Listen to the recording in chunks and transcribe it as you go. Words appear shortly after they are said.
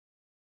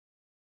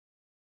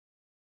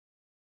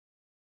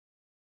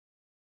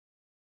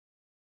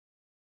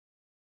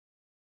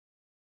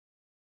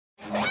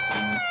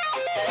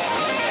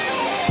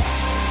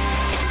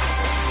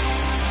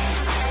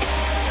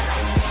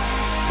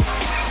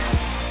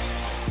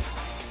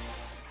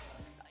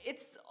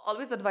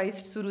always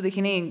advised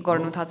सुरुदेखि नै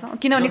गर्नु थाहा छ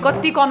किनभने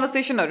कति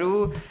कन्भर्सेसनहरू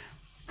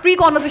प्री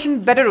कन्भर्सेसन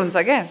बेटर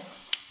हुन्छ क्या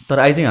तर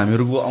आई थिङ्क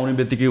हामीहरूको आउने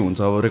बित्तिकै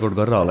हुन्छ अब रेकर्ड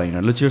गरेर होला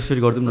यिनीहरूले चियर्स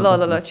फेरि गरिदिउँ न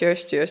ल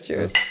cheers cheers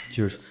cheers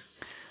cheers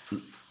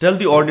tail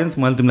the audience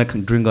मैले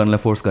तिमीलाई ड्रिङ्क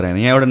गर्नलाई फोर्स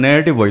गराएन यहाँ एउटा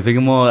नेगेटिभ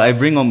भइसक्यो म आई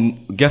ब्रिङ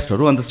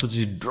गेस्टहरू अनि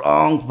त्यसपछि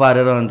ड्रङ्क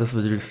पारेर अनि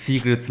त्यसपछि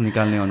सिक्रेट्स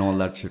निकाल्ने अनि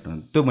अल द्याट सिट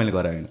त्यो मैले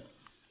गराएन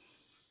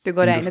त्यो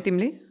गरे होइन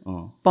तिमीले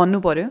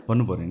भन्नु पर्यो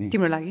नि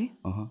तिम्रो लागि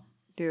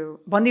त्यो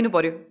भनिदिनु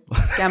पर्यो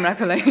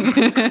क्यामेराको लागि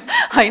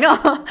होइन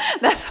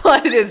that's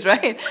what it is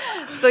right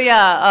so या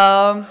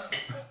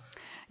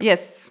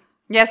यस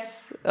यस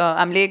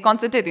हामीले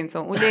कन्सेन्टै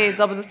दिन्छौँ उसले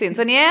जबरजस्ती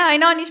हुन्छ नि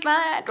होइन निस्मा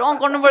ड्रङ्क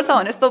गर्नुपर्छ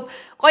भने जस्तो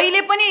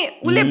कहिले पनि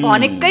उसले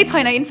भनेकै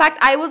छैन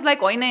इनफ्याक्ट आई वाज लाइक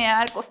होइन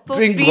यार कस्तो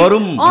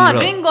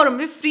ड्रिङ्क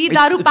गरौँ फ्री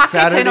दारू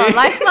पाएकै छैन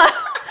लाइफमा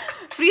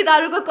फ्री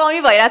दारूको कमी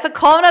भइरहेछ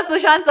खाऊ न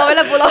सुशान्त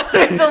सबैलाई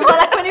बोलाउनु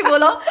मलाई पनि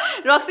बोलाऊ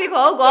रक्सी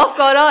खुवाऊ गफ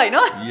गर होइन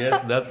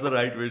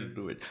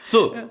सो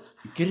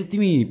के अरे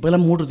तिमी पहिला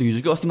मोटो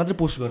थियो कि अस्ति मात्रै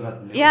पोस्ट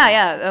गरेर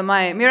या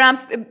मेरो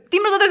आर्म्स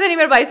तिम्रो जस्तो छ नि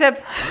मेरो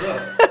बाइसेप्स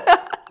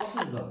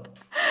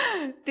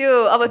त्यो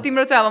अब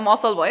तिम्रो चाहिँ अब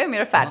मसल भयो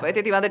मेरो फ्याट भयो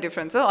त्यति मात्रै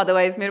डिफ्रेन्स हो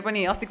अदरवाइज मेरो पनि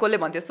अस्ति कसले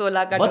भन्थ्यो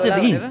 16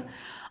 काटेर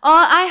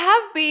I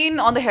have been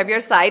on the heavier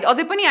side.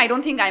 अझै पनि I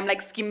don't think I'm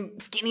like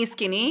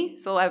skinny.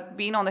 So I've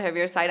been on the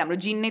heavier side. हाम्रो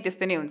जिन नै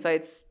त्यस्तै नै हुन्छ.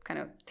 It's kind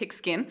of thick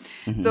skin.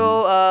 So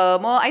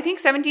म I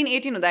think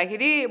 17-18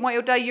 हुँदाखेरि म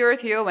एउटा year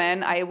थियो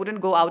when I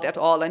wouldn't go out at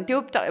all. And त्यो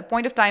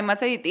point of time मा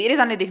चाहिँ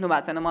धेरैजनाले देख्नु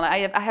भएको छैन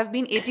मलाई. I have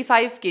been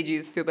 85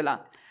 kgs त्यो बेला.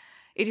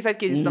 85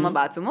 kgs सम्म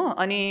भएको छु म.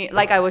 अनि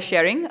like I was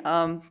sharing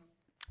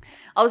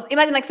I was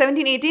imagine like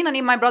 17-18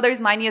 अनि my brother is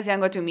 9 years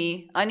younger to me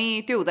अनि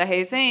त्यो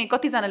हुँदाखेरि चाहिँ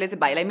कतिजनाले चाहिँ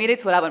भाइलाई मेरै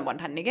छोरा भन्न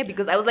ठान्ने क्या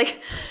because I was like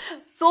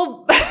so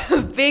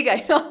big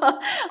होइन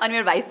अनि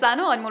मेरो भाइ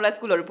सानो अनि मलाई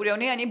स्कुलहरू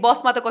पुर्याउने अनि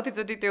बसमा त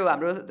कतिचोटि त्यो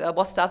हाम्रो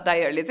बस स्टाफ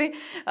दाइहरूले चाहिँ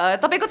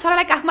तपाईँको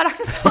छोरालाई काखमा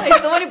राख्नुहोस्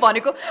यस्तो पनि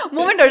भनेको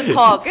मोमेन्टहरू छ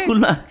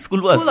क्या स्कुल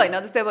होइन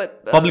जस्तै अब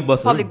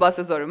पब्लिक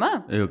बसेसहरूमा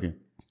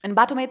अनि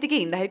बाटोमा यतिकै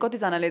हिँड्दाखेरि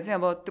कतिजनाले चाहिँ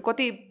अब त्यो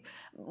कति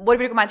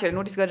वरिपरिको मान्छेहरू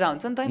नोटिस गरेर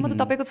हुन्छ नि त म त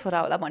तपाईँको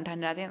छोरा होला भन्न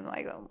ठानेर थिएँ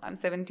लाइक आइम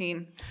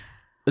 17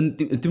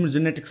 अनि तिम्रो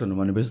जेनेटिक्सहरू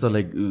भनेपछि त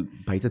लाइक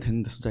भाइ चाहिँ थिएन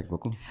त्यस्तो ट्याक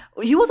भएको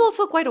he was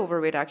also quite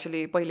overweight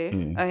actually पहिले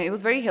इट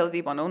वाज भेरी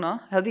हेल्दी भनौँ न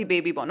हेल्दी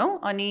बेबी भनौँ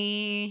अनि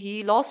he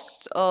lost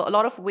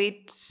lot of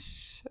weight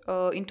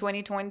in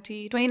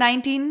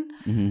 2019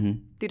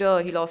 तिर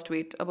he lost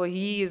weight अब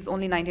he is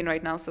only 19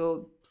 right now so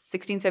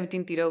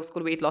 16-17 तिर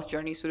उसको weight loss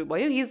journey सुरु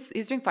भयो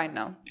he's doing fine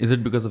now is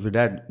it because of your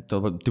dad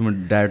तिम्रो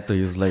dad त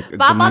is like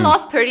papa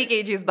lost 30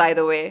 kgs by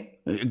the way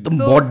एकदम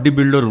body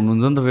builder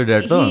हुनुहुन्छ नि त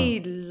dad त he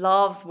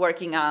loves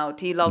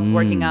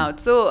working out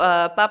so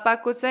papa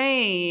को चाहिँ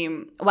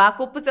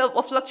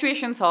उहाँको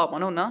fluctuation छ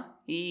भनौँ न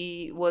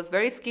he was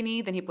very skinny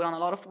then he put on a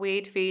lot of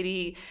weight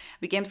फेरि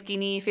became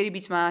skinny फेरि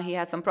बिचमा he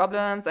had some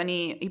problems and he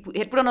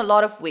had put on a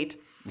lot of weight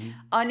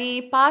अनि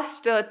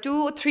past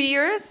 2-3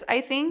 years I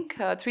think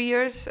 3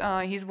 years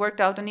he's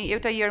worked out अनि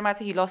एउटा yearमा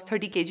चाहिँ he lost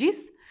 30 kgs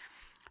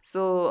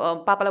so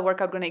पापालाई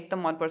workout गर्न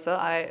एकदम मनपर्छ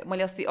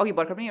मैले अस्ति अघि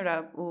भर्खर पनि एउटा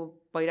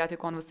भइरहेको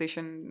थियो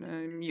कन्भर्सेसन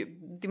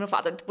तिम्रो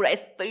फादर पुरा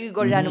यस्तै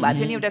गरिरहनु भएको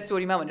थियो नि एउटा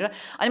स्टोरीमा भनेर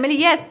अनि मैले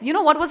yes you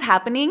know what was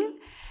happening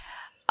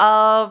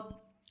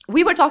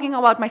we were talking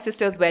about my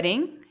sister's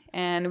wedding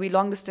and we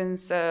long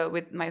distance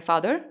with my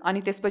father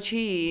अनि त्यसपछि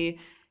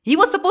he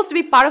was supposed to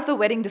be part of the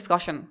wedding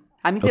discussion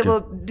हामी चाहिँ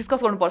अब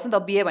डिस्कस गर्नुपर्छ नि त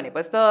बिहे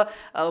भनेपछि त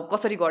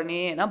कसरी गर्ने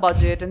होइन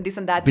budget and this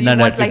and that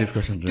like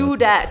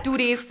 2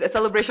 days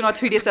celebration or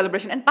 3 days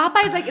celebration and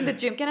papa is like in the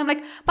gym can I'm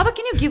like papa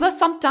can you give us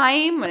some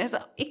time and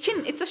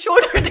it's a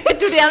shorter day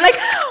today I'm like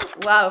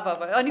wow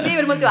papa अनि त्यही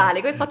भएर मैले त्यो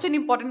हालेको such an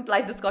important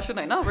life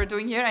discussion होइन we're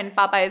doing here and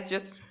papa is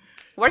just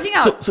working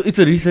out so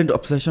it's a recent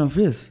obsession of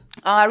his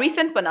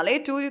recent panale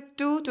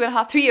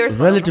 2.5-3 years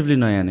relatively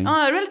नयाँ नि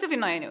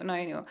relatively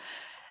नयाँ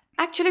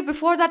actually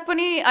before that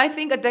pani I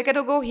think a decade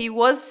ago he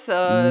was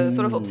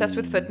sort of obsessed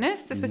with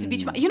fitness त्यसपछि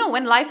बिचमा you know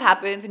when life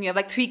happens and you have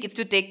like 3 kids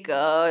to take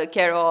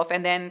care of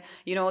and then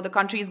you know the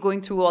country is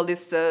going through all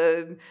this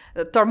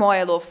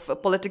turmoil of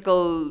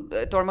political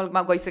turmoil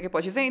मा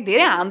गइसकेपछि चाहिँ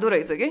धेरै हान्दो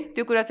रहेछ के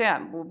त्यो कुरा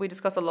चाहिँ we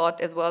discuss a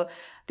lot as well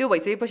त्यो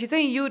भइसकेपछि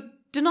चाहिँ you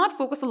do not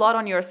focus a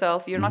lot on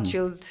yourself you're not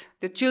chilled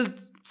the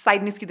chilled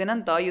side निस्किँदैन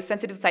नि त यो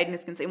सेन्सिटिभ साइड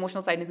निस्किन्छ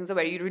इमोसनल साइड निस्किन्छ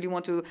where you really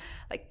want to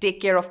like take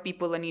care of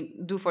people and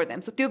you do for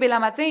them so त्यो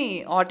बेलामा चाहिँ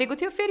हटेको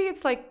थियो फेरि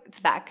it's like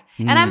it's back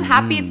and I'm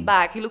happy it's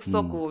back he looks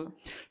so cool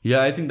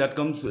yeah I think that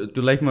comes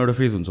to life मा एउटा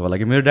phase हुन्छ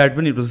होला कि मेरो ड्याड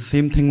पनि it was the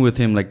same thing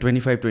with him like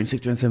 25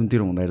 26 27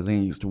 तिर हुँदाखेरि चाहिँ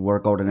he used to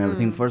work out and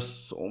everything for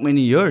so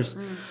many years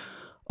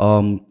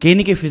केही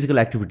न केही फिजिकल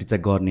एक्टिभिटी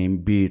चाहिँ गर्ने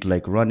beat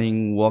like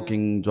running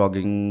walking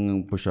jogging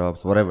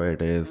push-ups whatever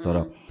it is तर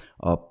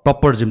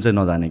प्रपर जिम चाहिँ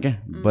नजाने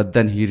क्या but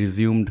then he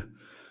रिज्युम्ड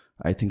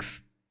I think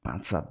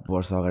 5-7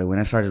 वर्ष अगाडि when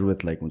I started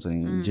with like हुन्छ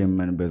नि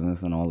gym and business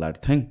and all that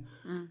thing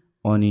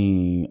अनि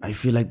I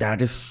feel like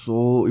that is so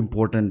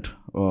important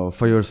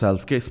for your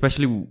self के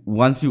स्पेसली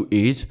वान्स यु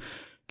एज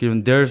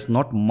किनभने there is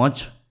not much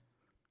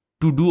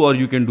to do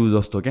or you can do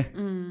जस्तो क्या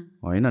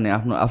होइन अनि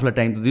आफूलाई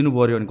time त दिनु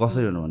पऱ्यो अनि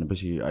कसरी हुनु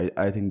भनेपछि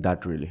I think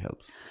that really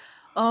helps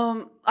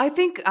I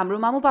think हाम्रो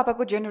मामु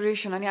पापाको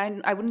जेनेरेसन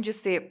अनि I wouldn't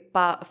just say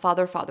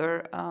father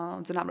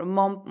जुन हाम्रो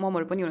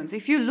ममहरू पनि हुनुहुन्छ,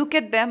 if you look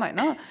at them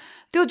होइन,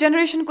 त्यो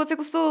जेनेरेसनको चाहिँ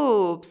कस्तो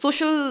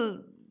सोसल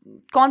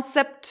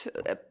कन्सेप्ट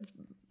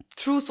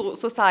थ्रु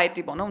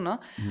सोसाइटी भनौँ न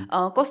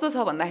कस्तो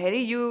छ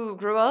भन्दाखेरि you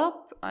grow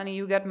up and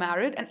you get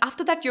married and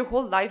after that your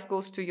whole life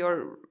goes to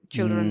your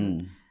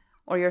children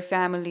or your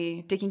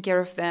family, taking care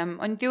of them.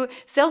 And त्यो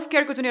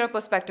self-care ko जुन एउटा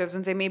perspectives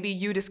जुन चाहिँ maybe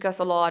you discuss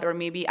a lot or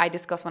maybe I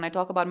discuss when I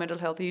talk about mental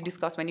health, you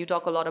discuss when you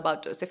talk a lot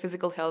about say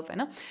physical health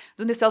हैन,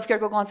 जुन त्यो self-care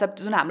को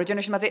concept जुन हाम्रो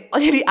जेनेरेसनमा चाहिँ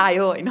अलिअलि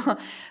आयो हैन,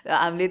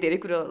 हामीले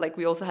धेरै कुरा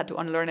like we also had to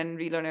unlearn and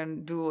relearn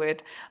and do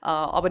it.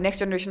 अब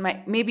next generation मा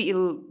maybe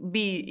it'll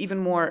be even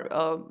more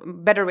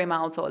better way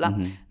मा आउँछ होला.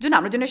 जुन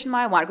हाम्रो जेनेरेसनमा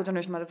आयो उहाँहरूको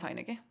जेनेरेसनमा चाहिँ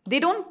छैन के. They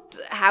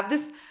don't have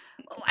this,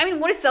 I mean,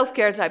 what is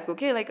self-care type को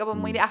के, like अब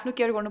मैले आफ्नो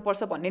केयर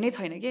गर्नुपर्छ भन्ने नै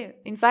छैन के.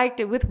 In fact,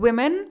 with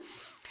women,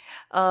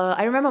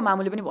 I remember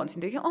मामुले पनि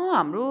भन्छन्थ्यो कि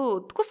हाम्रो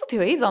कस्तो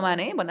थियो है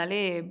जमाना है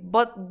भन्नाले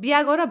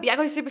बिहा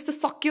गरिसकेपछि त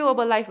सक्यो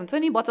अब लाइफ हुन्छ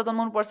नि, बच्चा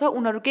जन्माउनुपर्छ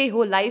उनीहरूकै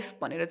हो लाइफ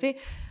भनेर चाहिँ.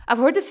 I've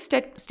heard this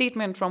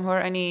statement from her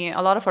and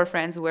a lot of her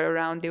friends who were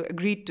around, they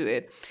agreed to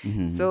it.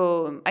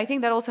 So I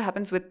think that also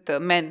happens with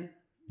men.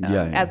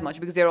 As much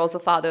because they're also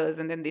fathers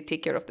and then they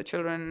take care of the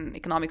children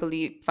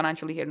economically,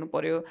 financially हेर्नु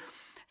पर्यो.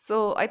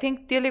 So I think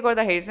त्यसले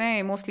गर्दाखेरि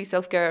चाहिँ mostly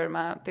self-care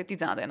मा त्यति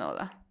जाँदैन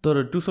होला.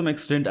 तर to some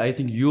extent I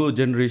think यो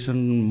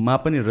generation मा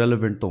पनि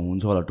relevant त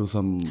हुन्छ होला to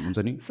some,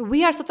 हुन्छ नि. So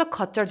we are such a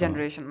खच्चर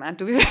generation, man,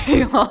 to be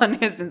very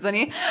honest, हुन्छ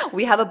नि.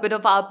 We have a bit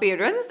of our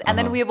parents and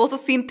then we have also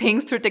seen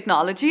things through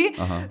technology.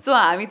 So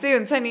हामी चाहिँ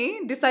हुन्छ नि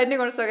decide नै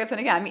गर्न सकेको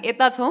छैन कि हामी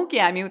यता छौँ कि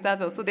हामी उता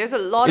छौँ. So there's a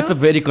lot It's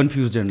a very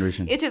confused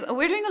generation. It is.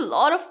 We're doing a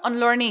lot of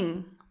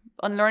unlearning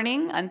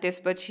and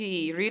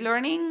त्यसपछि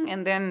relearning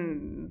and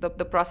then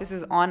the process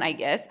is on, I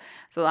guess.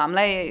 So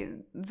हामीलाई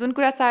जुन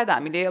कुरा सायद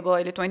हामीले अब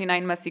अहिले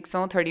 29 मा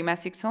सिक्छौँ, 30 मा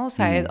सिक्छौँ,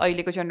 सायद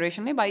अहिलेको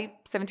जेनेरेसनले by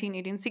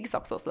 17-18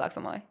 सिकिसक्छ जस्तो लाग्छ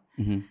मलाई.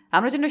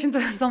 हाम्रो जेनेरेसन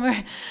त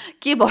समय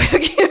के भयो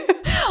कि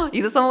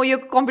हिजोसम्म यो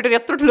कम्प्युटर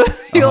यत्रो ठुलो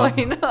थियो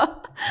होइन,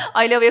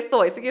 अहिले अब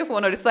यस्तो भइसक्यो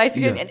फोनहरू यस्तो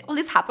आइसक्यो. And all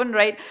this happened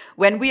right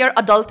when we are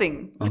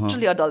adulting,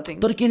 literally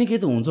adulting. तर के न के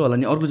त हुन्छ होला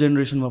नि अर्को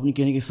जेनेरेसनमा पनि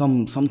के न के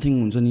something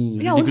हुन्छ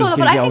नि. हुन्छ होला,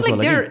 but I think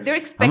like they're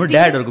expecting. हाम्रो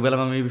ड्याडहरुको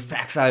बेलामा maybe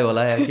फ्याक्स आयो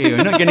होला या के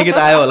होइन, के न के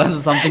त आयो होला,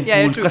 something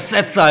cool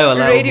cassettes आयो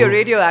होला,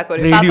 रेडियो आएको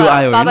रे.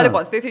 पापाले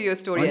भन्दै थियो यो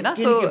स्टोरी हैन.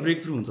 So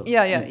ब्रेक थ्रु हुन्छ.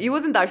 Yeah, he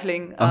was in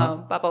Darjeeling.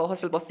 Papa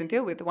hostel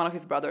बस्थिन्थ्यो with one of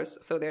his brothers.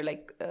 So they're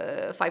like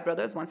 5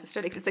 brothers, 1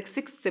 sister. It's like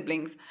 6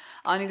 siblings.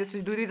 अनि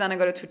त्यसपछि दुई जना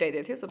गरेर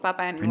छुट्याइदिएको थियो. So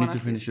Papa and you need to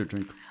finish your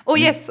drink. Oh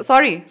yes,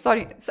 sorry. So,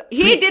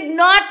 he did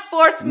not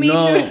force me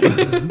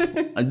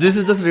to. This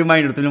is just a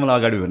reminder. तिमीले मलाई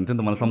अगाडि भन्थ्यौ नि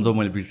त, मलाई सम्झाउ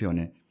मैले बिर्स्यो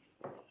भने.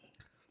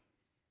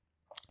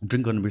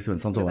 ड्रिङ्क गर्न बिर्स्यो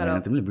भने सम्झाउ भने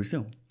तिमीले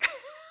बिर्स्यौ.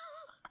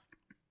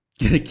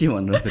 के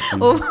भन्नु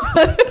थियो?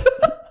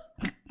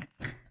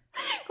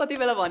 कति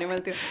बेला भन्यो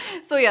मैले त्यो.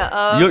 So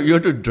yeah. You're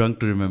too drunk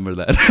to remember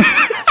that.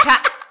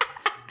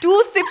 2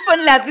 sips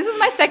पनि ल्याद. This is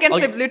my second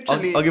sip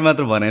literally. अघि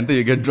मात्र भने त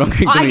you get drunk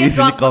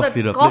easily. Cough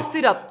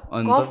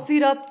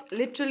syrup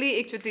literally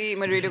एकचोटी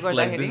मैले रेडियो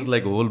गर्दाखेरि. This is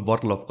like a whole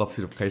bottle of cough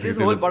syrup खाइसकेको. This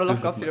whole bottle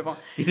of cough syrup.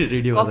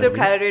 Cough syrup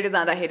खाएर radio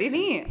जाँदाखेरि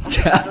नि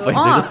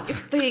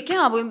यस्तै क्या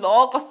अब ल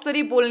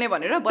कसरी बोल्ने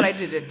भनेर, but I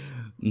did it.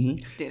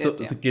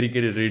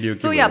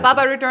 So yeah,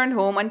 Papa returned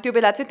home and त्यो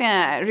बेला चाहिँ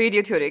त्यहाँ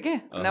रेडियो थियो अरे के.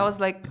 And I was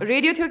like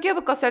radio थियो कि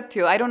अब कसैट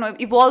थियो, I don't know,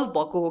 evolve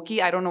भएको हो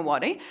कि I don't know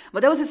what है, but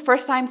that was his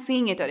first time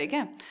seeing it अरे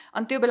क्या.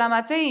 अनि त्यो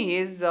बेलामा चाहिँ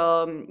his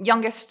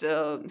youngest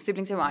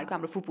sibling चाहिँ उहाँहरूको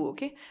हाम्रो फुपू हो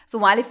कि. So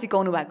उहाँले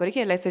सिकाउनु भएको अरे कि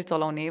यसलाई यसरी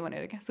चलाउने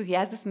भनेर क्या. So he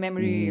has this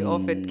memory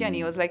of it क्या. And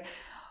he was like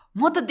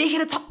म त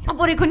देखेर छक्क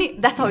परेको नि.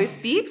 That's how he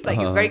speaks, like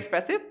he's very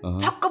expressive.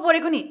 छक्क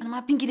परेको नि. अनि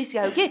मलाई पिङ्कीले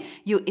सिकायो के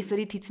यो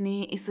यसरी थिच्ने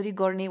यसरी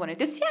गर्ने भनेर.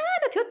 त्यो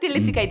सानो थियो त्यसले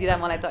सिकाइदिँदा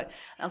मलाई त.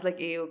 I was like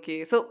A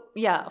okay. So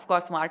yeah, of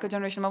course उहाँहरूको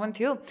जेनेरेसनमा पनि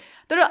थियो.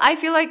 तर I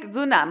feel like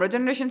जुन हाम्रो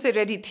जेनेरेसन चाहिँ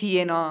रेडी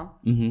थिएन.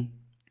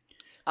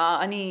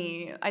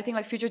 अनि I think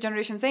like future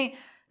generation चाहिँ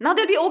now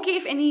they'll be okay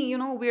if any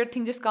weird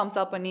thing just comes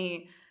up.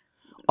 अनि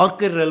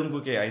अर्कै रेलमको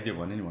के आइदियो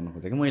भने नि भन्नु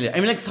खोजेको मैले.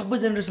 I mean like सबै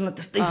जेनेरेसनलाई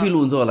त्यस्तै फिल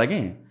हुन्छ होला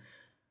के.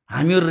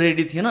 हामीहरू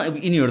रेडी थिएन, अब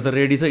यिनीहरू त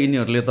रेडी छ,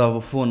 यिनीहरूले त अब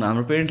फोन,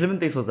 हाम्रो पेरेन्ट्सले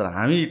पनि त्यही सोचेर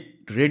हामी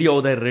रेडी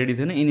आउँदा रेडी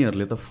थिएन,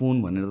 यिनीहरूले त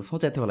फोन भनेर त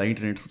सोचेको थियो होला,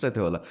 इन्टरनेट सोचेको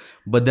थियो होला.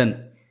 बट देन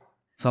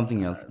समथिङ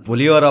एल्स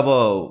भोलि और अब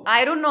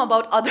I don't know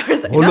about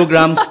others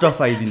hologram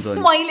stuff आइदिन्छ.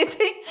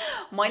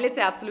 मैले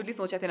चाहिँ एब्सोल्युटली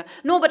सोचेको थिएन.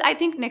 No but I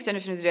think next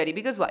generation is ready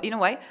because you know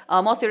why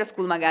म अस्ति एउटा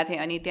स्कुलमा गएको थिएँ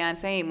अनि त्यहाँ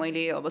चाहिँ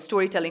मैले अब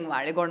स्टोरी टेलिङ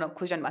उहाँहरूले गर्न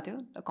खोजिरहनु भएको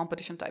थियो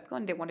कम्पिटिसन टाइपको.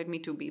 अनि they wanted me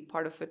to be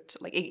part of it,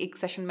 like एक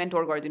सेसन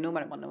मेन्टोर गरिदिनु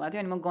भनेर भन्नुभएको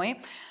थियो. अनि म गएँ.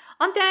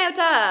 अनि त्यहाँ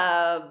एउटा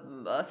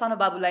सानो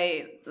बाबुलाई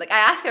like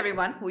I asked every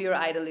one who your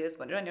idol is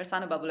भनेर. अनि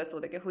सानो बाबुलाई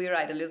सोधेँ कि हु योर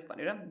आइडल इज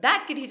भनेर.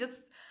 द्याट किड हि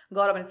जस्ट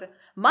गर भने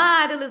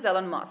my idol is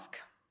Elon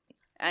Musk.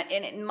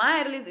 And my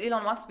idol is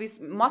Elon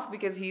Musk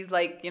because he's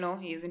like,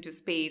 he's into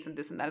space and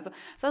this and that. So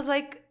I was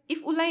like,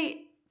 if ulai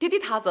त्यति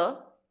थाहा छ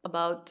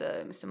about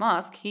Mr.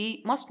 Musk,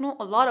 he must know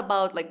a lot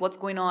about like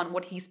what's going on,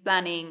 what he's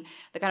planning,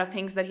 the kind of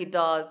things that he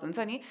does.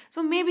 हुन्छ नि.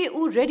 So maybe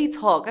ऊ ready छ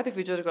क्या त्यो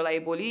फ्युचरको लागि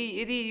भोलि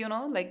यदि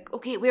like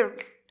okay we're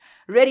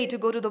ready to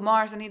go to the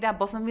Mars अनि त्यहाँ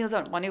बस्न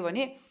मिल्छ भन्यो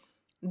भने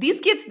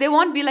these kids, they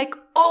won't be like,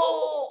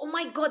 oh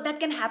my god, that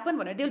can happen.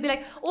 They'll be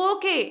like, oh,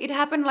 okay, it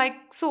happened like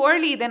so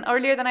earlier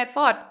than I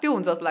thought.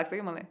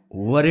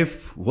 What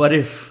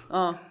if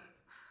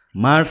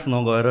Mars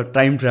नगएर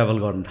time travel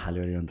गर्न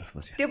थाल्यो अरे अनि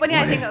त्यसपछि त्यो पनि I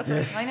think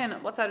हैन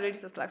what's already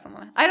जस्तो लाग्छ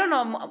मलाई. I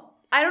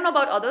don't know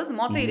about others.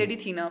 म चाहिँ ready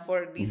थिइनँ for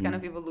these kind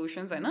of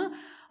evolutions, हैन.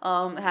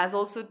 Has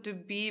also to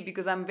be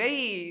because I'm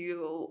very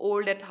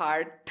old at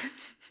heart.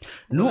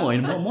 No,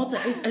 म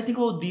चाहिँ I think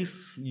about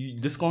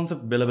this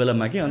concept बेला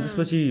बेलामा के अनि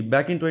त्यसपछि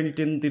back in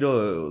 2010 तिर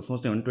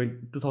सोच्ने हो भने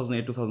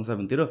 2008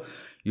 2007 तिर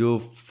यो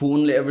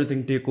फोनले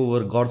एभ्रिथिङ टेक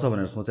ओभर गर्छ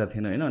भनेर सोचेको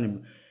थिएन हैन. अनि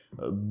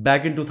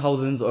back in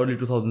 2000s early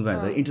 2000s मा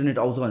इन्टरनेट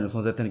आउँछ भनेर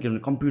सोचेको थिएन किनभने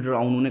कम्प्युटर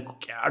आउनु नै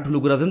क्या ठुलो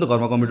कुरा थियो नि त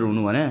घरमा कम्प्युटर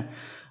हुनु भने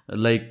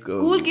लाइक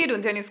कुल किड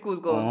हुन्थ्यो नि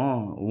स्कुलको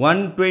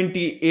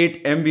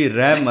 128 MB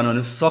ऱ्याम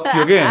भन्नु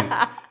सक्यो के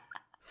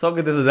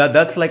सक्यो त्यसो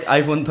द्याट्स लाइक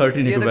iPhone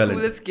 13 इक्विभ्यालेन्ट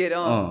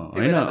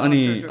हैन.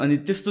 अनि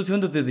त्यस्तो थियो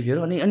नि त त्यतिखेर.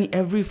 अनि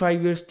every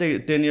 5 years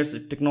 10 years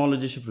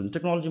technology shift हुन्छ.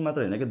 टेक्नोलोजी मात्र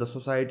हैन के द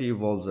सोसाइटी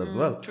इभल्भ्स एज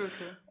वेल.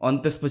 अनि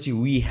त्यसपछि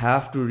we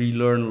have to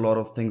relearn lot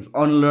of things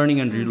unlearning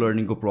and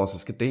रिलर्निङको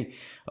process के त्यही.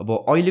 अब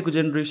अहिलेको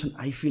generation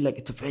I feel like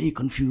it's a very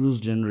confuse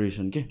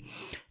generation के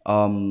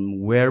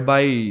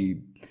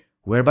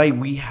whereby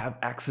we have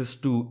access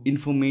to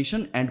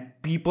information and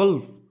people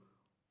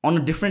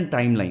on a different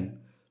timeline.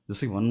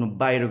 जस्तै भन्नु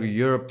बाहिरको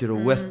युरोपतिर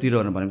वेस्टतिर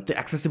भने त्यो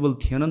एक्सेसिबल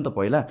थिएन नि त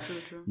पहिला.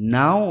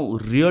 नाउ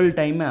रियल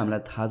टाइममा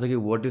हामीलाई थाहा छ कि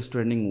what is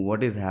trending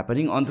what is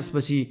happening. अनि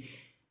त्यसपछि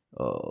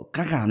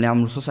कहाँ हामीले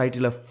हाम्रो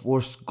सोसाइटीलाई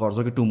फोर्स गर्छ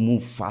कि to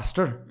move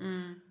faster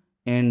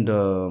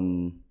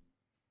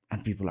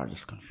and people are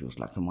just confused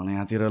लाग्छ मलाई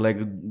यहाँतिर. लाइक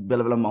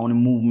बेला बेलामा आउने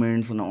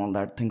movements and all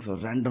that things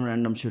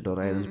random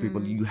सिटहरू आइरहेको छ.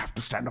 People you have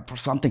to stand up for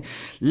something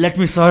let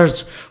me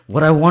search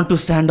what I want to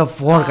stand up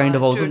for kind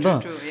of आउँछ नि त.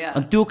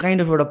 अनि त्यो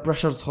काइन्ड अफ एउटा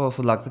प्रेसर छ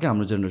जस्तो लाग्छ कि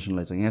हाम्रो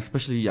जेनेरेसनलाई चाहिँ यहाँ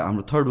स्पेसली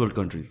हाम्रो third world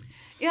countries.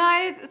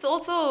 Yeah, it's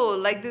also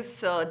like this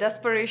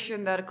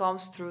desperation that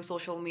comes through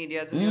social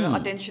media.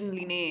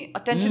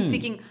 Attention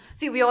seeking.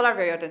 See, we all are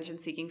very attention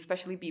seeking,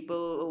 especially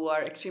people who are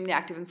extremely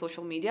active in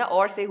social media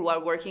or say who are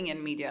working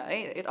in media.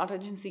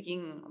 Attention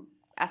seeking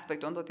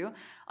aspect on that,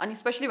 and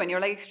especially when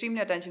you're like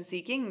extremely attention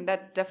seeking,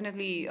 that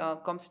definitely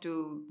comes to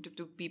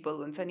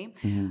people.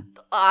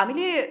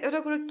 हामीले एउटा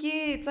कुरा के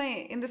चाहिँ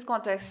in this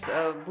context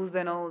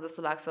बुझ्दैनौ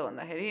जस्तो लाग्छ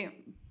भन्दाखेरि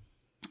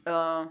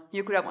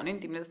यो कुरा भन्यो नि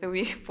तिमीले जस्तै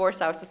we force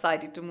our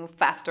society to move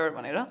faster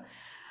भनेर.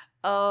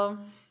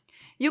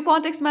 यो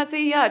कन्टेक्स्टमा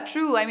चाहिँ या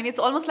true. I mean it's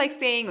almost like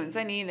saying हुन्छ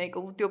नि लाइक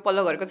त्यो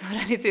पल्लो घरको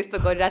छोराले चाहिँ यस्तो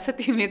गरिरहेछ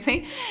तिमीले चाहिँ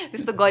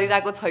त्यस्तो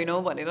गरिरहेको छैनौ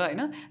भनेर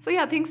होइन. So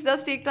yeah things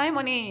does take time.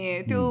 अनि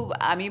त्यो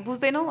हामी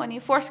बुझ्दैनौँ अनि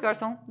फोर्स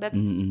गर्छौँ.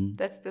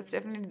 That's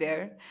definitely there.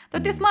 तर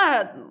त्यसमा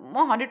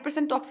म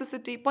 100%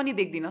 टक्सिसिटी पनि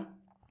देख्दिनँ.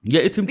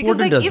 Yeah, it's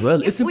important as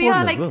well. It's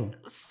important as well.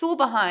 So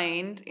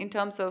behind in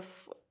terms of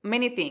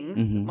many things,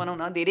 भनौँ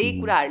न धेरै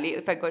कुराहरूले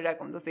इफेक्ट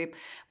गरिरहेको हुन्छ. जस्तै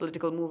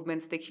पोलिटिकल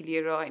मुभमेन्ट्सदेखि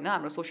लिएर होइन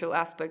हाम्रो सोसियल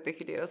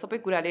एस्पेक्टदेखि लिएर सबै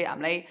कुराले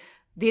हामीलाई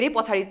धेरै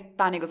पछाडि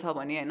तानेको छ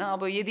भने होइन.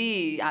 अब यदि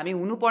हामी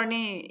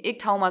हुनुपर्ने एक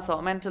ठाउँमा छ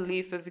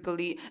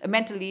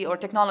मेन्टली or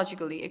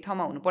टेक्नोलोजिकली एक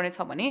ठाउँमा हुनुपर्ने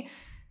छ भने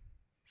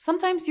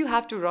समटाइम्स यु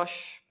हेभ टु रस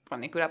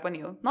भन्ने कुरा पनि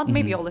हो. Not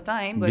maybe all the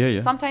time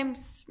but sometimes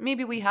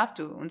maybe we have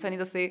to. हुन्छ नि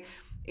जस्तै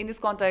in this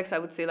context I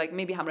would say like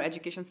maybe हाम्रो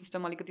एजुकेसन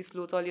सिस्टम अलिकति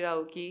स्लो चलिरहेको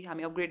हो कि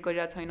हामी अपग्रेड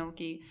गरिरहेको छैनौँ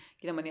कि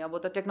किनभने अब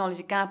त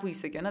टेक्नोलोजी कहाँ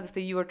पुगिसक्यो होइन.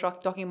 जस्तै you're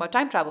talking about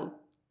time travel.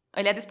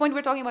 अहिले at this point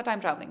where talking about time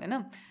travelling होइन.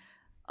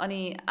 अनि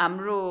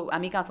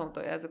हामी कहाँ छौँ त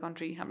एज अ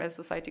कन्ट्री हाम्रो एज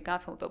सोसाइटी कहाँ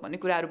छौँ त भन्ने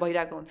कुराहरू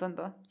भइरहेको हुन्छ नि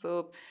त. So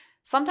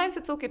sometimes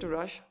it's okay to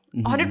rush.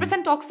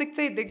 100% toxic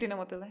चाहिँ देख्दिनँ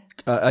म त्यसलाई.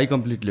 I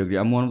completely agree.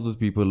 I'm one of those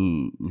people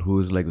who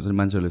is like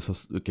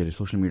मान्छेहरूले के अरे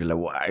सोसियल मिडियालाई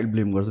वाइल्ड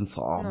ब्लेम गर्छन्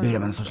सबैले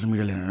मान्छे सोसियल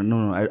मिडियाले. No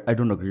I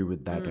don't agree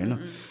with that होइन.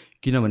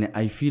 किनभने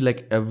I feel like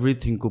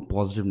एभ्रिथिङको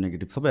positive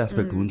negative सबै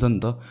एस्पेक्ट हुन्छ नि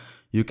त.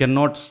 You can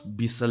not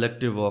be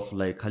selective of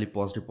like खालि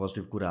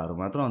पोजिटिभ कुराहरू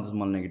मात्र. अन्त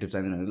मलाई नेगेटिभ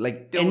चाहिँदैन लाइक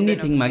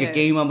एनिथिङमा कि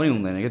केहीमा पनि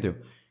हुँदैन क्या त्यो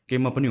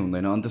केहीमा पनि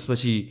हुँदैन. अनि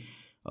त्यसपछि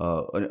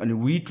अनि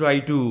वी ट्राई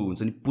टु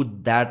हुन्छ नि put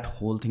that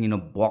whole thing in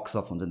a box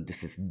of हुन्छ नि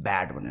दिस इज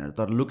ब्याड भनेर.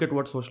 तर look at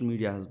what social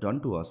media has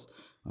done to us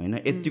होइन.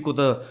 यतिको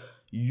त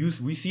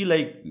वी सी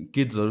लाइक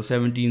किड्सहरू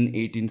 17,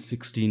 18,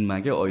 16मा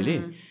क्या अहिले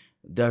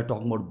they are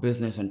talking about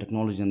business and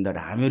technology and that.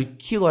 हामीहरू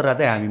के गरेर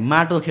चाहिँ हामी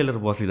माटो खेलेर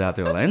बसिरहेको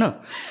थियो होला होइन.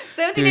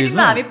 17-18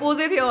 मा हामी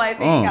पोजै थियौँ. आई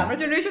थिङ्क हाम्रो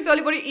जेनेरेसन चाहिँ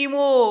अलिक बढी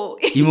इमो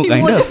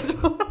काइन्ड अफ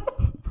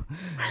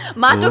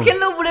माटो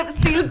खेल्नु पुरै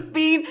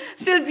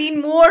still been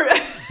more.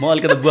 म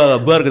अलिकति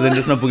बुवाको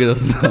जेनेरेसनमा पुगे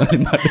जस्तो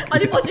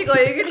अलिक पछि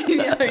गयो कि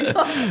तिमी होइन.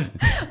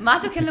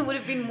 माटो खेल्नु would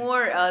have been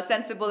more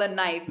sensible and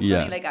nice.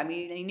 Like हामी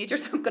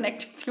नेचरसँग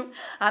कनेक्टेड थियौँ.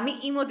 हामी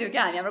इमो थियो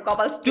क्या. हामी हाम्रो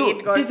कपाल स्ट्रेट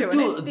गर्थ्यौँ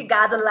भने त्यो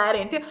गाजल लाएर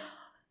हिँड्थ्यो.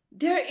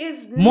 There is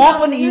म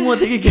पनि इमो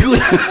थिएँ कि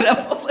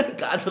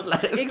गाजल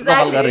लाएर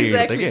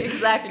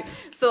exactly.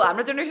 So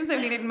हाम्रो जेनेरेसन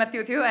 17-18 मा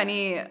त्यो थियो. अनि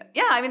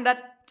yeah I mean that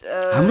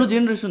हाम्रो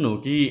जेनेरेसन हो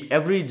कि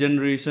every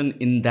generation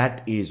in that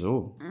as हो.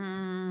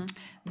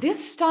 This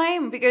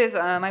time because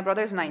my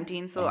brother is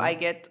 19 so I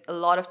get a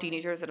lot of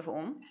teenagers at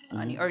home.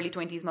 अनि early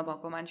 20s मा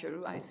भएको मान्छेहरू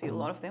I see a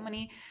lot of them.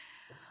 अनि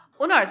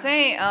उनीहरू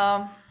चाहिँ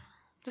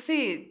जस्तै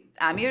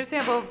हामीहरू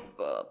चाहिँ अब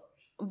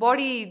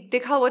बढी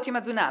देखावटीमा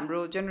जुन हाम्रो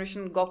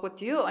जेनेरेसन गएको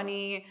थियो अनि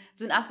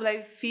जुन आफूलाई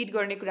फिड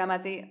गर्ने कुरामा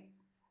चाहिँ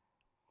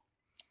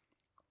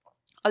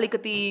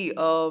अलिकति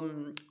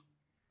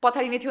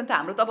पछाडि नै थियो नि त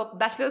हाम्रो त अब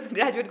ब्याचलर्स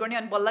ग्रेजुएट गर्ने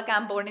अनि बल्ल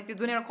काम पाउने त्यो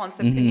जुन एउटा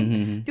कन्सेप्ट थियो नि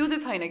त्यो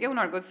चाहिँ छैन क्या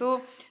उनीहरूको सो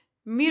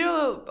मेरो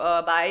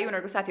भाइ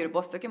उनीहरूको साथीहरू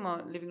बस्छ कि म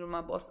लिभिङ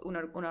रुममा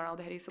उनीहरू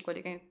आउँदाखेरि यसो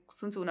कहिले काहीँ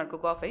सुन्छु उनीहरूको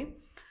गफ है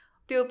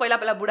त्यो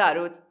पहिला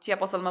बुढाहरू चिया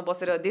पसलमा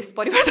बसेर देश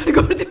परिवर्तन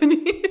गर्थ्यो नि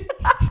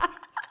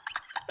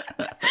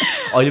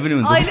अहिले पनि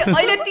हुन्छ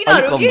अहिले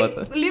तिनीहरू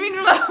लिभिङ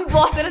रुममा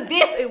बसेर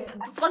देश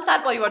संसार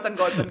परिवर्तन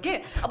गर्छन् के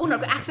अब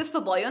उनीहरूको एक्सेस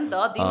त भयो नि त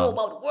they know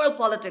about world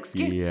politics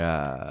के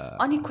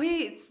अनि खोइ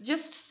इट्स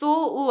जस्ट सो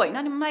ऊ होइन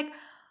अनि लाइक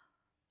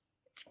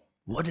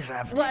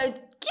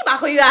के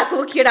भएको यो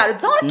आजकलको केटाहरू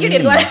जाउँ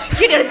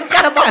केटीहरू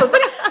जिस्काएर बसाउँछ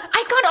नि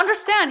आई कान्ट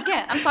अन्डरस्ट्यान्ड क्या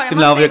आम सरी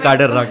तिमीलाई अब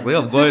काटेर राख्दै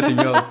अब गयो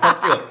तिमी अब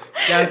सक्यो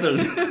क्यान्सल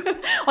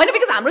होइन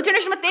बिकज हाम्रो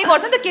जेनेरेसनमा त्यही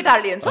गर्थ्यो नि त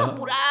केटाहरूले हुन्छ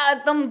पुरा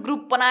एकदम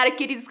ग्रुप बनाएर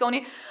केटी जिस्काउने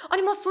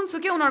अनि म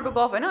सुन्छु क्या उनीहरूको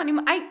गफ होइन अनि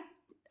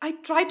I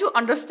try to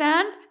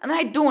understand and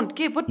I don't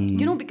के but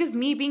you know because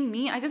me being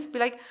me I just be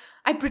like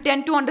I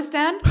pretend to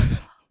understand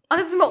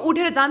अनि त्यसपछि म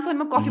उठेर जान्छु अनि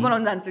म कफी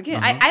बनाउनु जान्छु कि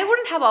I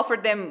wouldn't have offer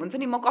them हुन्छ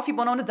नि म कफी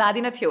बनाउनु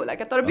जाँदिनँ थियो होला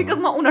क्या तर बिकज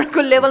म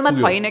उनीहरूको लेभलमा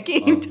छैन कि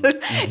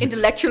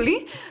इन्टलेक्चुअली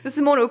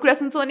त्यसपछि म उनीहरूको कुरा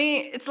सुन्छु अनि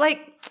it's like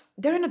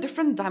there in a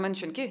different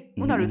dimension के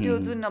उनीहरू त्यो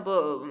जुन अब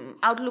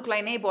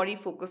आउटलुकलाई नै बढी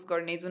फोकस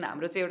गर्ने जुन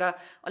हाम्रो चाहिँ एउटा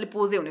अलिक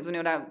पोजे हुने जुन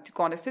एउटा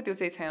कन्टेक्स्ट थियो त्यो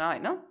चाहिँ छैन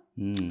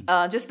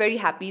होइन just very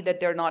happy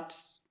that they are not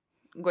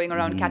going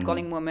around CAT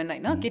calling women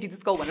होइन केटी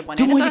जिस्काउ भनेर भने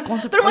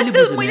तर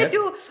मैले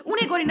त्यो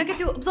उनी गरिनँ कि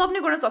त्यो अब्जर्भ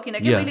नै गर्न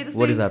सकिनँ कि मैले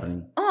जस्तै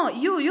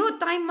यो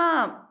टाइममा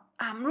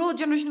हाम्रो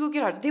जेनेरेसनको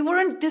केटाहरू दे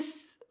वरन्ट दिस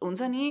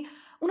हुन्छ नि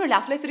उनीहरूले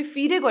आफूलाई यसरी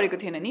फिडै गरेको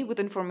थिएन नि विथ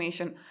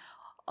इन्फर्मेसन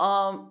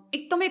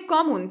एकदमै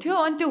कम हुन्थ्यो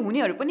अनि त्यो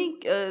हुनेहरू पनि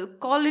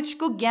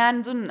कलेजको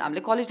ज्ञान जुन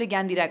हामीले कलेजले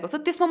ज्ञान दिइरहेको छ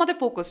त्यसमा मात्रै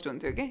फोकस्ड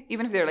हुन्थ्यो कि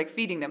even if there like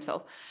feeding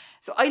themselves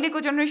so अहिलेको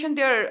generation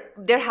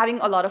there having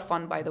a lot of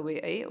fun by the way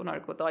है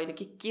उनीहरूको त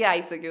अहिले के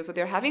आइसक्यो so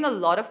there having a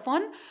lot of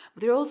fun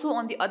there also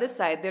on the other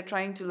side there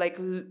trying to like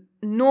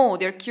no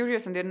there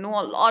curious and there no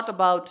a lot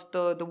about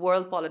the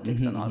world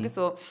politics and all के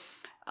so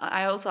I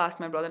also asked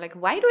my brother, like,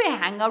 why do I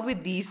hang out with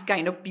these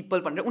kind of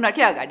people?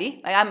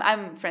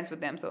 I'm friends with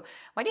them, so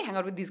why do you hang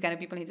out with these kind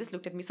of people? And he just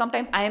looked at me.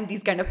 Sometimes I am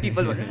these kind of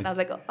people. And I was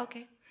like, oh,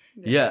 okay.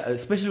 Yeah,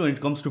 especially when it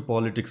comes to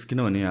politics.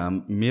 किनभने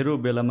मेरो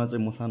बेलामा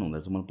चाहिँ म सानो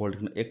हुँदा चाहिँ मलाई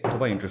पोलिटिक्समा एक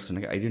थोपा इन्ट्रेस्ट छैन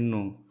कि आई डिडन्ट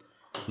नो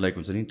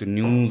लाइक हुन्छ नि त्यो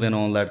न्युज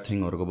एन्ड अल द्याट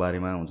थिङहरूको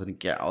बारेमा हुन्छ नि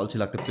क्या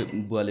अल्छी लाग्थ्यो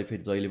बुवाले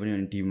फेरि जहिले पनि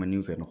अनि टिभीमा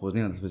न्युज हेर्न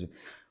खोज्ने अनि त्यसपछि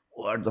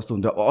वर्ड जस्तो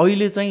हुन्थ्यो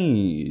अहिले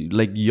चाहिँ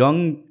लाइक यङ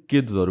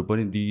किड्सहरू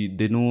पनि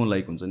दे नो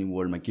लाइक हुन्छ नि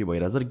वर्ल्डमा के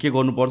भइरहेछ र के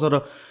गर्नुपर्छ र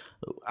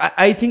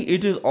I think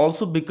it is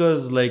also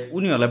because like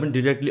उनीहरूलाई पनि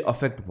डिरेक्टली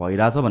अफेक्ट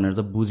भइरहेछ भनेर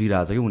चाहिँ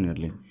बुझिरहेछ कि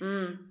उनीहरूले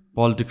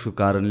पोलिटिक्सको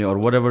कारणले or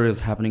what ever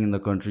is happening in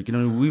the country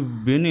किनभने we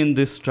been in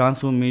this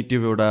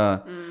transformative एउटा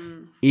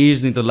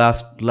एज नि त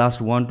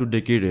लास्ट 1-2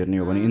 डेकेड हेर्ने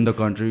हो भने इन द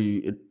कन्ट्री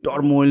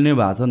टर्मोइल नै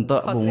भएको छ नि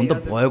त अब हुन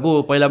त भएको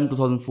पहिला पनि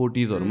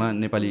 2040हरूमा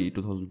नेपाली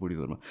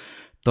 2040हरूमा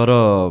तर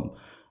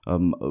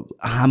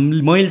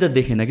मैले त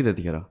देखेन कि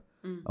त्यतिखेर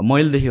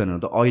मैले देखेँ भनेर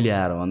त अहिले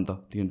आएर हो नि त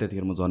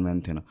त्यतिखेर म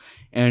जन्माएको थिएन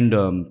एन्ड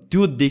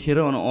त्यो देखेर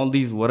अनि all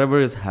these what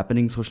ever is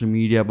happening social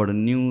मिडियाबाट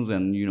news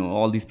and you know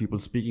all these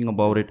people speaking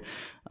about it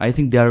I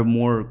think they are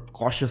more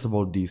cautious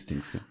about these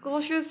things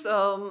cautious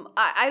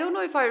I don't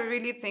know if I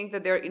really think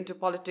that they're into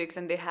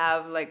politics and they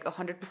have like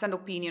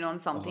 100% opinion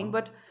on something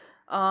but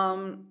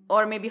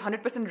or maybe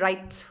 100%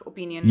 right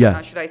opinion,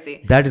 should I say.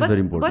 That is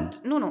very important.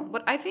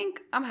 But I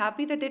think I'm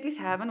happy that they at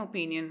least have an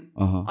opinion.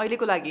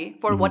 Aileko lagi,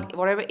 for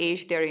whatever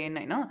age they're in,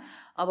 I know.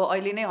 Aba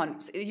aile nai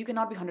you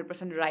cannot be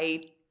 100%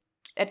 right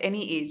at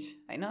any age,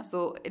 I know.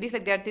 So at least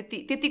like they are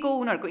tetiko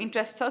unharko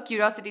interest cha,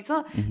 curiosity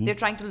cha,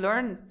 they're trying to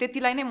learn.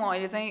 Tetilai nai ma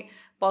aile चाहिँ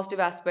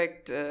positive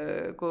aspect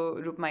को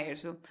रूपमा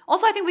हेर्छु.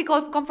 Also, I think we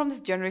come from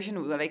this generation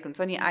who like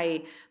हुन्छ नि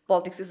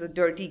politics is a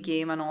dirty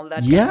game and all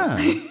that.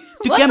 Yeah.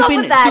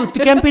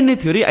 त्यो campaign नै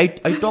थियो रे.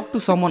 I talked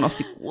to someone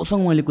अस्ति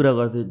कोसँग मैले कुरा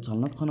गर्थे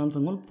झलनाथ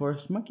खनालसँग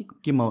फर्स्टमा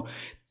के म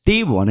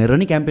त्यही भनेर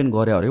नि क्याम्पेन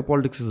गरे अरे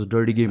politics is a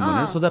dirty game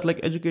भनेर सो द्याट लाइक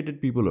एजुकेटेड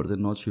पिपलहरू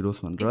चाहिँ नछिरोस्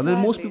भनेर अन्त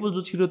मोस्ट पिपल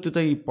जो छिरो त्यो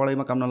चाहिँ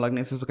पढाइमा काम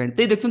नलाग्ने यस्तो काइन्ड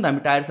त्यही देख्छ नि त हामी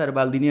टायर साएर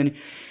बालिदिने अनि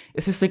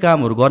यस्तै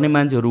कामहरू गर्ने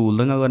मान्छेहरू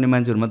हुल्दङ्गा गर्ने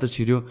मान्छेहरू मात्र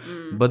छिर्यो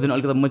बट देन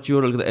अलिकति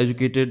मच्योर अलिकति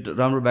एजुकेटेड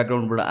राम्रो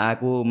ब्याकग्राउन्डबाट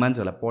आएको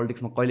मान्छेहरूलाई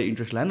पोलिटिक्समा कहिले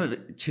इन्ट्रेस्ट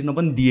लागेन छिर्न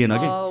पनि दिएन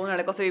कि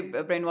उनीहरूलाई कसरी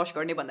ब्रेन वास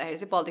गर्ने भन्दाखेरि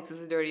चाहिँ पोलिटिक्स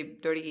इज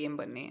डर्टी गेम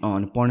भन्ने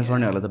अनि पढ्ने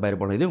सर्नेहरूलाई चाहिँ बाहिर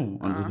पठाइदेऊ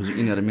अनि त्यसपछि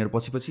यिनीहरू मेरो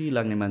पछि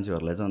लाग्ने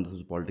मान्छेहरूलाई चाहिँ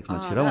अन्त पोलिटिक्समा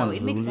छिराउ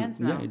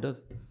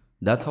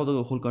That's how the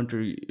whole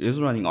country is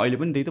running. अहिले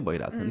पनि त्यही त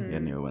भइरहेछ नि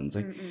हेर्ने हो भने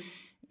चाहिँ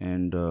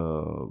and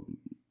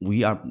we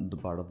are the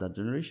part of that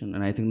generation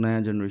and I think naya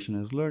generation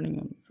is learning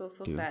and so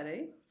sad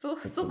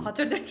so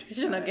khachar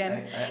generation again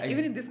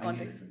even in this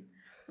context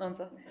no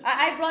sir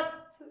I brought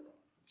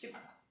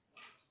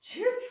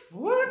chips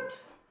what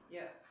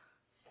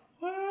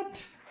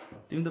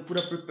तिमी त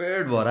पुरा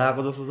prepared भएर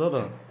आएको जस्तो छ त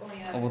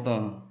अब त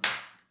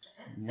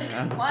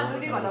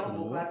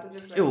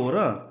ए हो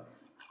र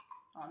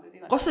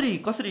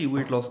कसरी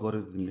वेट लस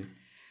गर्यो तिमीले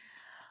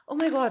Oh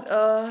my god,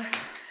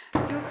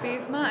 त्यो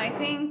फेजमा I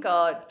think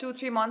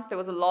 2-3 months there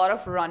was a lot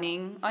of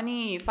running. अनि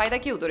फाइदा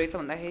के हुँदो रहेछ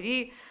भन्दाखेरि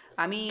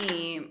हामी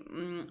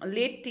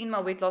लेट टिनमा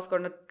वेट लस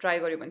गर्न ट्राई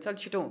गऱ्यो भने चाहिँ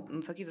अलिक छिटो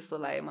हुन्छ कि जस्तो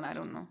लाग्यो मलाई. I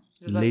don't know.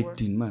 Late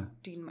टिनमा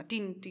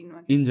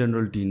टिनमा in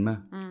general टिनमा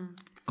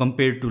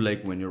compare to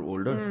like when your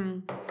older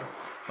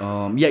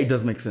yeah it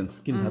does make sense.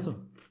 किन थाहा छ?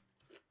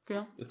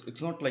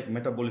 It's not like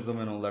metabolism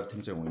and all that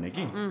thing चाहिँ होइन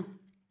कि.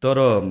 तर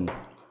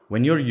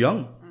वेन युर यङ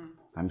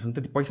हामीसँग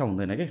त्यति पैसा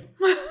हुँदैन कि.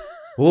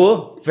 हो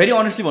भेरी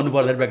अनेस्टली भन्नु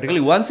पर्दा practically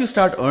once you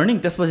start earning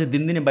त्यसपछि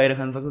दिनदिनै बाहिर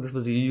खान सक्छ.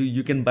 त्यसपछि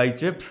यु क्यान बाई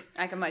चिप्स.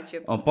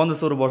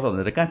 15-16 वर्ष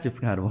हुँदैन कहाँ चिप्स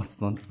खाएर बस्छ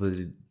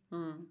त्यसपछि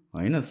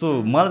होइन. सो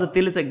मलाई त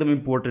त्यसले चाहिँ एकदम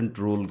इम्पोर्टेन्ट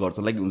रोल गर्छ.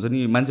 लाइक हुन्छ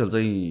नि मान्छेहरू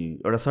चाहिँ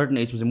एउटा सर्टन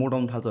एजपछि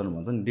मोटाउनु थाल्छ भनेर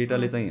भन्छ नि.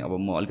 डेटाले चाहिँ अब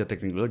म अलिकति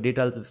टेक्निकल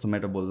डेटाले चाहिँ त्यस्तो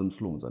मेटाबोलिजम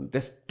स्लो हुन्छ नि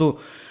त्यस्तो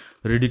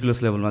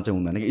रिडिकुलस लेभलमा चाहिँ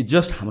हुँदैन कि.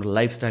 जस्ट हाम्रो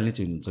लाइफस्टाइल नै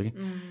चेन्ज हुन्छ कि.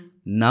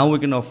 Now we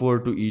can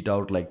afford to it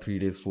out like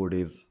 3 days 4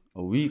 days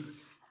a week.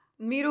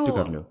 मेरो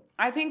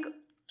I think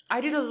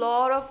I did a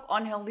lot of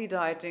unhealthy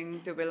dieting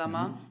त्यो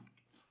बेलामा.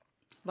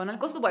 भन्नाले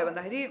कस्तो भयो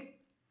भन्दाखेरि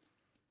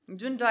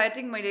जुन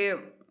डायटिङ मैले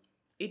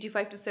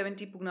 85 to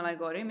 70 पुग्नलाई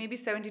गरेँ मेबी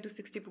 70 to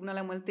 60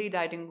 पुग्नलाई मैले त्यही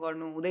डायटिङ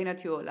गर्नु हुँदैन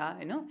थियो होला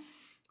होइन.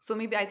 So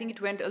maybe I think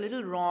it went a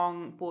little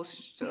wrong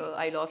post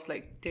I lost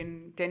like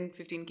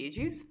 10-15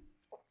 kgs.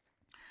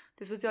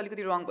 त्यसपछि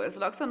अलिकति रङ भयो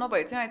जस्तो लाग्छ.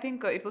 नभए चाहिँ I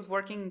think it was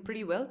working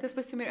pretty well.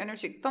 त्यसपछि मेरो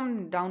एनर्जी एकदम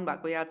डाउन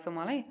भएको याद छ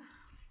मलाई.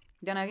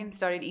 Then again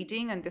started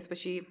eating and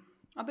त्यसपछि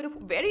a bit of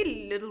very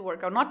little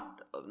workout, not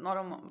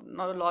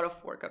a lot of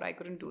workout. I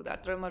couldn't do that.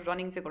 तर म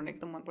रनिङ चाहिँ गर्न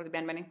एकदम मन पर्थ्यो.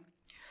 बिहान बिहानै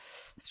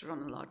जस्ट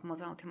रन अ लट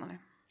मजा आउँथ्यो मलाई.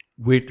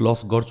 वेट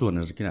लस गर्छु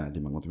भनेर चाहिँ किन आयो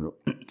दिमागमा तिम्रो?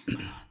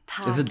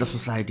 Is it the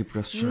society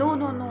pressure? No.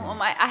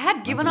 I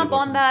had given up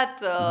on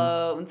that.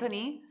 हुन्छ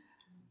नि.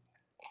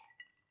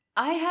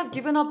 I have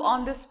given up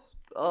on this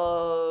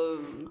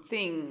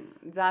thing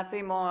जहाँ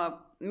चाहिँ म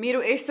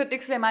मेरो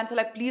एस्थेटिक्सले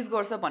मान्छेलाई प्लिज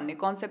गर्छ भन्ने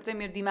कन्सेप्ट चाहिँ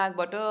मेरो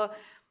दिमागबाट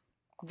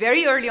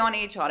very early on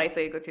age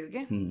हराइसकेको थियो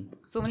कि.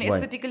 सो मैले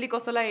एस्थेटिकली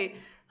कसैलाई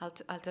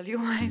I'll tell you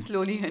why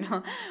slowly होइन.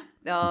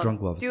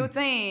 त्यो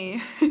चाहिँ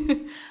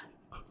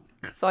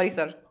सरी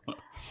सर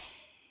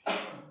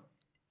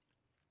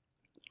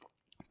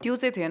त्यो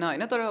चाहिँ थिएन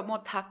होइन. तर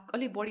म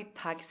अलिक बढी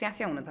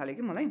स्यास्या हुन थाल्यो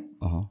कि मलाई.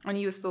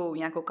 अनि यस्तो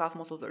यहाँको काफ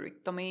मसल्सहरू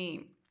एकदमै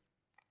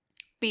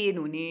पेन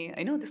हुने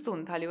होइन त्यस्तो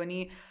हुन थाल्यो. अनि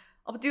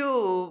अब त्यो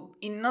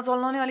हिँड्न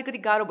चल्न नै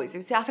अलिकति गाह्रो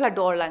भइसकेपछि आफैलाई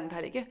डर लाग्न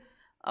थाल्यो कि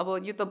अब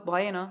यो त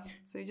भएन.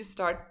 सो यु जस्ट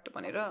स्टार्ट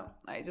भनेर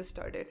I just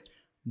started.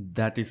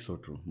 That is so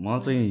true. म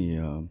चाहिँ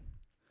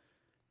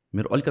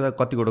मेरो अलिकति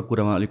कतिवटा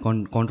कुरामा अलिक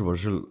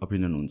कन्ट्रोभर्सियल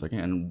ओपिनियन हुन्छ कि.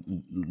 And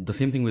the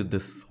same thing with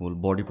this whole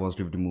body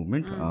positivity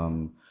movement.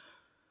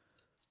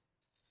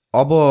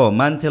 अब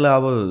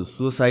मान्छेलाई अब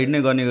सुसाइड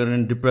नै गर्ने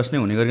गरेर डिप्रेस नै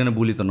हुने गरिकन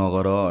बुली त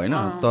नगर होइन.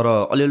 तर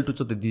अलिअलि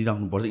टुच्चो त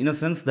दिइराख्नुपर्छ in a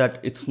sense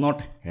that it's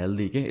not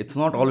healthy के. It's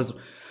not always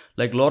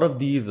like lot of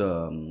these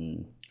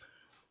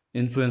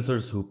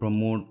influencers who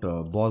promote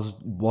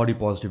body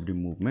positivity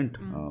movement,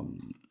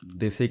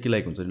 they say कि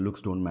like हुन्छ नि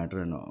looks don't matter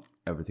and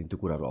everything त्यो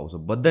कुराहरू आउँछ.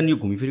 बट देन यो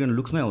घुमिफिरिकन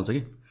लुक्समै आउँछ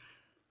कि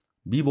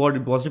बी बडी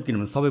पोजिटिभ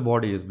किनभने सबै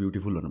बडी इज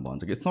ब्युटिफुल भनेर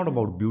भन्छ कि. It's not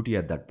about beauty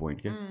at that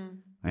point के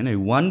होइन.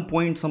 1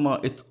 pointसम्म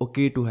it's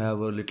okay to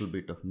have a little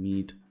beet of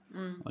meet.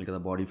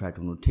 अलिकति बडी फ्याट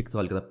हुनु ठिक छ.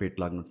 अलिकति पेट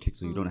लाग्नु ठिक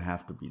छ. You don't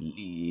have to be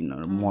लिन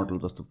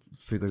मोडल जस्तो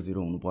फिगर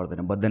 0 हुनु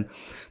पर्दैन. But then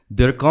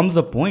there comes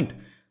a point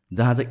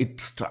जहाँ चाहिँ it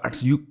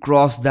starts you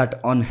cross that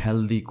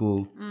अनहेल्दीको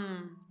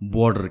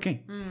border के.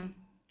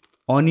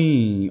 अनि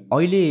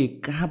अहिले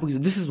कहाँ पुगिन्छ.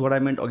 This is what I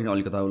meant अघि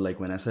अलिकति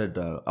like when I said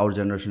our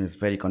generation is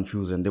very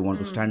confuse and they want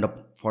to stand up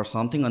for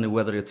something. अनि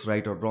वेदर इट्स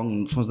राइट अर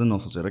रङ सोच्दै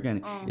नसोचेर क्या.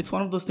 अनि it's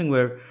one of those thing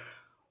where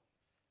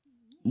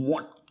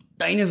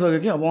मोटाइ नै सक्यो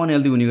कि अब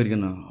अनहेल्दी हुने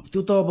गरिकन.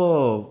 त्यो त अब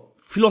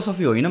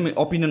फिलोसफी होइन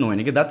ओपिनियन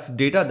होइन कि. That's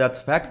data that's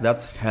facts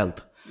that's health.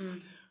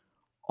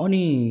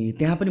 अनि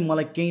त्यहाँ पनि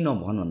मलाई केही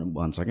नभन भनेर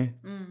भन्छ क्या.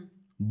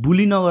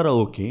 बुली नगर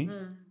ओके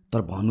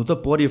तर भन्नु त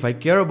पऱ्यो. If I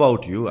care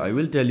about you I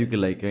will tell you कि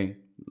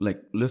like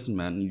listen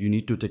man you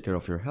need to take care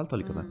of your health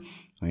अलिकता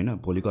होइन.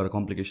 भोलि गएर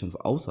कम्प्लिकेसन्स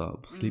आउँछ.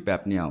 स्लिप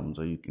एप्निया हुन्छ.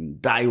 You can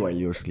die while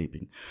you're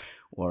sleeping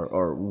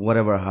or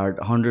whatever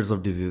hundreds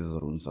of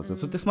डिजिजेसहरू हुनसक्छ.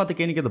 So त्यसमा त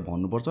केही न केही त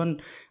भन्नुपर्छ. अनि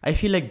आई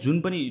फिल लाइक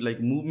जुन पनि लाइक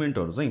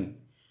मुभमेन्टहरू चाहिँ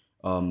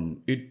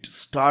it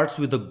starts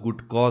with a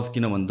good cause.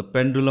 किनभने त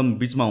पेन्डुलम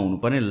बिचमा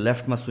हुनुपर्ने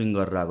लेफ्टमा स्विङ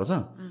गरेर आएको छ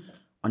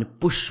अनि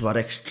पुस भएर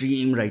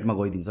एक्सट्रिम राइटमा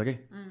गइदिन्छ क्या.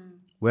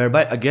 वेयर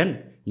बाई अगेन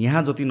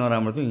यहाँ जति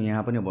नराम्रो थियो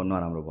यहाँ पनि अब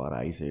नराम्रो भएर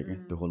आइसक्यो क्या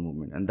त्यो whole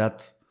movement. And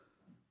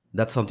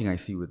that's something I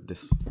C with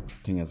this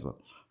thing as well.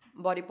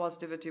 Body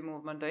positivity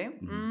movement है.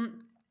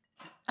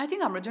 आई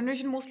थिङ्क हाम्रो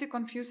जेनेरेसन मोस्टली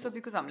कन्फ्युज छ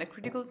बिकज हामीले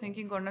क्रिटिकल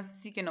थिङ्किङ गर्न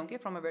सिकेनौँ कि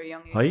from a very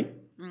young as है.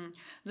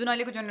 जुन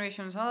अहिलेको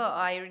जेनेरेसन छ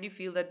I really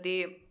feel that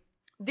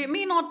they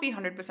may not be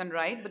 100%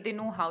 right, but they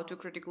know how to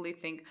critically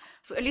think.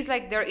 So at least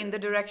like they're in the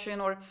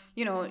direction, or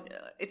you know,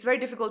 it's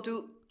very difficult to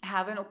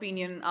have an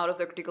opinion out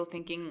of the critical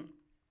thinking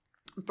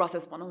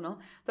process. No,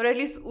 so at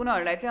least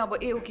unarulai chai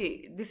aba okay,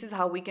 this is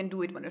how we can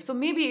do it. So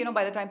maybe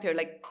by the time they're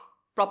like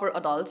proper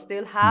adults,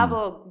 they'll have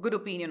a good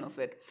opinion of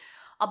it.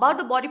 About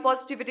the body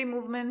positivity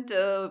movement,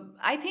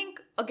 I think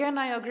again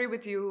I agree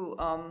with you.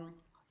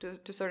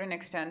 to certain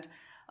extent.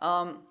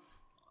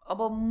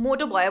 अब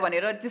मोटो भयो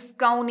भनेर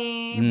जिस्काउने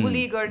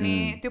बुली गर्ने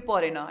त्यो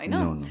परेन हैन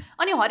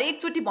अनि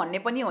हरेकचोटि भन्ने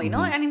पनि होइन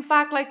एन्ड इन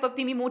फ्याक्ट लाइक त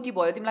तिमी मोटी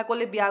भयो तिमीलाई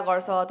कसले बिहा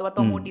गर्छ अथवा त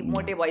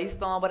मोटे भइस्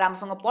त अब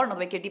राम्रोसँग पढ्न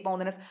तपाईँ केटी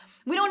पाउँदैनस्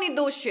we don't need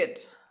those shit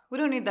We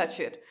don't need that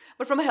shit.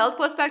 But from a health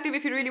perspective,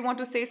 if you really want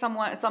to say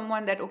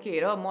someone that okay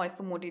र म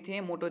यस्तो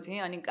मोटो थिएँ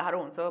अनि गाह्रो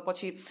हुन्छ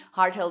पछि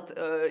हार्ट हेल्थ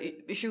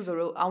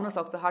इस्युजहरू आउन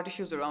सक्छ हार्ट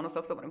इस्युजहरू आउन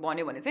सक्छ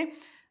भन्यो भने चाहिँ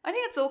आई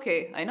थिङ्क इट्स ओके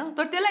होइन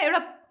तर त्यसलाई एउटा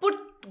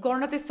पुट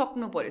गर्न चाहिँ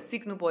सक्नु पऱ्यो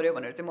सिक्नु पऱ्यो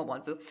भनेर चाहिँ म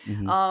भन्छु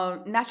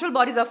नेचुरल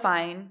बडिज आर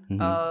फाइन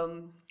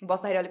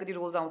बस्दाखेरि अलिकति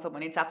रोज आउँछ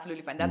भने it's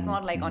absolutely fine that's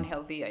not like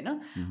unhealthy होइन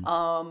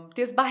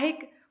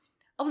त्यसबाहेक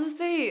अब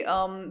जस्तै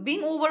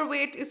being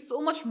overweight is so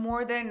much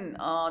more than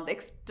the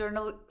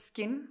external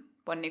skin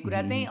भन्ने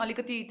कुरा चाहिँ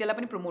अलिकति त्यसलाई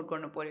पनि प्रमोट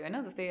गर्नु पऱ्यो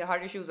होइन जस्तै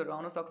हार्ट इस्युजहरू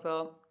आउन सक्छ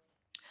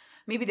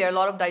maybe there are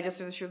lot of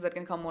digestive issues that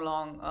can com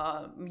along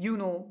you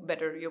know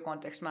better यो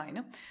कन्टेक्स्टमा होइन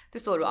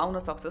त्यस्तोहरू आउन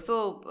सक्छ सो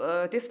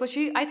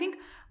त्यसपछि आई थिङ्क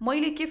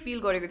मैले के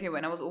फिल गरेको थिएँ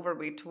when I was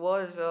overweight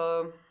was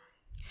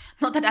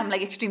not that I'm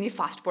like extremely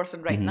fast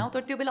person right now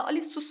तर त्यो बेला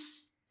अलिक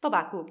सुस्त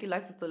भएको हो कि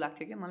लाइफ जस्तो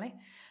लाग्थ्यो क्या मलाई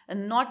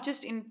and not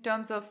just in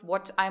terms of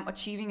what I'm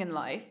achieving in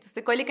life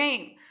जस्तै कहिलेकाहीँ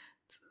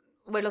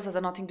weight loss has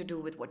nothing to do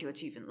with what you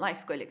achieve in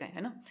life कहिलेकाहीँ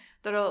होइन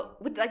तर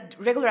with like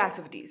regular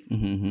activities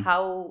how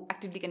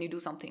actively can you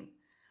do something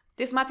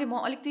त्यसमा चाहिँ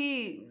म अलिकति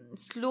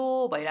slow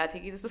भइरहेको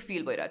थिएँ कि जस्तो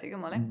फिल भइरहेको थियो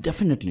कि मलाई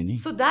डेफिनेटली नि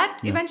so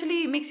that eventually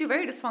makes you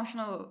very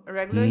डिस्फङ्सनल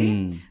regularly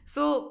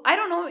so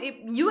I don't know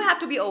you have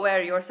to be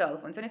aware your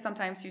self हुन्छ नि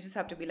sometimes you just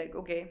have to be like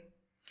okay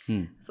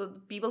So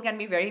people can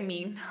be very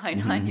mean, I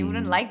know, and you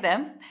wouldn't like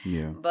them.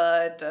 Yeah.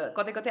 But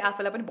कतै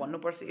आफैलाई पनि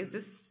भन्नुपर्छ is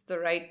this the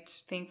right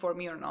thing for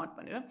me or not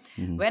भनेर.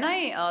 When I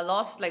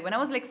lost like when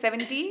I was like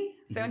 70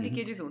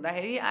 kgs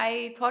हुँदाखेरि I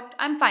thought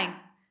I'm fine.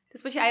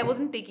 त्यसपछि I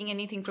wasn't taking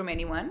anything from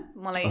anyone.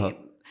 मलाई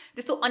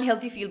त्यस्तो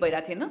unhealthy feel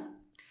भइरहेको थिएन.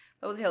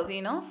 That was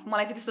healthy enough.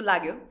 मलाई चाहिँ त्यस्तो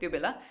लाग्यो त्यो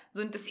बेला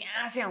जुन त्यो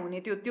स्यास्या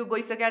हुने त्यो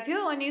गइसकेको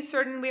थियो अनि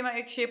सर्टन वेमा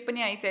एक सेप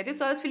पनि आइसकेको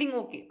थियो so I was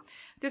feeling okay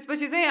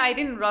त्यसपछि चाहिँ आई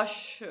डिडन्ट रस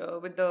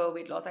with the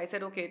weight loss I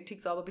said okay ठिक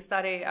छ अब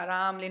बिस्तारै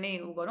आरामले नै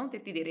उ गरौँ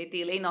त्यति धेरै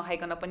तेलै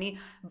नखाइकन पनि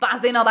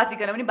बाँच्दै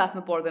नबाँचिकन पनि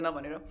बाँच्नु पर्दैन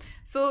भनेर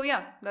so yeah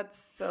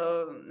that's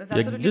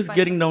just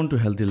getting down to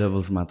healthy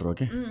levels मात्र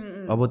के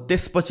अब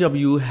त्यसपछि अब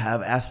you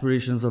have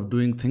एस्पिरेसन्स of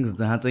doing things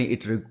जहाँ चाहिँ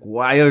it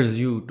requires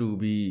you to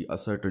be a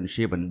certain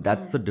shape and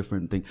that's a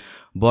different thing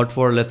but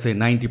for let's say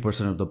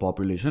 90% of the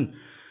population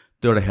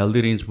त्यो एउटा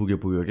healthy range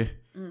पुग्यो के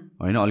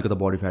होइन अलिकति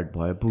बडी फ्याट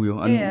भयो पुग्यो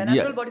अनि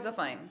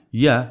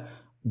या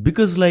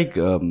बिकज लाइक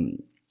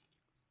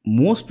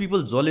मोस्ट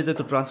पिपल जसले चाहिँ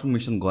त्यो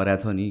ट्रान्सफर्मेसन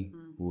गरेछ नि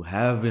हु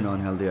have been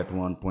unhealthy at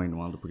one point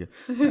उहाँ त पुग्यो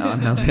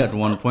अनहेल्दी एट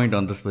वान पोइन्ट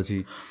अनि त्यसपछि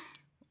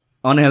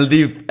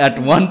unhealthy at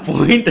one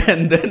point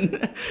and then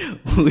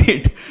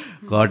weight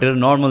घटेर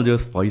नर्मल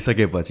जस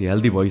भइसकेपछि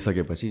हेल्दी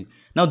भइसकेपछि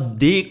नाउ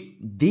दे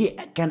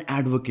क्यान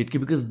एडभोकेट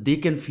कि because they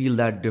can feel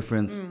that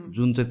difference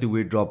जुन चाहिँ त्यो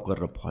वेट ड्रप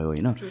गरेर भयो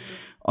होइन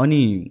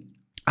अनि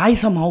I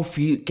some how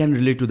can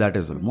relate to that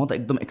as well म त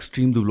एकदम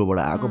एक्सट्रिम दुब्लोबाट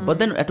आएको but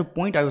then at a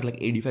point I was like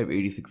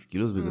 85-86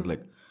 kilos because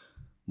like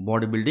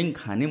body building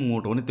खाने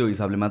मोटाउने त्यो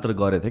हिसाबले मात्र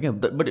गरेको थिएँ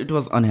क्या but it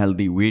was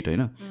unhealthy weight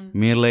होइन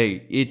मेरोलाई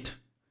 8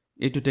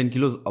 to 10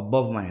 kilos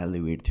अबभ my healthy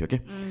weight थियो क्या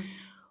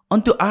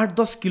अनि त्यो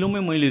 8-10 किलोमै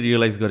मैले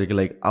रियलाइज गरेँ कि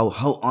like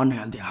how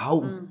unhealthy how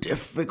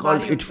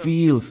difficult it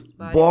feels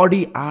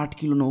body 8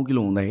 kilo 9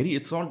 kilo हुँदाखेरि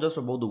it's not just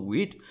about the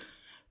weight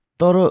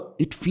तर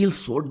it feels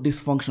so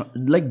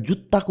dysfunctional like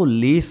जुत्ताको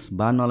लेस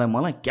बाँध्नलाई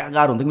मलाई क्या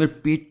गाह्रो हुन्थ्यो मेरो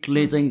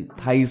पेटले चाहिँ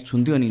थाइज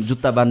छुन्थ्यो अनि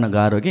जुत्ता बाँध्न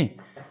गाह्रो के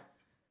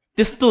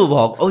त्यस्तो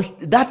भएको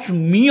द्याट्स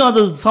मी अझ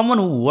समन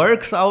हु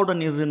वर्क्स आउट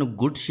अनि इज इन अ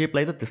गुड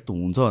सेपलाई त त्यस्तो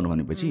हुन्छ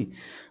भनेपछि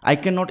आई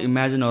क्यान नट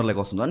इमेजिन अरूलाई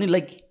कस्तो हुन्छ अनि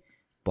लाइक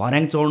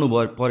भर्याङ चढ्नु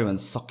पऱ्यो भने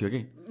सक्यो कि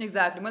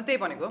एक्ज्याक्टली मैले त्यही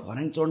भनेको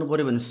भर्याङ चढ्नु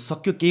पऱ्यो भने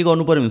सक्यो केही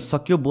गर्नु पऱ्यो भने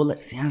सक्यो बोल्दा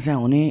स्यास्या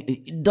हुने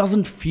it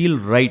doesn't feel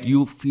right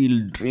you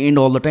feel drained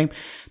all the time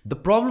the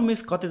problem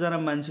is कतिजना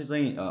मान्छे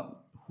चाहिँ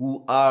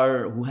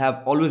हु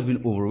have always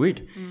been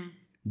overweight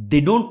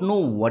they don't know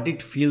what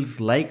it feels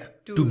like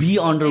to be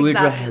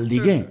अन्डरवेट र हेल्दी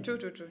के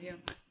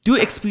त्यो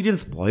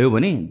एक्सपिरियन्स भयो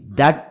भने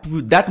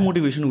that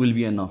motivation will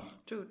be enough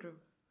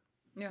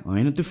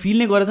होइन त्यो फिल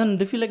नै गरेछ नि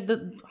they feel like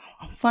the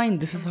fine,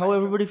 this is how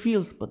everybody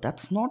feels, but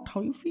that's not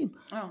how you feel.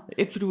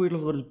 Actually, weight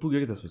loss गरेर पुग्यो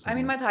के त्यसपछि I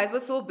mean, my thighs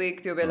were so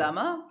big त्यो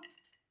बेलामा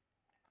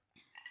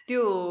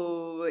त्यो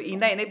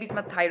हिँड्दा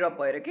बिचमा थाइ रप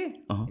भएर के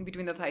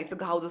बिट्विन द थाइज त्यो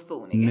घाउ जस्तो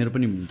हुने मेरो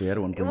पनि हुन्थ्यो यार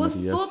one point. It was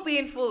so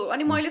painful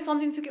अनि मैले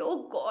सम्झिन्छु कि oh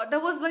god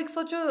that was like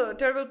such a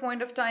terrible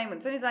point of time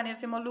हुन्छ नि जानेर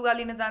चाहिँ म लुगा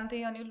लिन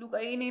जान्थेँ अनि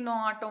लुगाइ नै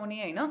नअटाउने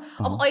हैन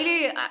अब अहिले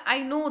I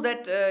know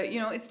that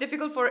you know it's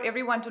difficult for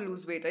everyone to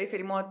lose weight है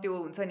फेरि म त्यो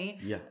हुन्छ नि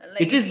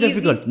it is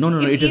difficult no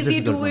it is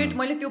difficult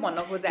मैले त्यो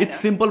भन्न खोजेँ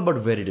it's simple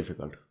but very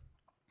difficult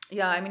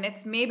yeah I mean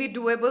it's maybe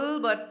doable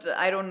but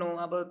I don't know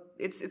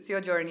about it's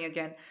your journey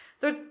again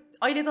तर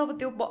अहिले त अब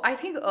त्यो आई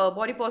थिङ्क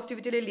बडी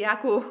पोजिटिभिटीले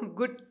ल्याएको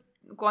गुड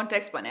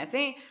कन्टेक्स्ट भने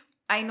चाहिँ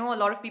I know a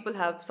lot of people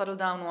have settled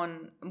down on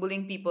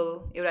bullying people.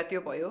 A lot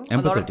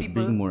of people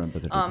being more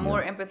empathetic.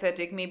 More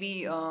empathetic. Maybe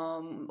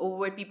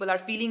overweight people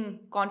are feeling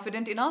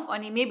confident enough,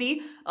 and maybe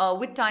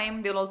with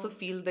time they'll also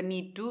feel the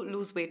need to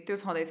lose weight.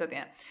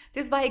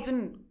 This by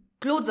ekjun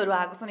clothes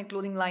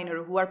clothing line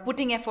who are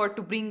putting effort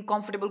to bring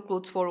comfortable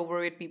clothes for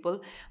overweight people.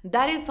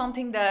 That is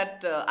something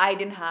that I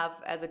didn't have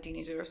as a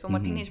teenager. So my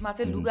teenage ma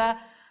चाहिँ लुगा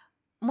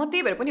म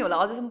त्यही भएर पनि होला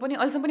अझसम्म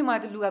पनि मलाई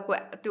त्यो लुगाको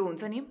त्यो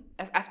हुन्छ नि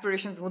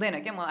एस्पिरेसन्स हुँदैन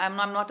क्या म आइम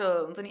नट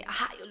हुन्छ नि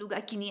यो लुगा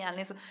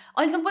किनिहाल्ने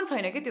अहिलेसम्म पनि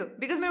छैन क्या त्यो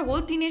बिकज मेरो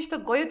होल टिनेज त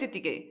गयो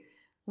त्यतिकै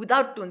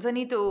विदाउट हुन्छ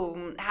नि त्यो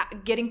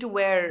getting to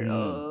wear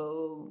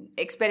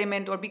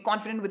experiment or be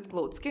confident with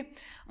clothes के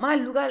मलाई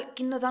लुगा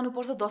किन्न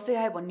जानुपर्छ दसैँ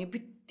आयो भन्ने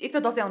एक त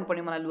दसैँ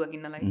आउनुपर्ने मलाई लुगा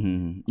किन्नलाई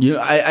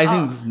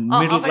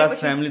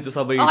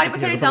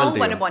पछाडि जाउँ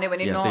भनेर भन्यो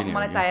भने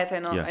मलाई चाहिएको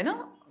छैन होइन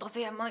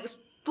दसैँ मलाई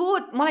त्यो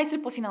मलाई यसरी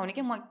पसिना आउने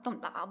क्या म एकदम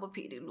अब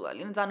फेरि लुगा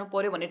लिन जानु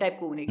पऱ्यो भन्ने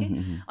टाइपको हुने कि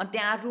अनि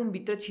त्यहाँ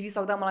रुमभित्र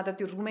छिरिसक्दा मलाई त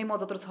त्यो रुमै म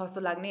जत्रो छ जस्तो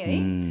लाग्ने है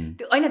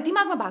त्यो होइन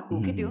दिमागमा भएको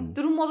हो कि त्यो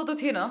रुम म जत्रो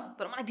थिएन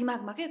तर मलाई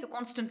दिमागमा क्या त्यो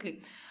कन्सटेन्टली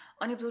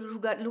अनि त्यो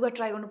लुगा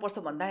ट्राई गर्नुपर्छ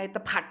भन्दा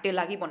त फाटे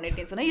लागि भन्ने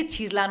टेन्सन है यो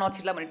छिर्ला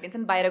नछिर्ला भन्ने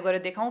टेन्सन बाहिर गएर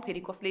देखाउँ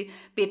फेरि कसले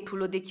पेट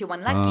ठुलो देखियो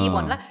भन्ला के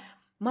भन्ला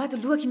मलाई त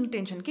लुगा किन्ने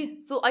टेन्सन के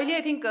सो अहिले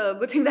I think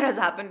good thing that has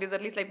happened is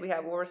at least like we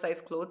have over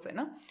size clothes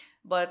होइन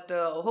but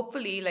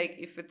hopefully like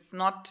if it's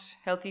not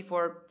healthy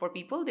for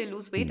people they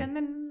loose weight and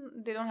then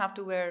they don't have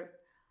to wear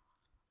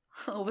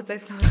over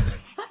size clothes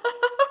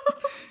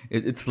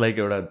it's like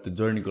एउटा त्यो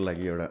जर्नीको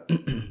लागि एउटा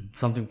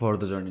something for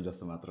the journey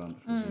जस्तो मात्र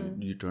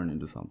you turn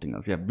into something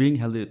else yeah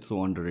being healthy it's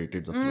so under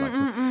rated जस्तो लाग्छ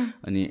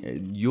अनि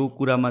यो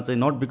कुरामा चाहिँ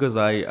not because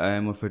I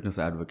am a fitness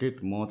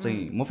advocate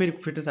म फेरि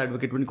फिटनेस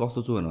एडभोकेट पनि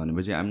कस्तो छु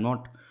भनेपछि आइ am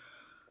not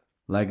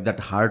like that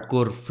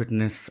hardcore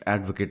fitness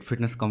advocate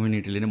fitness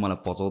कम्युनिटीले नै मलाई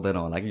पचाउँदैन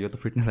होला कि यो त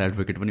फिटनेस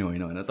एडभोकेट पनि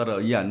होइन तर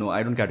या no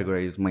I don't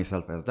categorise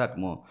myself as that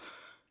म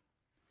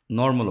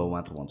नर्मल हो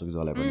मात्र भन्छु कि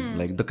जसलाई पनि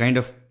like the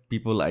kind of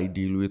people I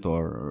deal with or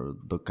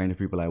the kind of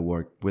people I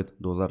work with,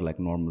 those are like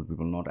normal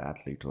people, not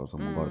athletes or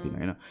something गर्दिन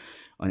होइन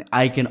अनि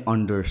I can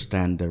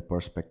understand their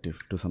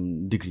perspective to some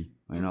degree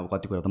होइन अब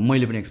कति कुरा त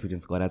मैले पनि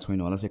एक्सपिरियन्स गरेको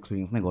छैन होला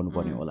एक्सपिरियन्स नै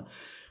गर्नुपर्ने होला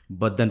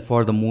but then for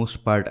the most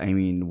part I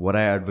mean what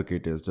I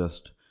advocate is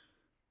just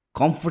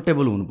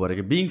comfortable हुनु पऱ्यो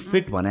कि being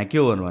fit भने के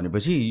हो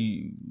भनेपछि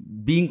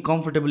being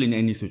comfortable in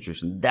any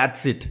situation,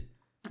 that's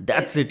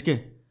it के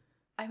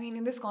I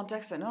mean in this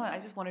context I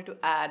just wanted to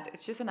add,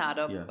 it's just an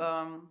add up.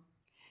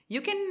 You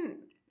can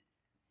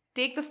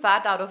take the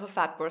fat out of a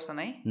fat person,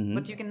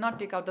 but you cannot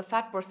take out the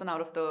fat person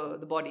out of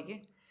the body. Okay?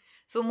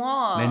 So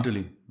more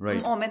mentally,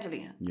 right? Oh,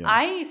 mentally. Yeah.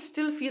 I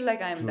still feel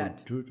like I am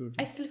that. True.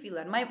 I still feel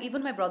that.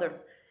 Even my brother,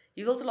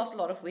 he's also lost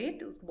a lot of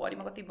weight. His body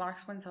ma kati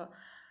marks pani cha.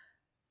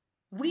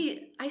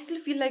 I still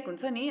feel like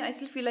I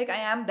still feel like I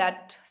am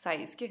that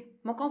size के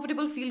म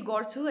comfortable feel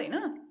गर्छु होइन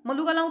म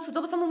लुगा लाउँछु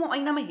जबसम्म म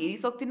ऐनामा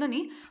हेरिसक्दिनँ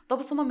नि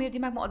तबसम्म मेरो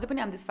दिमागमा अझै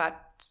पनि आम दिस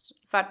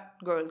फ्याट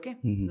गर्ल के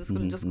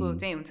जसको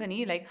चाहिँ हुन्छ नि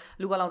लाइक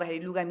लुगा लाउँदाखेरि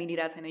लुगा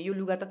मिलिरहेको छैन यो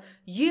लुगा त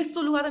यस्तो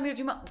लुगा त मेरो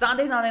जिउमा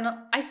जाँदैन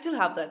I still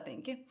have that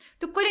thing के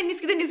त्यो कहिले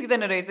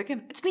निस्किँदैन रहेछ के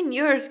इट्स बिन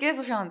इयर्स के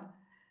Sushant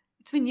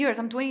it's been years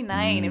I'm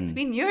 29 it's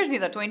been years नि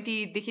त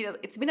 20 देखि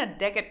it's been a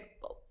decade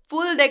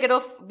full decade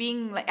of being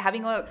like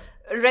having a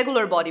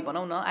regular body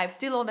भनौँ न I'm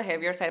still on the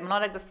heavier side, I'm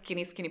not like the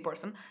skinny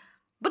person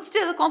but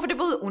still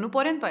comfortable हुनु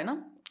पर्यो नि त होइन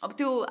अब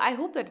त्यो I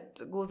hope that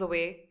it goes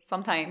away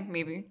sometime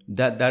maybe.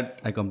 That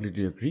I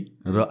completely agree.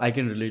 I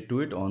can relate to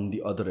it on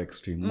the other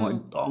extreme. म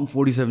एकदम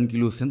 47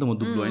 kilo थिएँ नि त म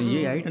दुब्लो होइन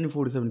यही हाइट अनि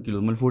 47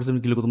 किलो मैले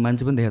 47 किलोको त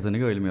मान्छे पनि देखाएको छैन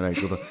कि अहिले मेरो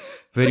हाइटको त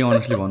फेरि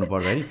अनेस्टली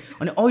भन्नुपर्दाखेरि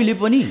अनि अहिले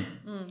पनि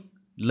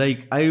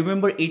लाइक आई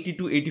रिमेम्बर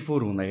 82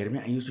 84 हुँदाखेरि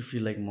पनि I use to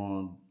feel like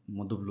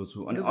म दुब्लो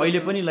छु अनि अहिले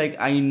पनि like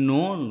I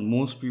know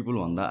most people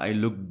भन्दा I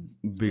look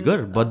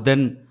bigger but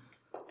then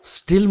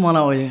still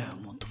मलाई अहिले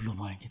म दुब्लो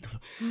भएँ कि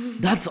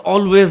द्याट्स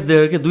अलवेज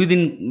देयर के दुई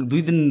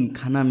दिन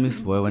खाना मिस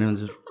भयो भने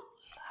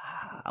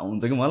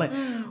हुन्छ कि मलाई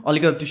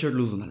अलिकति टी सर्ट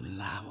लुज हुँदा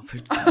ला म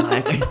फेरि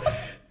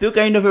त्यो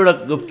काइन्ड अफ एउटा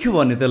के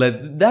भन्ने त्यसलाई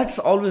that's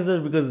always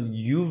there because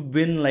you've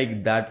been like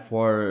that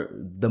for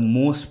the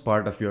most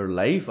part of your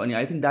life अनि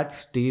I think that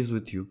stage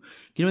with you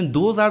किनभने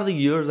those are the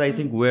years I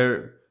think where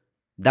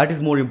that is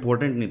more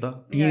important नि त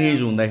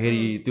teenage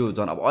हुँदाखेरि त्यो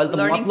झन् अब अहिले त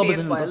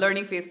मतलब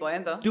लर्निङ फेज भयो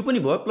नि त त्यो पनि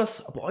भयो प्लस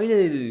अब अहिले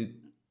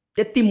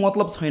त्यति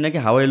मतलब छैन कि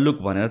हाउ आई लुक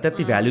भनेर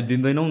त्यति भ्याल्यु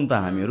दिँदैनौँ नि त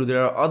हामीहरू there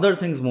are other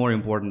things more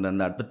important then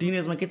that त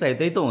टिनेजमा के चाहियो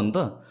त्यही त हो नि त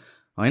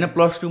होइन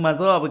 +2मा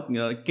चाहिँ अब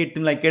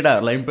तिमीलाई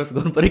केटाहरूलाई इम्प्रेस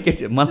गर्नु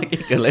पऱ्यो मलाई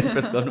केटीहरूलाई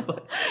इम्प्रेस गर्नु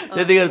पऱ्यो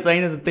त्यतिखेर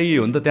चाहिने त त्यही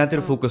हो नि त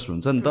त्यहाँतिर फोकस्ड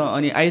हुन्छ नि त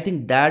अनि I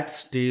think that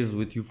stage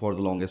with you for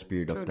the longest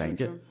period of time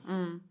के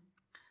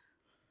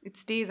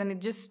it stage and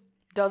it just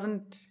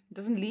doesn't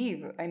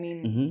leave. I mean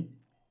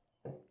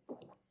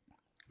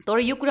तर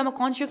यो कुरामा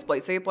कन्सियस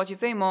भइसकेपछि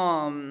चाहिँ म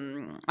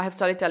I have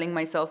started telling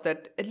myself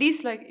that at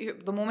least like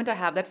the moment I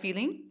have that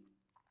feeling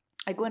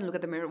I go and look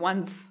at the mirror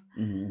once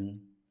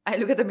I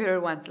look at the mirror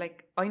once, like,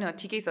 होइन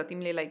ठिकै छ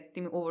तिमीले like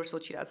तिमी over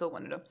सोचिरहेछौ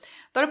भनेर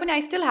तर पनि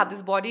I still have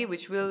this body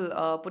which will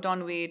put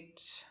on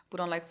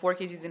like 4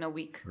 kgs in a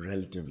week.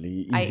 Relatively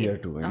easier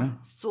to, होइन?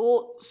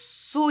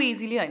 So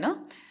easily, होइन?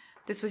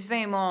 त्यसपछि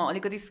चाहिँ म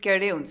अलिकति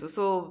स्केयर्डै हुन्छु.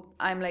 So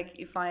I'm like,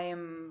 if I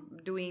am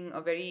doing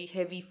a very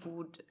heavy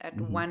food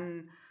at one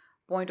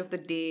point of the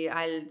day,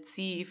 I'll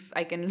see if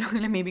I can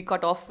maybe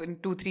cut off in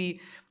 2-3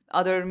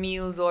 other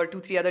meals or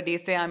 2-3 other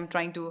days. Say I'm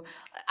trying to,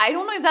 I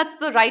don't know if that's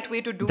the right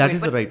way to do that it. That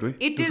is the right way.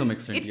 It is. Some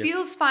extent, it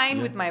feels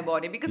fine with my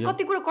body because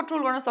कति कुरा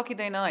control गर्न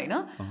सकिदैन हैन.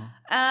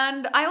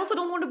 And I also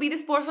don't want to be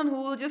this person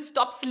who just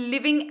stops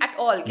living at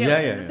all.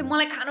 जस्तै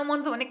मलाई खानु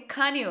मन छ भने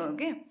खाने हो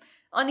के.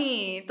 अनि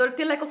तर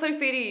त्यसलाई कसरी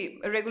फेरि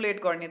रेगुलेट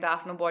गर्ने त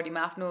आफ्नो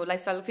बडीमा आफ्नो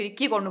लाइफस्टाइल फेरि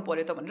के गर्नु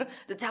पर्यो त भनेर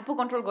त्यो झ्यापो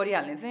कन्ट्रोल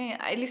गरिहाल्ने चाहिँ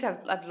at least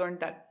I've learned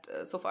that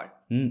so far.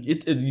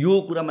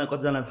 यो कुरामा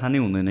कतिजना थाहा नै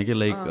हुँदैन कि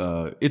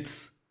लाइक इट्स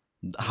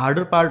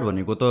हार्डर पार्ट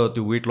भनेको त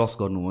त्यो वेट लस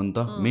गर्नु हो नि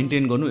त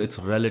मेन्टेन गर्नु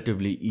इट्स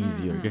रिलेटिभली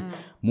इजियर के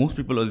मोस्ट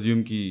पिपल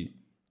अज्युम कि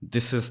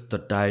this is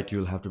the diet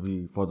you'll have to be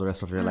for the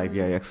rest of your life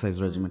yeah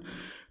exercise regimen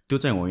त्यो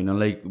चाहिँ होइन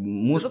लाइक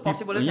मोस्ट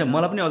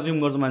मलाई पनि अज्युम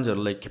गर्छ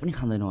मान्छेहरू लाइक के पनि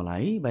खाँदैन होला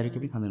है बाहिर के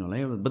पनि खाँदैन होला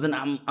है but then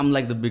I'm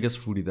like the biggest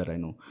foodie that I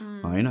know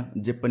होइन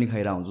जे पनि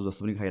खाइरहेको हुन्छु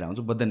जस्तो पनि खाइरहेको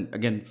हुन्छु but then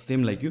again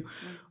same like you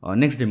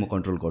next day म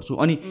कन्ट्रोल गर्छु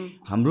अनि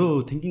हाम्रो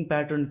थिङ्किङ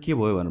प्याटर्न के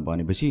भयो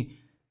भनेपछि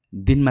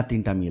दिनमा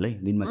 3टा मिल है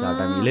दिनमा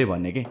 4टा मिल है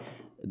भन्ने के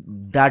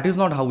that is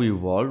not how we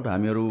evolve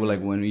हामीहरू like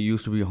when we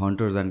use to be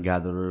hunters and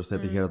gatherers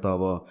त्यतिखेर त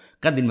अब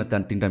कहाँ दिनमा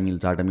 3टा मिल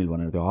 4टा मिल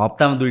भनेर थियो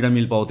हप्तामा 2टा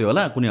मिल पाउँथ्यो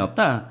होला कुनै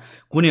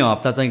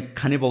हप्ता चाहिँ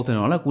खाने पाउँथेन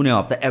होला कुनै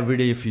हप्ता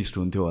एभ्रिडे फिस्ट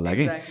हुन्थ्यो होला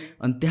कि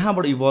अनि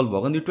त्यहाँबाट इभल्भ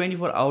भएको यो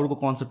 24 आवरको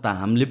कन्सेप्ट त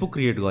हामीले पो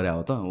क्रिएट गरे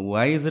हो त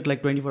why is it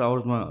like 24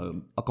 आवर्समा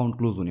account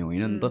close हुने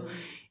होइन नि त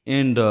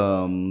एन्ड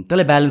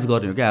त्यसलाई ब्यालेन्स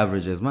गर्ने हो क्या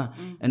एभरेजेसमा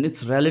and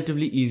it's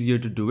relatively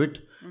easier to do it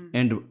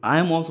and I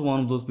am also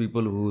one of those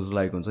people whose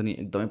like हुन्छ नि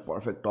एकदमै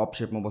पर्फेक्ट टप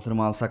सेपमा बसेर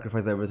मलाई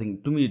sacrifice everything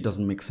to me it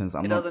doesn't make sense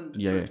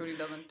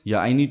yeah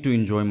I need to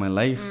enjoy my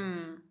life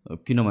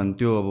किनभने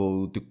त्यो अब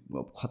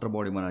त्यो खतरा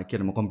बडी बनाएर के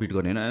म कम्पिट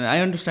गर्ने होइन I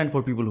understand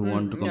for people who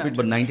want to compete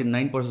but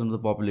 99% of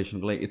the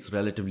पपुलेसनको लागि it's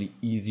relatively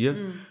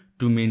easier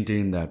to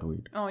maintain that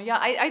weight.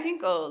 I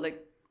think like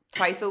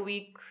thrice a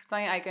week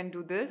I can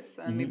do this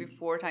and maybe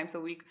 4 times a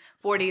week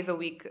 4 days a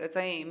week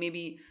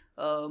maybe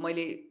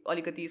मैले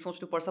अलिकति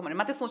सोच्नुपर्छ भने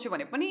मात्रै सोच्यो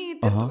भने पनि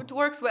it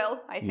works well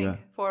I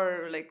think for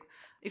like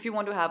if you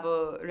want to have a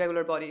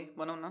regular body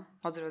भनौँ न.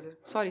 हजुर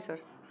सरी सर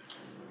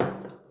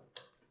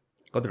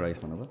कति राइस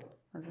भन्नु भयो?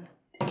 हजुर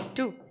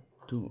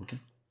 2 okay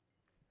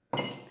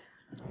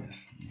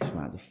yes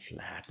Nishma आज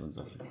फ्ल्याट हुन्छ.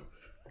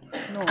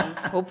 No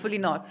hopefully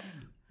not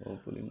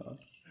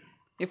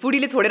यो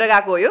फुडीले छोडेर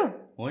गएको हो यो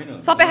होइन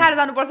सबै खाएर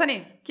जानुपर्छ नि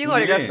के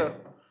गरेको जस्तो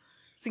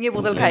सिङ्गे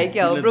बोतल खाए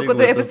क्या हो ब्रोको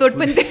त एपिसोड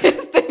पनि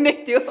त्यस्तै नै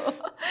थियो.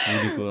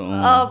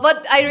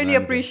 But I really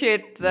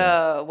appreciate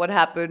what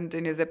happened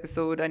in his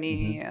episode अनि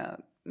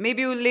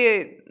maybe उसले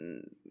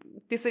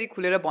त्यसरी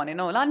खुलेर भनेन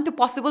होला अनि त्यो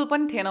पोसिबल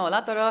पनि थिएन होला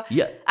तर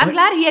I'm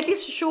glad he at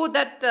least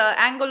showed that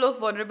angle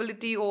of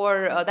vulnerability or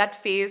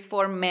that phase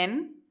for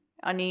men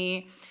अनि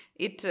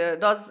it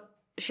does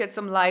shed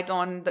some light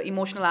on the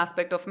emotional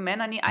aspect of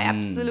men and I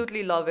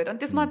absolutely love it. And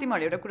त्यसमा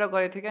तिमीहरूले एउटा कुरा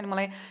गरेको थियो कि अनि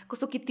मलाई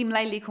कस्तो कि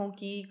तिमीलाई लेखौँ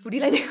कि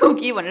फुडीलाई लेखौँ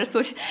कि भनेर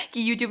सोचेँ कि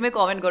युट्युबमै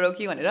कमेन्ट गरौँ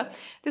कि भनेर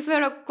त्यसमा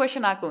एउटा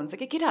क्वेसन आएको हुन्छ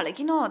कि केटाहरूलाई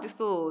किन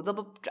त्यस्तो जब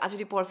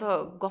ट्राजेडी पर्छ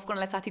गफ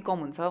गर्नलाई साथी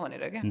कम हुन्छ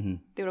भनेर क्या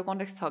त्यो एउटा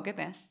कन्टेक्स्ट छ क्या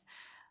त्यहाँ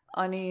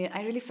अनि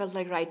I really felt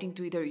like writing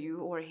to either you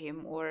or him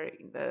or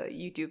the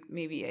YouTube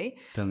maybe है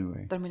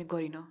तर मैले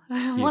गरिनँ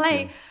मलाई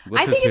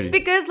I think it's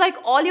because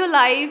like all your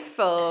life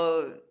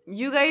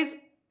you guys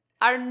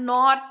are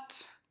not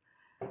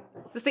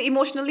जस्तै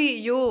इमोसनली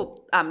यो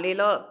हामीले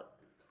ल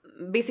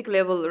बेसिक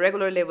लेभल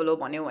रेगुलर लेभल हो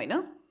भन्यौँ होइन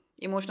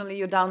इमोसनली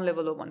यो डाउन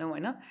लेभल हो भन्यौँ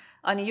होइन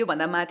अनि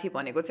योभन्दा माथि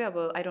भनेको चाहिँ अब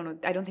आई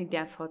डोन्ट थिङ्क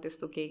त्यहाँ छ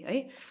त्यस्तो केही है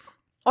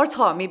अरू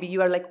छ maybe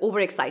you are like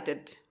over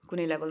excited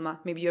कुनै लेभलमा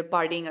maybe you're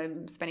parting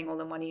spending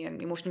all the money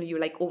and emotionally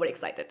you like over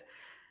excited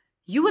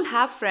you will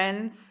have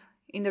friends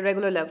in the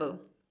regular level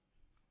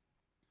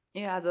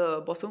आज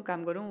बसौँ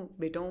काम गरौँ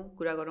भेटौँ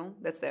कुरा गरौँ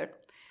द्याट्स द्याट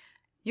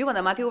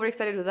योभन्दा माथि ओभर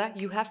एक्साइटेड हुँदा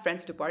you have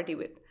friends to party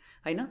with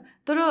होइन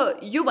तर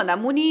योभन्दा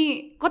मुनि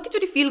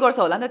कतिचोटि फिल गर्छ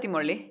होला नि त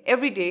तिमीहरूले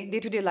एभ्री डे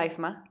टु डे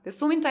लाइफमा त्यो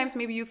so many times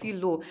maybe you feel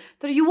लो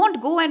तर you want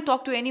go and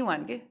talk to any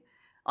one के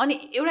अनि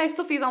एउटा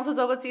यस्तो फेज आउँछ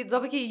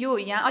जब कि यो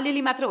यहाँ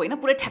अलिअलि मात्र होइन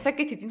पुरै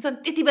थ्याचक्कै थिचिन्छ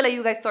अनि त्यति बेला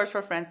you guys search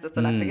for friends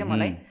जस्तो लाग्छ क्या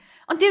मलाई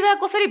अनि त्यही बेला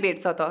कसरी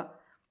भेट्छ त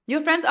यो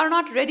friends are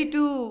not ready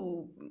to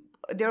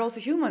they are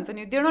also humans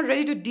अनि they are not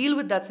ready to deal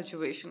with that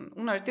situation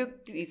उनीहरू त्यो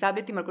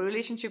हिसाबले तिमीहरूको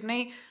रिलेसनसिप नै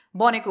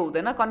बनेको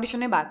हुँदैन कन्डिसन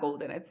नै भएको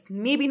हुँदैन it's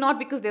maybe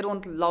not because they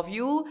don't love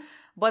you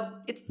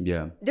but it's they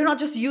are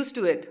not just use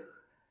to it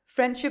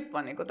friendship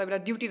भनेको त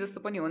एउटा ड्युटी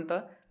जस्तो पनि हो नि त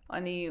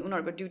अनि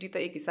उनीहरूको ड्युटी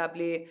त एक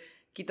हिसाबले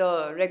कि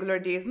त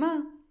रेगुलर डेजमा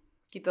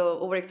कि त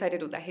ओभर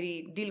एक्साइटेड हुँदाखेरि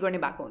डिल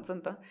गर्ने भएको हुन्छ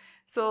नि त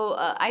so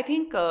I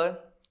think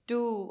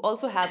two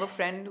also have a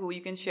friend who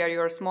you can share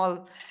your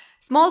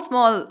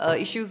small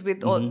issues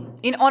with on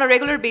a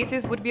regular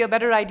basis would be a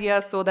better idea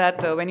so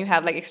that when you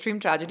have like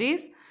extreme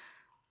tragedies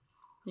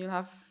you'll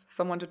have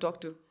someone to talk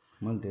to.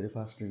 मैले धेरै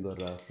fast drink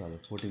गरेर आएको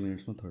 40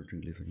 मिनट्समा third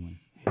drink लिइसकेँ मैले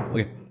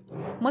okay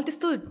मैले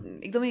त्यस्तो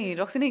एकदमै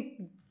रक्सी नै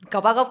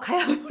गपागप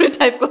खाइहाल्नु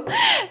टाइपको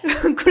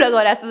कुरा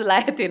गरे जस्तो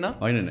लागेको थिएन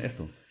होइन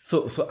यस्तो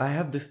so I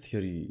have this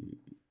theory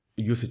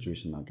यो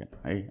सिचुएसनमा क्या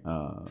है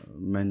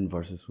main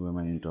versus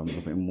women in terms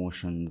of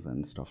emotions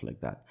and stuff like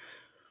that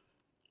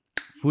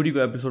फुडीको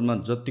एपिसोडमा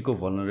जतिको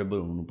भलनरेबल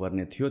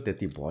हुनुपर्ने थियो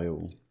त्यति भयो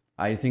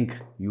आई थिङ्क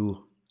यो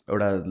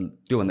एउटा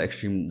त्योभन्दा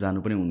एक्सट्रिम जानु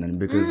पनि हुँदैन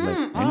बिकज लाइक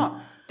होइन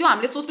त्यो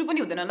हामीले सोच्नु पनि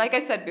हुँदैन लाइक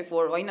आई सेड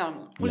बिफोर होइन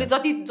उसले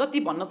जति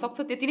भन्न सक्छ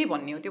त्यति नै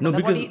भन्ने हो त्यो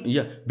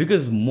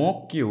बिकज म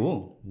के हो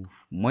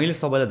मैले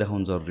सबैलाई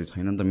देखाउनु जरुरी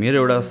छैन नि त मेरो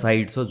एउटा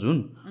साइड छ जुन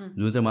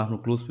चाहिँ म आफ्नो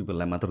क्लोज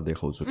पिपललाई मात्र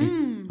देखाउँछु कि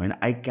होइन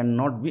I can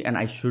not be and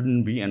I shouldn't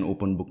be an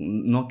open book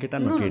न केटा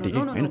न केटी कि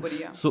होइन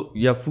so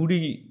yeah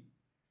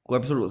फुडीको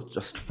episode was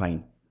just fine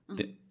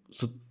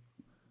so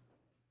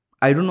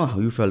I don't know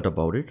how you felt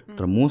about it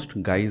तर most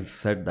guys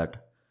shed that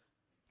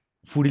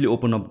फुडीले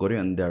open up गर्यो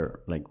and they are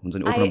like हुन्छ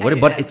नि ओपन अप गर्यो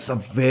but it's a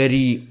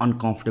very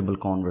uncomfortable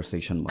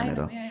conversation भनेर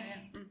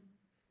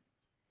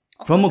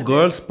from a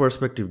girls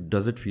perspective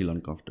does it feel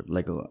uncomfortable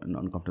like an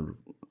uncomfortable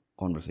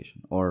conversation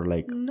or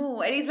like no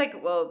it is like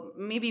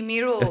maybe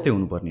मेरो यस्तै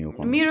हुनुपर्ने हो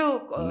मेरो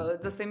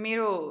जस्तै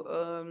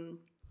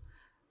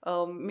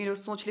मेरो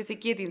सोचले चाहिँ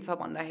के दिन्छ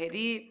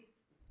भन्दाखेरि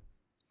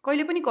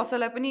कहिले पनि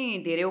कसैलाई पनि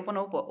धेरै ओपन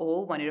अप हो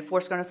भनेर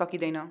फोर्स गर्न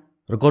सकिँदैन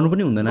र गर्नु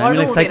पनि हुँदैन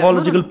हामीलाई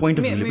साइकोलोजिकल पोइन्ट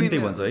अफ भ्यूले पनि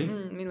त्यही भन्छ है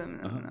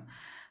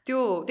त्यो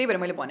त्यही भएर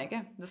मैले भने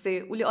क्या जस्तै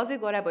उसले अझै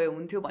गरा भयो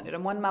हुन्थ्यो भनेर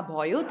मनमा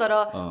भयो तर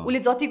उसले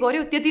जति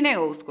गर्यो त्यति नै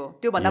हो उसको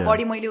त्योभन्दा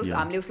बढी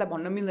हामीले उसलाई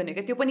भन्न मिल्दैन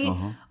क्या त्यो पनि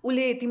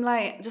उसले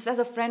तिमीलाई just as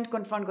a friend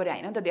confront गरे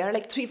होइन त they are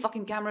like 3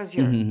 fucking cameras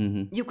here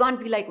you can't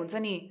be like हुन्छ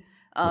नि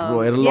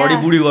होइन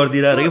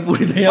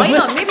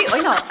मेबी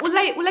होइन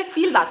उसलाई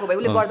फिल भएको भए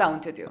उसले गर्दा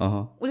हुन्थ्यो त्यो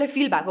उसलाई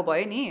फिल भएको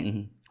भयो नि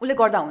उसले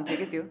गर्दा हुन्थ्यो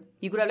कि त्यो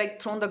you could like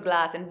thrown the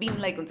glass and been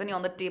like हुन्छ नि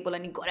अन द टेबल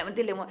अनि गरे भने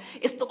त्यसले म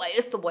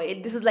यस्तो भयो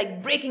this is like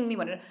breaking me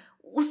भनेर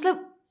उसलाई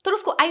तर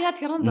उसको आइरहेको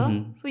थिएन नि त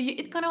so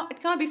it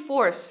can be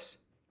force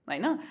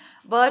होइन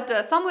but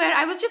somewhere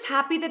I was just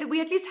happy that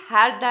we at least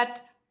had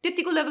that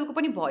त्यतिको लेभलको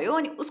पनि भयो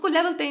अनि उसको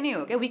लेभल त्यही नै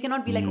हो क्या we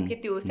cannot be like okay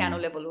त्यो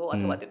सानो लेभल हो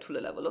अथवा त्यो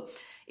ठुलो लेभल हो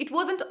it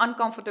wasn't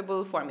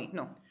uncomfortable for me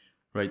know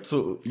Right, so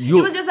it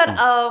was just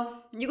that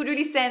you could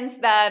really sense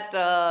that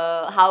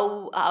how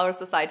our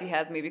society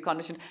has maybe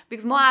conditioned.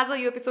 Because more as a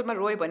episode ma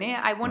roy bane,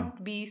 I won't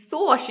be so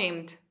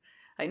ashamed.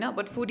 I know,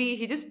 but Foodie,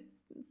 he just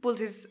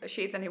pulled his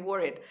shades and he wore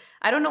it.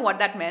 I don't know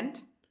what that meant,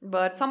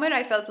 but somewhere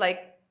I felt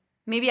like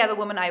maybe as a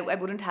woman I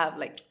wouldn't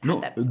have like no,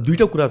 that.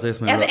 दुईटा कुरा छ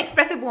यसमा. As an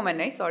expressive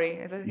woman, right? Sorry,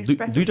 as an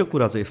expressive. दुईटा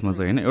कुरा छ यसमा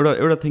चाहिँ हैन.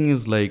 एउटा thing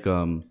is like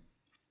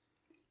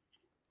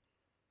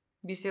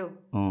बिस्यो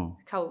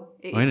खाऊ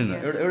होइन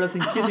एउटा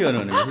थिङ के थियो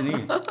भनेपछि नि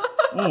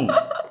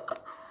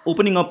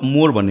ओपनिङ अप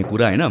मोर भन्ने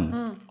कुरा होइन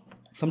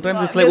sometimes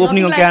it's like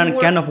opening a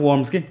can of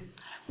worms के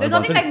There's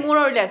nothing like more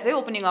or less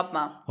opening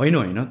अपमा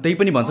होइन त्यही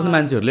पनि भन्छ नि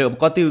मान्छेहरूले अब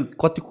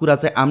कति कुरा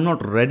चाहिँ आइ am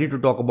not ready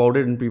to talk about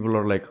it and people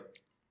are like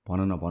भन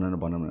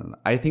न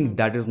I think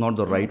that is not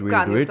the right way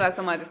to it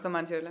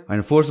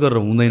होइन फोर्स गरेर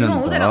हुँदैन नि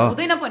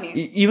त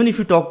even if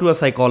you talk to a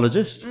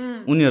psychologist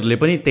उनीहरूले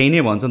पनि त्यही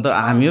नै भन्छ नि त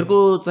हामीहरूको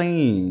चाहिँ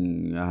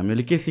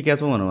हामीले के सिकेका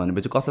छौँ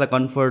भनेपछि कसैलाई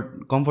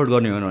कम्फर्ट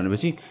गर्ने हो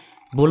भनेपछि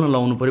बोल्न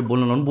लाउनु पऱ्यो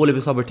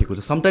बोलेपछि सबै ठिक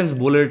हुन्छ समटाइम्स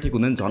बोलेर ठिक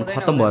हुँदैन झन्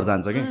खत्तम भएर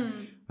जान्छ कि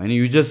होइन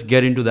you just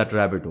get in to that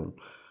rabbit whole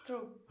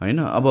होइन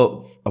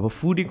अब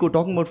फुडीको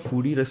टकिङ अबाउट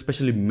फुडी र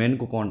स्पेसली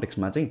मेनको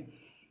कन्टेक्स्टमा चाहिँ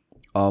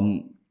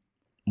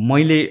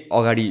मैले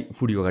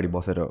फुडीको अगाडि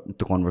बसेर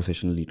त्यो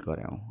कन्भर्सेसन लिड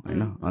गरेँ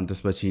होइन अनि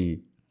त्यसपछि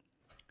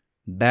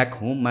ब्याक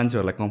होम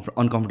मान्छेहरूलाई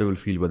अनकम्फर्टेबल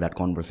फिल भयो that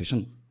conversation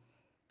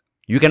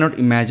you cannot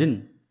imagine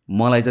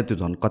मलाई चाहिँ त्यो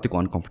झन् कतिको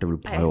अनकम्फर्टेबल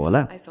भयो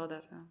होला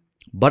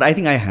but I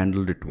think I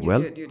ह्यान्डल्ड it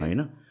well होइन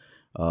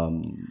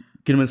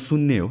किनभने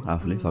सुन्ने हो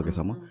आफूले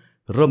सकेसम्म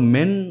र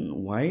main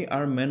why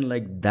are main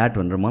like that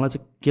भनेर मलाई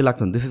चाहिँ के लाग्छ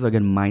भने this is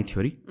again my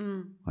theory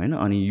होइन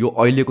अनि यो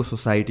अहिलेको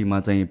सोसाइटीमा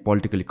चाहिँ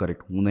पोलिटिकली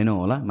करेक्ट हुँदैन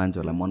होला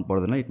मान्छेहरूलाई मन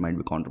पर्दैन it might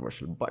be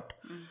controversial but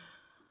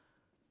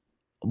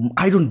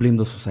I don't blame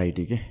the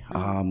society के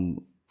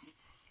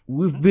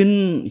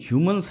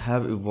humans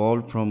have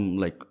evolve from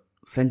like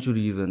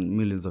centuries and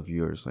millions of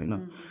years होइन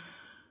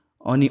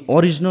अनि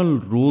ओरिजिनल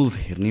रुल्स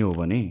हेर्ने हो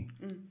भने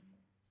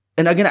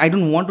and again I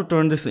don't want to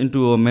turn this into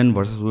a men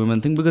versus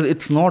women thing because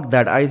it's not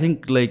that. I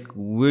think like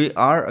we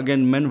are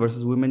again men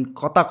versus women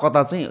kata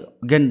चाहिँ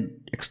again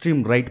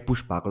extreme right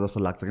push भएको जस्तो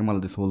लाग्छ कि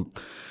मलाई this whole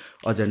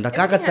agenda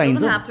kaka चाहिन्छ. It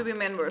doesn't have to be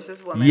men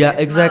versus women.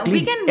 Yeah, exactly.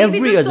 We can maybe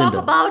every just agenda.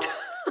 Talk about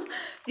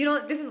you know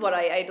this is what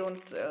I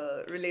don't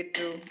relate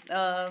to.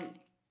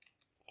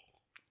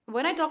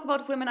 When I talk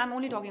about women, I'm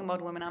only talking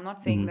about women. I'm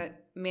not saying that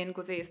men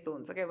ko चाहिँ यस्तो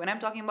हुन्छ okay? When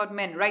I'm talking about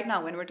men right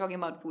now, when we're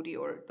talking about foodie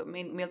or the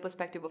male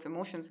perspective of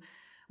emotions,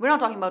 we're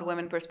not talking about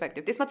women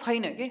perspective. This much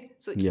छैन के.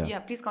 So yeah,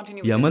 please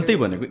continue. Yeah, मैले त्यही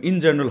भनेको in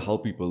general how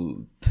people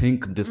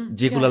think this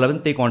जे कुरालाई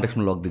पनि त्यही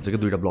कन्टेक्स्टमा लगिदिन्छ कि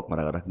दुईटा ब्लकमा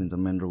राखिदिन्छ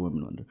मेन र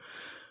वुमेन भनेर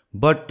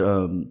बट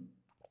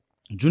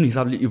जुन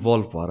हिसाबले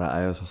इभल्भ भएर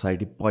आयो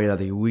सोसाइटी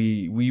पहिलादेखि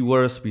वी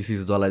वर स्पिसिस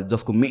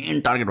जसको मेन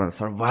टार्गेट भन्दा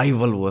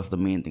survival was the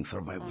main thing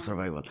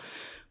survival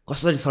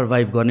कसरी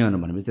सर्भाइभ गर्ने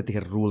भनेपछि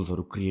त्यतिखेर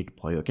रुल्सहरू क्रिएट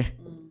भयो क्या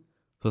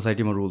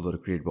सोसाइटीमा रुल्सहरू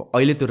क्रिएट भयो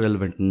अहिले त्यो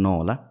रेलेभेन्ट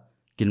नहोला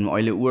किनभने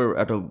अहिले where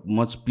at a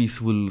much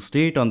peaceful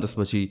state अनि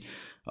त्यसपछि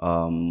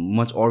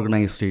मच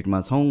अर्गनाइज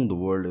स्टेटमा छौँ the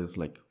world is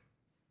like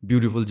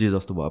beautiful जे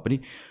जस्तो भए पनि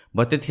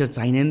बट त्यतिखेर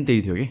चाहिने नि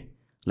त्यही थियो कि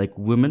like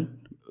women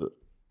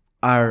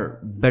are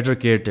better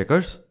care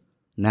takers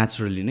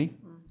naturally नै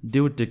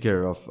they would take care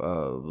of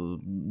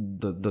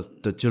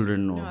the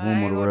children or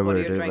home or whatever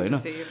it is होइन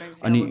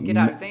अनि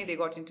they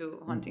got into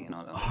hunting and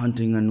all that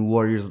hunting and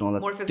warriors and all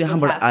that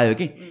त्यहाँबाट आयो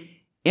कि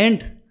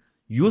and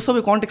यो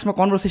सबै कन्टेक्स्टमा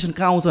conversation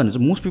कहाँ आउँछ भने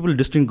चाहिँ मोस्ट पिपल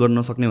डिस्टिङ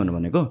गर्न सक्ने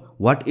भनेको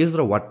वाट इज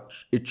र वाट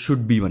इट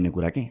सुड बी भन्ने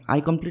कुरा कि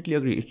I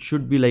completely agree it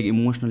should be like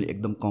emotionally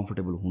एकदम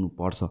कम्फर्टेबल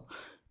हुनुपर्छ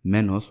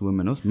मेन होस्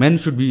वुमेन होस् main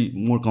should be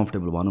more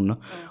comfortable भनौँ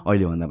न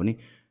अहिले भन्दा पनि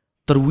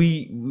तर we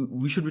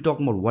should be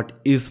talking about what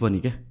is पनि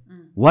क्या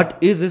वाट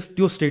इज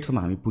त्यो स्टेटसम्म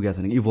हामी पुगेको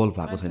छैन कि इभल्भ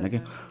भएको छैन कि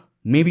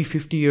मेबी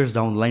 50 years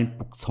डाउन लाइन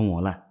पुग्छौँ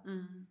होला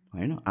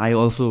होइन आई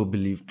अल्सो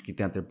बिलिभ कि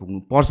त्यहाँतिर पुग्नु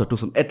पर्छ टु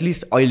सम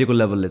एटलिस्ट अहिलेको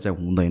लेभलले चाहिँ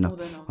हुँदैन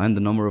होइन the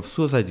number of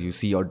suicide you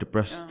C or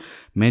depress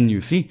main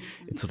you see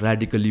it's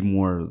radically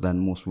more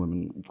than most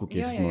वुमेनको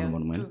केसमा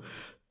भनौँ होइन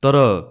तर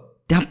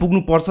त्यहाँ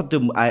पुग्नुपर्छ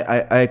त्यो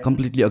I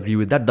completely agree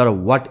with that तर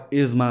वाट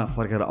इजमा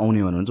फर्केर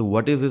आउने भने चाहिँ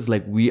what is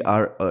like we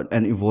are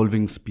an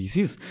evolving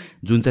species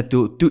जुन चाहिँ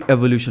त्यो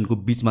एभोल्युसनको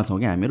बिचमा छौँ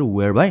कि हामीहरू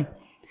where by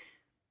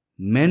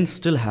men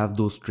still have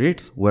those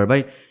traits whereby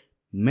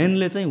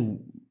menले चाहिँ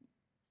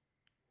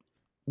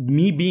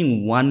me being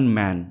one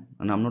man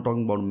and I'm not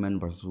talking about men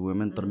versus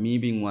women तर me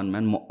being one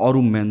man म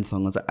अरू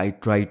मेनसँग चाहिँ I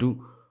try to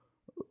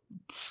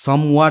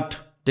somewhat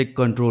take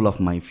control of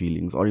my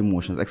feelings or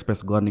emotions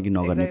express गर्ने कि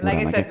नगर्ने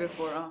कुरामा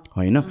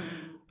होइन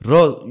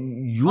र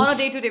यो on a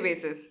day to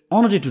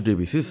day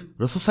basis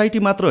र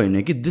सोसाइटी मात्र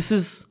होइन कि this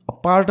is a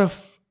part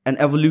of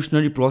an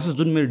evolutionary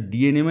process जुन मेरो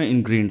डिएनएमा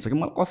इन्ग्रेन्ड छ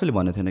कि मलाई कसैले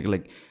भनेको थिएन कि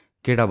लाइक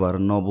केटा भएर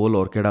नबोल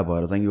अरू केटा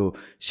भएर चाहिँ यो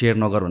सेयर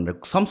नगर भनेर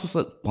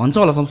भन्छ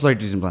होला सम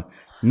सोसाइटिजमा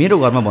मेरो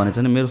घरमा भनेको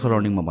छैन मेरो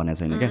सराउन्डिङमा भनेको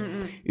छैन क्या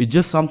it's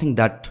just something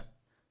that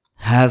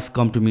has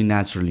come to me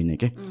naturally नै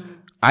क्या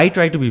I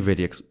try to be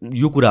very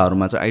यो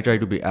कुराहरूमा चाहिँ I try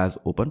to be as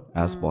open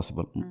as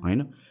possible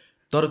होइन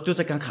तर त्यो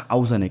चाहिँ कहाँ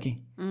आउँछ नै कि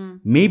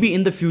मेबी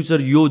इन द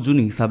फ्युचर यो जुन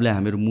हिसाबले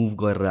हामीहरू मुभ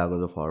गरेर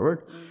आएको छ फरवर्ड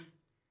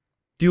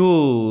त्यो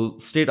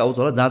स्टेट आउँछ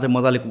होला जहाँ चाहिँ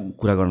मजाले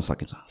कुरा गर्न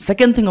सकिन्छ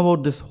second thing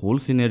about this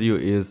whole scenario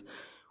is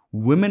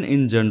women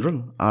in general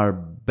are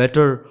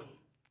better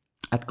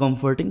at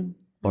comforting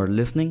or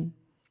listening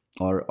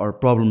or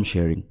problem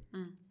sharing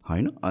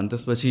होइन अनि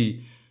त्यसपछि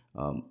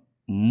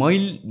म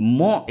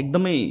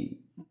एकदमै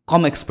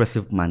कम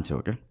एक्सप्रेसिभ मान्छे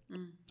हो क्या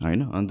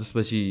होइन अनि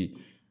त्यसपछि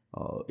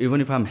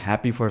even if I am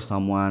happy for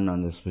some one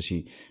अनि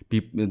त्यसपछि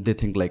they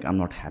think like I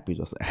am not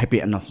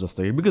happy enough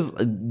जस्तो कि because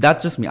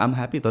that's just me I am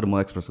happy तर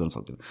म एक्सप्रेस गर्न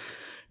सक्दिनँ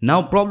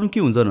नाउ प्रब्लम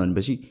के हुन्छ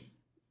भनेपछि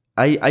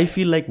I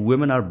feel like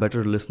women are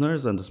better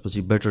listeners and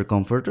especially better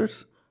comforters.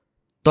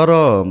 But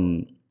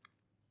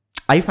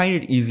I find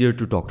it easier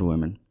to talk to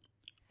women.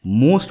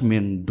 Most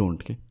men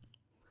don't. Okay?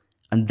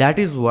 And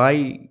that is why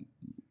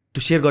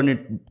to share गर्ने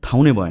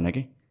ठाउँ नै भएन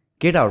कि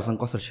केटाहरूसँग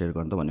कसरी सेयर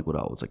गर्ने त भन्ने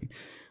कुरा आउँछ कि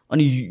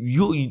अनि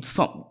यो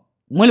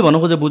मैले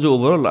भन्न खोजेँ बुझ्यो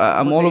overall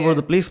I'm all over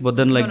the place but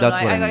then like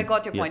that's what I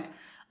got your point.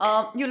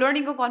 You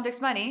learning को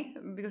context मा नि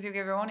because you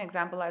gave your own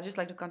example I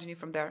just like to continue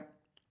from there.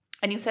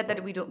 And you said that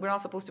we're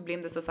not supposed to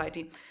blame the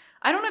society.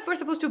 I don't know if we're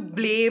supposed to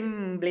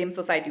blame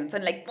society.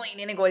 Like,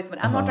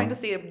 I'm not trying to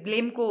say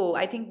blame ko.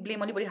 I think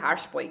blame only very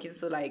harsh point.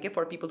 So like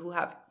for people who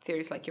have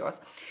theories like yours.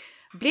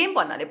 Blame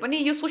भन्नाले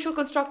पनि यो social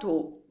construct हो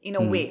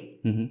in a way.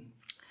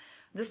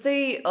 जस्तै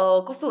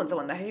कस्तो हुन्छ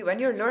भन्दाखेरि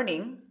when you're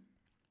learning,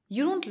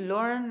 you don't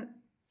learn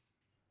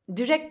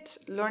direct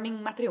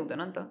learning मात्रै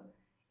हुँदैन नि त.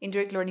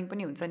 Indirect learning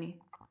पनि हुन्छ नि.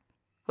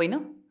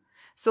 होइन?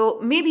 So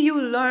maybe you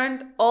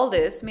learned all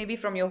this maybe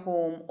from your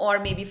home or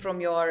maybe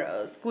from your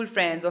school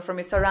friends or from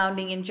your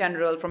surrounding in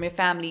general, from your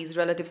families,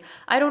 relatives.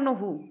 I don't know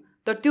who.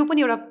 तर त्यो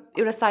पनि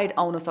एउटा side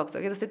आउन सक्छ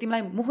क्या जस्तै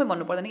तिमीलाई मुखमै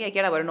भन्नु पर्दैन कि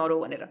केटा भएर नरो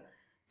भनेर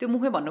त्यो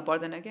मुखमै भन्नु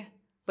पर्दैन क्या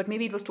but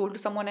maybe it was told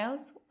to someone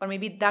else or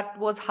maybe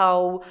that was how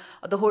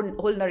the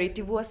whole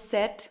narrative was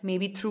set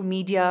maybe through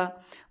media,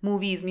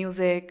 movies,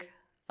 music.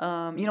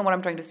 You know what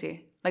I'm trying to say?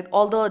 Like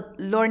all the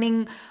learning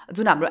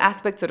जुन हाम्रो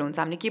एस्पेक्ट्सहरू हुन्छ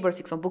हामीले केबाट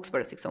सिक्छौँ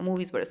बुक्सबाट सिक्छौँ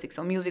मुभिजबाट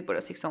सिक्छौँ म्युजिकबाट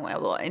सिक्छौँ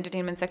अब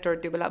इन्टरटेनमेन्ट सेक्टर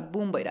त्यो बेला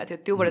बुम भइरहेको थियो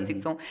त्योबाट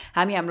सिक्छौँ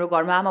हामी हाम्रो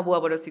घरमा आमा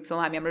बुवाबाट सिक्छौँ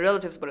हामी हाम्रो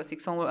रिलेटिभ्सबाट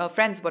सिक्छौँ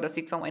फ्रेन्ड्सबाट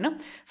सिक्छौँ होइन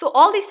so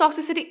all this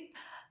toxicity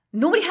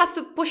nobody has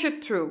to push it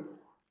through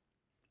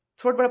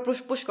थ्रोटबाट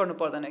push गर्नु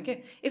पर्दैन के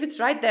if it's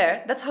right there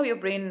that's how your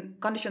brain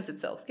conditions it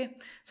self के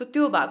सो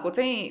त्यो भएको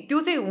चाहिँ त्यो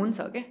चाहिँ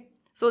हुन्छ के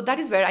So that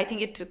is where I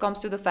think it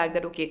comes to the fact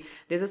that okay,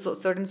 there's a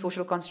certain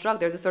social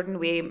construct, there's a certain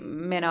way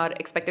men are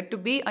expected to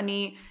be, अनि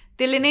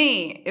त्यसले नै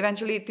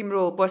eventually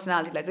तिम्रो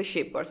personalityलाई चाहिँ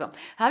shape गर्छ.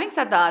 Having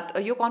said that,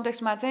 यो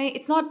contextमा चाहिँ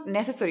it's not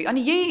necessary.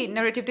 अनि यही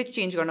narrative चाहिँ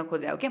change गर्न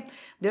खोजे हो okay.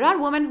 There are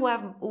women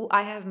who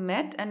I have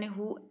met and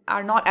who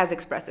are not as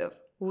expressive,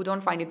 who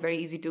don't find it very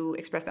easy to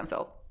express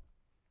themselves.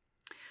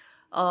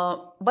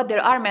 But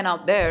there are men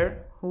out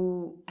there who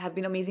have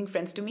been amazing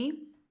friends to me.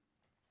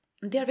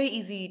 They are very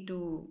easy to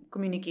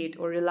communicate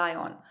or rely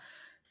on.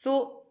 So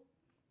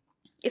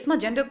यसमा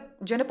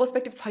gender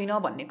perspective छैन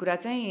भन्ने कुरा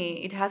चाहिँ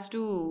it has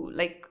to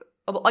like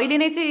अब अहिले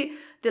नै चाहिँ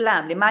त्यसलाई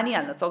हामीले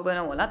मानिहाल्न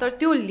सक्दैनौँ होला तर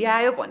त्यो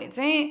ल्यायो भने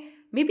चाहिँ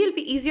maybe ill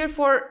be easier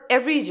for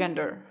every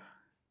gender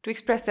to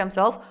express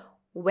themselves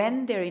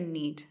when there in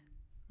need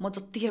म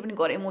जतिखेर पनि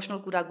गर इमोसनल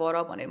कुरा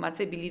गर भनेरमा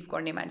चाहिँ बिलिभ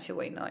गर्ने मान्छे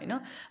होइन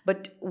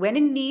but when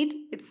in need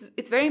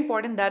it's very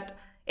important that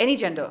any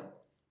gender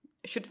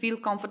should feel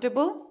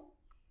comfortable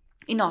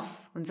enough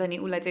हुन्छ नि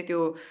उसलाई चाहिँ त्यो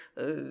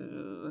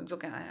हुन्छ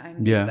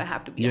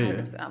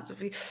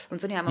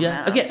नि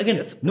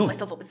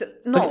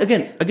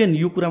अगेन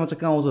यो कुरामा चाहिँ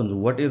कहाँ आउँछ हुन्छ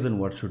what is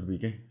and what should be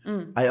के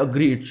I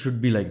agree it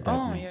should be like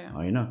that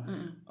होइन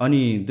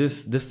अनि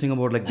this thing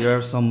about like there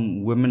are some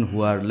women who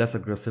are lace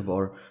aggressive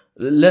or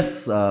lace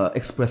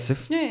expressive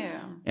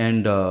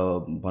and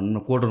भनौँ न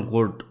coat on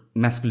coat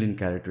masculine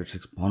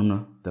characteristics भनौँ न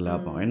त्यसलाई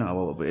अब होइन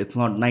अब it's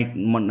not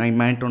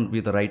might don't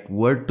be the right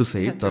word to say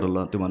तर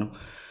ल त्यो भनौँ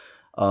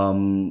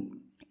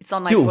it's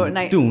not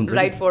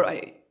right for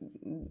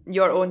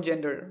your own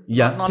gender,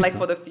 not like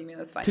for the female.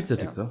 It's fine. ठिक छ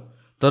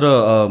तर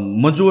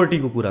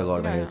मेजोरिटीको कुरा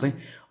गर्दाखेरि चाहिँ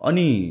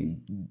अनि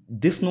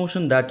दिस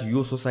नोसन द्याट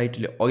यो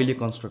सोसाइटीले अहिले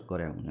कन्स्ट्रक्ट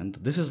गरे हुने नि त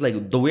this is like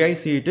the way I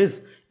see it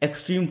is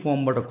extreme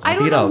फर्मबाट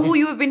खटिरा हो who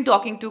you've been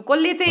talking to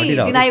कसले चाहिँ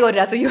डिनाई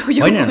गरिरहेछ यो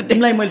हैन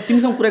तिमीलाई मैले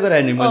तिमीसँग कुरा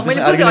गरे नि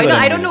मैले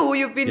I don't know who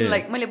you've been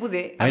like मैले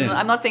बुझे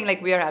I'm not saying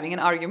like we are having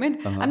an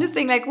argument I'm just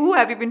saying like who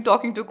have you been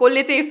talking to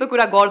कसले चाहिँ यस्तो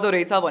कुरा गर्दो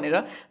रहेछ भनेर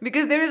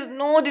because there is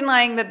no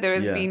denying that there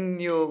has been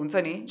यो हुन्छ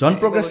नि जन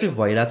प्रोग्रेसिभ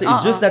भइराछ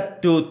इट्स जस्ट दैट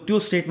त्यो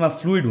स्टेटमा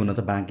फ्लुइड हुन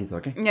चाहिँ बाँकी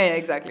छ के yeah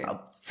exactly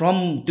from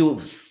त्यो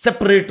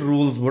सेपरेट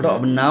रुल्सबाट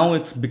अब now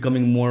it's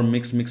becoming more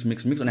mix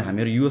अनि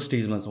हामीहरू यो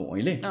स्टेजमा छौँ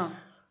अहिले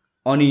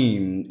अनि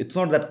इट्स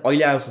नट द्याट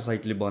अहिले आयो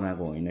सोसाइटीले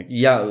बनाएको होइन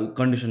कि या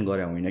कन्डिसन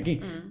गरे होइन कि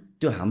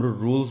त्यो हाम्रो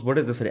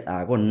रुल्सबाटै त्यसरी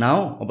आएको नाउ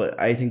अब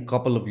I think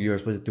couple of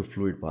years पछि त्यो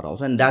फ्लुइड भएर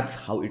आउँछ and that's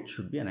how it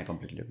should be and I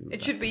completely agree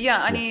it should be या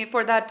अनि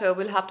for that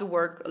will have to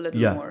work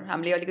little more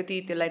हामीले अलिकति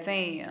त्यसलाई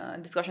चाहिँ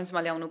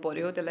डिस्कसन्समा ल्याउनु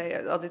पऱ्यो त्यसलाई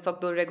अझै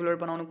सक्दो रेगुलर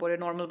बनाउनु पऱ्यो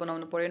नर्मल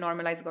बनाउनु पऱ्यो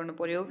नर्मलाइज गर्नु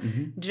पऱ्यो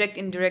डिरेक्ट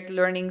इनडिरेक्ट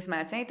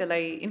लर्निङ्समा चाहिँ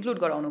त्यसलाई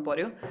इन्क्लुड गराउनु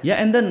पऱ्यो या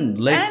एन्ड देन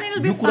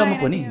लाइक यो कुरामा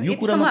पनि यो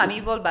कुरामा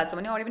हामी इभल्भ भएको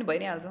छ भने अगाडि पनि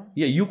भइ नै हाल्छौँ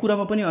या यो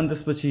कुरामा पनि अनि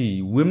त्यसपछि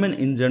वुमेन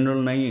इन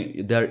जेनरल नै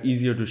they are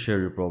easier to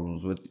share your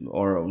problems with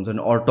or हुन्छ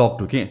नि अर टक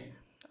टु के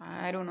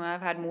I don't know.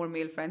 I've had more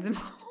male friends.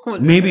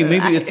 Maybe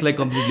it's like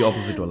completely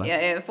opposite.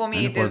 Yeah, for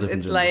me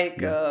it's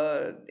like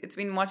it's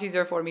been much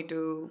easier for me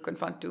to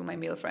confront to my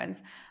male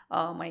friends.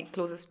 My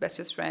closest,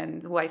 bestest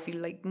friend, who I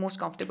feel like most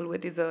comfortable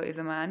with, is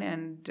a man.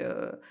 And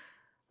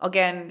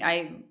again,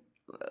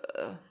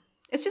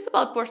 it's just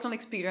about personal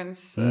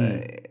experience.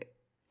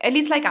 At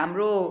least like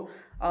हाम्रो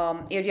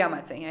area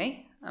ma chahi hai.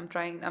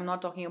 I'm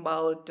not talking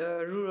about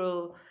rural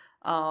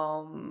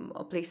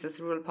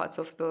places, rural parts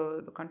of the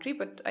country,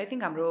 but I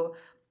think हाम्रो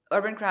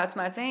urban crowds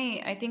ma chahi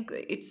I think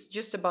it's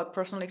just about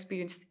personal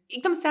experience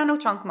ekdam sano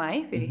chunk ma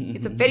hai feri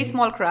it's a very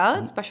small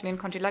crowd especially in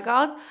country like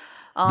ours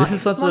this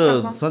is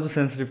such a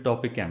sensitive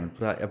topic I mean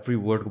pura every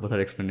word ko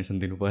pasadi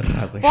explanation dinu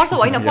parcha पर्छ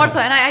होइन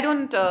पर्छ and I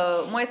don't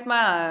म यसमा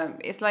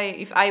यसलाई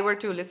if I were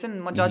to listen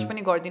म judge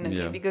पनि गर्दिन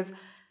थिएँ because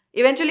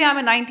eventually I'm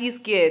a 90s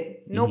kid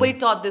nobody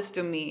taught this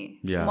to me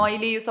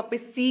मैले यो सबै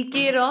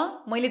सिकेर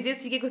मैले जे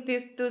सिकेको थिएँ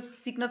त्यो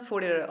सिक्न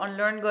छोडेर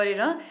अनलर्न गरेर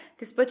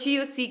त्यसपछि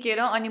यो सिकेर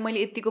अनि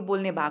मैले यतिको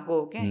बोल्ने भएको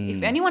हो क्या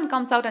if anyone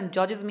comes out and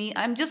judges me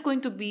I'm just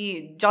going to be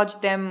judge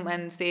them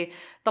and say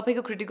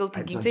तपाईको क्रिटिकल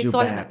थिङ्किङ चाहिँ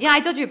चलेन yeah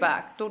I judge you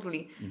back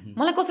totally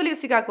मलाई कसैले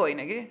यो सिकाएको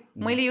होइन कि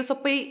मैले यो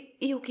सबै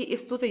ए ओके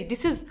यस्तो चाहिँ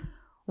this is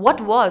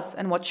what was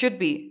and what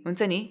should be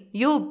हुन्छ नि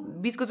यो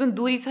बिचको जुन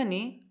दूरी छ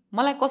नि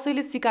मलाई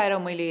कसैले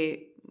सिकाएर मैले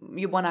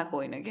यो बनाएको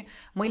होइन कि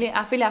मैले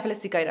आफैलाई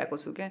सिकाइरहेको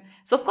छु क्या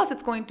so of course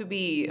it's going to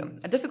be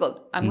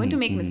difficult I am going to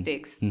make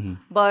mistakes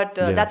but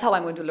that's how I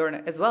am going to learn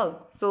as well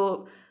so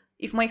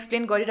if म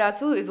एक्सप्लेन गरिरहेको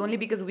छु is only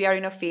because we are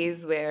in a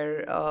phase where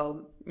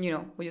you know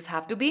we just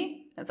have to be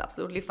it's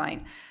absolutely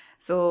fine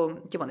so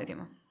के भन्दै थिएँ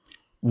म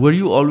वर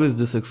you always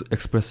this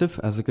expressive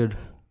as a kid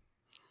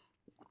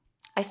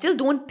I still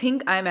don't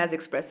think I'm as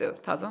expressive,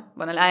 Thaza.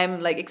 But I am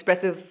like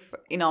expressive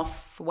enough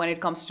when it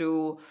comes to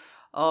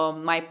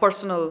my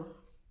personal.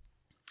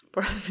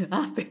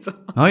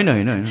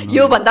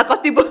 यो भन्दा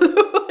कति बोल्नु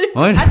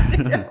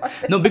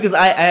No, because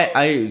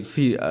I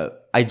see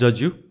I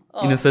judge you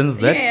in a sense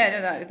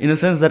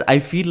that I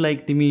feel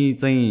like तिमी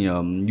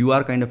चाहिँ you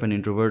are kind of an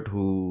introvert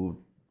who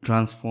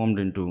transformed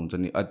into हुन्छ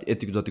नि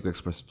यतिको जतिको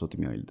एक्सप्रेसिभ छौ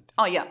तिमी अहिले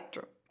Oh yeah,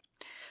 true.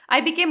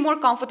 I became more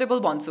comfortable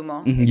भन्छु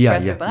म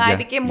expressive I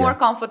became more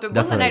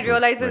comfortable and I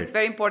realized that it's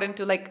very important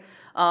to like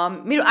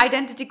मेरो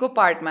आइडेन्टिटीको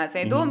पार्टमा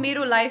चाहिँ दो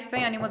मेरो लाइफ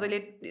चाहिँ अनि म जहिले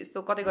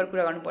यस्तो कतै गएर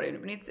कुरा गर्नु पऱ्यो भने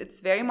पनि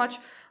it's very much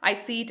I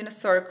see it in a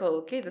circle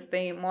के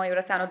जस्तै म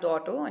एउटा सानो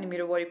डट हो अनि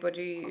मेरो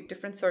वरिपरि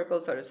डिफ्रेन्ट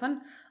सर्कल्सहरू छन्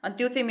अनि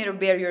त्यो चाहिँ मेरो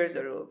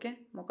बेरियर्सहरू हो के म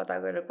कता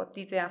गएर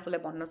कति चाहिँ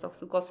आफूलाई भन्न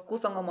सक्छु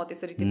कोसँग म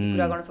त्यसरी त्यति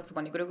कुरा गर्न सक्छु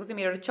भन्ने कुरोको चाहिँ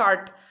मेरो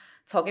चार्ट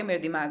छ क्या मेरो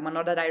दिमागमा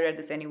not that I read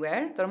this anywhere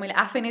तर मैले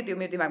आफै नै त्यो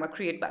मेरो दिमागमा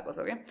क्रिएट भएको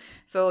छ क्या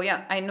so yeah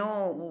I know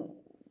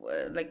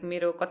like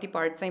मेरो कति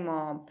पार्ट चाहिँ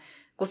म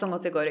कोसँग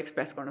चाहिँ गएर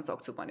एक्सप्रेस गर्न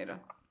सक्छु भनेर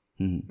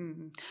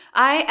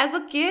I as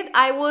a kid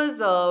I was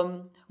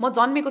म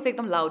जन्मेको चाहिँ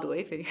एकदम लाउड हो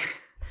है फेरि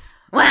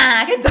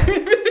वाह के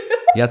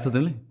याद छ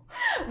तिमीलाई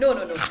No,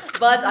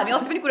 but हामी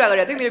अस्ति पनि कुरा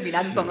गरेको थियौँ मेरो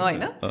भिनाजुसँग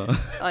होइन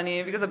अनि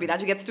because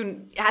भिनाजु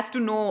has to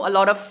know a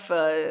lot of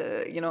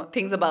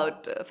things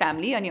about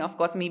family अनि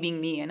अफकोर्स मी बिङ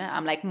मी होइन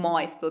आम लाइक म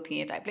यस्तो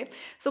थिएँ टाइपले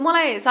सो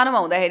मलाई सानोमा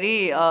हुँदाखेरि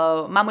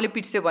मामुले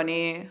पिट्स्यो भने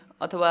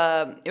अथवा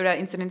एउटा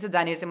इन्सिडेन्ट चाहिँ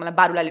जहाँनिर चाहिँ मलाई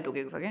बारुलाले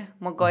टोकेको छ क्या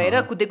म गएर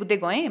कुद्दै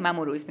गएँ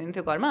मामुहरू उस्ने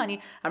थियो घरमा अनि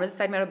हाम्रो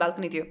साइडमा एउटा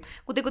बाल्कनी थियो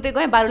कुद्दै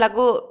गएँ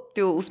बारुलाको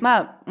त्यो उसमा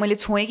मैले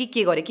छोएँ कि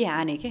के गरेँ कि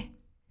हानेँ के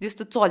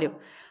जस्तो चल्यो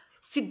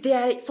सिधै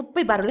आएर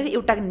सबै बारुले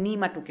एउटा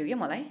नीमा टोक्यो क्या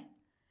मलाई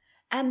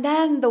and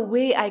then the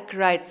way I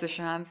cried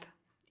Sushant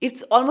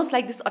it's almost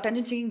like this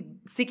attention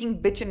seeking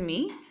beach in me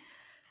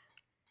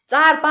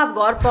 4-5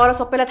 घर पर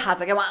सबैलाई थाहा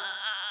छ क्या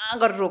वहाँ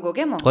गरेर रोको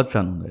क्या म कति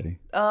सानो हुँदाखेरि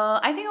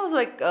I think I was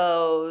like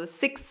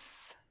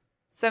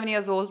 6-7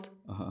 years old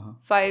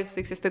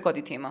 5-6 यस्तै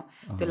कति थिएँ म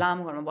त्यो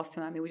लामो घरमा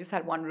बस्थ्यौँ हामी we just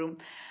had one room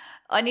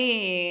अनि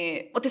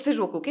त्यसरी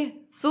रोको के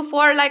so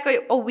for like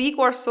a week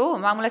or so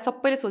मामुलाई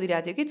सबैले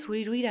सोधिरहेको थियो कि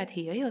छोरी रोइरहेको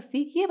थिएँ है अस्ति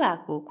के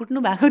भएको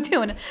कुट्नु भएको थियो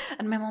भने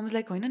अनि माइ मम वाज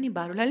लाइक होइन नि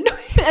बारुलाले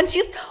and C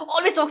is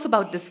always talks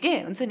about this के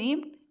हुन्छ नि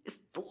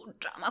यस्तो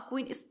ड्रामा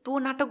क्विन यस्तो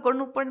नाटक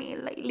गर्नुपर्ने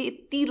यसलाई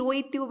यति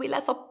रोइ त्यो बेला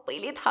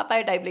सबैले थाहा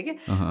पाए टाइपले के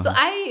so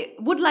I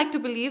would like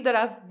to believe that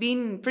I have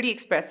been pretty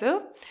expressive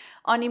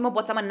अनि म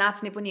बच्चामा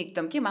नाच्ने पनि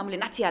एकदम के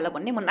मामुले नाचिहाल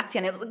भन्ने म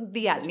नाचिहाल्ने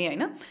दिइहाल्ने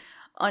होइन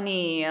अनि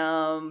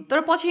तर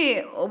पछि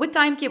विथ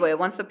टाइम के भयो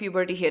वन्स द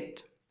प्युबर्टी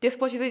हिट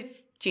त्यसपछि चाहिँ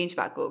चेन्ज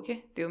भएको हो के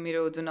त्यो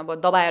मेरो जुन अब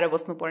दबाएर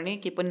बस्नुपर्ने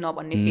के पनि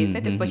नभन्ने फेस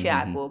चाहिँ त्यसपछि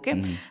आएको हो के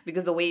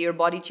because the way your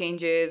body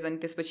changes अनि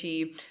त्यसपछि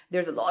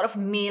there is a lot of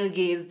male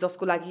gaze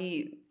जसको लागि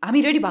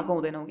हामी रेडी भएको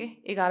हुँदैनौँ कि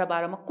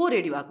 11-12 को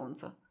रेडी भएको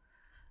हुन्छ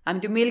हामी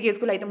त्यो मेल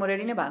गेजको लागि त म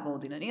रेडी नै भएको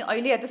हुँदैन नि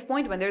अहिले at this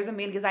point when there is a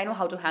male gaze I know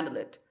how to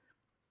handle it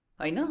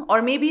होइन or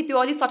maybe त्यो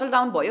अलि settle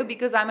down भयो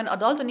because I'm an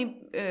adult अनि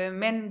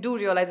men do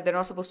realize that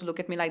they're not supposed to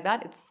look at me like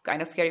that it's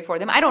kind of scary for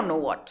them I don't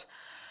know what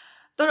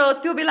तर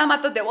त्यो बेलामा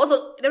त there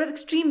was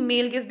extreme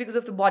male gaze because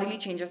of the bodily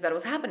changes that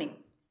was happening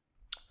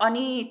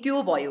अनि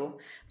त्यो भयो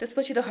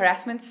त्यसपछि the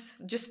harassments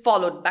just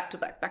followed back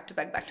to back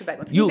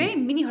very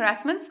mini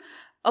harassments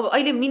अब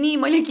अहिले मिनी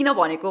मैले किन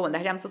भनेको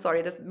भन्दाखेरि I'm so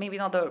sorry this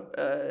maybe not the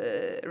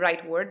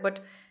right word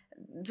but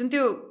जुन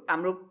त्यो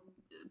हाम्रो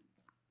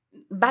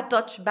bad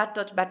touch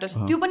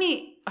त्यो पनि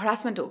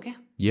harassment हो क्या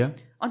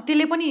अनि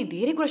त्यसले पनि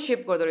धेरै कुरा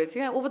शेप गर्दो रहेछ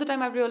क्या over the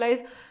time I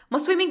realise म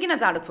स्विमिङ किन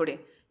जाँदा छोडेँ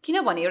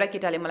किनभने एउटा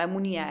केटाले मलाई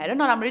मुनि आएर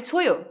नराम्ररी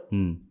छोयो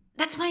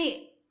द्याट्स माई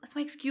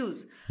एक्सक्युज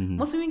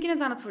म स्विमिङ किन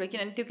जान छोडेँ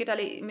किनभने त्यो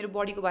केटाले मेरो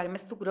बडीको बारेमा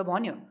यस्तो कुरा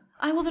भन्यो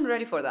I wasn't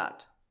ready for that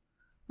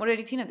म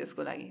रेडी थिइनँ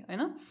त्यसको लागि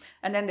होइन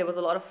and then there was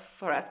a lot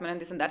of harassment and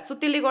this and that so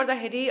त्यसले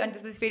गर्दाखेरि अनि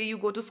त्यसपछि फेरि you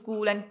go to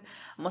school and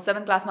म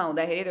 7th क्लासमा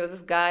हुँदाखेरि there was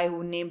this guy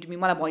who named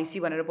me मलाई भैँसी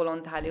भनेर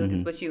बोलाउनु थाल्यो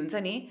त्यसपछि हुन्छ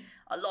नि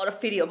a lot of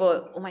फेरि अब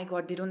oh my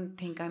god they don't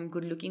think I'm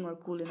good looking or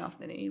cool enough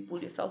then you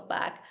pull yourself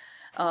back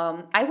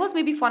I was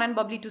maybe fun and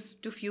bubbly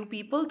to few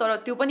people तर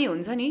त्यो पनि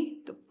हुन्छ नि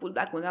त्यो पुल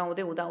ब्याक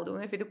हुँदै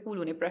फेरि त्यो कुल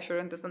हुने pressure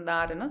and this and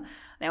that होइन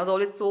I was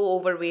always so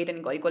over weight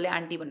and घरि कसले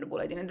आन्टी भनेर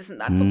बोलाइदिने दिस एन्ड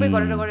द्याट सबै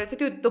गरेर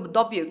चाहिँ त्यो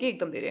दबियो कि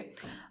एकदम धेरै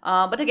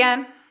but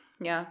again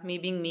yeah me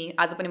being me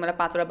आज पनि मलाई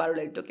 5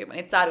 बारुलाई टोक्यो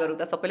भने 4 घर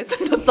उता सबैले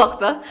सुन्न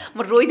सक्छ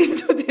म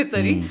रोइदिन्छु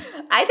त्यसरी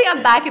I think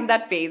I'm back in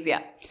that phase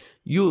या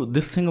यो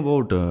this thing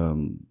about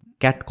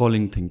CAT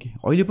calling thing कि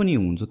अहिले पनि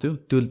हुन्छ त्यो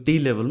त्यही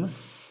लेभलमा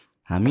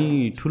हामी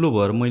ठुलो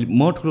भएर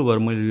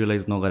मैले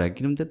रियलाइज नगरेको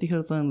किनभने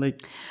त्यतिखेर चाहिँ लाइक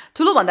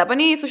ठुलो भन्दा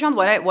पनि Sushant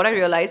what I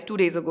realized 2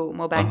 days ago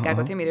म ब्याङ्क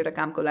गएको थिएँ मेरो एउटा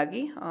कामको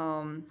लागि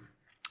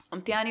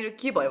त्यहाँनिर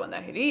के भयो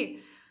भन्दाखेरि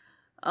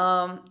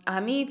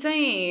हामी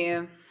चाहिँ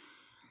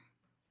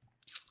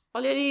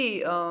अलिअलि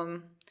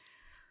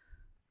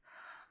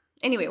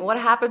एनिवे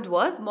what happened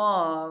was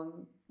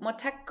म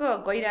ठ्याक्क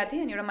गइरहेको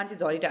थिएँ अनि एउटा मान्छे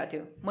झरिरहेको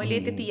थियो मैले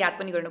त्यति याद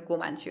पनि गर्न को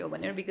मान्छे हो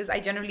भनेर because I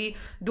generally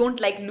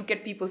don't like look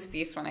at people's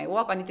face when I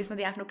walk अनि त्यसमा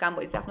आफ्नो काम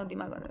भएपछि आफ्नो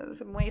दिमाग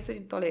म यसरी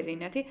तल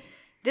हेरिरहेको थिएँ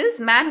this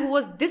man who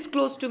was this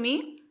close to me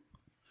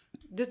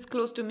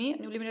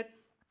अनि उसले मेरो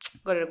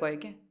गरेर गयो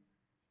क्या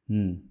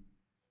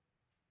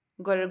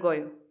गरेर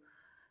गयो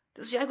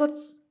त्यसपछि आई गट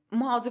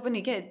म अझै पनि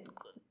क्या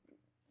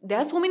there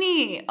are so many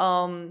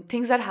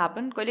things that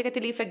happen कहिलेकाहीँ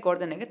त्यसले इफेक्ट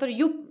गर्दैन क्या तर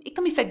यो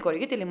एकदम इफेक्ट गर्यो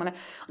क्या त्यसले मलाई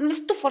अनि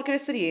यस्तो फर्केर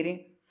यसरी हेरेँ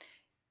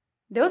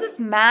there was this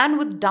man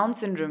with Down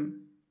syndrome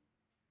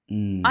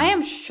I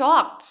am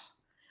shocked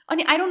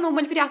अनि I don't know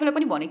मैले फेरि आफूलाई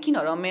पनि भने किन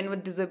र men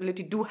with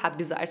disability do have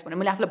desires भने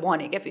मैले आफूलाई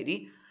भने क्या फेरि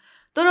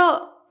तर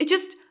it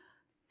just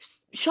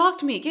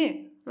shocked me के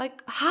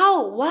like how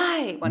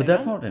why but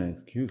that's not an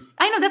excuse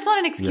I know that's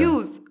not an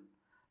excuse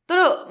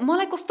तर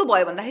मलाई कस्तो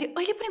भयो भन्दाखेरि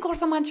अहिले पनि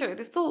गर्छ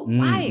मान्छेहरू त्यस्तो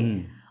why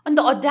and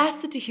the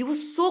audacity he was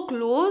so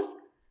close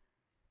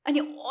and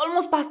he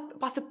almost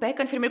passed a peck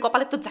and फेरि मेरो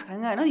कपाल यस्तो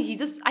झाक्राङ्ग होइन he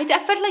just I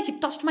felt like he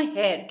touched my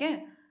hair क्या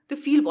त्यो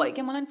फिल भयो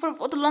क्या मलाई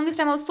for the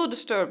longest time I was so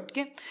disturbed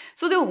के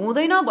सो त्यो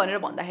हुँदैन भनेर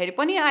भन्दाखेरि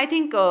पनि I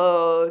think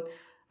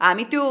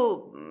हामी त्यो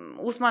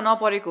उसमा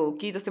नपरेको हो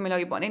कि जस्तै मैले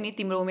अघि भने नि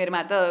तिम्रो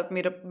उमेरमा त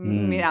मेरो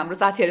हाम्रो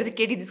साथीहरू त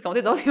केटी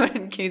जिस्काउँदै जति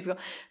केटी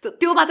जिस्काउँछ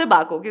त्यो मात्र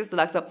भएको हो कि जस्तो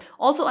लाग्छ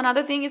also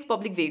another thing is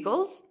public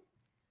vehicles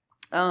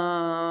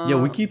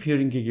we keep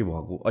hearing के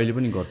भएको अहिले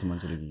पनि गर्छ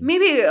मान्छेले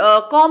मेबी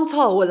कम छ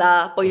होला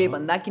पहिले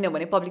भन्दा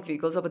किनभने पब्लिक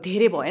भेहिकल्स अब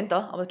धेरै भयो नि त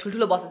अब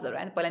ठुल्ठुलो बसेसहरू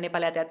आयो नि पहिला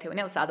नेपाल यातायात थियो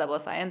भने अब साझा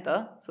बस आयो नि त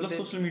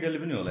सोसियल मिडियाले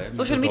पनि होला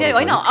सोसियल मिडिया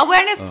होइन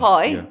अवेरनेस छ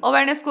है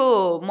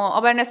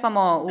अवेरनेसमा म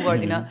उ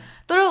गर्दिनँ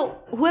तर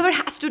whoever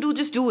has to do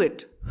just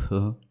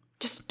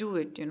do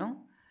it you know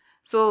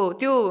so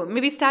त्यो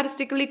मेबी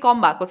स्ट्याटिस्टिकली कम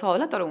भएको छ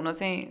होला तर हुन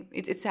चाहिँ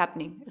it's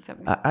happening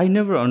I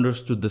never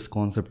understood this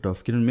concept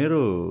of किनभने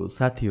मेरो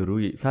साथीहरू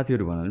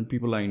भनौँ न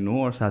पिपल आई नो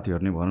अर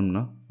साथीहरू नै भनौँ न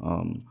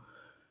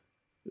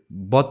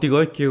बत्ती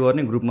गयो के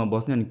गर्ने ग्रुपमा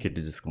बस्ने अनि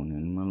केटी जिस्काउने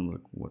अनि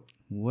मलाई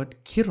वाट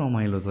के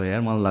रमाइलो छ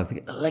यार मलाई लाग्छ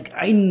कि like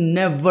I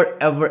never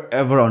ever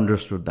ever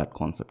understood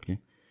that concept कि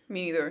me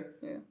निदर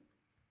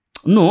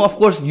no of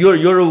course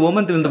you're a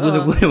woman तिमीले त बुझ्नु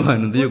कुरै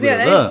भएन त्यो कुरा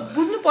त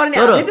बुझ्नु पर्ने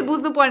हामीले चाहिँ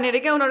बुझ्नु पर्ने रे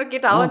के उनीहरु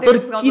केटा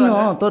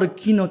हो तर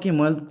किन के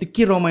मैले त्यो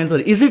के रमाइलो छ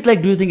is it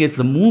like do you think it's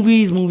the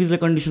मुभिजले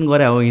condition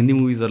गरे हो हिन्दी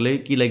मुभिजहरुले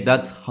कि like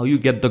that's how you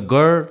get the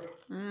girl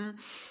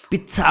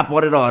पिच्छा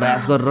परेर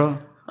हरास गरेर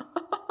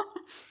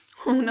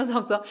हुन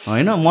सक्छ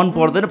हैन मन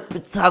पर्दैन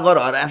पिच्छा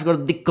गरेर हरास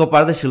गरेर दिक्क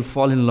पार्दै she'll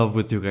fall in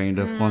love with you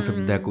kind of concept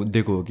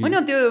दिएको हो कि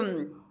हैन त्यो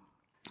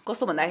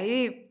कस्तो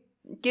भन्दाखेरि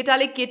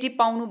केटाले केटी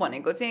पाउनु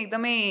भनेको चाहिँ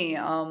एकदमै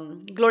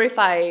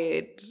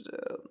ग्लोरिफाइड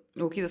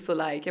हो कि जस्तो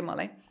लाग्यो के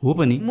मलाई हो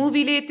पनि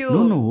मुभीले त्यो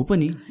नो हो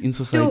पनि इन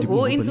सोसाइटी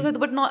हो in society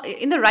but not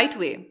in the right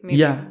way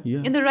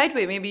in the right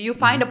way maybe you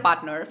find a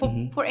partner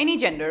for any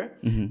gender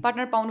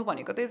partner पाउनु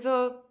भनेको त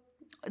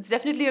it's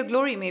definitely a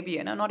glory maybe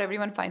हैन नट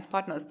एभ्रीवन फाइन्ड्स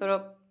पार्टनर्स तर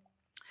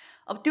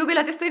अब त्यो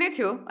बेला त्यस्तै नै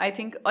थियो आई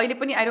थिङ्क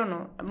अहिले पनि आई डोन्ट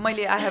नो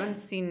मैले आई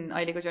हेभन्ट सिन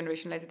अहिलेको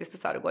जेनेरेसनलाई चाहिँ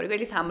त्यस्तो साह्रो गरेको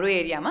एटलिस्ट हाम्रो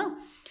एरियामा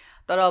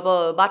तर अब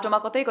बाटोमा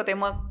कतै कतै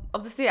म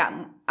अब जस्तै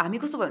हामी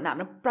कस्तो भयो भने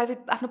हाम्रो प्राइभेट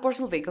आफ्नो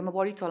पर्सनल भेहिकलमा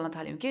बढी चल्न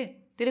थाल्यौँ के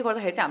त्यसले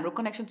गर्दाखेरि चाहिँ हाम्रो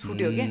कनेक्सन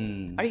छुट्यो के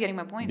are you getting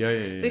my point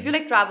so if you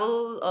like travel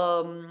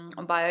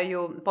bye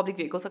यो public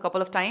vehicles a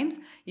couple of times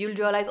you will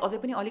realise अझै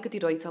पनि अलिकति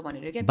रहेछ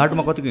भनेर क्या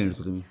बाटोमा कतिको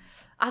हिँड्छौ तिमी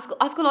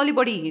आजकल अलि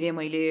बढी हिँडेँ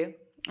मैले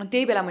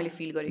त्यही बेला मैले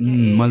फिल गरेँ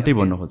कि मैले त्यही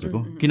भन्न खोजेको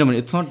किनभने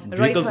इट्स नट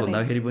भेहिकल्स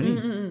भन्दाखेरि पनि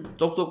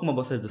चौकचौकमा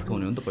बसेर जस्तो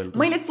हुने हो नि त पहिला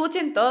मैले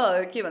सोचेँ नि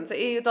त के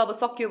भन्छ यो त अब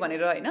सक्यो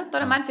भनेर होइन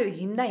तर मान्छेहरू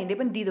हिँड्दा हिँड्दै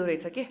पनि दिँदो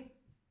रहेछ के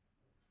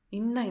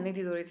हिँड्दा हिँड्दै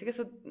दिँदो रहेछ क्या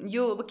सो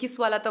यो अब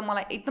किसवाला त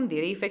मलाई एकदम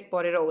धेरै इफेक्ट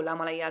परेर होला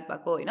मलाई याद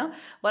भएको होइन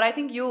बट आई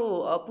थिङ्क यो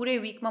पुरै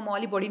विकमा म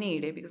अलिक बढी नै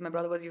हिँडेँ because my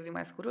brother was using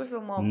my scooter so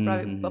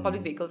म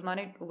पब्लिक भेहिकल्समा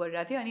नै उ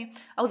गरिरहेको थिएँ अनि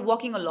I was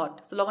walking a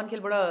lot so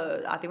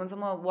लगनखेलबाट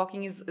हातेवनसम्म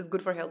walking is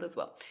good for health is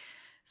well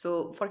so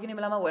फर्किने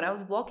बेलामा when I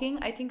was walking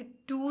I think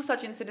 2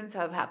 such incidents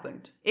have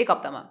happened एक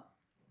हप्तामा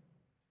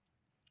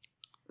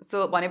सो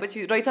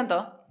भनेपछि रहेछ नि त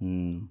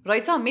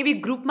रहेछ मेबी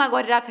ग्रुपमा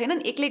गरिरहेको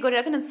छैनन् एक्लै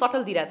गरिरहेको छैनन्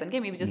सटल दिइरहेछन्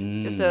क्या मेबी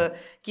जस्ट अ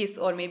किस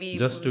और maybe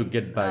just to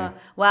get by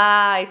वा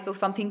यस्तो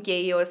समथिङ के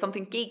और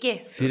समथिङ के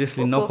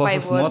सिरियसली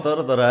नफसोस् म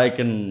तर आई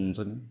क्यान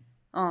हुन्छ नि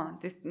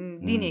त्यस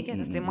दिने क्या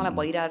जस्तै मलाई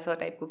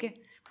भइरहेछ टाइपको के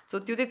सो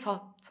त्यो चाहिँ छ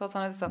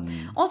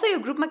अझ यो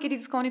ग्रुपमा केटी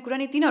जिस्काउने कुरा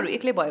नि तिनीहरू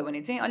एक्लै भयो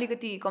भने चाहिँ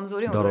अलिकति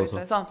कमजोरै हुँदो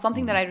रहेछ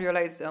समथिङ द्याट आई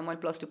रियलाइज मैले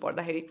 +2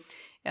 पढ्दाखेरि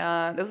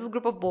there was a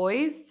group of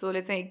boys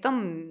सोले चाहिँ एकदम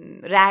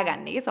ऱ्याग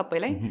हान्ने कि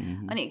सबैलाई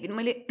अनि एक दिन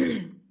मैले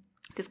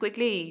त्यसको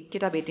एक्लै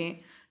केटा भेटेँ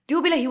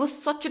त्यो बेला he was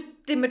such a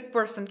timid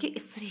person कि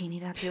यसरी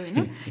हिँडिरहेको थियो होइन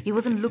he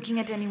wasn't looking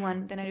at any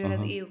one then I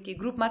realise A okay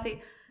ग्रुपमा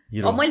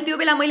चाहिँ मैले त्यो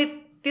बेला मैले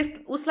त्यस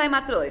उसलाई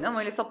मात्र होइन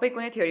मैले सबैको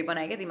नै थ्योरी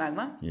बनाएँ क्या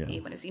दिमागमा ए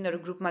भनेपछि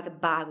यिनीहरू ग्रुपमा चाहिँ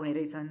बाघ हुने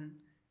रहेछन्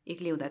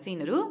एक्लै हुँदा चाहिँ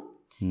यिनीहरू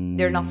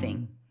they are nothing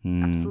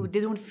they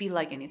don't feel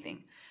like anything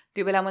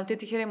त्यो बेला मैले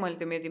त्यतिखेरै मैले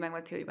त्यो मेरो दिमागमा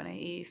थ्योरी बनाएँ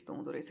ए यस्तो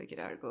हुँदो रहेछ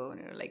केटाहरूको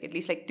भनेर लाइक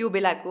एटलिस्ट लाइक त्यो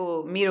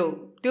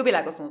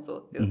बेलाको सोच हो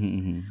त्यो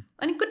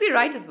अनि could be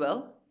right is well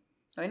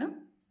होइन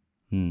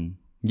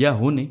या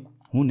हो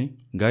नि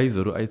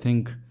गाइजहरू I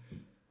think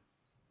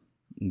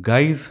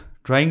guys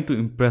trying to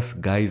impress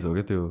guys हो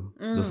क्या त्यो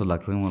जस्तो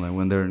लाग्छ कि मलाई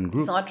when they're in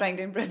groups not trying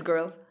to impress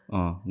girls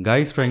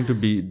guys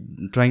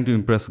trying to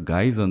impress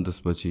guys अनि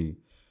त्यसपछि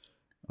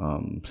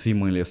सी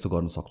मैले यस्तो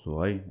गर्न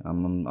सक्छु है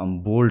आम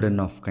बोल्ड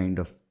एनफ काइन्ड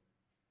अफ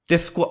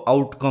त्यसको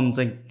आउटकम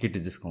चाहिँ केटी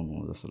जिस्काउनु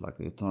हो जस्तो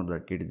लाग्छ इट्स नट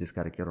द्याट केटी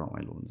जिस्काएर के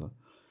रमाइलो हुन्छ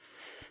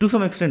टु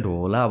सम एक्सटेन्ट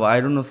होला अब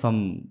I don't know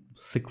some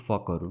sick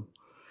फकहरू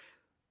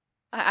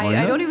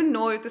I don't even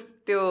know if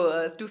त्यो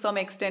to some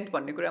extent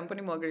भन्ने कुरा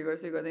पनि म अग्री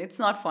गर्छु गर्दैन it's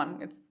not fun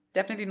it's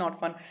definitely not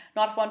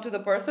fun to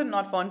the person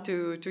not fun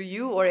to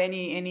you or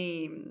any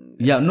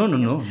no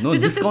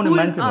जिस्काउने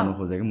मान्छे भन्नु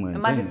खोजेको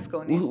मैले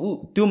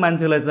त्यो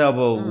मान्छेलाई चाहिँ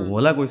अब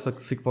होला कोही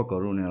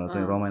सिकफकहरू उनीहरूलाई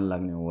चाहिँ रमाइलो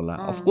लाग्ने होला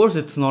of course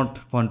it's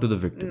not fun to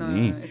the victim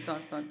नि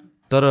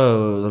तर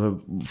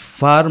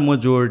फार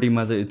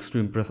मेजोरिटीमा चाहिँ it's to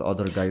impress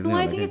other guys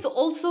I think it's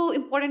also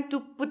important to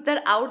put that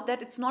out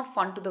that it's not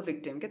fun to the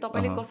victim के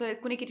तपाईँले कसैले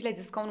कुनै केटीलाई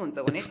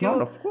जिस्काउनुहुन्छ भने त्यो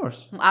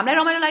हामीलाई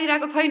रमाइलो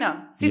लागिरहेको छैन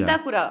सिधा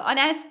कुरा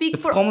अनि I speak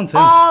for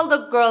all the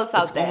girls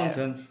out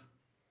there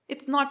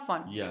it's not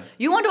fun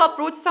you want to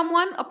approach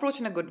someone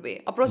approach in a good way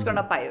approach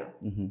गर्न पायो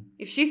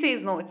if she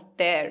says no it's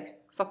there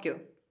सक्यो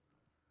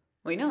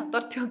होइन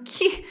तर त्यो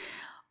के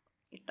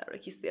यताबाट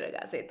खिचेर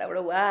गएको छ यताबाट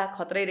वा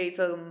खत्रै रहेछ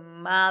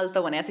माल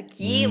त भने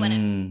के भने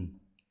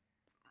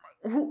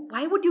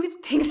why would you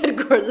think that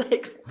girl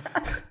likes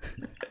that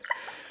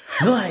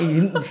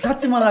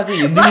साँच्चै मलाई लाग्छ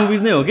हिन्दी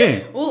मुभिज नै हो के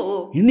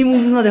हिन्दी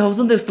मुभिजमा देखाउँछ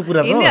नि त यस्तो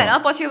कुरा हिन्दी हैन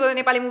पछि अब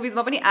नेपाली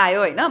मुभिजमा पनि आयो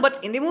हैन but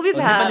Hindi movies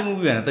Nepali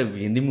movie हैन त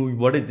हिन्दी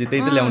मुभीबाटै त्यही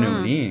त ल्याउने हो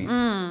नि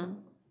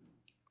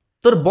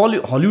तर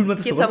हलिउडमा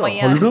त्यस्तो गर्छ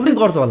हलिउडमा पनि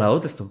गर्छ होला हो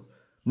त्यस्तो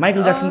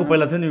माइकल ज्याक्सनको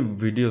पहिला थियो नि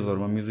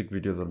भिडियोजहरुमा म्युजिक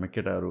भिडियोजहरुमा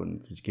केटाहरु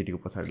केटीको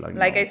पछाडि लाग्ने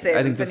like I said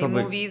I think सबै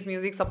मुभिज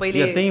म्युजिक सबैले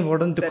त्यहीबाट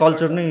नि त्यो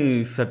कल्चर नै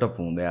सेटअप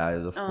हुँदै आयो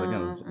जस्तो के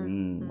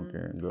okay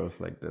girls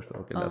like this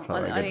okay that's how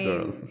I get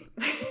girls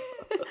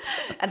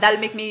and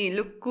that'll make me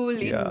look cool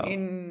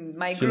in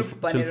my group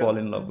she'll fall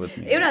in love with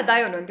me एउटा दाइ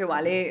हुनुहुन्थ्यो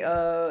उहाँले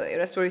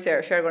एउटा स्टोरी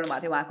सेयर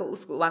गर्नुभएको थियो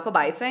उहाँको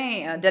भाइ चाहिँ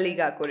दिल्ली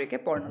गएको रे के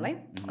पढ्नलाई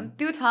अनि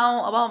त्यो ठाउँ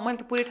अब मैले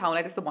त पुरै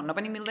ठाउँलाई त्यस्तो भन्न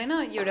पनि मिल्दैन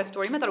यो एउटा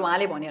स्टोरीमा तर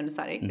उहाँले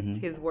भनेअनुसारै इट्स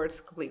हिज वर्ड्स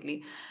कम्प्लिटली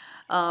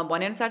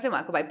भनेअनुसार चाहिँ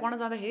उहाँको भाइ पढ्न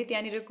जाँदाखेरि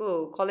त्यहाँनिरको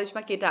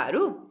कलेजमा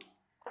केटाहरू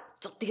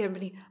जतिखेर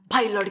पनि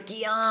भाइ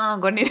लड्कियाँ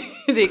गर्ने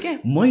रे क्या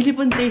मैले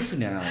पनि त्यही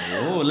सुने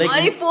हो लाइक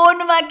अनि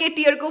फोनमा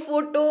केटीहरूको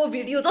फोटो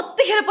भिडियो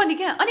जतिखेर पनि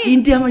क्या अनि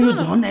इन्डियामा यो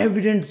झन्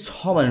एभिडेन्ट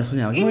छ भनेर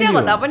सुने हो इन्डिया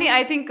भन्दा पनि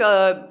आई थिङ्क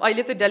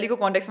अहिले चाहिँ दिल्लीको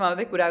कन्टेक्स्टमा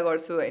मात्रै कुरा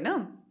गर्छु होइन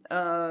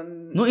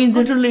नो इन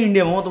जेनरल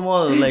इन्डियामा म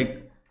लाइक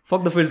फक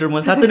द फिल्टर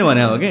मैले साँच्चै नै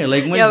भने हो कि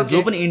लाइक मैले जो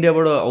पनि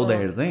इन्डियाबाट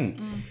आउँदाखेरि चाहिँ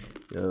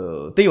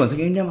त्यही भन्छ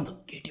कि इन्डियामा त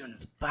केटी भने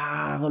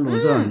पागल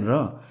हुन्छ भनेर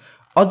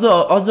अझ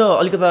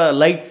अलिकता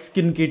लाइट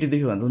स्किन केटी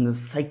देख्यो भने त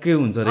साइकै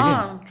हुन्छ अरे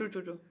के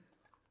ट्रु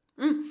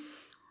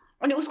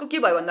अनि उसको के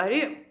भयो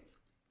भन्दाखेरि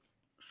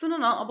सुन न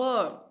अब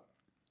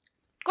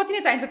कति नै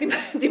चाहिन्छ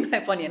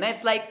तिमीलाई पनि होइन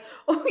it's like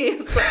okay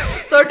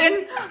certain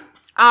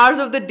hours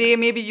of the day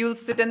maybe you'll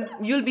seat and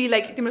you'll be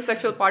like तिम्रो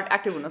सेक्सुअल पार्ट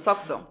एक्टिभ हुन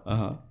सक्छौ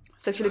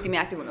सेक्सुअली तिमी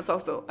एक्टिभ हुन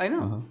सक्छौ होइन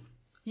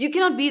यु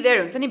क्यानट बी देयर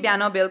हुन्छ नि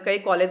बिहान बेलुकै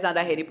कलेज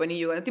जाँदाखेरि पनि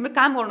यो तिम्रो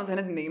काम गर्नु छैन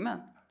जिन्दगीमा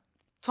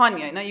छ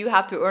नि होइन you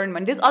have to earn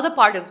money this other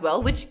part is well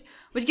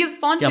which gives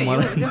fun to you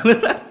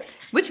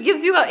which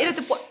gives you a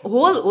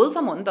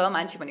wholesome हो नि त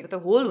मान्छे भनेको त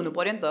होल हुनु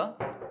पर्यो नि त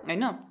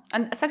होइन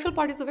and sexual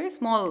part is a very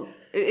small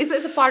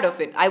it's a part of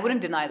it I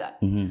wouldn't deny that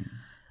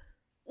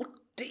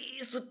उठ्टी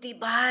सुत्ती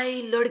भाइ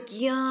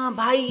लड्कियाँ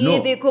भाइ ये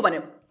देखो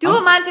भन्यो त्यो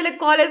मान्छेले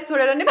कलेज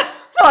छोडेर नि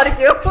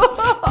फर्क्यो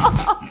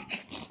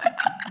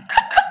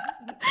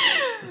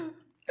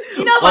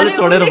किनभने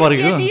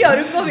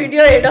केटीहरूको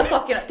भिडियो हेर्न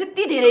सकेन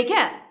त्यति धेरै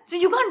क्या so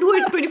you can't do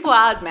it 24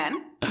 hours man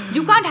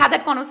you can't have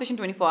that conversation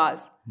 24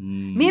 hours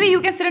maybe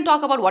you can sit and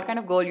talk about what kind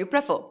of girl you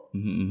prefer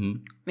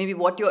maybe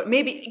what your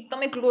maybe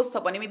एकदमै close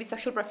छ भने maybe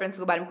sexual preference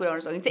को बारेमा कुरा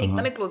गर्न सकिन्छ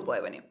एकदमै close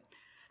भयो भने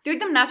त्यो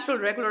एकदम नेचुरल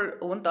रेगुलर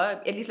हो नि त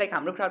एटलिस्ट लाइक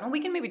हाम्रो क्राउडमा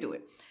we can maybe do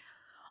it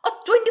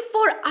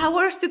 24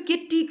 hours त्यो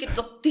केटी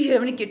जतिखेर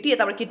पनि केटी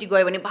यताबाट केटी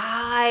गयो भने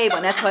भाइ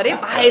भनेको छ अरे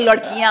भाइ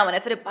लड्कियाँ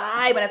भनेको छ अरे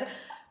भाइ भनेको छ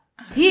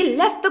he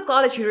left the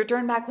college he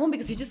returned back home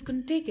because he just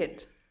couldn't take it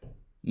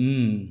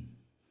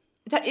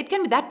it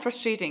can be that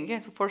frustrating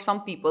so for some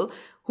people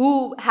who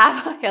have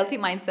a healthy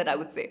mindset I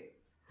would say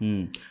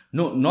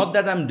no not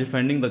that I'm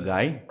defending the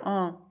guy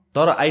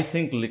but I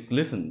think like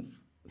listen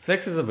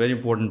sex is a very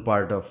important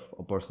part of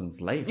a person's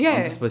life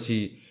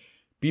especially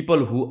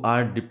people who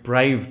are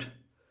deprived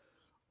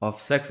of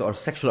sex or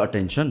sexual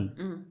attention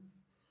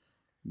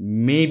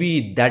maybe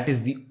that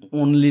is the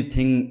only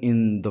thing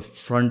in the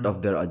front of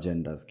their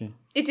agendas okay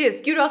it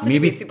is curiosity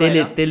maybe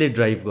tele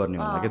drive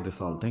गर्ने होला के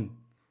this whole thing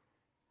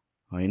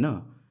हैन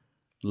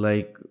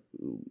like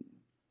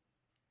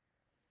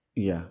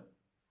yeah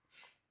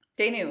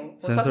त्यही नै हो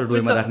sensor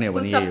डोइमा राख्ने हो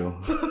भने यही हो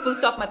फुल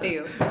स्टपमा त्यही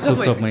हो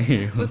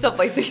फुल स्टप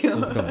भइसक्यो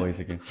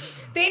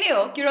त्यही नै हो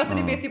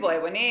क्युरियोसिटी बेसी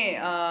भयो भने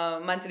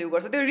मान्छेले उ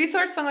गर्छ त्यो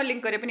रिसर्चसँग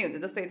लिङ्क गरे पनि हुन्छ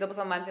जस्तै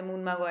जबसम्म मान्छे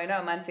मुनमा गएन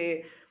मान्छे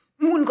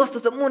मुन कस्तो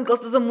छ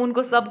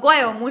अब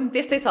गयो मुन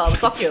त्यस्तै छ अब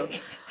सक्यो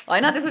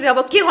होइन त्यसपछि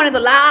अब के गर्ने त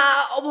ला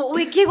अब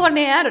उयो के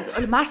गर्ने यार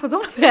अहिले मार्समा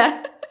जाउँ न यार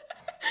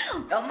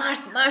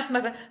मार्समा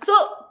सो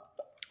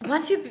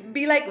मान्छे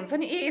बी लाइक हुन्छ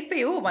नि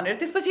यस्तै हो भनेर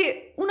त्यसपछि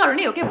उनीहरू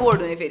नै हो क्या बोर्ड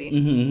हुने फेरि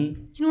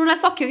किन उनीहरूलाई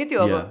सक्यो कि त्यो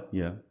अब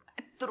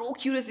यत्रो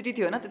क्युरियोसिटी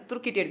थियो होइन त्यत्रो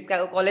केटीहरू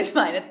गएको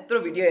कलेजमा होइन त्यत्रो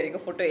भिडियो हेरेको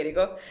फोटो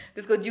हेरेको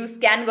त्यसको जिउ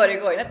स्क्यान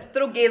गरेको होइन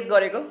त्यत्रो गेज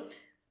गरेको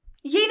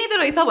यही नै त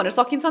रहेछ भनेर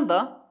सकिन्छ नि त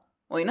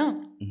होइन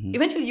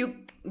eventually you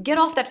get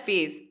of that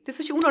phase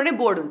त्यसपछि उनीहरू नै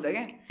बोर्ड हुन्छ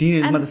क्या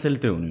टिनेजमा त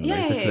सेल्फ हुने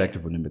सेक्सुअल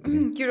एक्टिभ हुने बित्तिकै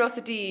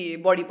क्युरियोसिटी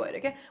बढी भएर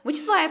क्या which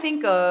is why I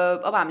think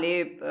अब हामीले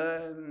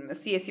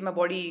सिएससीमा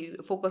बढी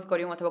फोकस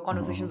गऱ्यौँ अथवा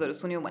कन्भर्सेसन्सहरू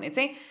सुन्यौँ भने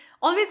चाहिँ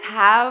always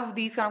have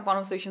these kind of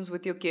conversations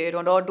with यो care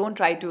or don't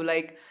try to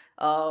like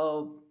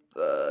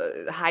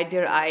hide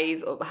their eyes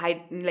or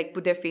hide like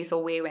put their face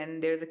away when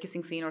there's a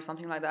kissing scene or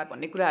something like that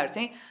भन्ने कुराहरू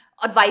चाहिँ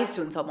advised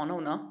हुन्छ भनौँ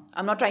न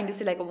I'm not trying to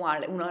say like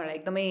उनीहरूलाई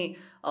एकदमै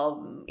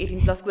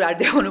 18+ कुराहरू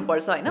देखाउनु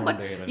पर्छ होइन but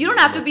you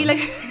don't have to be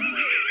like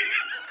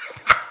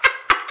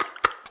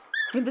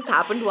this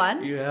happened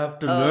once you have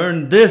to learn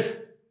this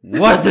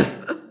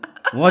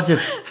watch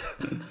it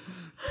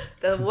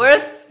the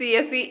worst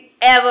CSE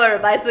ever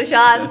by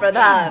Sushant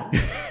Pradhan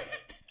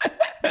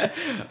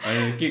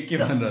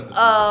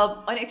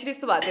अनि एक्चुली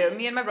यस्तो भएको थियो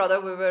me and my brother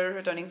we were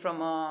returning from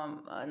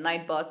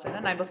night बस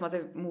होइन night बसमा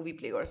चाहिँ movie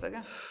play गर्छ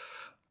क्या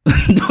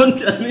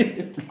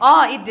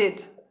it did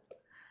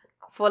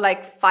for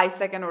like 5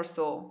 seconds or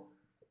so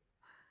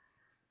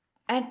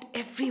And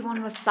everyone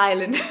was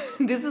silent.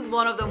 This is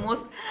one of the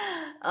most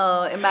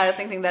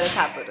embarrassing thing that has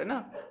happened, you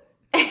know.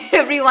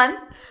 Everyone,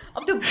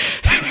 up to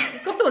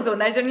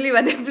generally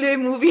when they play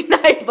movie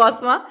night,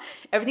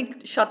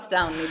 everything shuts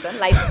down,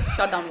 lights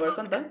shut down,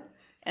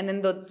 and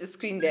then the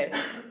screen there.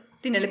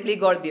 Play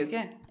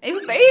okay? It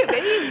was very,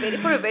 very, very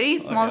for a very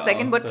small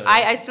second, but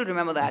I still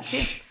remember that.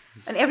 Okay?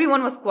 And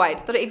everyone was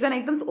quiet. So exam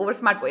एकदम over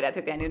smart भइरहेको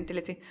थियो त्यहाँनिर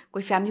त्यसले चाहिँ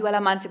कोही family वाला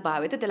मान्छे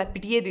भयो त त्यसलाई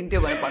पिटिदिन्थ्यो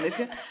भनेर भन्दै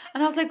थियो. And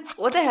I was like,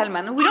 what the hell,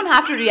 man? We don't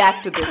have to react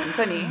to this. हुन्छ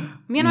नि.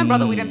 Me and my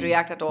brother, we didn't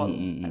react at all.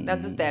 And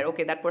that's just there.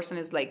 Okay, that person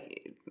is like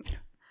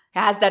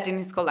has that in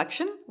his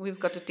collection. We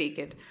just got to take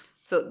it.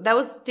 So that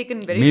was taken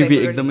very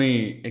regularly. Maybe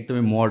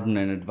एकदमै modern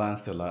and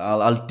advanced होला.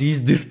 I'll teach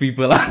these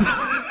people.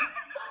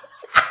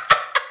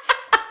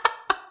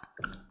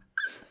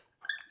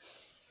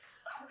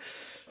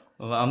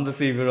 I'm the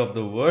savior of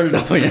the world.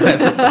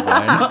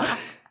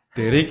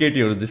 धेरै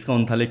केटीहरू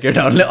जिस्काउन थाले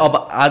केटाहरूले अब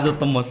आज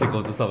त म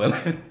सिकाउँछु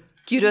सबैलाई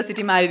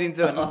क्युरियोसिटी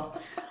मारिदिन्छु अनि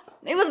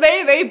It was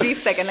very, very brief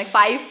second, like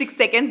 5-6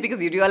 seconds,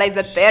 because you realize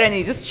that's there and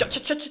he just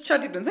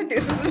shut it.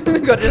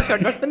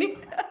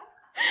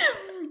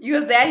 He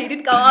was there, he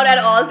didn't come out at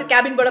all. The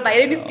cabin brought a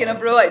pirate skin,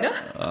 bro, I know.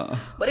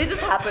 But it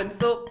just happened.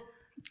 So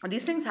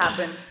these things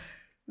happen.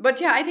 But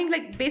yeah, I think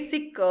like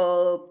basic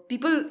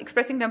people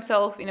expressing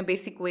themselves in a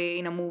basic way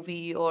in a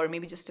movie or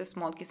maybe just a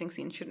small kissing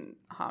scene shouldn't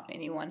harm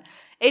anyone.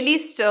 At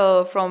least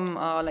from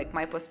like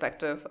my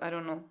perspective, I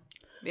don't know.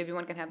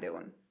 Everyone can have their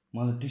own.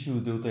 मलाई tissue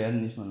त्यो त यार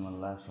निस्मा मलाई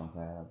last ठाउँ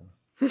आएर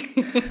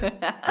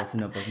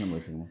पसिना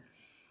भइसक्यो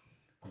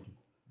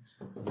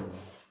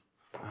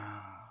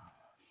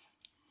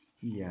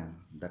Yeah,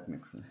 that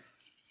makes sense.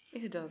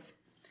 It does.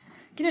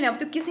 किनभने अब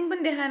त्यो किसिङ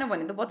पनि देखाएन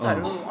भने त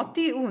बच्चाहरू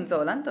अति उ हुन्छ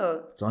होला नि त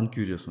झन्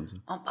क्युरियस हुन्छ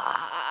अबा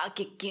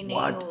के नै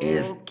हो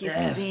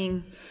किसिङ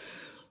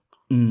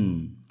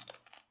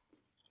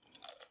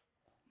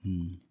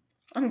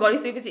अनि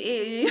गरिसकेपछि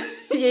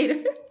यही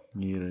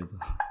रहेछ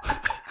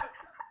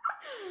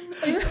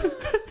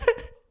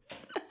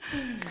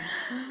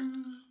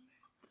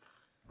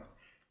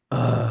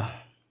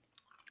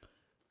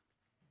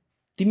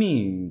तिमी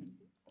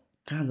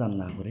कहाँ जान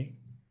लाग्यो रे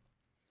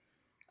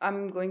I'm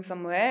going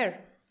somewhere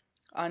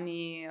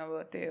अनि अब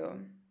त्यो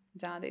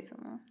जाँदैछु म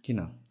किन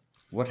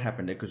what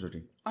happened एकैचोटि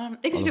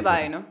भयो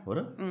हैन हो र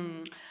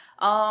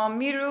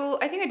मेरो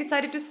I think I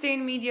decided to stay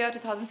in media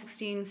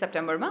 2016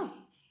 September मा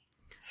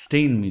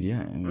stay in media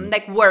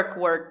like work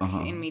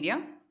in media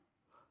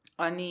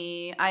अनि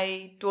I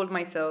told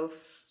myself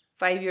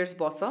 5 years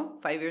bus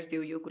 5 years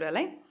दियो यो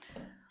कुरालाई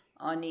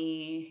अनि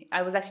I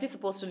was actually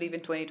supposed to leave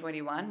in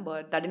 2021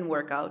 but that didn't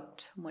work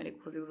out मैले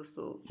खोजेको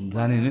जस्तो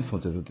जाने नै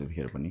सोचेको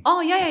त्यतिखेर पनि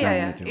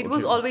yeah it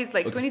was always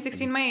like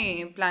 2016 मै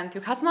प्लान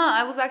थियो खासमा I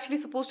was actually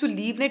supposed to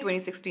leave नै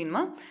 2016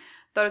 मा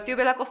तर त्यो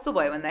बेला कस्तो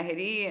भयो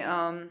भन्दाखेरि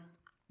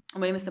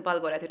मैले मिस नेपाल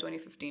गराएको थिएँ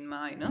 2015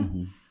 मा हैन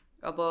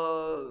अब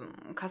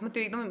खासमा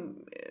त्यो एकदम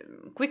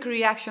क्विक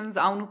रियाक्सन्स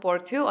आउनु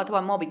पर्थ्यो अथवा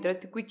म भित्र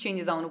त्यो क्विक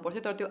चेन्जेस आउनु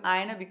पर्थ्यो तर त्यो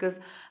आएन बिकज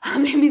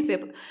हामीले मिस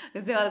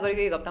नेपाल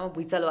गरेको एक हप्तामा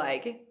भुइँचालो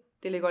आयो के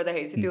त्यसले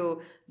गर्दाखेरि चाहिँ त्यो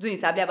जुन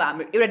हिसाबले अब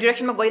हाम्रो एउटा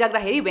डिरेक्सनमा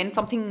गइराख्दाखेरि when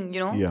something you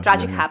know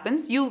tragic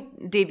happens you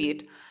deviate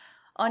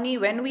अनि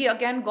when we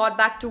again got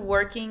back to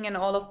working and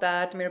all of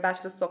that मेरो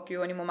ब्याचलर्स सक्यो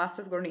अनि म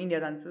मास्टर्स गर्नु इन्डिया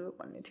जान्छु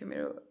भन्ने थियो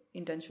मेरो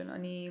इन्टेन्सन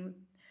अनि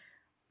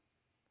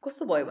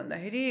कस्तो भयो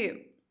भन्दाखेरि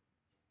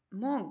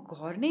म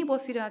घर नै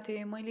बसिरहेको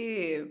थिएँ मैले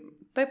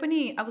तैपनि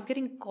I was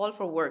getting call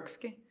for works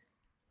के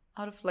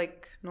out of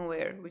like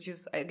nowhere which is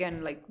again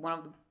like one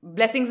of the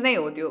blessings नै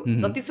हो त्यो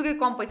जतिसुकै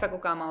कम पैसाको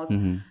काम आओस्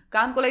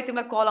कामको लागि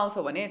तिमीलाई कल आउँछ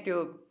भने त्यो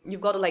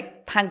you've got to like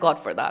thank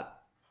God for that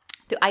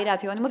त्यो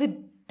आइरहेको थियो अनि म चाहिँ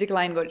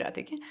डिक्लाइन गरिरहेको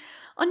थिएँ कि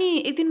अनि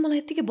एक दिन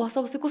मलाई यत्तिकै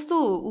बस्दा कस्तो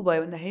उ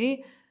भयो भन्दाखेरि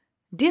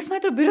देशमा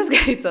यत्रो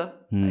बेरोजगारी छ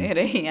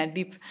हेरे यहाँ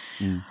डिप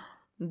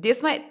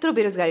देशमा यत्रो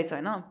बेरोजगारी छ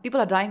हैन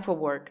people are dying for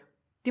work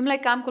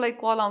तिमीलाई कामको लागि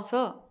कल आउँछ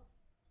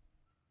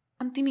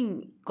अनि तिमी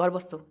घर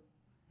बस्छौ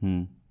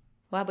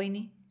वा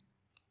बहिनी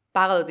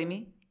पागल हो तिमी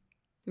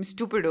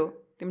स्टुपिड हो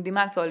तिमी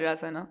दिमाग चलिरहेको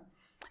छैन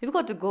you've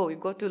got to go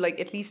you've got to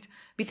like at least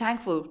be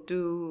thankful to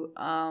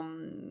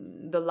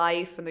the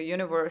life and the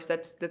universe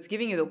that's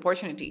giving you the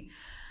opportunity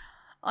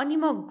अनि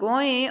म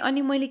गएँ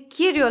अनि मैले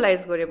के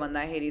रियलाइज गरेँ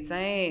भन्दाखेरि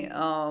चाहिँ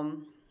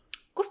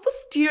कस्तो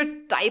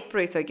स्टिरियोटाइप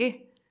रहेछ कि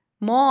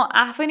म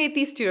आफै नै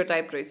यति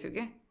स्टिरियोटाइप रहेछु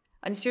कि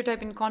अनि stereotype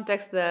in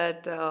context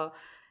that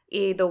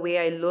the way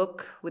I look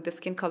with the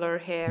skin color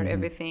hair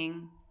everything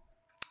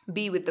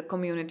be with the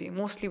community,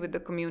 mostly with the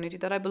community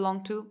that I belong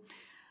to,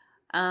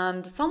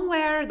 and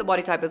somewhere the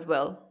body type as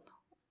well.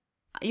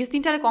 यो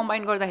तीनटाले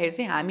combine गर्दाखेरि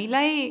चाहिँ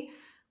हामीलाई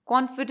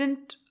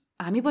confident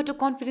हामीबाट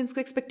कन्फिडेन्सको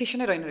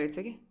एक्सपेक्टेसनै रहेन रहेछ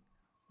कि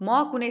म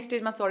कुनै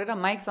स्टेजमा चढेर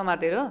माइक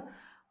समातेर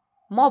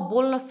म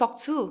बोल्न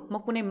सक्छु म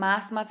कुनै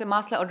मासमा चाहिँ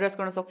मासलाई एड्रेस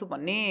गर्न सक्छु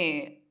भन्ने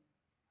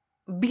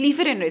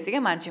बिलिफै रहेन रहेछ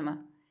क्या मान्छेमा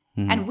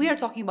and we are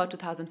talking about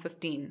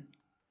 2015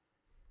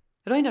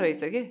 रहेन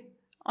रहेछ कि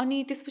अनि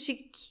त्यसपछि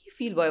के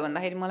फिल भयो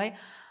भन्दाखेरि मलाई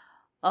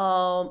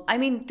I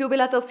mean त्यो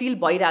बेला त फिल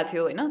भइरहेको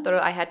थियो होइन तर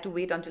I had to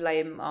wait until I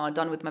am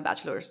done with my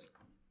bachelor's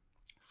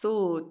so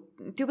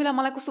त्यो बेला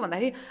मलाई कस्तो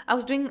भन्दाखेरि I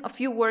was doing a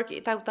few work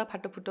यताउता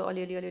फाटोफुटो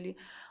अलिअलि अनि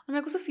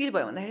मलाई कस्तो फिल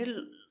भयो भन्दाखेरि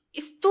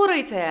यस्तो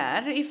रहेछ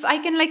यार if I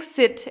can like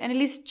sit and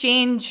at least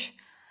change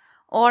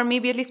or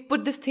maybe at least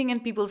put this thing in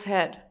people's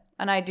head,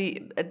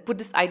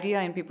 put this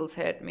idea in people's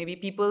head, maybe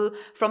people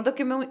from the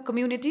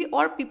community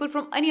or people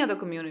from any other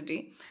community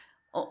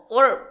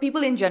or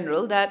people in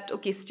general, that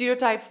okay,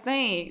 stereotypes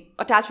चाहिँ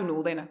attach हुनु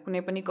हुँदैन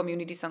कुनै पनि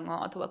कम्युनिटीसँग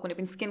अथवा कुनै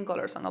पनि skin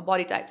कलरसँग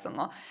body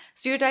टाइपसँग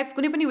stereotypes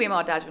कुनै पनि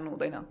वेमा attach हुनु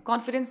हुँदैन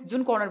कन्फिडेन्स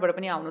जुन कर्नरबाट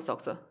पनि आउन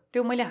सक्छ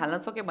त्यो मैले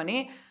हाल्न सकेँ भने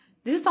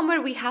this is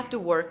somewhere we have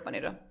to work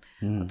भनेर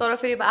तर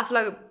फेरि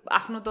आफूलाई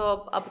आफ्नो त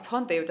अब छ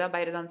नि त एउटा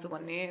बाहिर जान्छु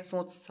भन्ने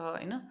सोच छ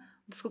होइन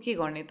त्यसको के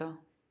गर्ने त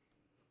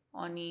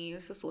अनि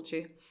यसो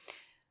सोचेँ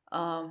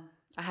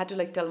I had to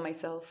like tell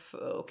myself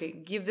okay,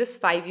 give this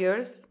 5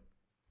 years,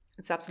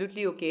 it's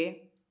absolutely okay,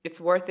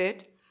 it's worth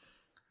it,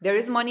 there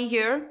is money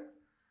here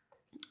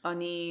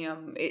अनि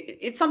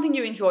it's something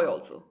you enjoy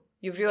also,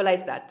 you've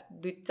realized that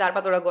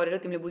 4-5 वटा गरेर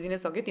तिमीले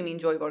बुझिनै सक्यौ तिमी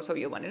इन्जोय गर्छौ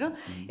यो भनेर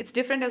it's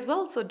different as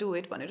well, so do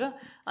it भनेर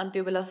अनि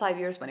त्यो बेला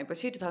 5 years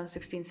भनेपछि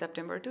 2016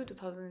 September to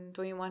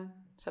 2021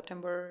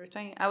 September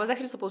चाहिँ I was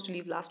actually supposed to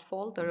leave last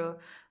fall तर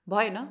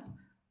भएन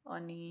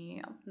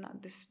अनि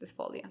this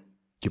fall yeah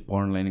के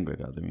पढ्न लाइन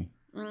गइरहेको तिमी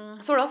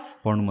sort of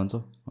पढ्नु मन छ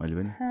अहिले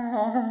पनि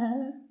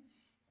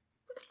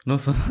न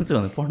सोच्छु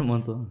भने पढ्नु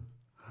मन छ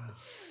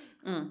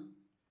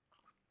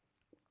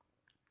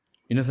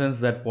in a sense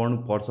that पढ्नु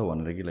पर्छ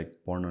भनेर कि लाइक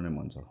पढ्नु नै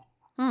मन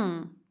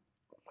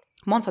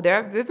छ there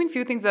have been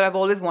few things that I've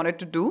always wanted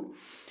to do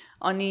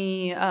अनि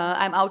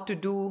I'm out to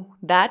do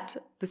that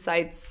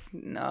besides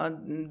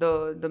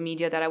the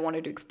media that I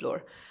wanted to explore,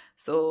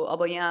 so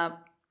अब यहाँ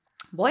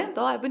भयो नि त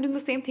I've been doing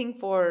the same thing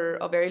for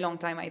a very long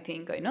time I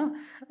think होइन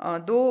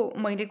though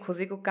मैले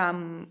खोजेको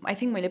काम I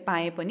think मैले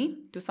पाएँ पनि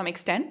to some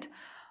extent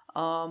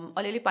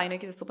अलिअलि पाइनँ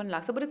कि जस्तो पनि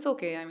लाग्छ but it's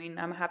okay, I mean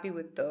I'm happy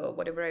with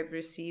whatever I've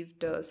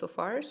received so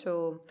far, so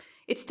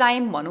it's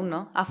time भनौँ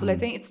न आफूलाई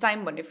चाहिँ it's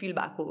time भन्ने फिल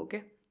भएको हो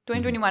क्या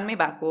 2021 मै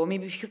भएको हो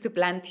maybe because त्यो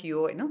प्लान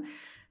थियो होइन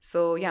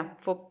so yeah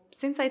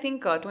since I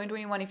think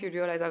 2021 if you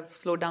realize I've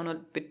slowed down a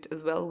bit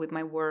as well with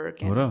my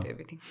work and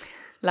everything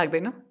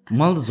लाग्दैन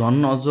मलाई त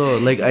झन्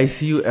अझ like I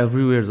see you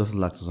everywhere जस्तो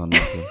लाग्छ झन्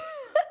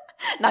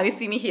now you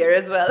see me here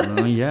as well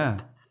yeah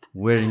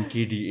wearing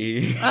KDA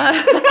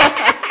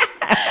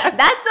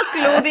that's a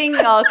clothing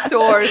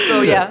store, so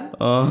yeah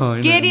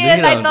KDA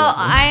like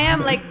I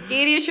am like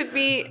KDA should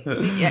be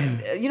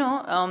you know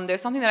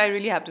there's something that I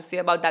really have to say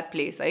about that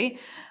place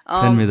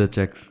send me the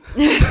checks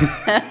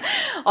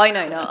I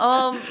know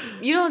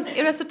you know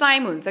it was a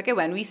time huncha ke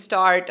when we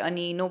start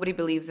ani nobody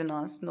believes in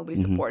us, nobody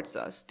supports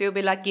us, त्यो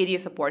बेला KDA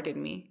supported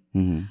me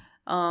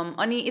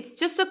अनि it's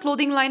just a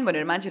clothing line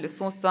भनेर मान्छेले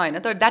सोच्छ हैन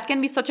तर that can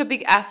be such a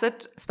big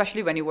asset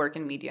especially when you work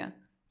in media,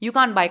 you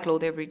can't buy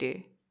clothes every day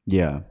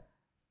yeah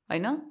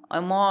हैन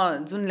म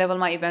जुन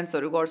लेभलमा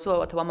इभेन्ट्सहरू गर्छु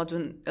अथवा म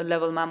जुन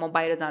लेभलमा म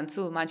बाहिर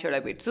जान्छु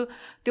मान्छेहरूलाई भेट्छु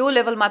त्यो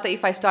लेभलमा त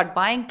if I start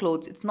buying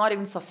clothes it's not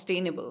even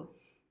sustainable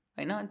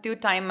हैन त्यो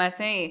टाइममा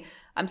चाहिँ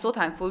आइ am so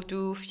thankful to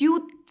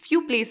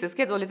few places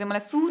के जसले चाहिँ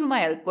मलाई सुरुमा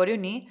हेल्प गर्यो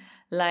नि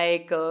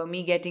like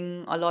me getting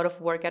a lot of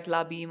work at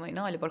लाबीम होइन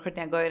अहिले भर्खर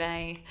त्यहाँ गएर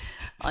आएँ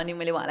अनि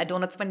मैले उहाँलाई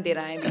डोनट्स पनि दिएर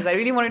आएँ because I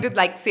really wanted to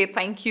like say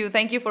thank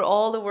you for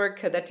all the work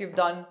that you've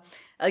done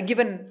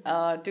given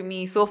to me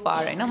so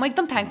far होइन म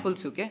एकदम थ्याङ्कफुल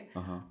छु के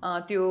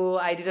त्यो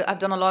I've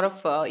done a lot of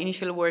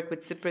initial work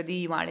with सिप्रदी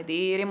उहाँले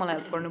धेरै मलाई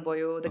हेल्प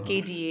गर्नुभयो द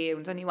KDA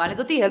हुन्छ नि उहाँले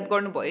जति हेल्प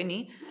गर्नुभयो नि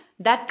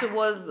द्याट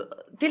वाज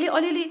त्यसले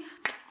अलिअलि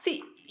सी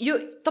यो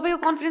तपाईँको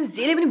कन्फिडेन्स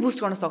जहिले पनि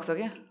बुस्ट गर्न सक्छ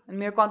क्या अनि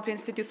मेरो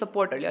कन्फिडेन्स चाहिँ त्यो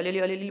सपोर्टहरूले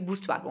अलिअलि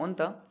बुस्ट भएको हो नि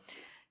त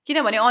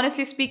किनभने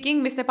अनेस्टली स्पिकिङ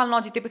मिस नेपाल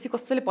नजितेपछि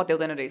कसैले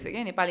पत्याउँदैन रहेछ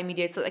क्या Nepali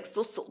media is like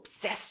so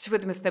obsessed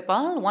with miss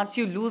Nepal once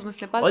you lose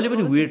miss Nepal अहिले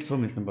पनि वेट छ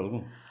मिस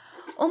नेपालको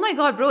Oh my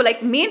god, bro, like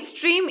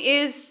mainstream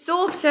is so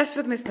obsessed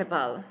with Miss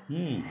Nepal.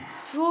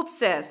 So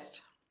obsessed.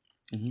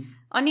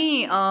 Ani,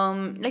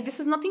 like this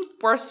is nothing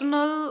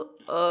personal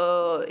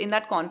in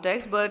that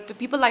context, but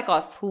people like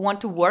us who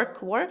want to work.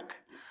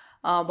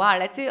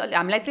 Let's say,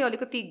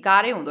 alikati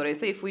gare hundo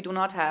रहेछ if we do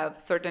not have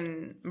certain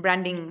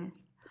branding.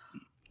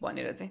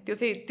 भनेर चाहिँ त्यो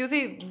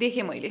चाहिँ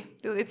देखेँ मैले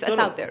त्यो it's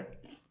out there.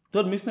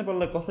 तर miss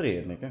नेपाललाई कसरी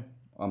हेर्ने क्या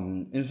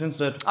in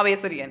sense that अब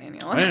यसरी हेर्ने नि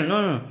हो no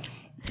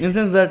in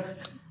sense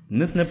that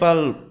miss Nepal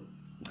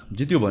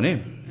जित्यो भने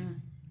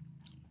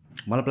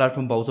मलाई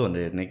प्लेटफर्म पाउँछ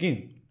भनेर हेर्ने कि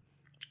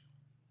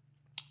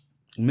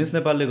मिस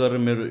नेपालले गरेर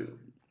मेरो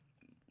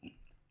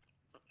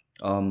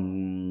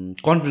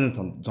कन्फिडेन्स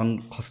झन्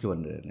खस्क्यो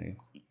भनेर हेर्ने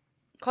कि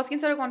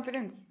खस्किन्छ र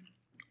कन्फिडेन्स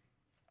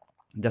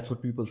द्याट्स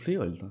व्हाट पिपल से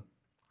अहिले त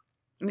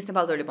मिस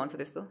नेपालहरूले भन्छ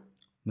त्यस्तो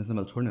मिस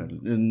नेपाल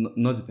छोड्नेहरूले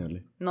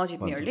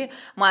नजित्नेहरूले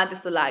मलाई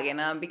त्यस्तो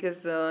लागेन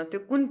बिकज त्यो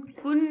कुन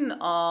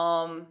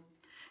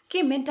के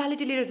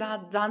मेन्टालिटी लिएर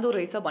जाँदो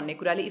रहेछ भन्ने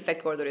कुराले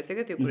इफेक्ट गर्दो रहेछ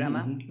क्या त्यो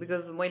कुरामा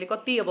बिकज मैले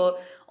कति अब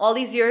अल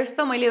दिस इयर्स त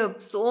मैले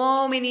सो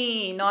मेनी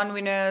नन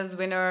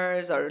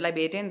विनर्सहरूलाई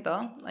भेटेँ नि त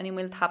अनि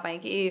मैले थाहा पाएँ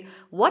कि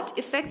वाट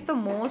इफेक्ट्स द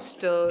मोस्ट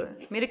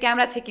मेरो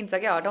क्यामेरा छेकिन्छ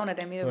क्या हटाउन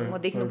त्यहाँ मेरो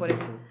म देख्नु पऱ्यो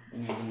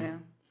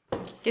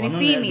Can you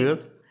see me?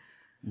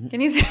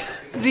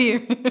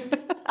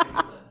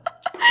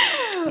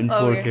 in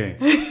 4K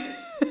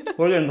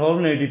 4K and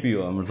 1080p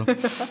हो हाम्रो त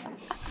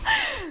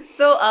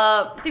So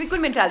तिमी कुन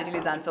मेन्टालिटीले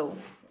जान्छौ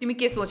तिमी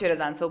के सोचेर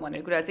जान्छौ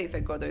भन्ने कुरा चाहिँ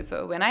इफेक्ट गर्दो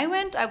रहेछ when I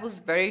went I was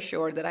very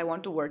sure that I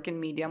want to work in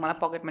media मलाई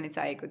पकेट मनी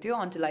चाहिएको थियो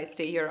until I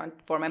stay here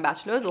for my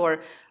bachelor's or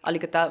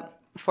अलिकता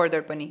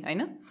further पनि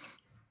हैन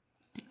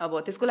अब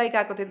त्यसको लागि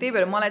गएको थियो त्यही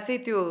भएर मलाई चाहिँ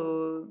त्यो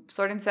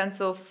सर्टेन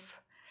सेन्स अफ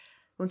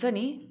हुन्छ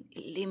नि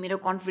यसले मेरो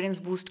कन्फिडेन्स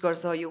बुस्ट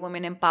गर्छ यो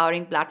वुमेन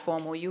एम्पावरिङ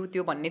प्लेटफर्म हो यो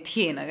त्यो भन्ने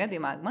थिएन क्या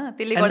दिमागमा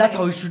त्यसले गर्दा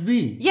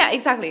या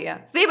एक्ज्याक्टली या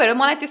त्यही भएर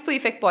मलाई त्यस्तो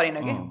इफेक्ट परेन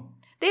क्या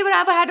त्यही भएर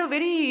I had a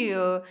very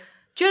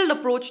chilled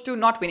approach to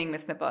not winning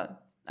miss Nepal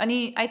अनि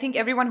I think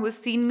every one who has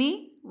scene me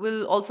will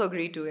also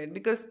agree to it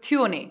because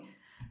थियो नै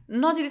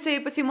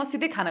नजिदिसकेपछि म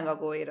सिधै खाना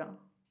गएको हेर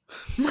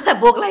मलाई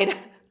भोक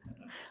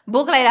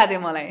लागिरहेको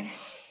थियो मलाई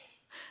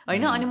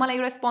होइन अनि मलाई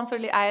एउटा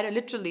स्पोन्सरले आएर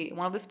literally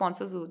one of the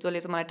sponsors जसले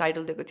चाहिँ मलाई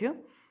टाइटल दिएको थियो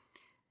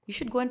you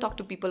should go and talk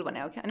to people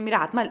भनेको क्या अनि मेरो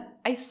हातमा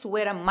आई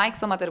सोएर माइक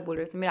समातेर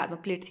बोलेर मेरो हातमा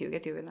प्लेट थियो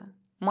क्या त्यो बेला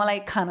मलाई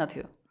खाना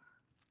थियो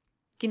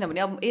किनभने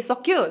अब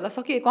सक्यो ल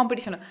सक्यो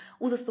कम्पिटिसन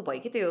ऊ जस्तो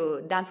भयो कि त्यो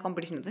डान्स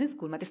कम्पिटिसन हुन्छ नि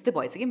स्कुलमा त्यस्तै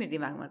भएछ कि मेरो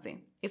दिमागमा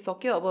चाहिँ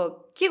सक्यो अब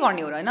के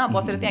गर्ने हो र होइन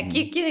बसेर त्यहाँ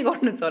के नै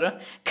गर्नु छ र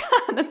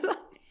खाना छ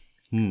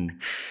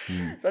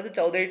such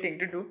Chaudhary thing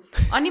to do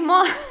अनि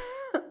म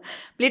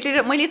प्लेट लिएर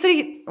मैले यसरी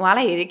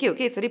उहाँलाई हेरेकै हो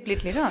कि यसरी प्लेट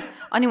लिएर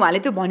अनि उहाँले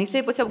त्यो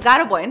भनिसकेपछि अब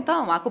गाह्रो भयो नि त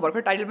उहाँको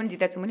भर्खर टाइटल पनि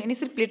जिताएको छु मैले अनि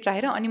यसरी प्लेट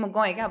राखेर अनि म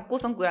गएँ क्या अब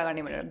कोसँग कुरा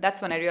गर्ने भनेर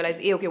that's one I realise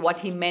okay what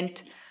he meant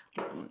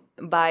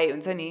by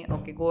हुन्छ नि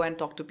okay go and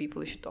talk to people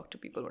you should talk to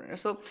people भनेर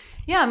सो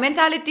या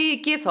मेन्टालिटी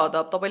के छ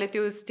त तपाईँले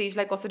त्यो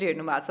स्टेजलाई कसरी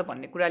हेर्नु भएको छ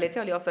भन्ने कुराले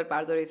चाहिँ अलिक असर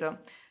पार्दो रहेछ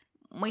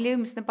मैले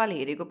मिस नेपाल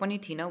हेरेको पनि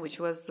थिइनँ which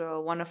was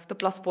one of the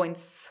plus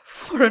points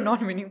for a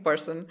non winning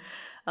person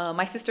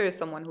my sister is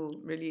someone who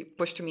really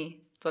pushed me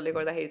जसले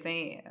गर्दाखेरि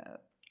चाहिँ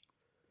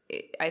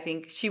I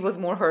think she was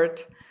more hurt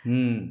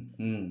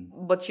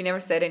but C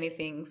never shed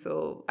anything so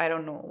I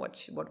don't know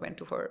what went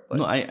to her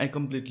no I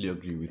completely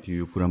agree with you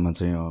यो कुरामा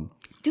चाहिँ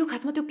त्यो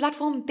खासमा त्यो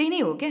platform त्यही नै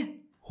हो क्या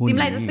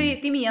तिमीलाई जस्तै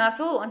तिमी यहाँ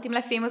छौ अनि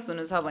तिमीलाई फेमस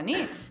हुनु छ भने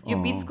यो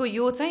बिचको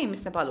यो चाहिँ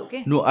मिस नेपाल हो के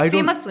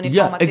फेमस हुने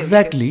ठाउँ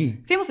एक्ज्याक्टली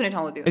फेमस हुने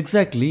ठाउँ हो त्यो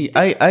exactly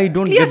I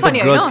don't get the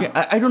grudge के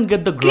I don't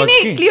get the grudge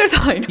के क्लियर छ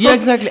हैन या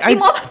एक्ज्याक्टली आई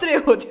म मात्रै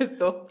हो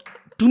त्यस्तो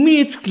to me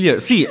it's clear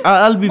see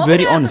I'll be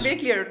very honest very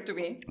clear to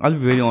me I'll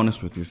be very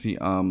honest with you see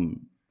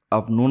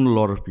I've known a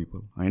lot of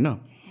people हैन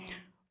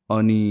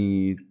अनि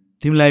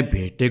तिमीलाई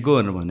भेटेको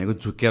भनेको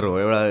झुकेर हो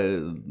एउटा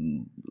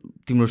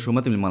तिम्रो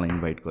शोमा तिमीले मलाई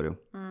इन्भाइट गर्यौ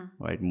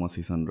राइट म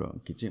सिसन र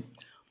के चाहिँ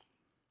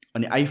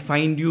अनि I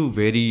find you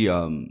very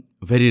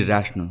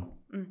rational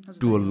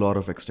to a lot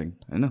of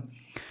extent हैन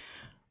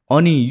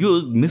अनि यो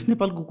मिस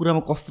नेपालको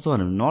कुरामा कस्तो छ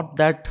भने not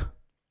that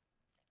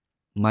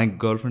my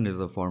girlfriend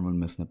is a formal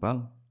miss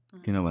Nepal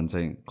किनभने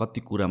चाहिँ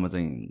कति कुरामा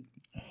चाहिँ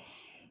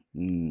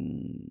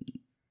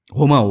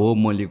होमा हो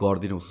मैले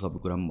गर्दिनँ सबै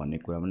कुरामा भन्ने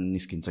कुरा पनि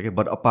निस्किन्छ क्या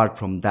but apart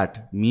from that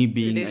me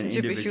being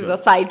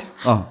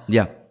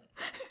yeah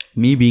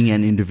me being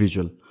an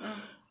individual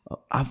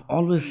I've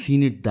always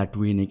seen it that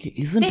way, Nikki.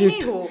 Isn't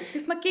it?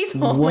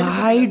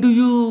 Why do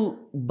you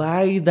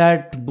buy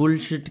that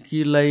bullshit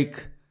ki like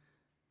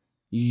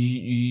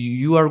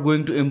you are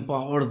going to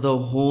empower the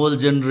whole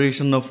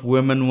generation of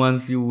women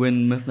once you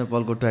win Miss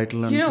Nepal ko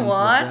title and you know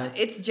what?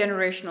 Like it's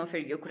generational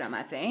for you kura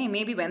ma chahi.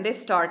 Maybe when they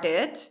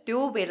started,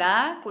 tyo bela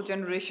ko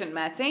generation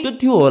ma chahi.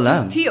 Tyo hola.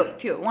 Tyo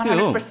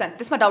 100%.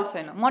 त्यसमा doubt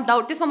छैन.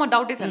 त्यसमा म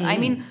doubt छैन. I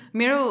mean,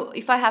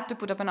 if I have to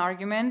put up an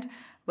argument,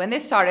 when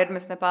they started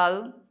Miss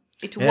Nepal,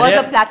 it was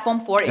a platform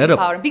for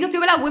empowering because त्यो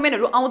बेला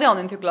womenहरु आउँदै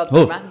आउँदैन थियो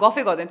क्लब्सहरुमा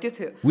गफै गर्दैन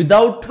थियो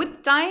with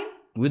time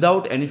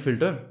without any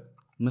filter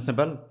Miss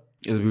Nepal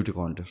is a beauty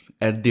contest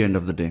at the end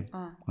of the day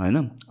हैन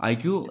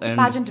IQ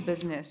and pageant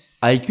business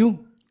IQ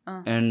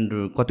and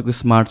कतिको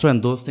smart छ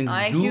and those things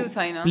IQ do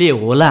छैन play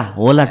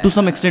होला to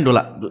some extent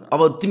होला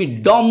अब तिमी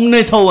डम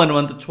नै छौ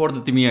भने त छोड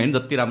दे तिमी हैन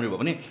जति राम्रो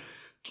भयो भने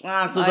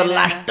चाँचो त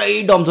लास्टै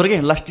डम छ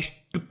के लास्ट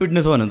स्टुपिड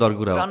नै छ भने त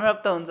अर्को कुरा हो रनर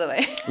अप त हुन्छ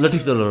भाइ ल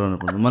ठिक छ ल रनर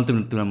अप मन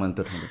तिमीलाई मन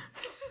त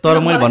तर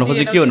मैले भन्नु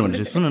खोजेको के भन्नु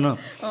भने सुन न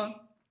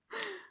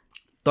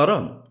तर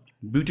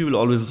beauty will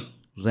always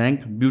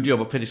rank beauty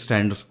अब फेरि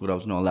स्ट्यान्डर्ड्स कुरा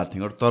आउँछ न अल द्याट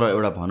थिङहरू तर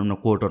एउटा भनौँ न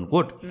coat on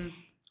coat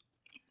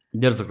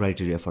there is a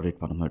criteria for it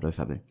भनौँ एउटा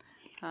हिसाबले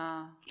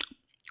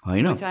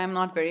होइन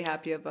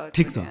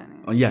ठिक छ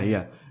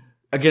या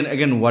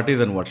again what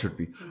is and what should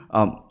be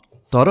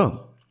तर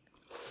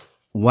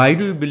why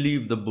do you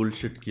believe the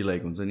bullshit कि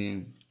लाइक हुन्छ नि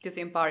this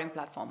empowering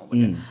platform over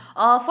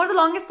there. For the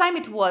longest time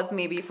it was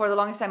maybe for the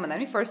longest time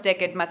भन्दा first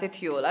decade मा चाहिँ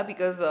थियो होला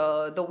because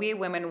the way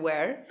women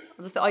were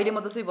जस्तै अहिले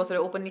म जसरी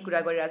बसेर openly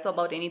कुरा गरिरहेको छु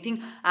about anything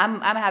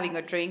I'm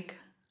having a drink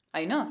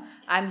हैन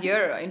I'm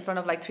here in front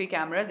of like 3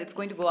 cameras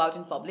it's going to go out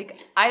in public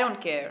I don't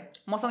care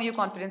मसँग यो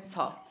confidence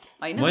छ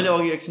हैन मैले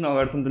अघि एकछिन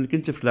अगाडिसम्म त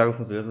किन चिप्स ल्याएको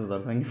सोचेर त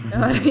thank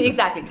you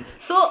exactly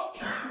so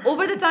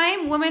over the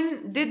time women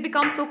did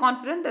become so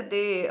confident that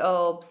they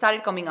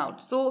started coming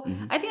out so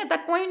I think at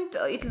that point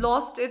it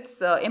lost its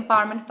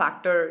empowerment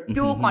factor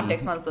त्यो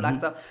context मा जस्तो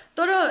लाग्छ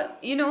तर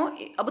you know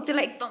अब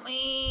त्यसलाई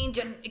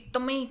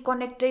एकदमै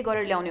कनेक्टै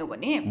गरेर ल्याउने हो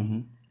भने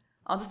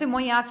जस्तै म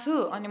यहाँ छु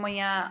अनि म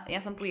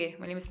यहाँसम्म पुगेँ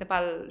मैले मिस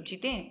नेपाल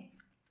जितेँ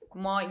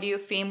मैले यो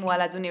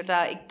फेमवाला जुन एउटा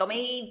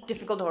एकदमै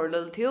डिफिकल्ट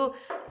हर्डल थियो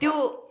त्यो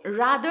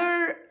रादर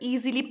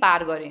इजिली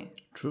पार गरेँ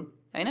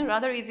होइन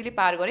रादर इजिली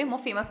पार गरेँ म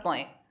फेमस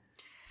भएँ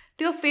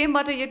त्यो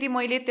फेमबाट यदि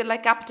मैले त्यसलाई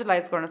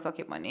क्यापिटलाइज गर्न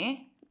सकेँ भने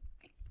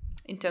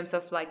in terms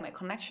of like my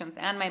connections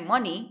and my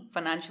money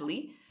financially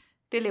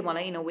त्यसले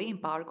मलाई इन अ वे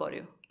इम्पावर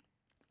गर्यो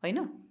होइन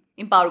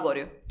इम्पावर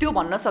गर्यो त्यो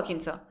भन्न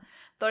सकिन्छ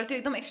तर त्यो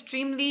एकदम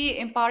एक्सट्रिमली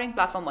इम्पावरिङ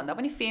प्लेटफर्म भन्दा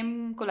पनि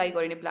फेमको लागि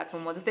गरिने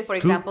प्लेटफर्म हो जस्तै फर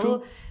इक्जाम्पल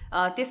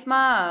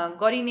त्यसमा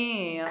गरिने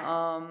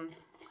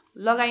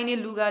लगाइने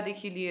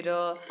लुगादेखि लिएर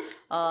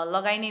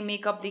लगाइने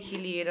मेकअपदेखि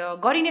लिएर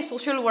गरिने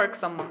सोसियल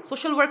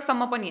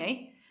वर्कसम्म पनि है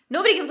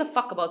nobody gives a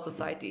fuck about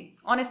society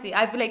honestly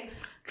I feel like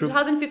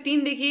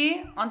 2015 देखि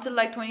until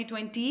like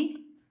 2020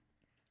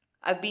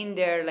 I've been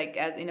there like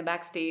as in a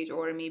backstage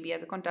or maybe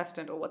as a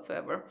contestant or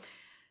whatsoever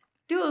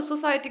त्यो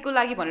सोसाइटीको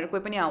लागि भनेर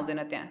कोही पनि आउँदैन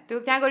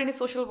त्यहाँ गरिने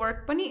सोसियल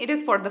वर्क पनि it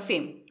is for the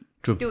fame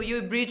त्यो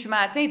यो ब्रिजमा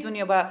चाहिँ जुन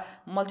अब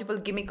मल्टिपल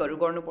गिमिकहरू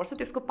गर्नुपर्छ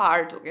त्यसको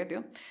पार्ट हो क्या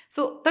त्यो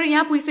सो तर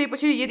यहाँ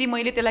पुगिसकेपछि यदि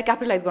मैले त्यसलाई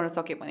क्यापिटलाइज गर्न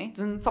सकेँ भने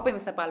जुन सबै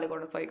मिस नेपालले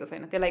गर्न सकेको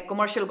छैन त्यसलाई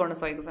कमर्सियल गर्न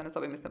सकेको छैन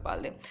सबै मिस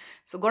नेपालले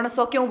सो गर्न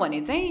सक्यौँ भने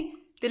चाहिँ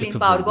त्यसले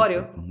इम्पावर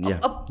गर्यो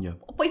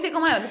पैसा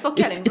कमायो भने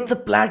सकिहाल्यो इट्स अ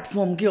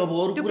प्लेटफर्म के अब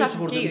अरु कुरा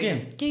छोड्दियौ के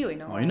केही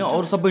होइन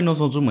अरु सबै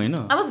नसोचौँ हैन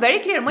आई वाज भेरी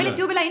क्लियर मैले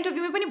त्यो बेला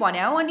इन्टरभ्यूमा पनि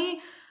भने हो अनि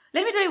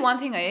let me tell you one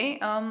thing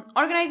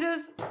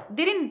organizers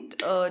they didn't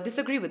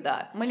disagree with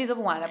that मैले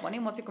जब उहाँलाई भने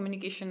म चाहिँ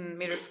कम्युनिकेसन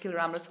मेरो स्किल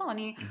राम्रो छ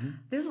अनि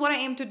this is what I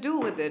aim to do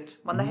with it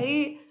भन्दाखेरि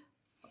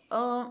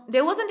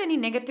there wasn't any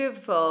negative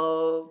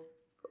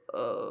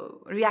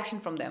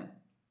reaction from them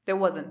there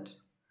wasn't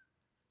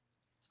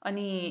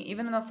अनि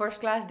even in the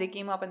first class they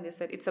came up and they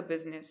said it's a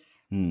business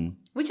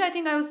which I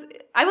think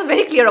I was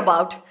very clear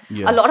about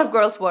a lot of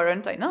girls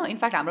weren't I know in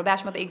fact हाम्रो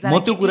ब्याचमा त exam म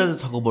त्यो कुरा चाहिँ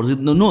छक्क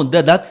पर्छु no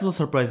that's the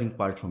surprising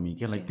part for me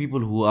के like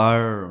people who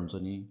are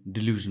हुन्छ नि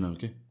delusional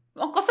के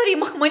कसरी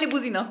मैले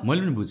बुझिन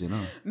मैले पनि बुझेन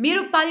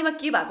मेरो पालीमा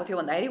के भएको थियो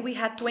भन्दाखेरि we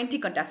had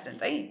 20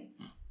 contestants है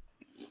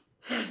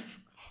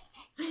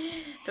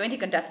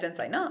 20 contestants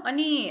हैन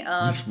अनि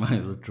Nishma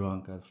is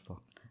drunk as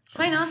fuck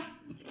छैन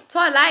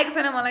छ लागेको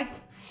छैन मलाई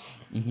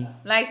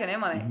लागेको छैन है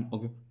मलाई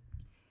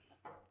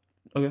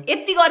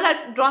यति गर्दा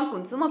ड्रङ्क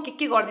हुन्छु म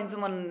के गरिदिन्छु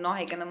म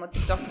नखाइकन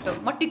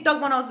म टिकटक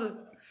बनाउँछु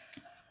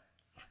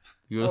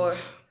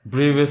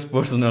ब्रेभेस्ट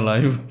पर्सन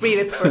अलाइभ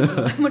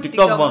म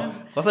टिकटक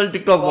कसैले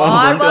टिकटक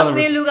बनाउँछ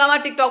बस्ने लुगामा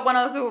टिकटक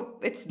बनाउँछु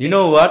इट्स यु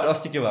नो व्हाट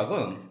अस्ति के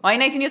भएको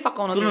हैन एकछिन यो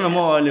सकाउनु सुन न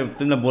म अहिले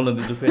तिमीलाई बोल्न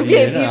दिन्छु फेरि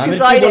हैन हामी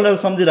के बोल्न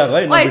सम्झिरहेको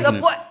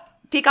है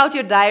take out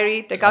your diary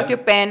take out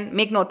your pain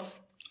make notes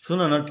सुन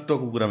न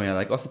टिकटकको कुरामा याद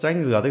आयो अस्ति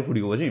चाइनिज गएको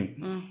फुडीको पछि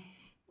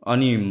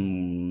अनि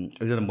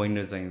एकजना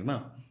बहिनी चाइनिजमा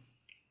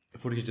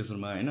फुड खिच्यो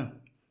सुरुमा होइन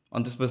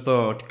अनि त्यसपछि त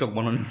टिकटक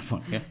बनाउने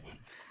भने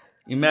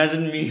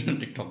इमेजिन मी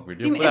टिकटक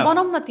भिडियो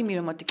बनाऊ न तिमी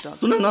र म टिकटक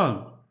सुन न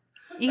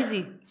इजी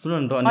सुन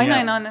न त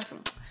अनि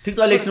ठिक छ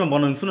इलेक्सनमा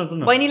बनाउनु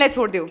सुन बहिनीलाई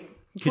छोड्देऊ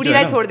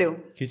फुडीलाई छोड्देऊ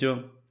खिच्यो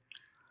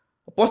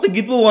पस्तो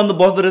गीत पो बन्द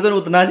बस्दो रहेछ उ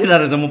त नाचिरहेको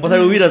रहेछ म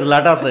पछाडि उभिरहेको छु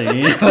लाटा त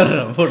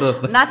फोटो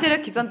नाचेर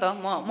खिच नि त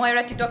म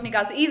एउटा टिकटक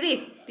निकाल्छु इजी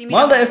तिमी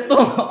मलाई त यस्तो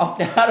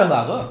अप्ठ्यारो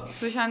भएको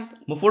सुशान्त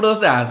म फोटो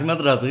जस्तै हाँसी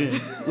मात्र रहेछु कि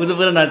उ त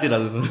पुरा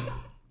नाचिरहेको छु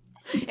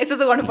यसो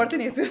चाहिँ गर्नु पर्थ्यो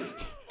नि यसो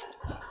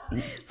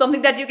something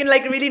that you can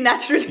like really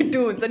naturally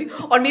do हुन्छ नि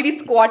अर मेबी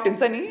स्क्वाट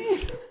हुन्छ नि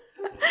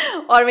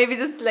or maybe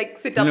just like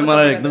sit up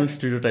मलाई एकदम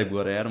स्टेरियोटाइप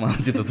गरे यार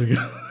मान्छे त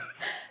थियो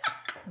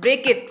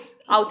ब्रेक इट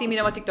आउ तिमी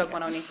र म टिकटक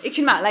बनाउने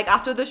एकछिनमा लाइक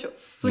आफ्टर द सो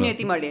सुन्यो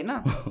तिमीहरूले होइन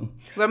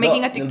we are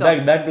making a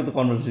TikTok back to the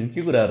conversation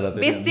के कुरा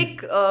गरेर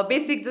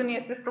बेसिक जुन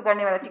यस्तो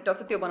गर्नेवाला टिकटक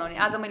छ त्यो बनाउने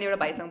आज मैले एउटा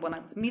भाइसँग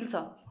बनाएको छु मिल्छ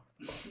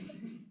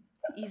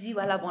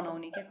इजीवाला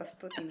बनाउने क्या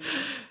कस्तो तिमी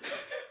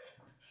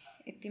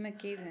यतिमा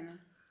केही छैन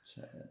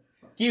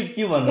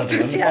के भन्नु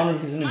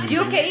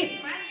यो केही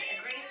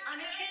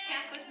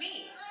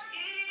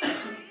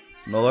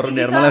नगर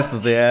यार मलाई यस्तो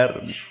त यार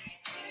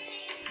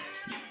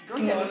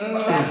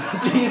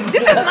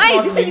This is nice.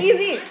 This is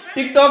easy.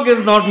 TikTok is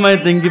not my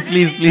thing.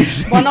 Please.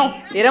 बनाऊ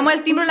हेर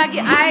मैले तिम्रो लागि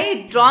I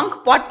drunk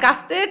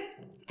podcasted.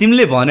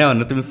 तिमीले भन्यो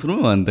भने तिमीले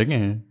सुरुमा भन्थ्यौ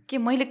के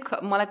मैले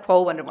मलाई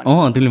खुवाऊ भनेर भने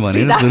तिमीले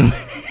भने नि सुरुमा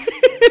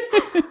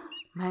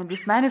Man,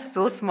 this man is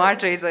so smart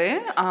रहेछ है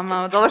आमा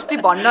जबरजस्ती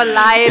भन्न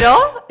लाएर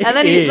and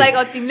then he's like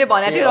तिमीले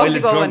भनेको थियो रक्सी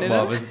खुवाऊ भनेर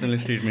तिमीले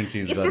स्टेटमेन्ट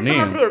चेन्ज गर्ने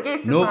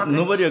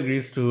nobody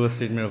agrees to a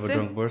statement of a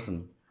drunk person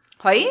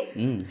है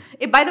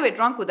ए बाइ द वे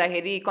ड्रङ्क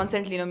हुँदाखेरि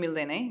कन्सेन्ट लिन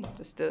मिल्दैन है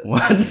जस्तो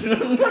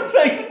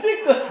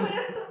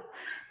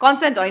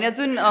कन्सेन्ट होइन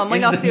जुन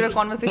मैले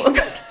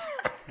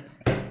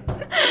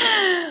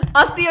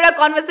अस्ति एउटा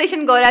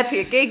कन्भर्सेसन गरेको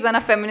थिएँ कि एकजना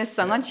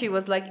फेमिनिस्टसँग सी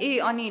वाज लाइक ए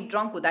अनि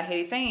ड्रङ्क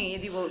हुँदाखेरि चाहिँ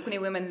यदि कुनै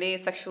वुमेनले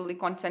सेक्सुअली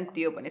कन्सेन्ट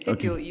दियो भने चाहिँ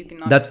त्यो you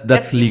can not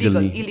that's legal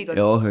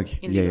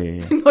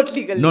not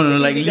legal know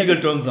like legal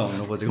terms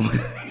हुनु खोजेको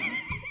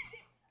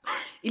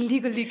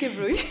इल्लिगल के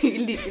ब्रो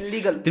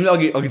इल्लिगल तिमीले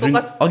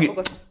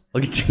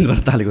अघि चिन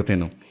गर्न थालेको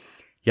थिएनौ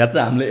या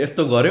चाहिँ हामीले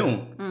यस्तो गऱ्यौँ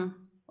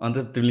अन्त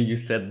तिमीले यु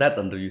सेड द्याट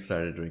अन्त यु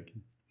स्टार्टेड ड्रिङ्किङ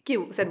के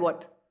सेड व्हाट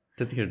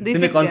त्यतिखेर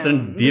तिमीले कन्सेन्ट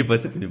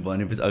दिएपछि तिमीले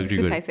भनेपछि agree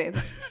गर्यौ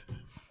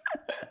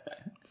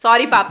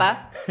Sorry,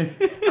 Papa.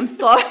 I'm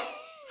sorry.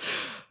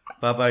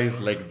 Papa is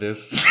like this.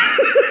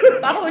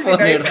 Papa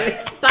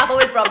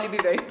will probably be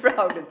very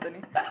proud. It's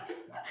ni.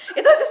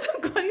 Ito त्यस्तो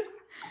गरिस.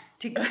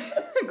 ठीक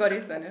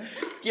गरिस भने.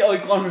 के अब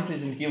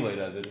कन्भर्सेसन के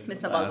भइरहेको थियो? मिस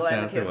नेपालको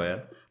बारेमा थियो.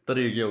 तर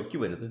यो के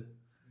भइरहेको थियो?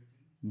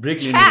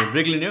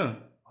 ब्रेक लिने हो?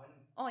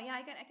 Oh yeah,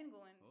 I can go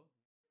in.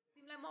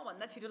 तिमीलाई म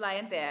भन्दा छिटो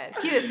लाग्यो नि त यार.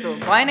 के यस्तो?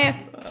 भएन.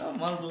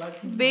 मलाई लाग्छ.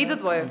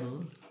 बेइज्जत भयो.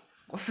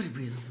 कसरी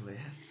बेइज्जत भयो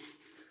यार?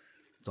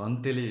 झन्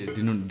त्यसले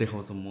दिनु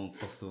देखाउँछ म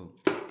कस्तो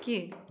के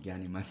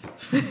ज्ञानी मान्छे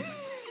छु.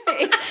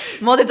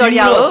 म चाहिँ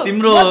जडिया हो.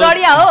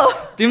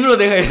 तिम्रो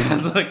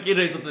देखाइरहेको के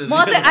रहेछ त? म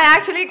चाहिँ I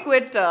actually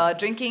quit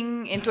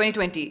drinking in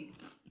 2020.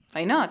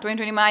 हैन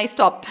 2020 मा I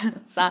stopped.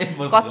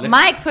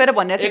 माइक छोएर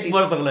भनेर चाहिँ 1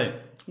 वर्षको लागि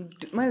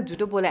मैले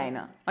झुटो बोले हैन.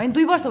 हैन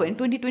 2 वर्ष भयो नि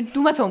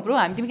 2022 मा छौं ब्रो.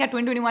 हामी तिमी कहाँ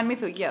 2021 मै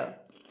छौ कि हो?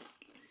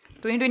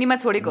 2020 मा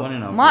छोडेको.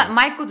 म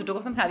माइकको झुटो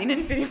कसम खादिन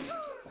नि फेरि.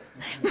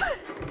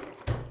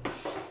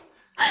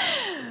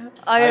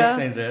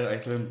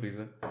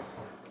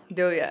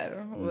 देऊ यार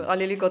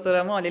अलिअलि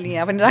कचरामा अलिअलि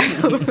यहाँ पनि राख्छ.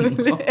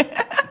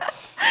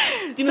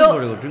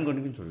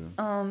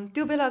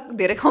 त्यो बेला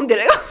धेरै खाउँ.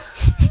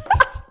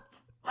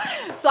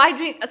 So I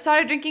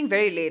started drinking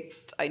very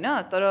late हैन.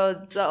 तर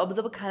अब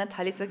जब खाना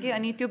थालिसकेँ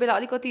अनि त्यो बेला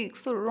अलिकति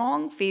यस्तो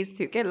रङ फेज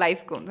थियो क्या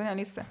लाइफको हुन्छ नि.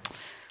 अनि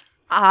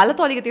हाल त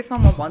अलिकति त्यसमा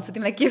म भन्छु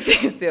तिमीलाई के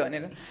फेज थियो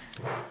भनेर.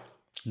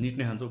 निट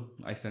नै खान्छौ?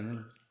 आइस चाहिँदैन?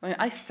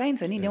 आइस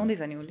चाहिन्छ नि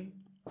ल्याउँदैछ नि उसले.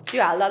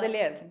 त्यो हाल्दा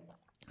ल्याइहाल्छ.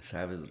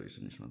 स्याभेज रहेछ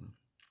निस्मा त.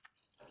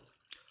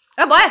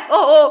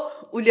 भयो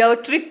उसले अब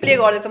ट्रिक प्ले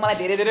गर्दैछ मलाई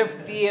धेरै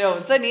दिएर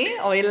हुन्छ नि.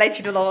 अब यसलाई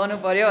छिटो लगाउनु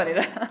पर्यो भनेर.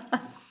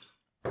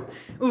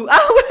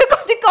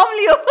 कति कम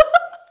लियो.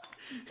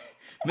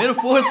 मेरो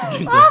फोर्थ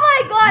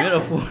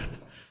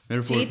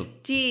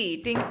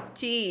चिटिङ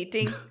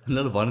ल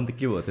भन त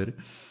के भयो त?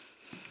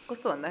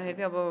 कस्तो भन्दाखेरि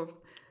चाहिँ अब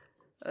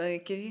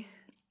के अरे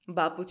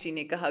बापु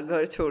चिने कहाँ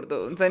घर छोड्दो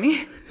हुन्छ नि.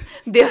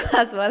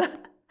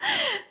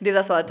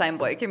 देवदासवाला टाइम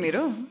भयो कि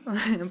मेरो.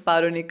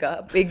 पारोने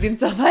का एक दिन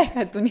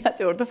सफाएका दुनियाँ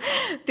छोड्दो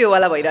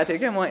त्योवाला भइरहेको थियो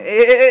क्या. म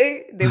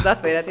देवदास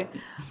भइरहेको थिएँ.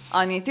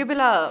 अनि त्यो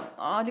बेला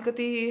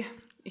अलिकति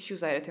इस्युज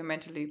आइरहेको थियो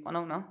मेन्टली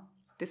भनौँ न.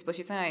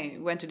 त्यसपछि चाहिँ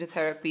I went to the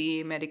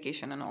therapy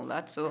medication and all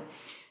that. So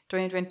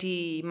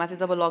 2020 मा चाहिँ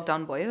जब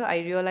लकडाउन भयो आई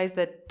रियलाइज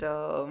द्याट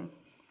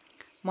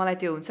मलाई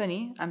त्यो हुन्छ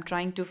नि आइ am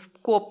trying to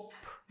cope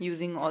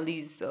using all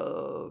these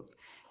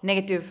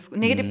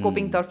negative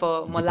कोपिङतर्फ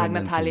म लाग्न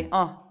थालेँ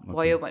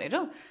भयो भनेर.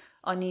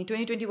 अनि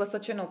 2020 was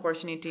such an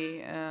opportunity.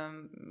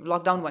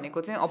 Lockdown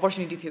भनेको चाहिँ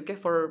अपर्च्युनिटी थियो क्या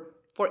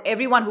for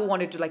every one who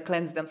wanted to like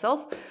clans themselves.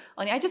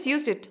 अनि I just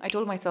use it. I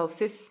told myself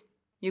cease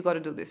you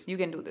got do this, you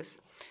can do this.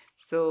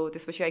 So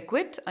त्यसपछि I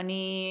quit. अनि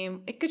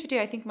एकैचोटि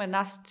I think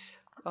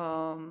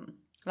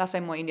last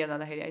time म India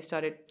जाँदाखेरि I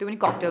started त्यो पनि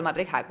cocktail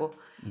मात्रै खाएको.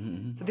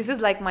 So this is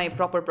like my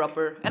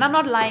proper and I'm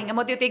not lying.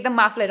 म त्यो एकदम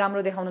आफूलाई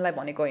राम्रो देखाउनलाई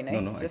भनेको होइन है.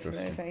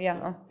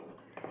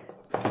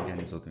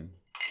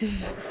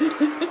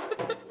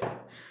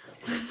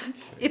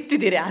 यति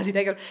धेरै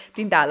हालिरहेको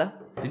 3टा हाल.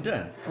 3टा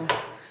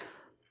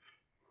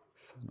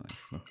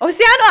अब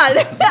सानो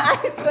हाल्दै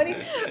आइस पनि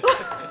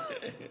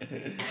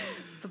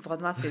यस्तो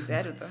बदमास रहेछ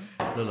यार त.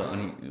 ल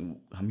अनि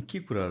हामी के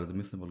कुराहरू त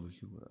मिस नेपालको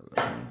के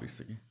कुराहरू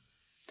बिर्सके?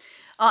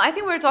 I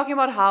think we're talking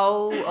about how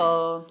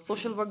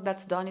social work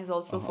that's done is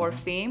also for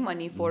fame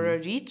अनि for a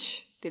reach.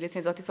 त्यसले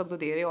चाहिँ जति सक्दो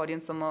धेरै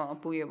अडियन्ससम्म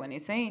पुग्यो भने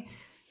चाहिँ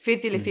फेरि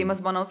त्यसले फेमस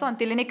बनाउँछ अनि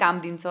त्यसले नै काम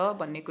दिन्छ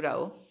भन्ने कुरा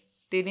हो.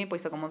 त्यही नै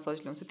पैसा कमाउन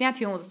सजिलो हुन्छ. त्यहाँ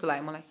थियौँ जस्तो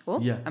लाग्यो मलाई. हो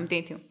हामी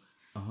त्यहीँ थियौँ.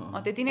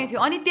 त्यति नै थियो.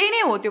 अनि त्यही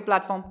नै हो त्यो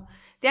प्लेटफर्म.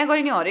 त्यहाँ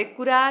गरिने हरेक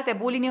कुरा, त्यहाँ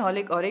बोलिने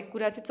हरेक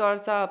कुरा चाहिँ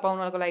चर्चा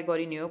पाउनको लागि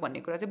गरिने हो भन्ने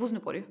कुरा चाहिँ बुझ्नु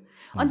पऱ्यो.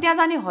 अनि त्यहाँ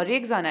जाने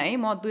हरेकजना है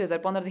म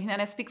 2015 देखि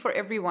and I speak for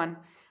every one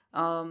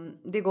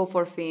they go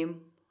for fame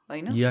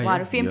होइन.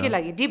 उहाँहरू फेमकै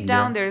लागि deep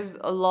down there is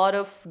a lot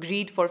of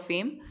grid for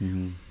fame.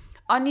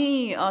 अनि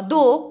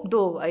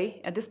दो है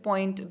at this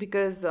point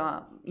because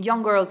young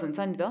girls हुन्छ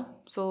नि त.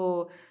 सो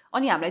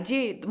अनि हामीलाई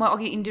जे म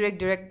अघि इन्डिरेक्ट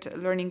डिरेक्ट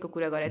लर्निङको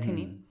कुरा गरेको थिएँ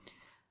नि.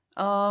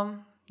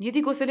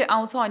 यदि कसैले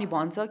आउँछ अनि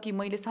भन्छ कि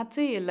मैले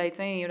साँच्चै यसलाई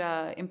चाहिँ एउटा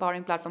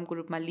इम्पावरिङ प्लेटफर्मको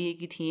रूपमा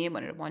लिएकी थिएँ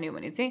भनेर भन्यो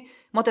भने चाहिँ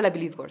म त्यसलाई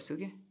बिलिभ गर्छु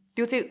कि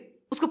त्यो चाहिँ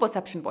उसको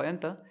पर्सेप्सन भयो नि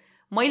त.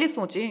 मैले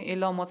सोचेँ ए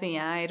ल म चाहिँ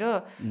यहाँ आएर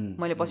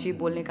मैले पछि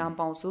बोल्ने काम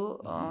पाउँछु,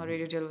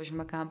 रेडियो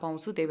टेलिभिजनमा काम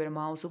पाउँछु, त्यही भएर म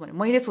आउँछु भने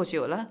मैले सोचेँ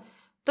होला.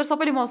 तर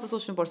सबैले म जस्तो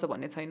सोच्नुपर्छ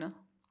भन्ने छैन.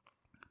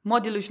 म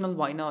डिल्युसनल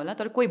भएन होला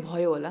तर कोही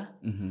भयो होला.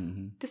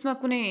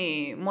 त्यसमा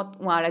कुनै म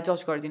उहाँलाई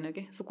जज गर्दिनँ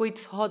कि. सो कोही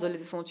छ जसले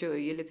चाहिँ सोच्यो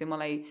यसले चाहिँ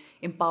मलाई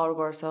इम्पावर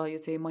गर्छ, यो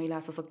चाहिँ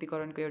महिला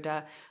सशक्तिकरणको एउटा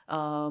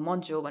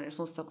मञ्च हो भनेर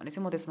सोच्छ भने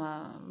चाहिँ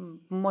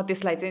म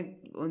त्यसलाई चाहिँ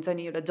हुन्छ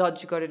नि एउटा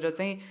जज गरेर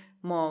चाहिँ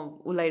म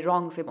उसलाई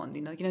रङ चाहिँ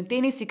भन्दिनँ. किनभने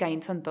त्यही नै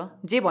सिकाइन्छ नि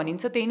त. जे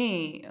भनिन्छ त्यही नै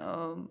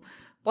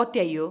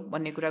पत्याइयो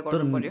भन्ने कुरा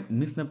गर्नु पर्यो.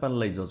 मिस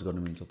नेपाललाई जज गर्न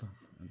मिल्छ त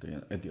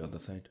एट द अदर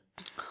साइड?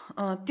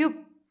 त्यो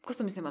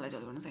कस्तो मिस नेपाललाई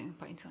जज गर्न चाहिँ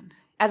पाइन्छ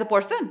as a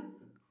person?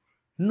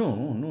 No.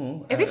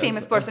 Every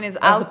famous person is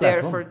out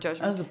there for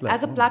judgment.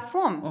 As a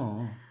platform.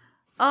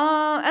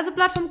 As a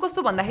platform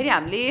कस्तो भन्दाखेरि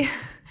हामीले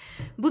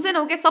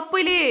बुझेनौँ क्या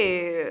सबैले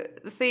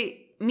जस्तै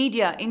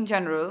मिडिया इन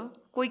जेनरल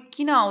कोही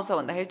किन आउँछ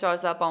भन्दाखेरि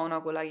चर्चा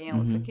पाउनको लागि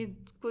आउँछ कि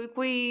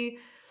कोही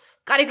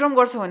कार्यक्रम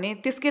गर्छ भने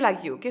त्यसकै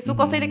लागि हो कि सो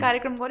कसैले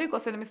कार्यक्रम गर्यो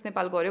कसैले मिस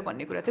नेपाल गर्यो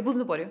भन्ने कुरा चाहिँ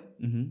बुझ्नु पर्यो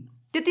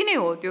त्यति नै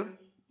हो त्यो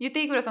यो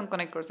त्यही कुरासँग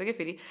कनेक्ट गर्छ कि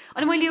फेरि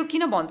अनि मैले यो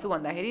किन भन्छु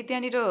भन्दाखेरि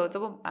त्यहाँनिर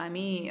जब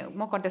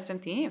म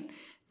कन्टेस्टेन्ट थिएँ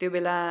त्यो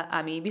बेला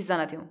हामी 20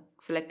 जना थियौँ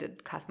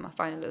सिलेक्टेड खासमा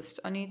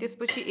फाइनलिस्ट अनि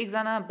त्यसपछि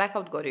एकजना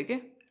ब्याकआउट गर्यो कि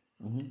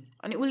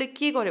अनि उसले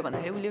के गर्यो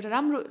भन्दाखेरि उसले एउटा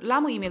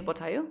लामो इमेल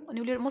पठायो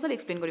अनि उसले मजाले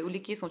एक्सप्लेन गर्यो उसले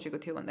के सोचेको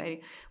थियो भन्दाखेरि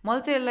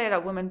मैले चाहिँ यसलाई एउटा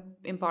वुमेन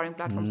इम्पावरिङ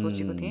प्लेटफर्म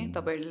सोचेको थिएँ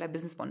तपाईँहरूलाई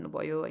बिजनेस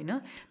भन्नुभयो होइन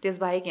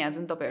त्यसबाहेक यहाँ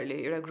जुन तपाईँहरूले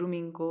एउटा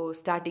ग्रुमिङको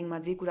स्टार्टिङमा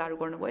जे कुराहरू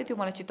गर्नुभयो त्यो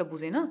मलाई चित्त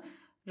बुझेन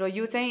र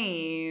यो चाहिँ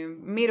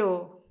मेरो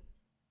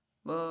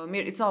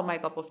it's not my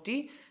cup of T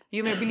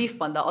यो मेरो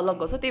बिलिफभन्दा अलग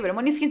गर्छ त्यही भएर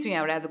म निस्किन्छु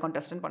यहाँबाट एज अ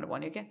कन्टेस्टेन्ट भनेर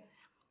भन्यो क्या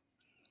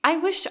I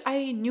wish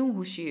I knew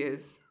who C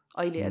is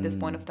अहिले at this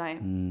point of time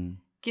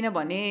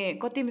किनभने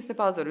कति मिस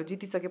नेपाल्सहरू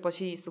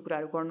जितिसकेपछि यस्तो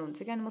कुराहरू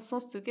गर्नुहुन्छ क्या अनि म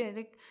सोच्छु कि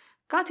लाइक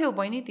कहाँ थियो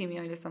बहिनी तिमी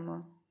अहिलेसम्म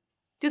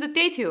त्यो त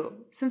त्यही थियो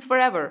since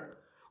for ever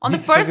on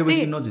the first day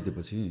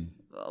नजितेपछि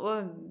अब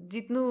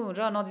जित्नु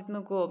र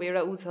नजित्नुको अब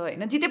एउटा ऊ छ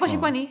होइन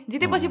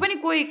जितेपछि पनि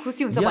कोही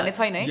खुसी हुन्छ भन्ने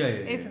छैन है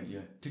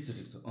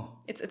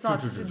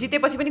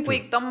जितेपछि पनि कोही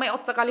एकदमै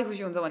अच्चकाले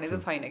खुसी हुन्छ भन्ने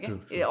चाहिँ छैन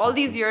क्या अल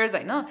दिज इयर्स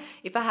होइन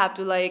if I have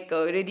to like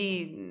ready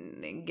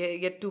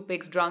get 2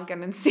 pegs drunk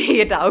and then say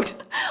it out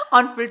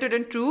unfiltered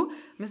and true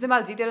miss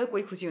Nepal जितेर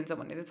कोही खुसी हुन्छ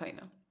भन्ने चाहिँ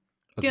छैन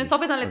किन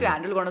सबैजनाले त्यो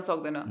ह्यान्डल गर्न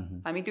सक्दैन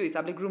हामी त्यो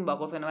हिसाबले ग्रुम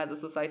भएको छैनौँ as a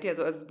society as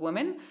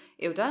women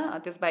एउटा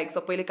त्यसबाहेक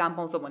सबैले काम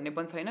पाउँछ भन्ने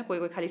पनि छैन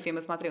कोही खालि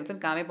फेमस मात्रै हुन्छन्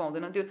कामै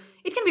पाउँदैन त्यो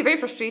it can be very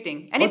frustrating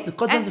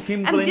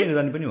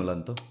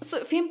so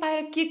fame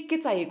पाएर के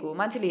चाहिएको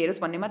मान्छेले हेरोस्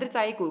भन्ने मात्रै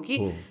चाहिएको हो कि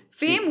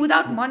fame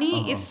without money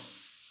is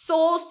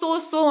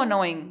so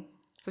annoying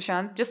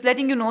Sushant just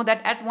letting you know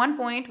that at one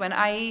point when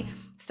I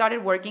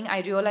started working I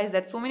realized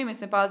that so many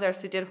Miss Nepals are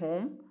sit at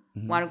home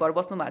उहाँहरू घर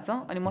बस्नु भएको छ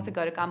अनि म चाहिँ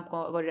गएर काम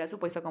गरिरहेको छु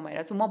पैसा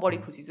कमाइरहेको छु म बढी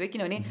खुसी छु है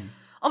किनभने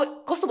अब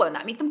कस्तो भयो भने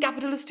हामी एकदम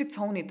क्यापिटलिस्टिक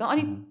छौँ नि त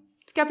अनि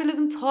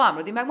क्यापिटलिजम छ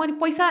हाम्रो दिमागमा अनि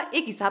पैसा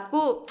एक हिसाबको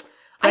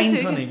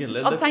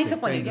अब चाहिन्छ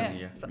पनि क्या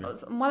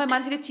मलाई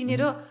मान्छेले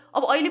चिनेर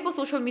अब अहिले पो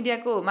सोसियल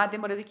मिडियाको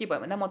माध्यमबाट चाहिँ के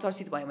भयो भन्दा म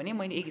चर्चित भयो भने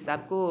मैले एक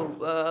हिसाबको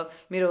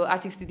मेरो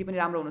आर्थिक स्थिति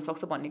पनि राम्रो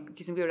हुनसक्छ भन्ने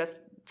किसिमको एउटा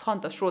छ नि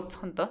त स्रोत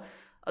छ नि त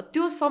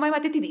त्यो समयमा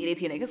त्यति धेरै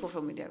थिएन क्या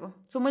सोसियल मिडियाको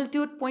सो मैले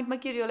त्यो पोइन्टमा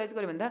के रियलाइज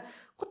गरेँ भन्दा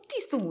कति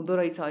यस्तो हुँदो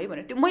रहेछ है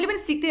भनेर त्यो मैले पनि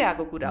सिक्दै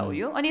आएको कुरा हो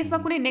यो अनि यसमा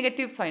कुनै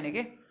नेगेटिभ छैन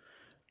क्या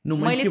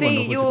मैले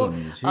चाहिँ यो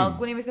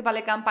कुनै मिस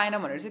नेपालले काम पाएन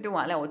भनेर चाहिँ त्यो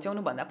उहाँलाई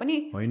होच्याउनु भन्दा पनि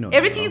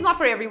everything is not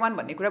for everyone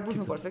भन्ने कुरा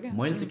बुझ्नुपर्छ क्या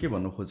मैले चाहिँ के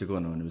भन्नु खोजेको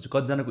भनेपछि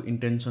कतिजनाको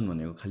इन्टेन्सन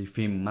भनेको खालि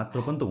फेम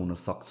मात्र पनि त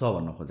हुनसक्छ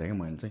भन्न खोजेँ क्या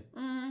मैले चाहिँ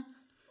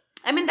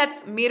आई मिन द्याट्स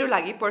मेरो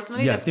लागि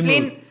personally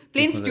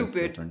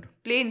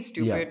plain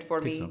stupid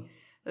for me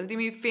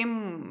तिमी फेम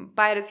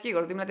पाएर चाहिँ के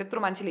गर्छौ तिमीलाई त्यत्रो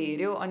मान्छेले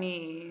हेऱ्यो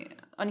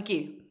अनि के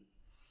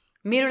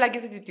मेरो लागि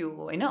चाहिँ त्यो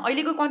हो होइन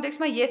अहिलेको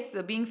कन्टेक्स्टमा yes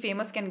being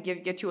famous can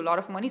get you lot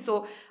of money so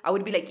I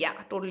would be like yeah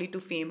totally to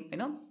fame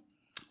होइन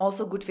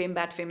also good fame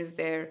bad fame is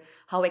there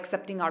how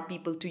accepting our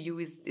people to you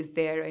is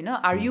there होइन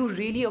are you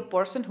really a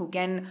person who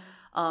can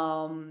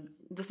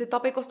जस्तै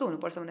तपाईँ कस्तो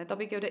हुनुपर्छ भने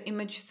तपाईँको एउटा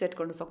image set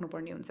गर्नु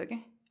सक्नुपर्ने हुन्छ कि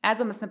एज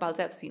अ मिस नेपाल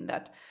चाहिँ I have seen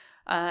that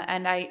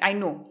and I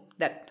know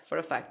that for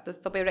a fact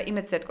तपाईँ एउटा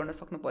इमेज सेट गर्न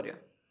सक्नु पऱ्यो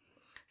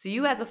So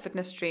you as a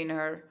fitness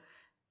trainer,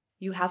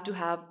 you have to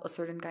have a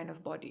certain kind of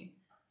body.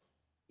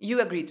 You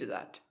agree to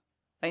that.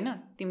 होइन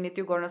तिमीले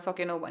त्यो गर्न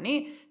सकेनौ भने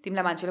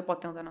तिमीलाई मान्छेले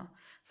पत्याउँदैन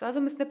so as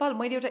a miss Nepal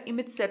मैले एउटा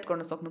इमेज सेट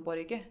गर्न सक्नु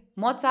पऱ्यो क्या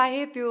म चाहे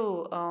त्यो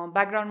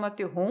ब्याकग्राउन्डमा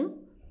त्यो हौँ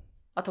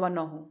अथवा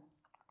नहौँ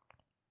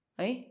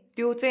है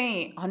त्यो चाहिँ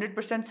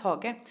 100% छ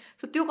क्या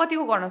सो त्यो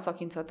कतिको गर्न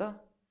सकिन्छ त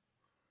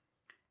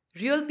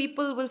real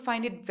people will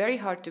find it very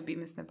hard to be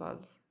miss Nepal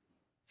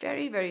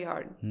very very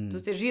hard जो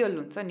चाहिँ रियल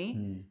हुन्छ नि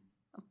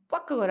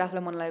पक्क गरेर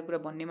आफूलाई मन लागेको कुरा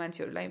भन्ने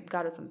मान्छेहरूलाई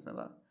गाह्रो छ मिस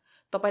नेपाल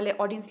तपाईँलाई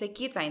अडियन्सलाई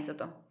के चाहिन्छ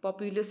त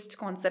पपुलिस्ट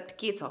कन्सेप्ट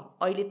के छ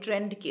अहिले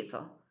ट्रेन्ड के छ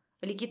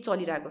अहिले के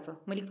चलिरहेको छ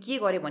मैले के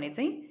गरेँ भने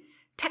चाहिँ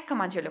ठ्याक्क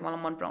मान्छेहरूले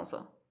मलाई मन पराउँछ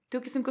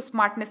त्यो किसिमको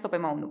स्मार्टनेस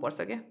तपाईँमा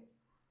हुनुपर्छ क्या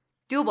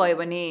त्यो भयो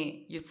भने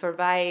यु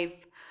सर्भाइभ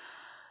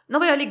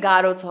नभए अलिक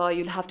गाह्रो छ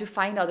you have to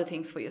find other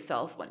things for your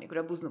self भन्ने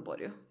कुरा बुझ्नु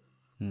पऱ्यो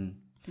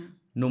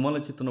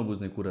मलाई चित्त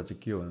नबुझ्ने कुरा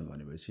चाहिँ के हो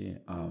भनेपछि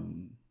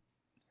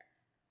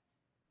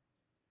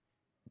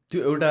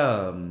त्यो एउटा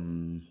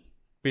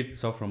पिच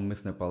छ from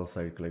miss Nepal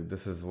side like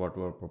this is what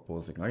were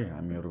proposing है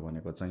हामीहरू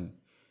भनेको चाहिँ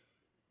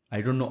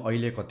आई डोन्ट नो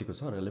अहिले कतिको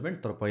छ रेलेभेन्ट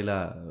तर पहिला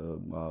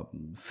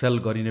सेल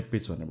गरिने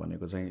पिच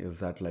भनेको चाहिँ is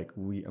that like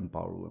we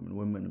empower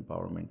women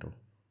empowerment हो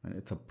होइन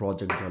इट्स अ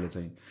प्रोजेक्ट जसले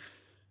चाहिँ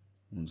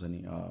हुन्छ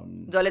नि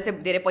जसले चाहिँ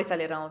धेरै पैसा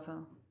लिएर आउँछ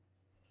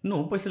नो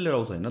पैसा लिएर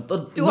आउँछ होइन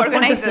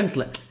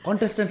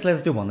कन्टेस्टेन्ट्सलाई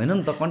त्यो भन्दैन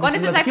नि त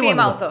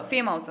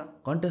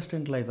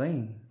कन्टेस्टेन्टलाई चाहिँ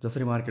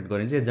जसरी मार्केट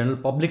गरिन्छ जेनरल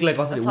पब्लिकलाई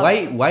कसरी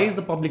why is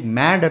the public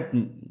mad at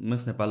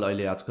miss Nepal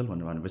अहिले आजकल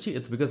भनेपछि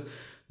इट्स बिकज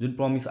जुन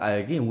प्रमिस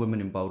आयो कि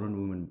वुमेन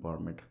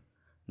इम्पावरमेन्ट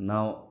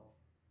नाउ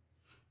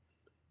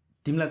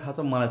तिमीलाई थाहा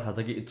छ मलाई थाहा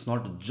छ कि इट्स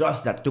नट जस्ट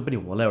द्याट त्यो पनि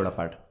होला एउटा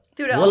पार्ट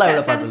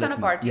सानो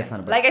part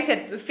like I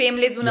said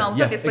female जुन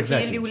आउँछ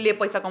त्यसपछि उसले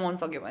पैसा कमाउन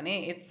सक्यो भने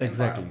इट्स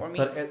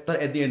एक्ज्याक्टली तर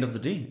at the and of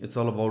the day it's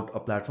all about a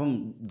platform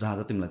जहाँ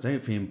चाहिँ तिमीलाई चाहिँ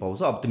फेम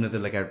पाउँछ अब तिमीले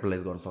त्यसलाई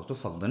क्यापिटलाइज गर्न सक्छौ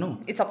सक्दैनौ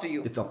इट्स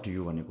अप टु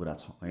यु भन्ने कुरा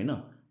छ होइन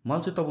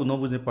मलाई चाहिँ तपाईँ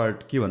नबुझ्ने पार्ट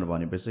के भनेर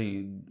भनेपछि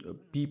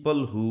पिपल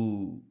हु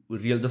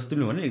रियल जस्तो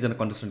तिमीले भने एकजना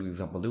कन्टेस्टेन्टको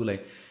इक्जाम्पल थियो उसलाई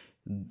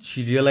सी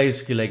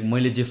रियलाइज कि लाइक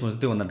मैले जे सोचेँ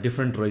त्योभन्दा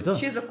डिफ्रेन्ट रहेछ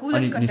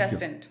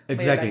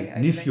एक्ज्याक्टली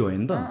निस्क्यो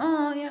होइन त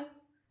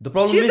The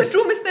problem is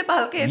true Miss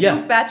Nepal के त्यो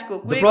ब्याचको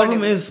the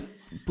problem is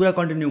पुरा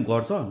कन्टिन्यू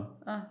गर्छ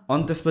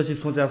अनि त्यसपछि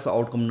सोचे जस्तो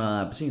आउटकम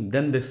नआएपछि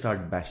देन दे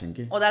स्टार्ट ब्याशिङ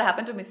के that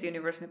happened to Miss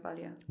Universe Nepal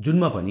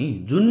जुनमा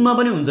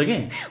पनि हुन्छ के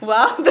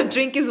wow the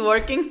drink is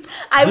working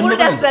I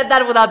wouldn't have said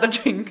that without the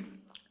drink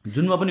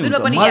जुनमा पनि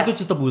हुन्छ मलाई त्यो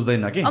चित्त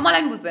बुझ्दैन के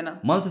मलाई पनि बुझ्दैन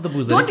मलाई चित्त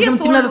बुझ्दैन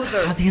तिमीलाई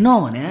थाहा थिएन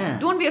भने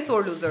don't be a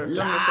sore loser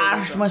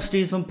लास्टमा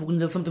स्टेजसम्म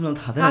पुग्नुन्जेलसम्म तिमीलाई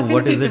थाहा थिएन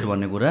what is it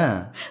भन्ने कुरा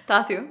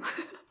थाहा थियो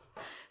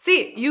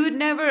See, you would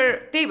never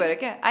त्यही भएर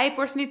क्या I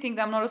personally think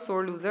I'm not a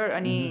sore loser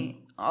अनि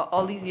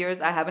all these years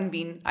I haven't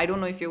been I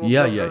don't know if you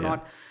or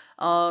not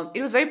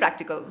it was very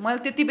practical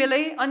मैले त्यति बेलै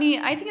अनि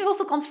I think it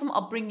also comes from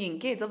upbringing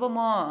के जब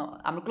म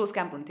हाम्रो close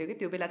camp हुन्थ्यो कि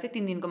त्यो बेला चाहिँ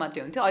 3 दिनको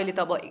मात्रै हुन्थ्यो अहिले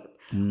त अब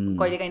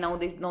कहिलेकाहीँ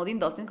 9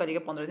 दिन 10 दिन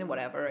कहिलेकाहीँ 15 दिन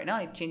whatever होइन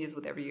it changes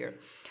with every year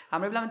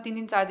हाम्रो बेलामा 3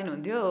 दिन 4 दिन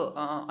हुन्थ्यो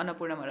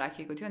अन्नपूर्णमा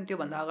राखिएको थियो अनि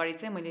त्योभन्दा अगाडि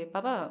चाहिँ मैले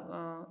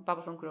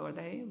पापासँग कुरा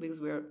गर्दाखेरि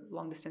because we are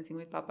long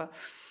distancing with पापा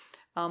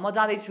म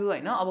जाँदैछु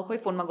होइन अब खोइ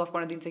फोनमा गफ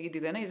गर्न दिन्छ कि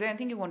दिँदैन is I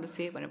think you want to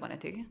say भनेर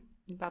भनेको थिएँ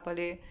कि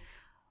पापाले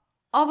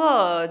अब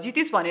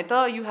जितिस् भने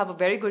त you have a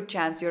very good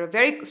chance you're a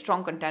very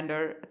strong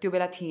contender त्यो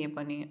बेला थिएँ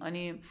पनि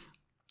अनि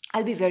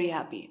I be very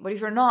happy but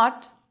if you're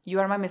not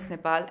you're my miss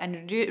Nepal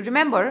and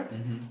remember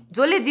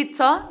जसले जित्छ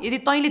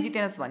यदि तैँले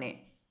जितेनस् भने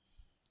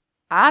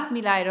हात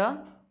मिलाएर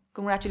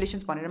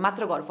कङ्ग्रेचुलेसन्स भनेर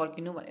मात्र घर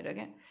फर्किनु भनेर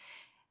क्या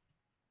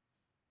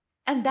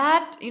And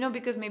that, you know,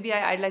 because maybe I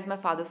idolize my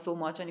father so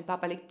much अनि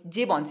पापाले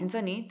जे भन्छिन्छ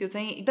नि त्यो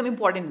चाहिँ एकदम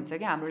इम्पोर्टेन्ट हुन्छ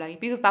क्या हाम्रो लागि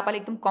बिकज पापाले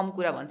एकदम कम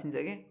कुरा भन्छिन्छ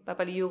क्या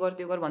पापाले यो गर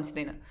त्यो गर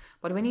भन्छिँदैन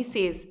बट वेन ही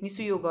सेज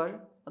निसु यो गर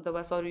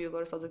अथवा सरु यो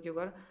गर सजक यो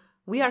गर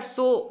we are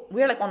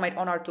like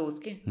on our toes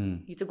के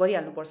यो चाहिँ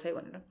गरिहाल्नुपर्छ है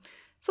भनेर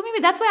so maybe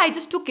that's why I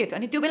just took it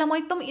अनि त्यो बेला म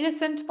एकदम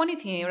इनोसेन्ट पनि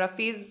थिएँ एउटा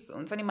फेज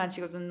हुन्छ नि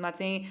मान्छेको जुनमा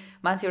चाहिँ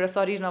मान्छे एउटा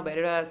शरीर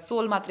नभएर एउटा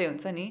सोल मात्रै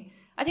हुन्छ नि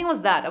I think it was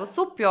that. I was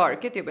so pure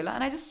ke त्यो बेला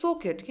and I just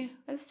soaked it.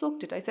 I just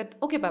soaked it. I said,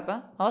 okay, Papa,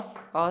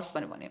 hoss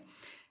भने.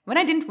 When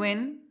I didn't win,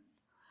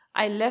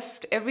 I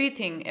left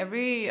everything,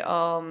 every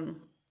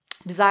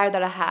desire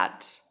that I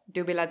had.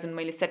 त्यो बेला जुन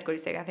मैले set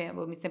गरिसकेको थिएँ अब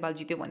मिस नेपाल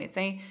जित्यो भने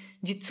चाहिँ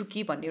जित्छु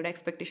कि भन्ने एउटा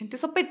एक्सपेक्टेसन त्यो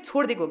सबै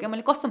छोडिदिएको हो क्या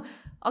मैले कसम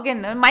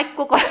अगेन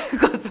माइकको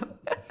कसम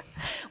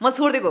म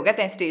छोडिदिएको हो क्या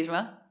त्यहाँ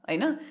स्टेजमा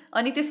होइन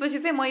अनि त्यसपछि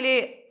चाहिँ मैले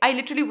आई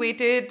लिटरली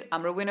वेटेड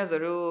हाम्रो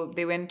विनर्सहरू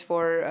दे वेन्ट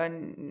फर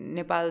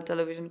नेपाल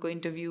टेलिभिजनको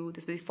इन्टरभ्यू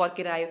त्यसपछि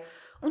फर्केर आयो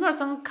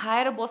उनीहरूसँग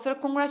खाएर बसेर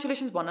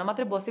कङ्ग्रेचुलेसन्स भन्न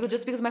मात्रै बसेको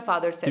just because my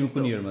father shed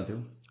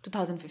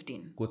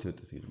 2015 को थियो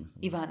त्यो इयरमा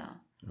इभाना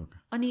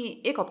अनि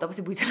एक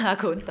हप्तापछि बुझेर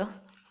आएको हो नि त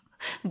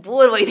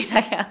बोर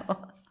भइदिरहेको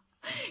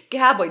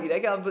क्या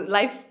भइदिरहेको अब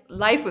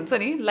लाइफ हुन्छ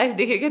नि लाइफ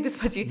देख्यो क्या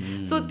त्यसपछि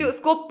सो त्यो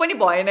स्कोप पनि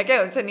भएन क्या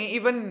हुन्छ नि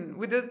even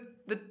with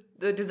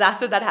the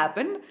disaster that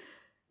happen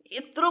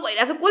यत्रो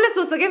भइरहेको छ कसले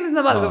सोच्छ क्या मिस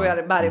नेपालको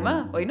बारेमा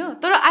होइन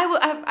तर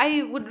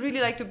I would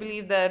really like to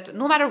believe that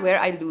no matter where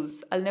I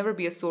loose I never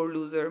be a सोर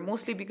loser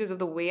mostly because of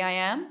the way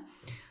I am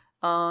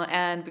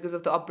and because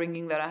of the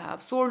upbringing that I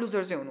have सोर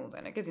loser चाहिँ हुनु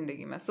हुँदैन क्या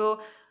जिन्दगीमा so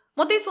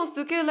म त्यही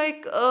सोच्छु कि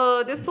like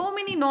there so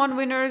many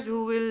non winners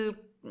who will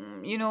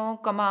you know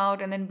come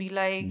out and then be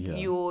like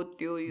yo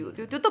त्यो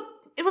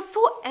it was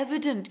so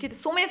evident ke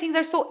so many things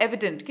are so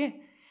evident ke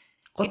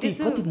कति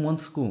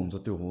मन्थ्सको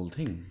हुन्छ त्यो होल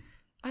थिङ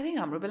I think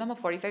हाम्रो बेलामा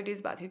 45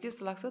 days भएको थियो कि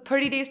जस्तो लाग्छ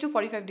 30 days to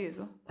 45 days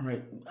हो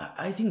right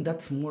I think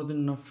that's more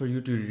than enough for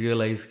you to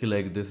realize ki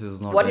like this is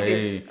not what it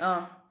is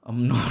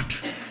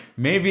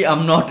maybe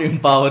I'm not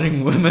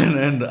empowering women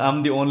and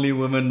I'm the only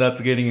woman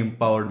that's getting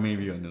empowered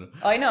maybe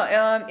होइन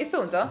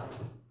यस्तो हुन्छ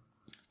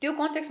त्यो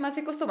कन्टेक्स्टमा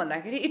चाहिँ कस्तो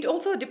भन्दाखेरि it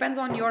also depends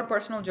on your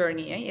personal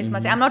journey है यसमा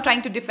चाहिँ आम not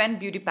trying to defend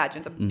beauty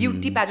pageant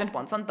beauty pageant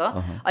भन्छ नि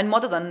त अनि म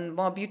त झन्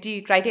म ब्युटी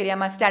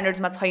क्राइटेरियामा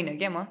स्ट्यान्डर्ड्समा छैन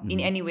क्या म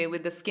in any way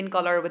with the skin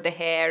colour with the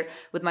hair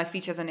with my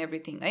features and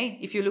everything है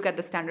if you look at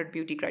the standard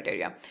beauty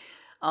criteria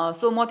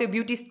so म त्यो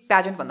ब्युटी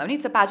प्याजेन्ट भन्दा पनि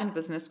इट्स अ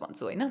प्याजेन्ट बिजनेस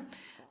भन्छु होइन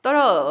तर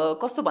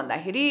कस्तो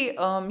भन्दाखेरि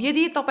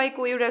यदि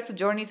तपाईँको एउटा यस्तो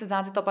जर्नी छ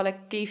जहाँ चाहिँ तपाईँलाई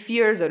केही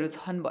फियर्सहरू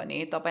छन् भने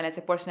तपाईँलाई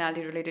चाहिँ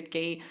पर्सनालिटी रिलेटेड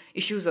केही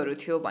इस्युजहरू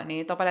थियो भने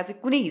तपाईँलाई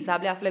चाहिँ कुनै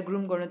हिसाबले आफूलाई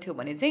ग्रुम गर्नु थियो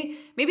भने चाहिँ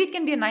maybe it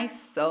can be a nice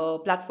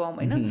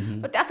platform होइन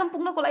तर त्यहाँसम्म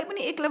पुग्नको लागि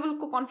पनि एक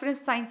लेभलको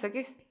कन्फिडेन्स चाहिन्छ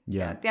कि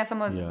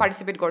त्यहाँसम्म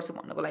पार्टिसिपेट गर्छु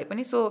भन्नको लागि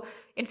पनि सो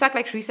इनफ्याक्ट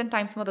लाइक रिसेन्ट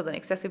टाइम्समा त झन्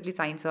एक्सेसिभली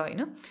चाहिन्छ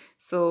होइन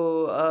सो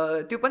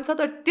त्यो पनि छ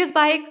तर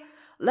त्यसबाहेक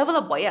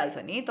लेभल अप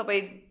भइहाल्छ नि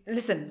तपाईँ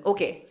listen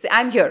okay say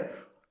I am here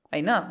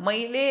होइन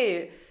मैले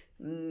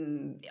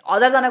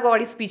 1000जनाको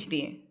अगाडि स्पिच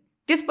दिएँ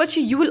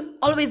त्यसपछि you will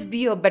always be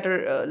a better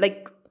like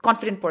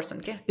confident person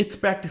क्या इट्स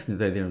प्र्याक्टिस नि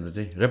त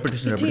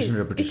repetition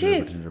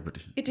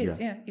it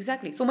is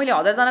exactly so मैले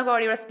 1000जनाको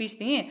अगाडि एउटा स्पिच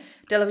दिएँ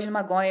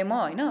टेलिभिजनमा गएँ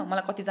म होइन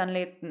मलाई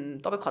कतिजनाले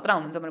तपाईँ खतरा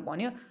हुनुहुन्छ भनेर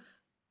भन्यो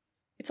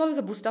it's always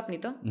a boost up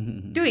नि त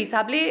त्यो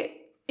हिसाबले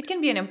it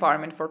can be an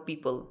empowerment for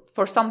people,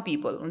 for some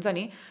people हुन्छ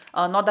नि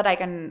not that I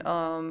can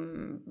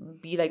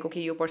be like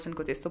okay यो person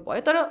को त्यस्तो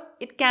भयो तर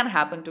it can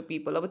happen to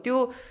people अब त्यो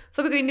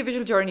सबैको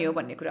इन्डिभिजुअल जर्नी हो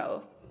भन्ने कुरा हो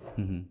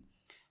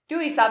त्यो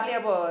हिसाबले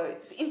अब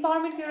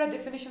इम्पावरमेन्ट को एउटा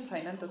डेफिनेसन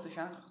छैन नि त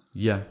सुशान्त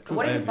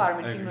what is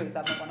empowerment तिम्रो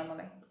हिसाबमा भन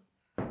मलाई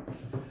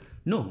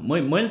नो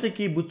मैले चाहिँ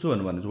के बुझ्छु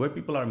भने where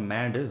people are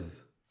mad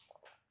is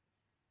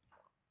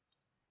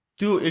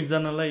त्यो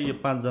एकजनालाई या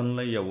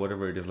पाँचजनालाई या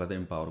whatever it is लाई त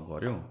इम्पावर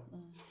गर्यो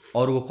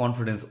अरूको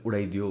कन्फिडेन्स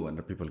उडाइदियो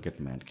भनेर पिपल गेट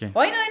म्याड के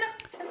होइन होइन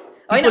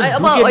होइन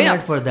अब होइन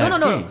नो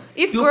नो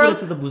इफ गर्ल्स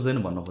चाहिँ त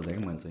बुझ्दैन भन्न खोजेँ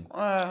कि मैले चाहिँ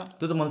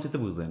त्यो त मलाई चाहिँ त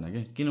बुझ्दैन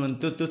के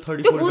किनभने त्यो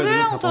 30 त्यो बुझेर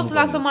आउँछ जस्तो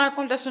लाग्छ मलाई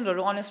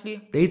कन्टेस्टेन्टहरू अनेस्टली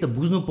त्यही त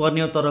बुझ्नु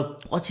पर्ने हो तर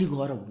पछि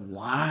गएर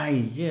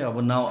वाइ के अब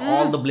नाउ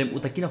अल द ब्लेम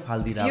उता किन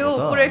फाल्दिरहेको त यो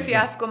पुरै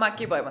फियास्कोमा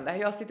के भयो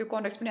भन्दाखेरि अस्ति त्यो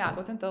कन्टेक्स्ट पनि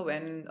आएको थियो नि त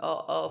when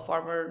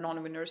former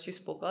non winners she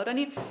spoke out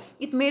अनि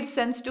it made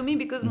sense to me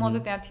because म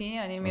चाहिँ त्यहाँ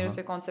थिएँ अनि मेरो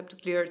चाहिँ कन्सेप्ट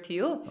क्लियर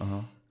थियो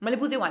मैले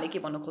बुझेँ उहाँले के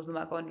भन्नु खोज्नु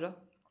भएको भनेर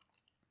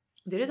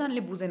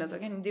धेरैजनाले बुझेन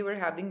सक्यो they were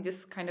having this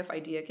kind of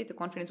idea कि त्यो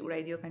कन्फिडेन्स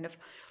उडाइदियो काइन्ड अफ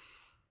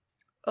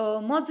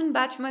म जुन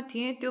ब्याचमा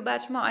थिएँ त्यो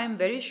ब्याचमा आई एम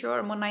भेरी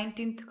स्योर म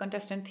 19th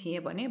कन्टेस्टेन्ट थिएँ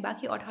भने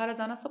बाँकी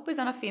 18जना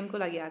सबैजना फेमको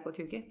लागि आएको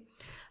थियो कि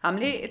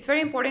हामीले it's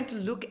very important to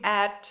look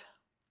at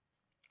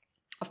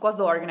of course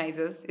the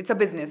organisers it's a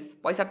business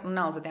पैसा टुन्न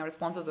आउँछ त्यहाँबाट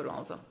स्पोन्सर्सहरू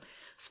आउँछ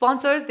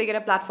sponsors they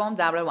get a platform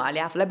जहाँबाट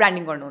उहाँले आफूलाई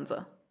ब्रान्डिङ गर्नुहुन्छ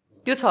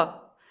त्यो छ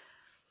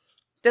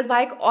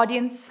त्यसबाहेक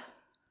audience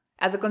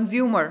as a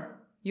consumer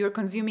you're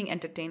consuming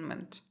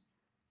entertainment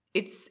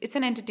it's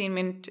an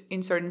entertainment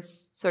in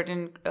certain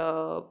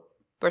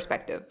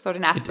perspective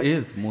certain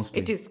aspect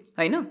it is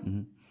हैन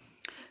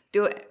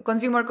त्यो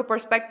कन्ज्युमर को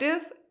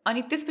पर्सपेक्टिभ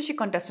अनि त्यसपछि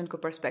कन्टेस्टेन्ट को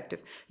पर्सपेक्टिभ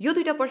यो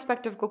दुईटा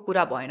पर्सपेक्टिभ को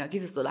कुरा भएन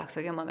कि जस्तो लाग्छ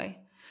क्या मलाई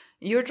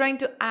you're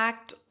trying to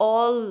act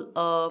all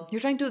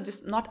you're trying to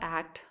just not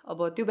act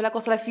अब त्यो बेला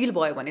कसैलाई फिल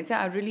भयो भने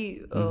चाहिँ I really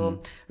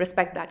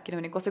respect that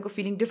किनभने कसैको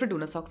फिलिङ डिफरेन्ट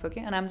हुन सक्छ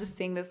के and I'm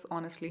just saying this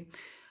honestly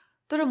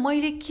तर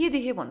मैले के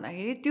देखेँ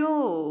भन्दाखेरि त्यो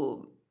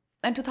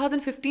and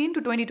 2015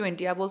 to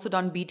 2020 I've also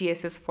done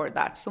BTSs for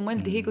that so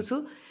मैले देखेको छु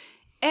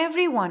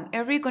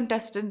every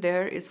contestant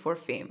there is for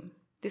fame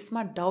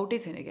त्यसमा डाउटै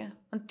छैन क्या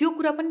अनि त्यो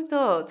कुरा पनि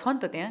त छ नि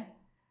त त्यहाँ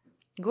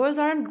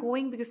girls aren't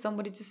going because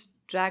somebody just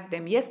dragged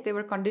them yes they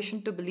were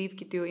conditioned to believe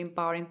कि त्यो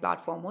empowering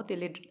platform हो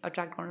त्यसले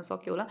attract गर्न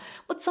सक्यो होला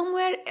but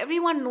somewhere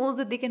everyone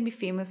knows that they can be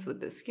famous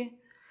with this के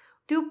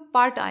त्यो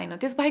पार्ट आएन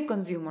त्यसबाहेक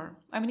consumer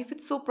I mean if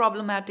it's so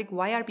problematic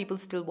why are people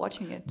still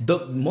watching it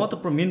म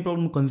त मेन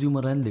प्रब्लम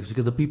कन्ज्युमरलाई नै देख्छु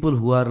कि the people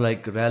who are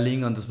like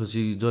ऱ्यालिङ अनि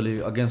त्यसपछि जसले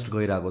अगेन्स्ट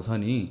गइरहेको छ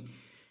नि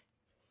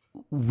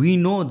we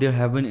know there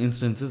have been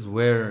instances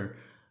where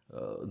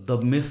the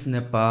miss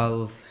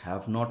Nepals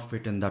have not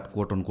fit in that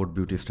coat on coat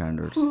beauty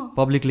standards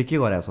पब्लिकले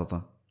के गराएको छ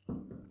त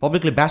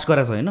पब्लिकले ब्यास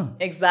गराएको छ होइन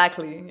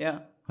एक्ज्याक्टली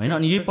होइन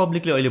अनि यही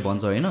पब्लिकले अहिले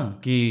भन्छ होइन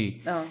कि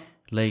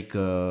लाइक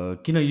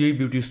किन यही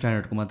ब्युटी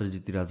स्ट्यान्डर्डको मात्र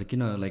जितिरहेको छ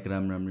किन लाइक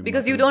राम्रो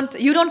बिकज यु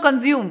डोन्ट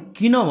कन्ज्युम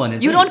किनभने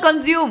यु डोन्ट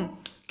कन्ज्युम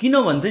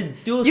किनभने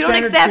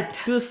चाहिँ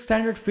त्यो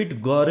स्ट्यान्डर्ड फिट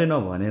गरेन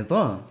भने त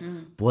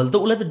भोलि त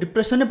उसलाई त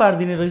डिप्रेसनै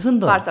पारिदिने रहेछ नि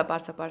त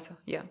पार्छ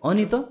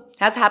अनि त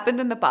has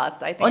happened in the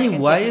past I think अनि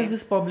why is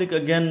this public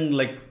again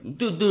like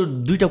त्यो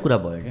दुईटा कुरा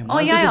भयो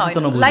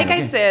क्या like I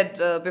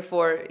said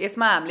before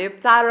यसमा हामीले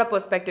चारवटा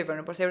पर्सपेक्टिभ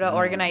हेर्नुपर्छ एउटा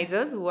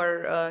organisers who are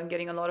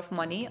getting a lot of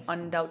money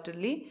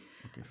undoubtedly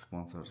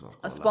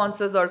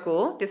sponsors अर्को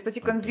हो त्यसपछि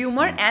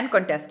कन्ज्युमर एन्ड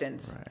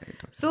कन्टेस्टेन्ट्स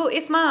सो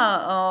यसमा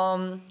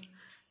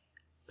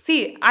C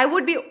I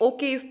would be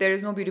okay if there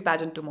is no beauty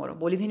pageant tomorrow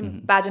भोलिदेखि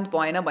प्याजेन्ट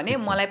भएन भने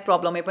मलाई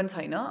प्रब्लमै पनि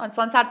छैन अनि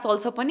संसार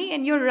चल्छ पनि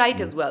and your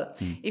right is well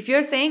if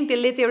you're सेङ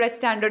त्यसले चाहिँ एउटा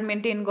स्ट्यान्डर्ड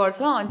मेन्टेन गर्छ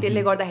अनि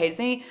त्यसले गर्दाखेरि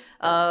चाहिँ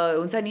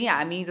हुन्छ नि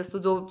हामी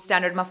जस्तो जो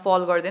स्ट्यान्डर्डमा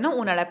फल गर्दैन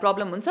उनीहरूलाई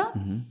प्रब्लम हुन्छ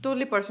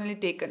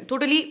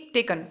टोटली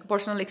टेकन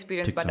पर्सनल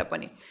एक्सपिरियन्सबाट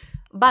पनि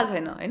बाल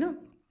छैन होइन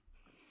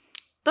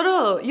तर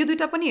यो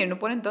दुइटा पनि हेर्नु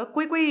पऱ्यो नि त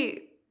कोही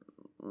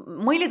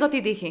मैले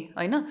जति देखेँ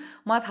होइन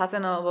मलाई थाहा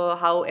छैन अब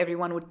how every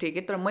one would take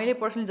it तर मैले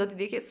पर्सनली जति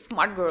देखेँ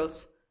smart girls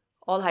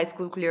all high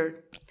school clear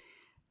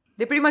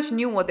they pretty much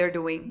new what there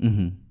doing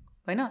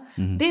होइन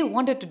they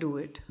wanted to do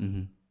it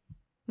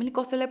मैले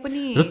कसैलाई पनि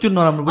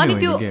अनि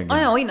त्यो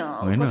होइन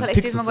कसैलाई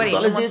स्टेजमा गएर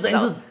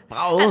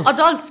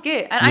अडल्ट्स के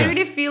and I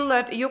really feel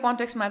that यो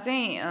कन्टेक्स्टमा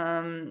चाहिँ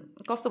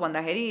कस्तो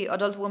भन्दाखेरि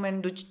adult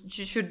women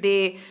should they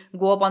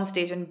go up on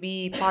stage and be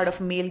part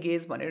of male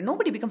gaze भनेर no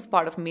body becomes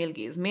part of male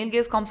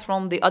gaze comes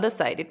from the other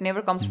side it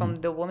never comes from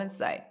the women's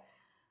side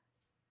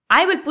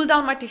I will pull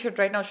down my t-shirt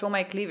right now, show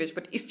my cleavage,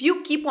 but if you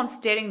keep on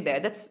staring there,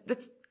 that's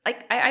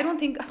like I don't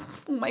think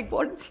oh my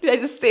god, did I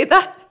just say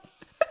that?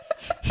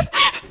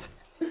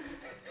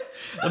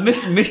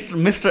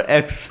 Mr.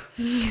 X.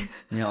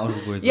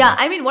 Yeah,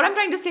 I mean what I'm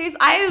trying to say is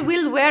I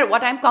will wear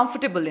what I'm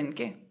comfortable in,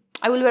 okay?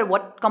 I will wear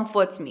what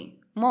comforts me.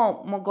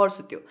 म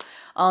गर्छु त्यो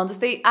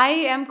जस्तै I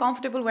am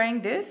comfortable wearing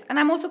this and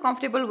I'm also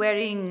comfortable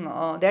wearing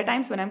there are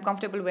times when I'm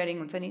comfortable wearing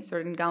हुन्छ नि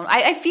certain gown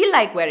I feel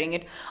like wearing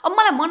it अब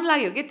मलाई मन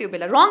लाग्यो के त्यो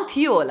बेला रङ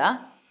थियो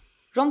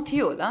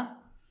होला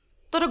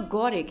तर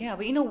गरेँ क्या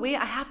अब in a way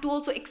I have to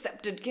also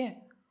accept it के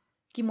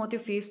कि म त्यो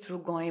फेज थ्रु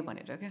गएँ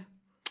भनेर क्या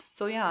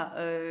सो या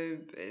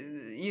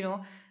यु नो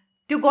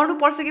त्यो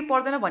गर्नुपर्छ कि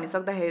पर्दैन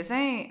भनिसक्दाखेरि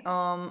चाहिँ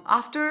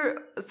after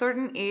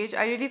certain as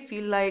I really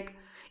feel like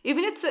if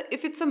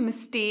it's a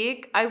mistake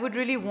I would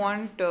really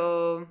want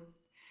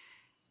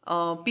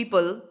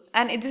people,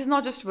 and it is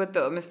not just with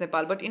Miss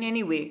Nepal, but in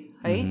any way,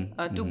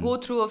 right? To go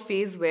through a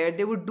phase where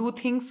they would do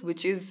things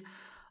which is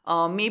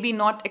maybe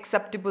not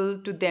acceptable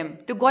to them.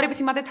 त्यो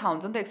गरेपछि मात्रै थाहा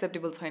हुन्छ नि त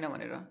acceptable छैन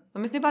भनेर.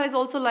 Miss Nepal is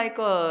also like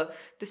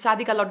त्यो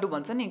शादीका लड्डु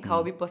भन्छ नि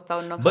खाऊ बि पस्ताउ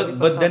नखाऊ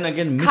but then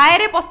again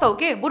खाएरै पस्ताउ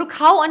के बरु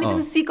खाऊ अनि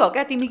त्यसपछि सिक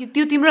क्या तिमी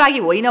त्यो तिम्रो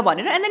लागि होइन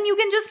भनेर and then you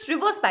can just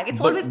reverse back.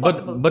 It's always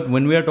possible. But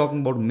when we are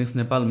talking about Miss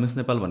Nepal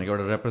भनेको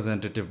एउटा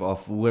representative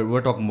of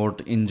we're talking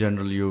about in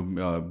general you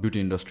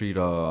beauty industry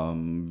र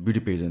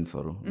beauty pageants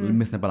हरु.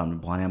 Miss Nepal हामीले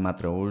भने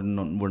मात्र हो.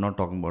 We're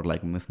not talking about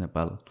like Miss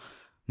Nepal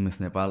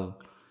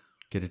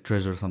get a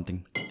treasure something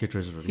get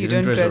treasure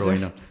hidden treasure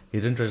होइन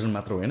hidden treasure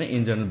मात्र होइन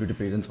in general beauty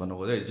pageants भन्नु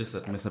खोजे it's just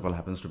that Miss Nepal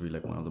happens to be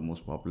like one of the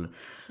most popular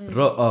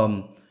र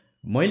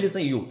मैले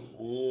चाहिँ यो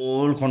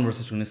whole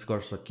conversation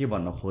निष्कर्ष के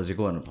भन्न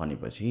खोजेको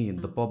भनेपछि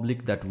the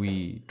public that we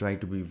try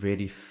to be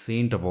very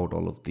saint about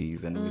all of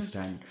these and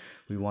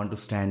we want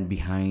to stand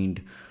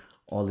behind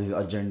all these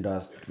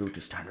agendas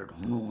beauty standard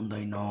हुनु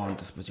हुँदैन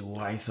त्यसपछि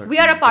why certain we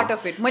are a part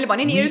of it मैले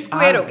भने नि यो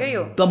square हो के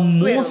यो the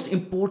most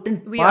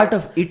important part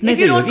of it नै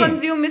if you don't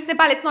consume Miss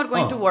Nepal it's not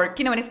going to work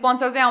किनभने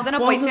स्पोन्सर चाहिँ आउँदैन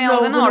पैसा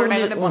आउँदैन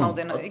अर्गनाइजरले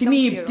बनाउँदैन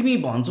तिमी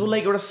भन्छौ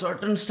लाइक एउटा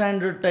सर्टन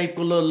स्ट्यान्डर्ड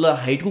टाइपको ल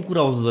हाइटको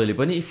कुरा आउँछ जहिले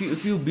पनि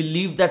if you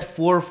believe that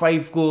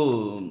 4-5 को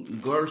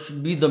girl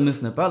should be the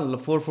Miss Nepal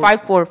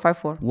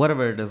 4-4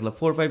 whatever it is ल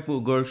 4-5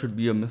 को girl should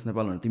be a Miss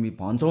Nepal भनेर तिमी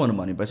भन्छौ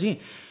भनेपछि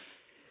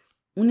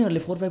उनीहरूले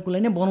 4-5 को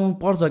लागि नै बनाउनु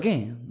पर्छ के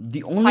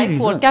the only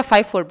reason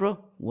 5-4 bro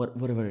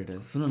whatever it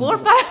is सुन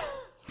 4-5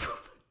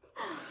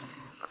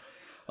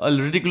 अलि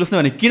रिडिकुलस नै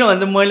भने किन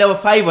भन्छ मैले अब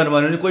 5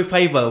 भने कोही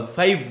 5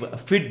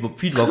 फिट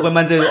भएको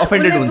मान्छे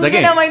अफेन्डेड हुन्छ के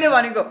मैले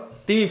भनेको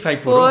तिमी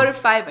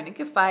 4-5 भने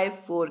के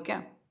 5-4 क्या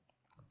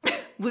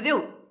बुझ्यौ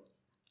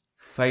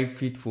 5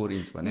 feet 4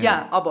 inch भने या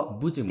अब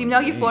बुझ्यौ तिमीले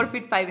अघि 4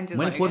 feet 5 inches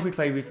मैले 4 feet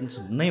 5 inch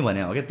नै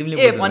भने हो के तिमीले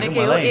बुझ्यौ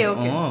मलाई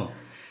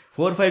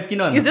 4-5 किन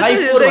भन्नु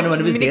 5-4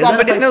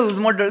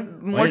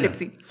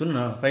 भनेपछि सुन न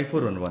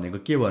 5-4 भनेको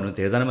के भन्नु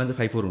धेरैजना मान्छे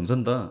 5-4 हुन्छ नि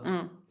त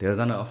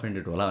धेरैजना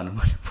अफेन्डेड होला भने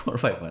मैले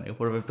 4-5 भनेको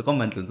 4-5 त कम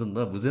मान्छे हुन्छ नि त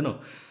बुझेनौ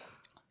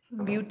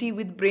ब्युटी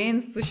विथ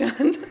ब्रेन्स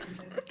सुशान्त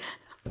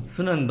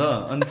सुन नि त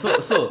अनि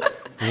सो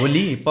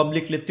होली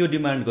पब्लिकले त्यो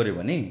डिमान्ड गर्यो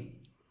भने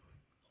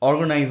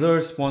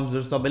organizers,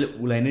 sponsors, सबैले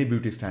उलाई नै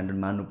ब्युटी स्ट्यान्डर्ड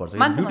मान्नुपर्छ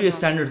beauty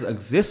standards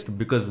exist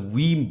because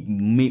we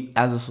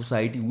as a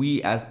society we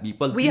as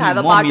people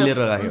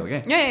मिलेर राख्यो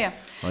क्या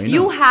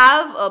you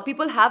have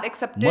people have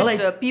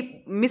accepted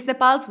Miss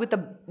Nepals with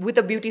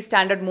a beauty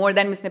standard more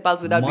than Miss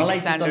Nepals without beauty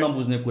standard मलाई त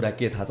नबुझ्ने कुरा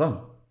के थाहा छ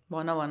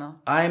भन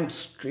I am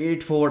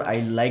straightforward I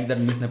like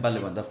that Miss Nepal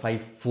ले भन्छ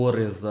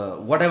 5-4 is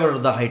whatever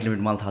the height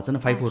limit मलाई थाहा छैन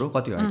 5-4 हो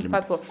कति हो height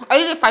limit 5-4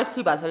 अहिले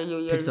 5-3 भएको छ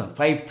यो ठिक छ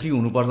 5-3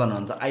 हुनुपर्छ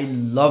भन्छ I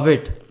love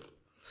it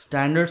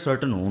standard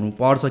certain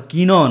हुनुपर्छ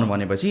किन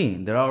भनेपछि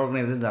देयर आर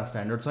अर्गनाइजेसन जहाँ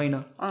स्ट्यान्डर्ड छैन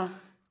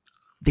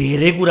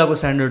धेरै कुराको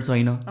स्ट्यान्डर्ड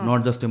छैन नट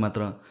जस्ट त्यो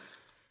मात्र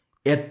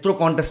यत्रो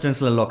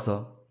कन्टेस्टेन्ट्सलाई लग्छ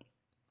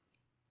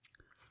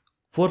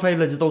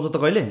 4-5 लाई जिताउँछ त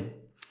कहिले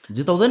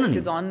जिताउँदैन नि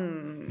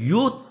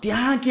यो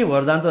त्यहाँ के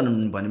भएर जान्छ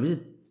भनेपछि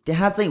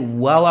त्यहाँ चाहिँ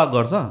वा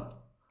गर्छ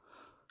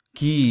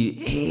कि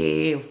ए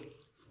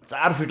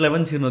 4 फिटलाई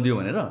पनि छिर्न दियो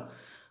भनेर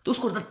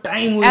त्यसको त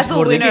टाइम वेस्ट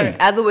गर्दैन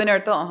एज अ विनर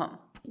त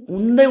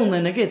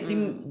हुँदैन के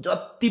तिमी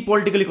जति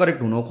पोलिटिकली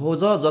करेक्ट हुन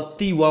खोज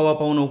जति वा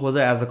पाउन खोज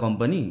एज अ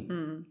कम्पनी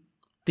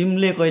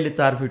तिमीले कहिले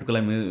 4 फिटको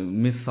लागि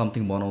मिस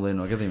समथिङ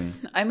बनाउँदैनौ क्या तिमी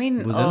आई मिन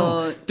बुझ्दैनौ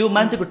त्यो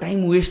मान्छेको टाइम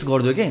वेस्ट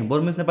गर्दियो के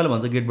बरु मिस नेपालले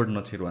भन्छ गेटबाट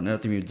नछिर भनेर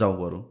तिमी जाऊ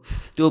बरु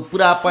त्यो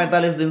पुरा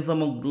 45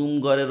 दिनसम्म ग्रुम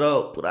गरेर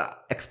पुरा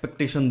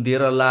एक्सपेक्टेसन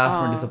दिएर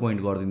लास्टमा डिसअपोइन्ट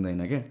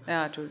गरिदिँदैन के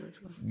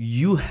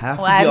you have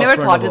to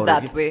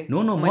be no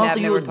म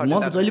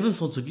त जहिले पनि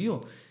सोच्छु कि यो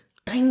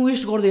टाइम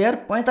वेस्ट गर्दै यार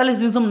 45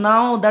 दिनसम्म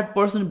नाउ द्याट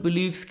पर्सन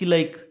बिलिभ्स कि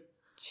लाइक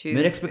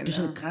मेरो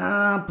एक्सपेक्टेसन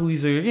कहाँ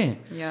पुगिसक्यो कि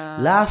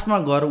लास्टमा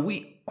गएर वी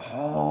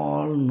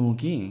अल नो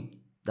कि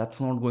that's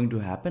not going to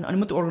happen अनि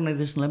म त्यो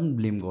अर्गनाइजेसनलाई पनि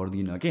ब्लेम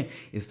गर्दिनँ कि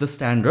इट्स द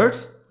स्ट्यान्डर्ड्स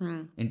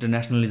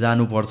इन्टरनेसनली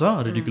जानुपर्छ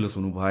रिडिकुलस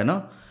हुनु भएन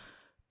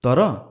तर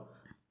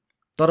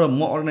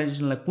म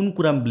अर्गनाइजेसनलाई कुन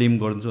कुरामा ब्लेम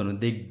गरिदिन्छु भने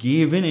they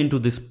gave in into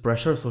this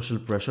pressure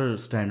social pressure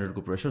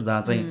स्ट्यान्डर्डको pressure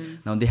जहाँ चाहिँ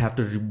now they have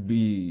to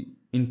be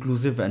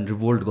inclusive and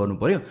revolt गर्नु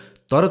पऱ्यो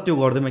तर त्यो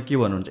गर्दैमा के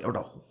भन्नुहुन्छ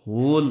एउटा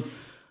होल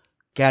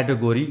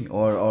क्याटेगोरी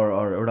और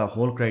एउटा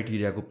होल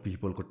क्राइटेरियाको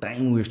पिपलको टाइम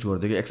वेस्ट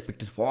गरिदियो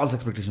फल्स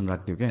एक्सपेक्टेसन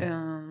राख्थ्यो क्या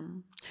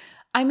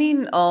आई मिन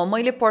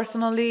मैले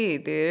पर्सनली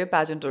धेरै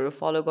प्याजेन्टहरू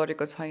फलो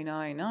गरेको छैन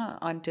होइन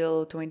until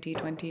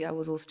 2020 I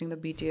was hosting the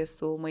BTS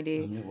so मैले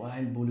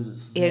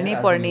हेर्नै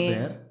पर्ने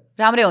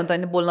राम्रै हो नि त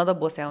अनि बोल्न त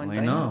बस्या हो नि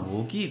हैन हो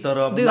कि तर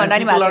 2 घण्टा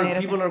नि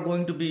people are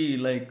going to be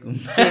like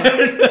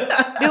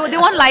they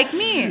won't like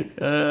me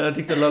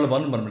ठीक छ ल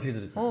भन्नु ठीक छ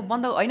oh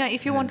banda हैन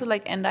if you want to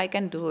like end I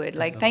can do it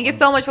like thank you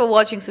so much for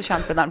watching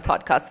Sushant Pradhan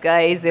podcast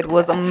guys it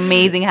was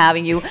amazing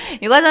having you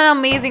guys are an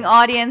amazing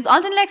audience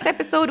until next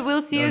episode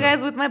we'll see you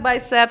guys with my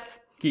biceps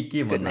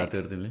के भन्नु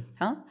थियो तिमीले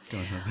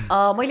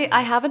मैले I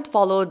haven't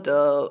followed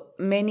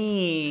many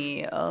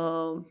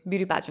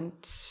beauty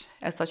pageants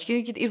as such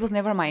it was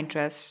never my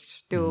interest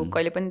त्यो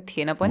कहिले पनि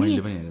थिएन पनि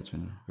मैले पनि हेरेको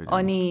छैन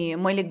अनि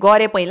मैले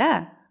गरे पहिला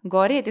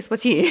गरे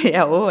त्यसपछि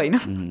हेरे हो हैन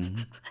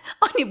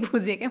अनि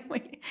बुझे के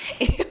मैले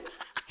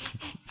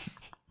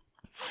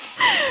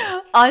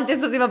अनि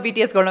त्यसपछि म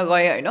BTS गर्न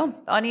गएँ हैन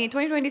अनि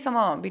 2020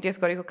 सम्म BTS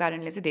गरेको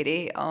कारणले चाहिँ धेरै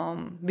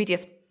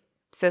BTS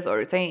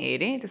सेसहरू चाहिँ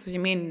हेरेँ त्यसपछि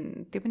मेन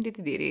त्यो पनि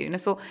त्यति धेरै हेरेन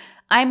so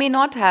I may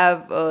not have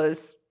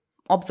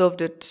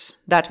अब्जर्भड it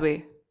that way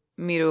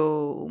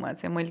मेरोमा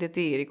चाहिँ मैले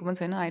त्यति हेरेको पनि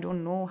छैन I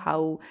don't know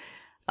how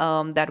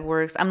that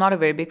works I'm not a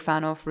very big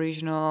fan of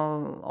regional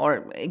or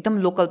एकदम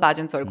लोकल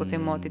पाजेन्ट्सहरूको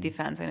चाहिँ म त्यति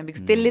फ्यान छैन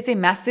बिकज त्यसले चाहिँ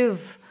म्यासिभ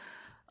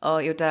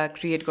एउटा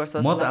क्रिएट गर्छ म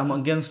त आम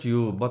अगेन्स्ट यो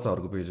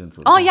बच्चाहरूको पेजेन्ट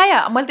या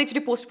मैले त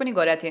एकचोटि पोस्ट पनि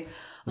गरेको थिएँ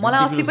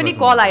मलाई अस्ति पनि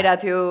कल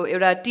आइरहेको थियो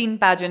एउटा टिन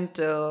प्याजेन्ट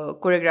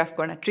कोरियोग्राफ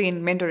गर्न ट्रेन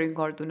मेन्टरिङ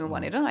गरिदिनु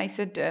भनेर आई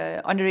सेड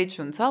अन्डर एज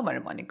हुन्छ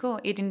भनेर भनेको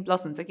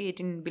 18+ हुन्छ कि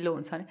 18 बिलो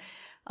हुन्छ भने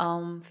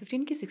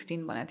 15 कि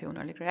 16 भनेको थियो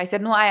उनीहरूले I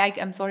said no I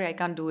am sorry I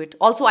can do it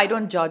also I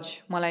don't जज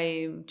मलाई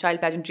चाइल्ड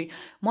प्याजेन्ट्री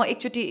म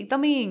एकचोटि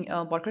एकदमै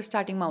भर्खर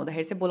स्टार्टिङमा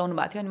हुँदाखेरि चाहिँ बोलाउनु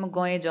भएको थियो अनि म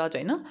गएँ जज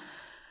होइन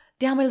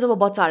त्यहाँ मैले जब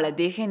बच्चाहरूलाई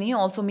देखेँ नि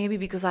also maybe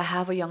because I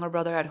have a younger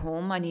brother at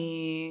home अनि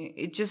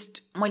इट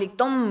जस्ट मैले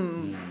एकदम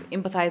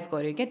इम्पथाइज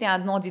गरेँ क्या त्यहाँ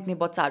नजित्ने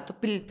बच्चाहरू त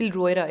पिल पिल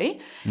रोएर है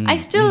I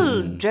still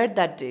dread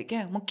that day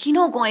क्या म किन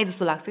गएँ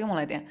जस्तो लाग्छ क्या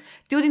मलाई त्यहाँ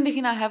त्यो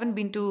दिनदेखि I haven't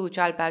been to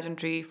child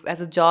प्याजेन्ट्री as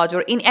a जज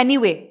ओर इन एनी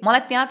वे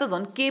मलाई त्यहाँ त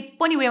झन् के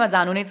पनि वेमा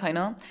जानु नै छैन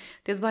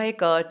त्यसबाहेक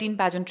टिन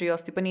प्याजेन्ट्री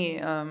अस्ति पनि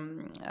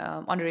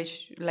अन्डर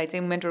एजलाई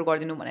चाहिँ मेन्टर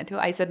गरिदिनु भनेको थियो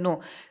आई सेड नो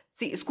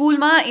सी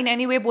स्कुलमा इन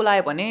एनी वे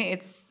बोलायो भने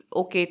it's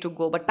okay to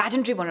go but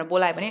प्याजेन्ट्री भनेर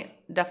बोलायो भने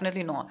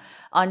डेफिनेटली नो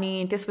अनि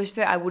त्यसपछि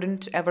चाहिँ I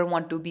wouldn't ever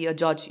want to be a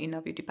जज in a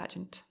beauty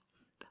pageant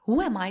who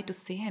am I to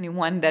say any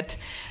one that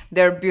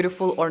they are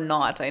beautiful or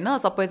not होइन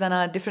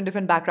सबैजना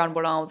different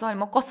ब्याकग्राउन्डबाट आउँछ अनि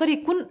म कसरी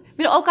कुन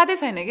मेरो औकातै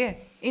छैन कि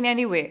in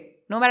any way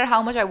no matter how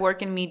much I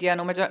work in media,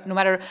 no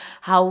matter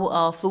how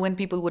fluent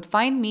people would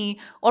find me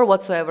or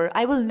whatsoever,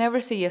 I will never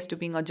say yes to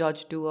being a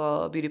judge to a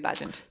beauty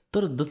pageant.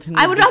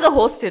 I would rather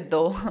host it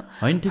though.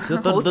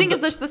 Hosting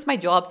is just my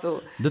job. So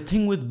the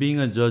thing with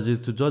being a judge is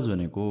to judge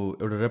भनेको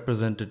एउटा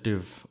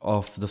representative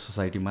of the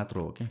society मात्र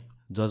हो के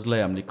जजलाई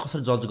हामीले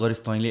कसरी जज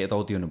गरिस् तैँले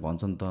यताउति भनेर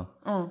भन्छ नि त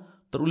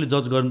तर उसले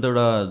जज गर्नु त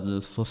एउटा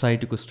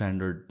सोसाइटीको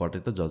स्ट्यान्डर्डबाट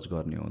त जज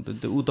गर्ने हो ऊ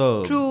त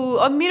ट्रु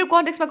अब मेरो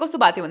कन्टेक्स्टमा कस्तो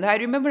भएको थियो भन्दा आई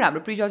रिमेम्बर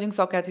हाम्रो प्री जजिङ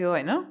सकेको थियो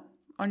होइन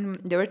अनि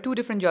देयर वर 2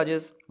 डिफ्रेन्ट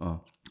जजेस म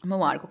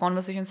उहाँहरूको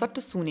कन्भर्सेसन सट्ट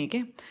सुनेँ कि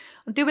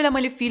त्यो बेला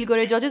मैले फिल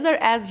गरेँ जजेस are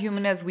as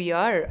human as we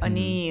are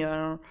अनि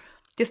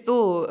त्यस्तो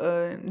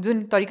जुन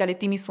तरिकाले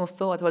तिमी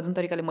सोच्छौ अथवा जुन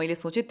तरिकाले मैले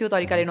सोचेँ त्यो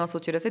तरिकाले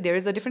नसोचेर चाहिँ there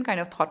is a different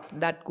kind of thought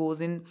that goes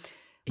in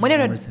मैले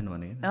होइन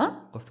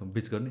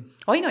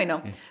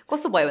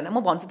कस्तो भयो भन्दा म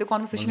भन्छु त्यो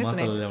कन्भर्सेसनै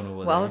सुने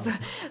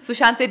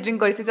सुशान्त चाहिँ ड्रिङ्क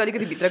गरिसकेपछि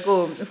अलिकति भित्रको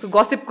उसको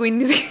गसिप क्विन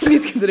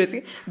निस्किँदो रहेछ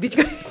बिच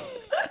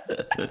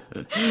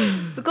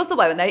So कस्तो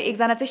भयो भन्दाखेरि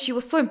एकजना चाहिँ she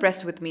was so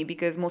impressed with me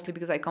mostly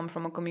because I come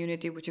from a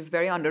community which is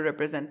very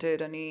underrepresented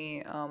and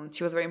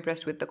she was very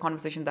impressed with the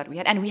conversation that we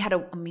had and we had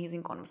an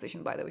amazing conversation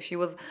by the way. She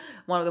was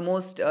one of the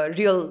most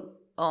real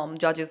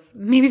judges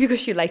maybe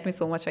because she liked me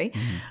so much right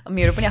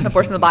मेरो पनि आफ्नो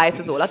personal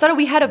biases होला तर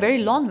we had a very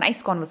long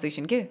nice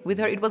conversation के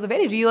with her it was a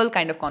very real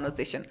kind of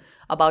conversation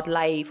about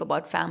life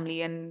about family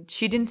and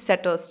she didn't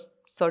set a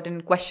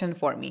certain question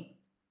for me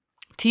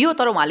थियो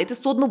तर उहाँले त्यो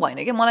सोध्नु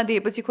भएन कि मलाई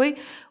दिएपछि खोइ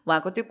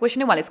उहाँको त्यो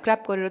क्वेसनै उहाँले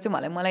स्क्रैप गरेर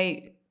चाहिँ मलाई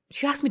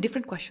she asked me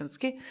different questions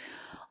के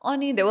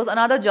अनि देयर वाज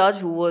अनदर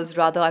जज हु was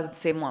rather I would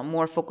say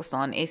more focused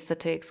on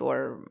aesthetics or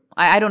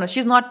I don't know she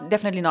is not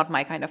definitely not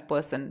my kind of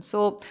person so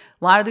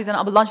उहाँहरू दुईजना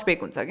अब lunch brake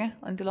हुन्छ क्या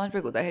अनि त्यो लन्च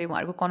ब्रेक हुँदाखेरि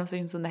उहाँहरूको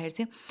कन्भर्सेसन सुन्दाखेरि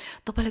चाहिँ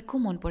तपाईँलाई को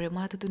मन पऱ्यो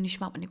मलाई त त्यो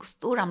निस्मा भन्ने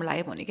कस्तो राम्रो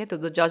लाग्यो भने क्या त्यो द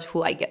जज who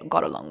I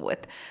got along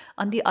with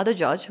अनि दि अदर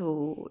जज हु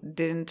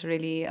didn't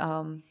really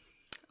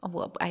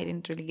I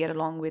didn't really get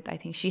along with. I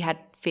think she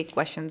had fake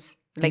questions,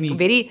 like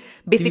very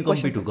basic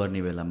questions. Compete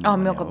गर्ने बेलामा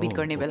म कम्पिट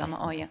गर्ने बेलामा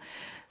या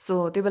सो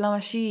त्यो बेलामा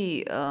सी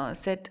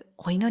सेट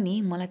होइन नि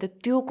मलाई त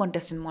त्यो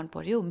कन्टेस्टेन्ट मन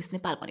पऱ्यो मिस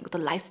नेपाल भनेको त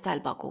लाइफस्टाइल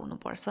भएको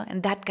हुनुपर्छ and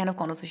that kind of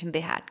conversation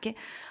they had के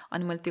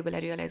अनि मैले त्यो बेला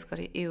रियलाइज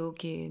गरेँ ए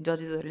ओके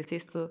जजेसहरूले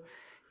चाहिँ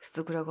यस्तो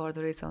कुरा गर्दो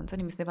रहेछ हुन्छ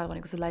नि मिस नेपाल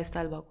भनेको चाहिँ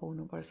लाइफस्टाइल भएको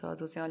हुनुपर्छ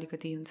जो चाहिँ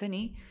अलिकति हुन्छ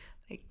नि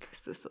लाइक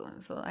यस्तो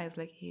so I was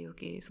like a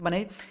okay so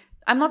भने I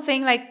am not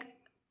saying like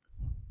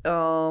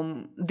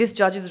this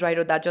judge is right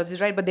or that judge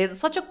is right but there's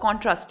such a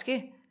contrast के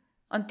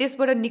अनि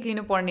त्यसबाट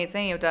निक्लिनु पर्ने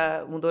चाहिँ एउटा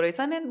हुँदो रहेछ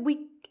एन्ड वी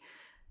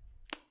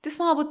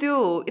त्यसमा अब त्यो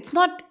it's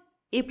not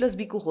a plus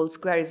b को whole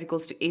square is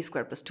equals to a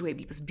square plus 2ab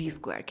plus b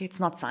square के इट्स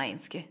नट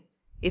साइन्स के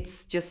it's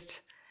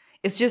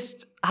just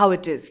how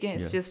it is के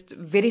it's just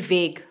very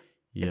vague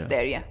it's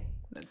there yeah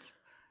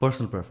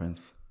personal preference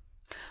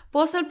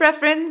Personal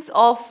preference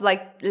of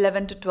like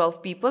 11 to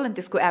 12 people and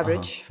त्यसको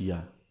average.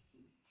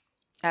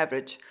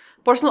 Average.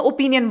 Personal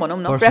opinion भनौँ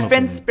न,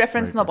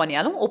 preference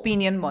नभनिहालौँ,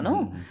 opinion भनौँ.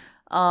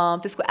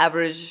 त्यसको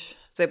average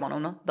चाहिँ भनौँ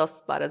न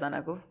 10-12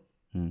 जनाको.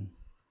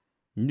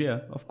 Yeah,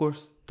 of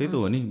course. त्यही त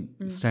हो नि,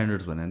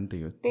 standards भने नि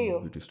त्यही हो.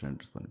 Beauty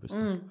standards भनेपछि.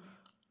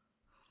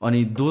 अनि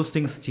those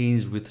things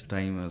change with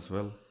time as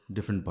well.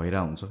 Different भइरा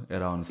हुन्छ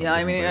era अनुसार. Yeah,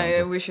 I mean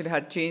I wish it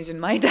had changed in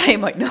my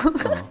time, I know.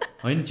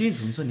 हैन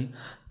चेन्ज हुन्छ नि.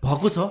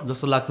 भएको छ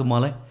जस्तो लाग्छ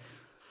मलाई.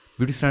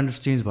 Beauty standards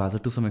change भएको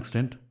छ to some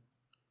extent.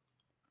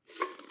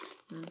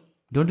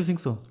 Don't you think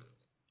so?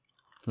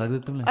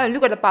 लाग्दैन तिमीलाई?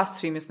 Look at the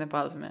past 3 Miss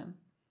Nepals, man.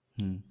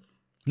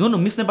 No,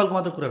 Miss Nepal को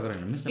मात्र कुरा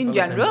गरेन. Miss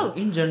Nepal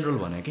in general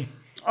भने के.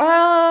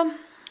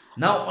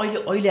 Now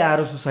अहिले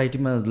आएर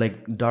सोसाइटीमा like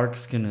dark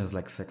skin is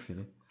like sexy.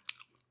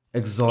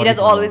 Exotic. It has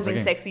always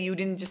been sexy. You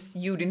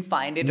didn't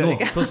find it. No,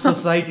 so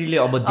society ले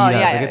अब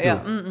दिइराछ के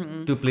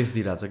त्यो place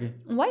दिइराछ के.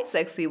 Why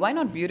sexy? Why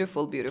not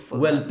beautiful?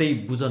 Well, त्यही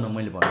बुझ न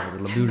मैले भनेको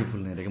ल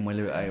beautiful नै रे के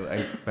मैले I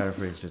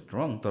paraphrased it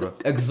wrong तर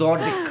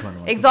exotic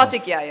भन्नु.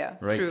 Exotic, yeah.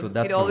 Right, true. so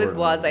that's it always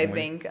was, I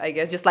think. I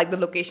guess just like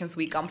the locations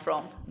we come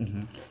from.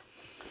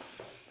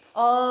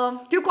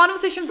 त्यो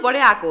conversations बडै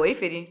आको है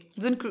फेरि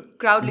जुन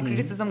crowdले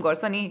criticism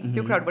गर्छ नि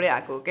त्यो crowd बडै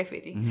आको के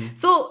फेरि.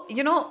 So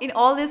you know, in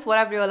all this what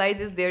I've realized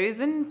is there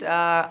isn't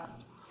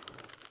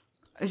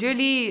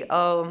really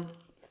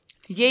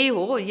यही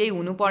हो, यही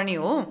हुनुपर्ने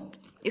हो,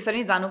 यसरी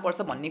नै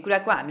जानुपर्छ भन्ने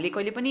कुराको हामीले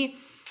कहिले पनि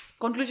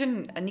conclusion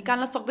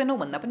निकाल्न सक्दैनौँ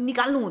भन्दा पनि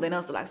निकाल्नु हुँदैन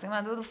जस्तो लाग्छ.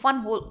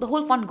 The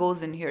whole fun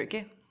goes in here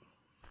के.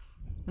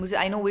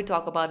 I know we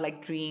talk about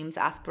like dreams,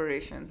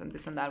 aspirations and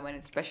this and that when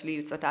especially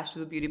it's attached to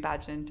the beauty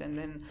pageant, and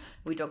then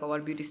we talk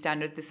about beauty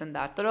standards, this and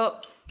that.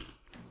 But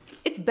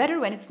it's better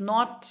when it's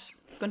not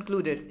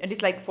concluded. At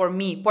least like for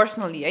me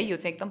personally, you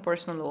take them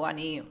personal and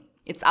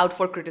it's out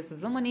for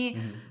criticism and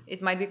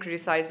it might be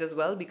criticized as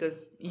well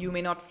because you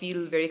may not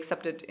feel very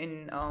accepted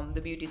in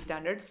the beauty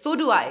standards. So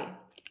do I.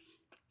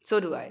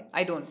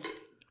 I don't.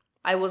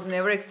 I was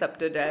never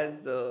accepted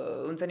as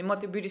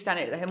beauty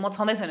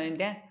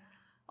standard.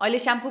 अहिले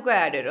स्याम्पूको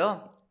add हेर,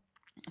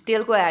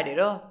 तेलको add हेर,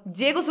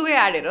 जेको सुकै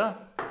add हेर,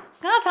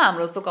 कहाँ छ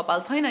हाम्रो जस्तो कपाल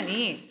छैन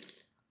नि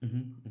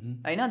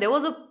हैन. There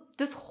was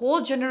this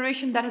whole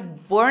generation that has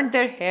burned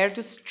their hair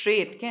to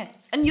straight के.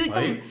 And यो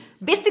एकदम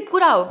बेसिक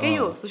कुरा हो के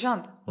यो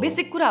सुशान्त,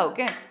 बेसिक कुरा हो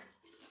के.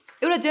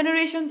 एउटा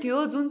जेनेरेसन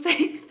थियो जुन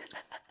चाहिँ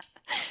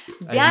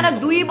बिहान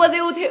 2 बजे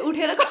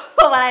उठेर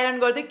कपाल आइरन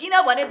गर्थ्यो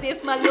किनभने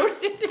देशमा लोड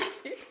सेडिङ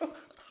थियो.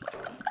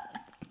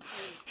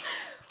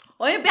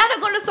 होइन बिहान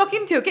गर्न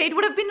सकिन्थ्यो के. It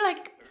would have been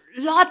like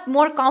lot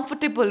more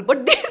comfortable, but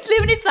this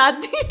live in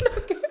sadly.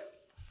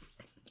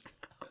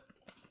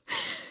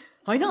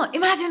 होइन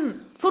इमेजिन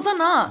सोच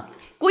न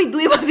कोही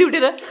 2 बजे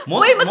उठेर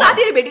कोही म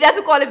साथीहरु भेटिरहेको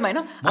छु कलेजमा हैन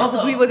आज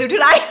 2 बजे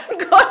उठेर आइरन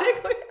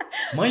गरेको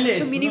मैले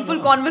meaningful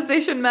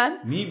conversation man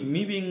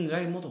me being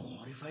गाइ म त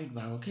हरिफाइड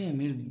भएको के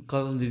मेरो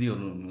कजन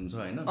दिदीहरु हुनुहुन्छ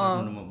हैन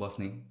काठमाडौँमा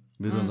बस्ने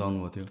बिरुवा जानु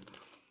भयो थियो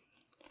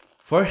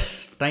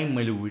फर्स्ट टाइम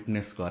मैले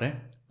विटनेस गरे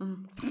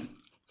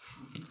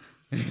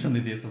एकदम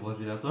दिदी यस्तो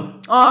बसिरहेको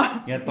छ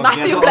यहाँ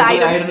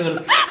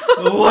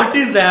what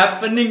is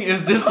happening,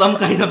 is this some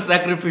kind of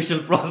sacrificial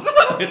process?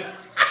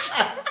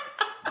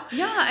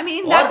 Yeah, I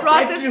mean in that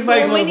process so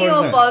many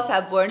of us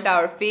have burnt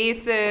our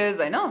faces,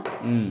 I know.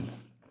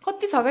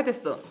 कति छ के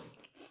त्यस्तो.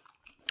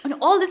 And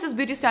all this is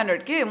beauty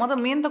standard के म त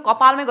main त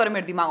कपालमै गरे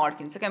मेरो दिमाग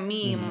अड्किन्छ के.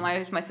 Me,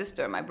 my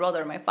sister, my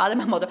brother, my father,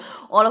 my mother,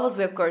 all of us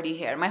we have curly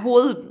hair. My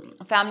whole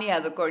family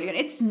has a curly hair.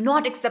 It's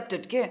not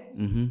accepted के.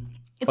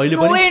 It's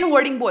nowhere in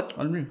hoarding boards.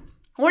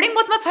 Hoarding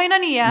boards मा छैन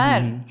नि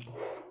यार.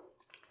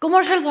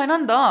 Commercial छैन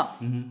नि त.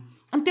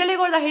 And त्यसले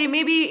गर्दाखेरि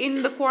maybe in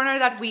the corner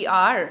that we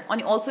are,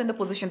 and also in the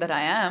position that I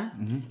am,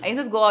 I can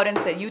just go out and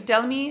say, you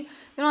tell me,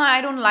 you know, I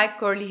don't like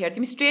curly hair.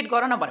 तिमी straight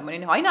गर न भन्यो भने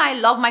हैन I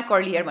love my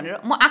curly hair भनेर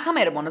म आँखामा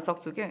हेरेर भन्न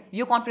सक्छु के.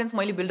 यो कन्फिडेन्स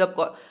मैले बिल्ड अप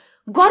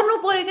गर्नु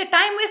पर्यो के.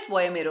 टाइम वेस्ट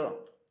भयो मेरो.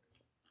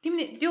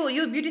 तिमीले त्यो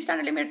यो ब्युटी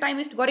स्ट्यान्डर्डले मेरो टाइम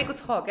वेस्ट गरेको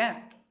छ क्या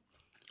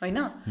हैन.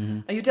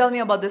 You tell me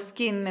about the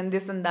skin and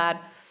this and that.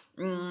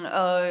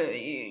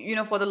 You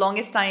know, for the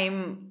longest time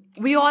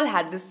we all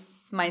had this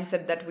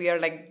mindset that we are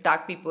like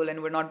dark people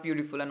and we're not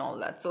beautiful and all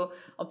that. So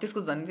अब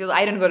त्यसको झन् त्यो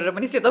iron गरेर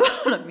पनि सेतो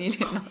बनाउन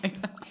मिलेन हैन.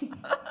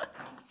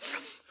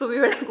 So we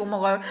were like oh my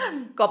god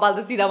कपाल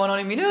त सिधा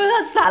बनाउन मिल्यो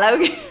साला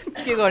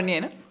के गर्ने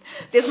हैन.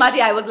 त्यसमाथि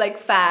I was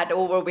like fat,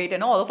 overweight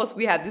and all of us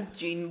we had this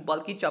gene,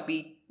 bulky choppy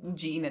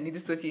gene. अनि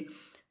त्यसपछि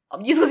अब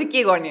यसको चाहिँ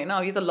के गर्ने हैन.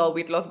 अब यो त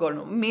वेट लस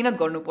गर्नु मेहनत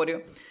गर्नु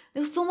पर्यो.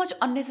 There was so much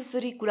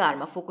unnecessary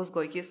कुराहरुमा focus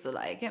गयो के जस्तो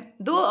लाग्यो के.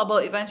 दो अब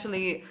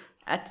eventually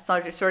at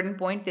a certain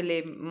point त्यसले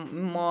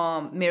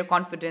मेरो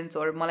कन्फिडेन्स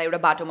or मलाई एउटा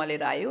बाटोमा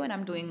लिएर आयो and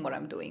I'm doing what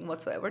I'm doing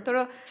whatsoever. तर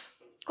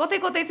कतै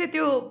कतै चाहिँ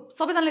त्यो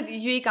सबैजनाले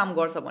यही काम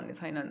गर्छ भन्ने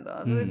छैन नि त.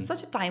 So it's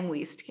such a time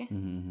waste के.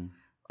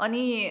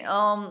 अनि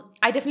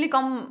I definitely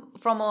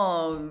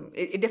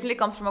it definitely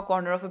comes from a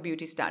corner of a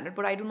beauty standard,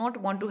 but I do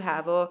not want to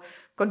have a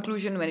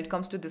conclusion when it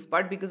comes to this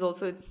part because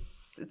also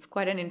it's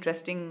quite an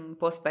interesting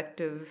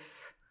perspective.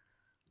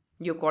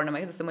 यो corner मा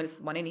जस्तै मैले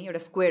भने नि एउटा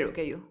square हो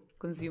के यो.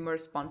 Consumer,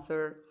 sponsor,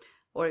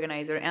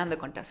 organizer and the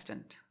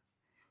contestant.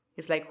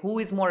 It's like who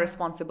is more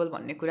responsible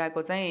भन्ने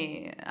कुराको चाहिँ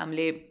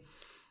हामीले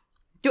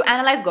त्यो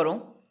एनालाइज गरौँ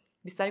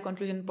बिस्तारै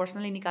कन्क्लुजन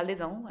पर्सनली निकाल्दै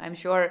जाउँ आइ am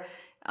sure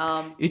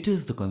it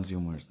is the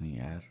consumers नि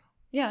यार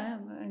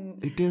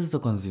इट इज द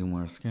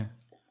कन्ज्युमर्स क्या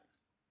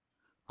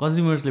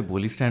कन्ज्युमर्सले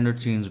भोलि स्ट्यान्डर्ड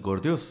चेन्ज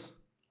गरिदियोस्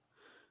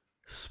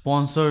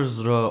स्पोन्सर्स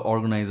र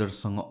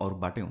अर्गनाइजर्ससँग अरू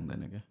बाटै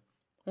हुँदैन क्या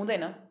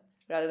हुँदैन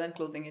rather than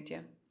closing it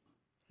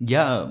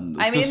yeah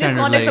I mean in this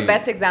context the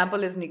best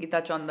example is Nikita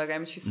Chandak. I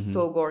mean she's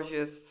so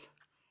gorgeous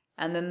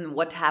and then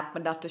what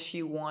happened after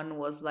she won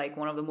was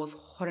like one of the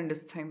most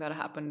horrendous thing that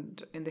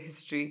happened in the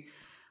history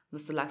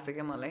जस्तो लाग्छ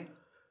क्या मलाई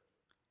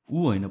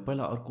ऊ होइन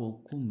पहिला अर्को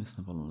को miss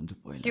Nepal हुनुहुन्थ्यो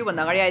पहिला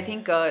त्योभन्दा अगाडि आई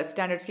थिङ्क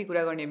स्ट्यान्डर्ड्सकै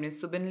कुरा गर्ने भने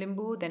Subin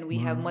Limbu then we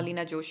have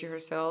Malina Joshi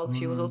herself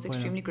she was also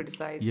extremely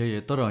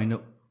criticised तर होइन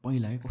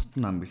पहिला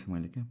कस्तो नाम बिर्सेँ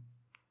मैले क्या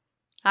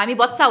हामी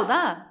बच्चा हुँदा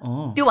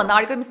त्योभन्दा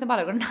अगाडिको मिस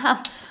नेपालहरूको नाम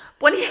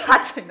पनि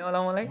याद छैन होला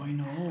मलाई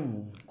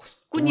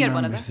कुन इयर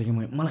भन त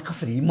मलाई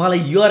कसरी मलाई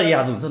इयर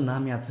याद हुन्छ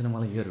नाम याद छैन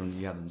मलाई इयर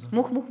याद हुन्छ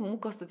मुख मुख मुख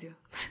कस्तो थियो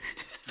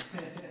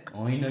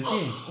होइन के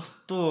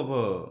कस्तो अब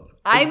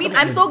I mean,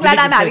 I'm so glad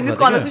I'm having this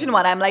conversation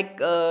when I'm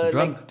like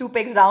 2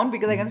 pegs down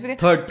because I can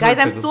speak.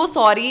 Guys, I'm so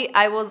sorry.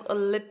 I was a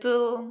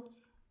little,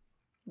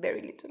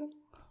 very little.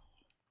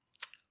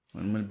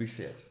 मैले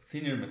बिर्सेँ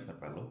सिनियर मिस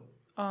नेपाल हो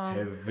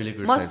हेभीली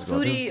क्रिटिसाइज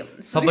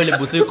गर्छु सबैले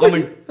बुझ्यो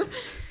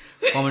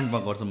कमेन्टमा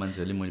गर्छ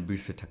मान्छेहरूले मैले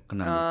बिर्सेँ ठ्याक्क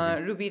नाम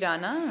रुबी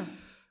राणा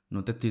न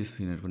त्यति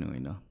सिनियर पनि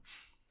होइन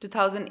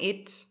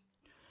 2008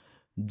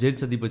 जेल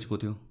सदीपछिको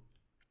थियो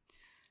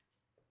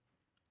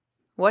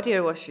What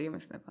year was she,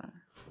 Miss Nepal?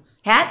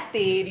 ह्याट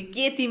तेरी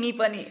के तिमी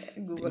पनि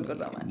गुगलको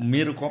जमाना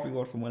मेरो कपी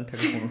गर्छु मैले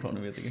ठ्याक्क फोन उठाउनु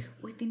बित्तिकै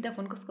ओइ तीनटा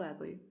फोन कसको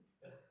आएको यो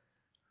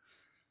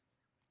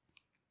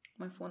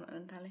म फोन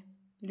गर्न थाले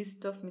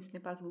list of miss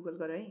Nepals Google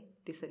गर है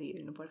त्यसरी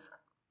हेर्नुपर्छ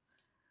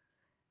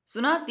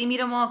सुन तिमी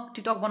र म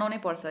टिकटक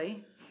बनाउनै पर्छ है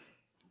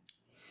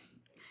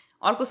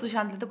अर्को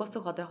सुशान्तले त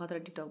कस्तो खतरा खतरा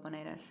टिकटक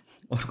बनाइरहेछ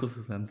अर्को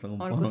सुशान्तसँग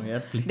बनाऊ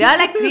यार please they are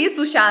like 3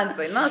 Sushant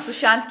हैन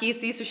सुशान्त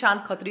केसी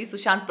सुशान्त खत्री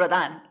सुशान्त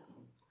प्रधान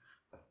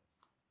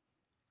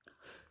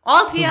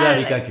all 3 are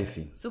like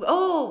Casey. So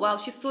oh wow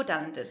she's so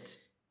talented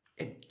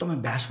एकदमै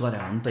ब्याश गरे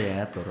हो नि त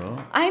यार तर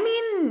I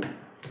mean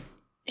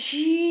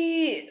she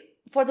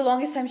for the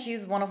longest time she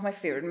is one of my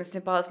favorite Miss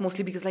Nepals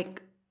mostly because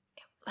like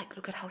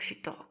look at how she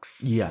talks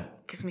yeah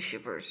gives me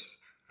shivers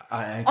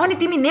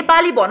अनि तिमी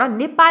नेपाली भन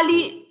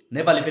नेपाली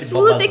फेरि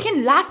सुरुदेखि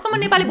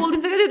लास्टसम्म नेपाली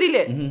बोल्दिन्छ क्या त्यो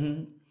दिले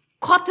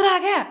खतरा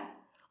क्या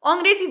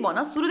अंग्रेजी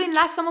भन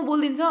सुरुदेखि लास्टसम्म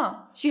बोल्दिन्छ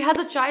she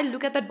has a child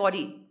look at that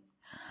body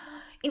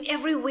in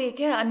every way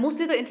yeah and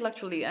mostly the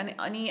intellectually and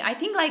I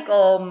think like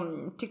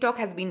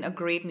TikTok has been a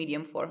great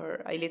medium for her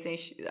I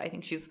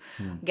think she's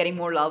getting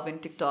more love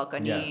in TikTok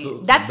and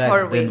that's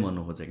her way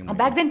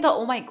back then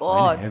oh my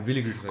god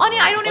and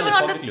I don't even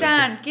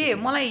understand के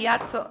मलाई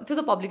याद छ त्यो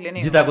त पब्लिकले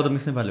नै जिताको त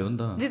miss नेपालले हो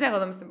नि त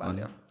जिताको त मिस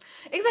नेपालले हो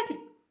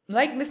exactly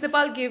like Miss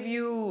Nepal gave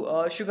you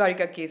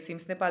Shugarika Kesi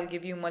Miss Nepal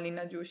gave you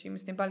Malina Joshi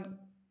Miss Nepal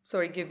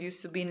gave you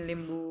Subin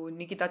Limbu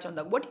Nikita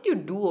Chandak what did you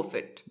do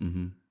of it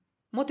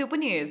म त्यो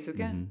पनि हेर्छु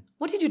क्या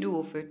what did you do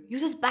of it you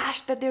just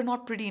bashed that they're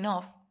not pretty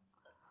enough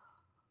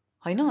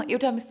होइन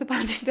एउटा miss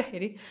Nepal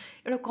जित्दाखेरि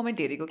एउटा comment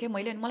हेरेको क्या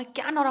मैले अनि मलाई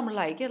क्या नराम्रो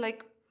लाग्यो क्या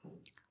लाइक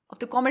अब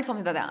त्यो कमेन्ट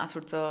सम्झिँदा त्यहाँ हाँस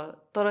उठ्छ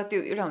तर त्यो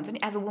एउटा हुन्छ नि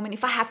as a women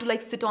if I have to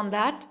like sit on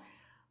that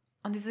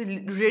and this is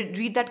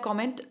read that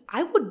comment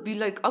I would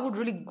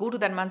really go to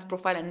that man's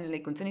profile and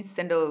like हुन्छ नि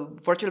send a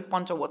virtual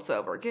punch or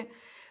whatsoever के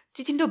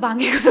चिचिन्डो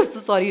बाङ्गेको जस्तो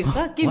शरीर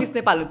छ के miss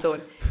Nepal हुन्छ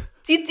भने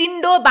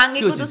चिचिन्डो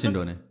बाङ्गेको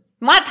जस्तो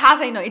मलाई थाहा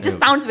छैन it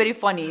just sounds very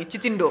funny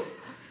chichindo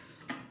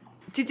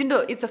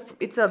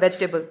it's a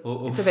vegetable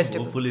it's a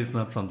vegetable hopefully it's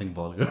not something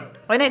vulgar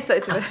होइन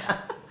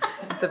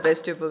it's a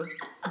vegetable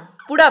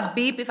put a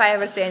beep if I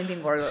ever say anything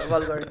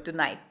vulgar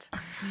tonight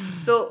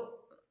so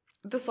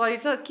the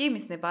sorry sir ke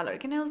miss Nepal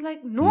and I was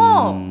like no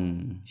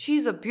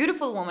she's a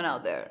beautiful woman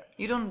out there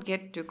you don't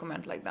get to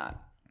comment like that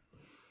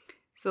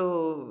so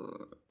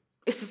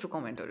it's just a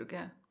comment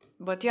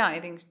but yeah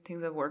I think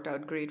things have worked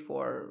out great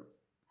for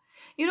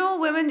you know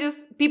women just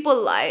people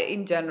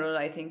in general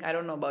I think I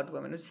don't know about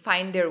women just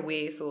find their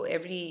way so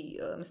every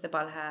Miss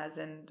Nepal has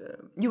and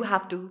you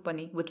have to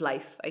pani with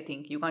life I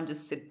think you can't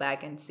just sit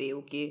back and say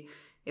okay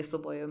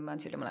yesto bhayo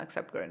manchele malai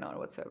accept garena or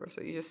whatsoever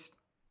so you just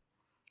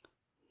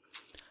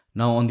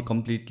now on the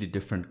completely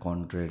different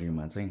contrary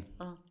ma chai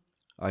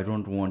I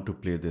don't want to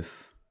play this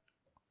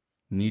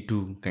me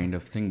too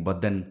kind of thing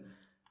but then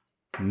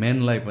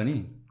men lai pani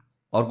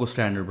arko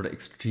standard bata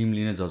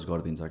extremely नै जज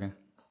गर्दिन्छ क्या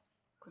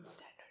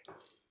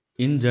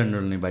in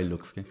general नै by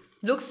looks के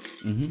looks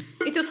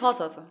त्यो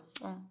छ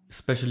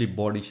especially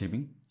body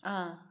shaming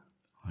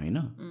हैन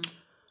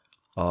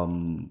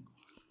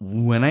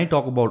when I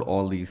talk about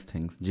all these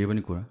things जे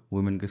पनि कुरा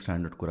women को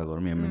standard कुरा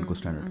गरौँ या men को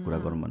standard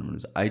कुरा गरौँ भन्नु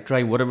I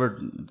try whatever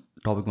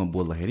topic मा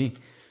बोल्दाखेरि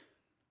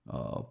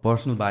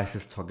personal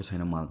biases छ कि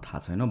छैन मलाई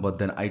थाहा छैन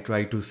but then I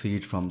try to see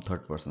it from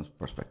third person's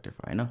perspective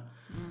हैन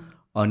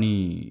अनि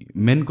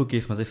men को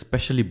केसमा चाहिँ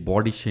especially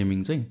body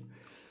shaming चाहिँ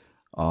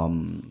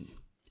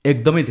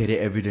एकदमै धेरै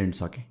एभिडेन्ट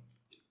छ कि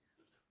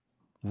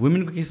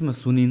वुमेनको केसमा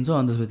सुनिन्छ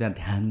अनि त्यसपछि त्यहाँ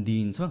ध्यान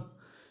दिइन्छ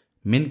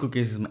मेनको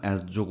केसमा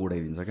एज जोक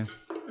उडाइदिन्छ क्या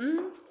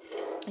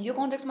यो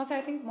कन्टेक्स्टमा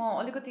चाहिँ आई थिङ्क म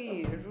अलिकति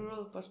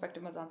रुरल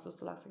पर्सपेक्टिभमा जान्छु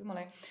जस्तो लाग्छ कि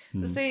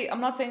मलाई जस्तै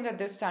आम not saying that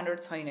there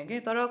standard छैन कि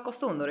तर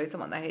कस्तो हुँदो रहेछ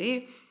भन्दाखेरि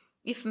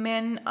if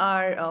men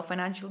are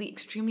financially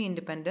extremely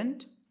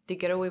independent they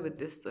get away with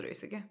this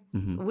रहेछ क्या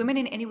women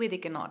in any way they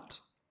can not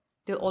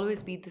they will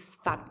always be this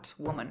fat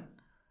woman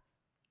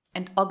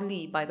and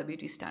ugly by the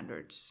beauty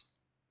standards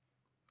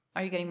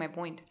are you getting my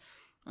point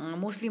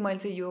mostly मैले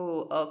चाहिँ यो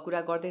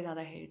कुरा गर्दै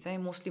जाँदाखेरि चाहिँ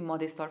mostly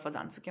मधेसतर्फ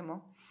जान्छु क्या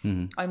म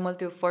अनि मैले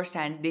त्यो फर्स्ट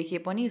ह्यान्ड देखेँ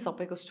पनि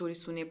सबैको स्टोरी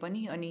सुने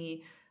पनि अनि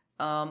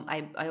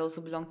I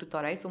also belong to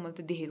Terai so मैले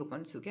त्यो देखेको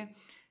पनि छु क्या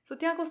सो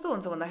त्यहाँ कस्तो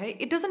हुन्छ भन्दाखेरि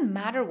it doesn't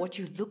matter what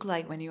you look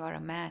like when you are a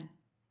man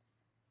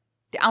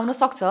त्यो आउन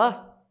सक्छ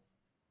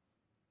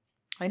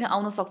होइन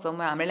आउन सक्छ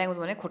म हाम्रो ल्याङ्ग्वेज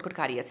भने खोटखोट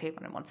कारिया छ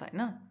भनेर भन्छ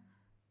होइन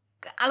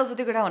कालो छ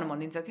त्यो केटा भनेर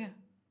भनिदिन्छ क्या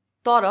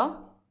तर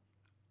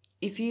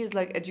if he is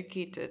like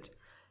educated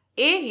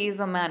he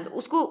is a man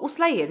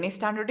उसलाई हेर्ने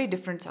स्ट्यान्डर्डै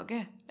डिफ्रेन्ट छ क्या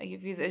like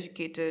if he is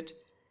educated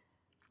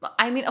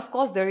I mean, of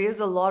course, there is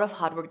a lot of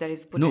hard work that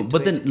is put into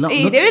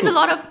it. There is a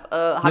lot of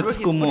hard work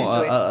he's put into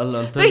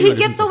it. But he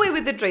gets away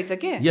with it, right?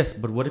 Okay? Yes,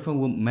 but what if a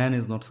man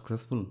is not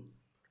successful?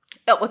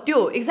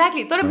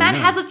 Exactly. So a man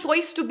has a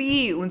choice to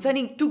be,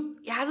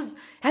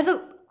 has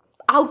a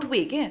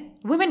outway.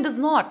 Women does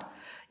not.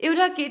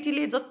 एउटा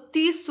केटीले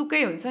जति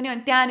सुकै हुन्छ नि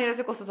अनि त्यहाँनिर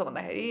चाहिँ कस्तो छ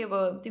भन्दाखेरि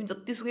अब तिमी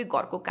जति सुकै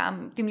घरको काम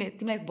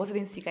तिमीलाई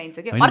बसेदेखि सिकाइन्छ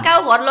कि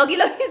अर्काको घर लगी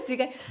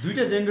सिकाइ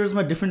दुईटा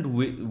जेन्डर्समा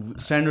डिफ्रेन्ट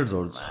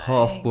स्ट्यान्डर्ड्सहरू छ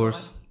of course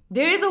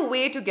There is a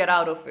way to get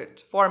out of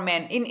it for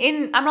men.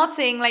 I'm not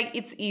saying like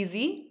it's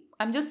easy.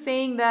 I'm just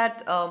saying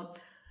that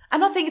I'm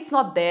not saying it's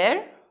not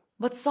there,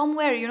 but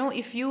somewhere, you know,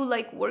 if you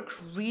like work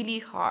really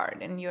hard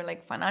and you're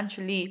like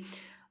financially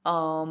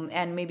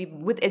and maybe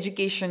with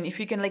education, if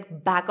you can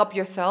like back up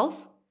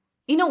yourself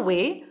in a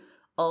way,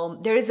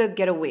 there is a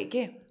getaway.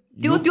 Okay?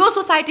 त्यो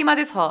सोसाइटीमा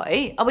चाहिँ छ है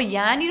अब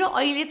यहाँनिर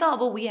अहिले त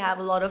अब we have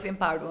a lot of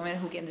empowered women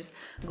who can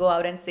just go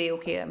out and say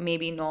okay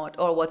maybe not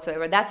और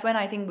वाट्सएभर that's when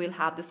I think will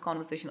have this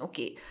conversation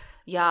okay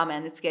yeah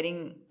man it's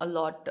getting a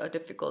lot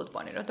difficult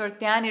भनेर तर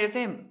त्यहाँनिर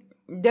चाहिँ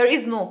there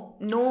is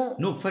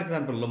no for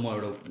example ल म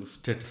एउटा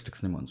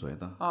statistics नै भन्छु है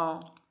त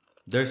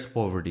देयर इज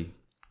पोभर्टी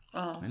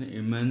होइन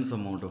immense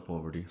amount of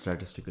poverty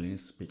statistically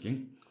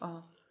speaking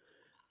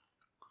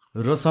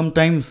र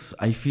sometimes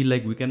I feel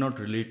like we can not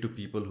relate to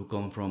people who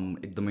come from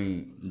एकदमै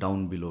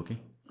डाउन बिलो के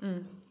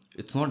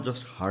it's not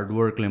just hard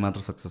Berkeley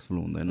मात्र सक्सेसफुल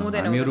हुँदैन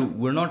हामीहरू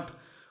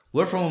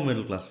where from a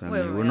middle class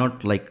family where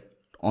not like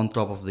on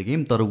top of the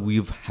game तर we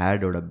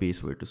had एउटा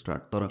base way to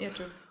start तर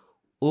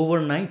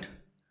overnight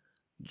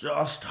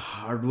just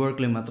hard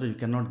Berkeley मात्र you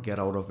can not get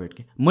out of it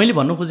के मैले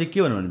भन्नु खोजेँ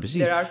के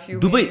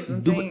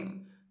भनेपछि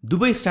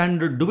दुबई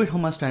स्ट्यान्डर्ड दुवै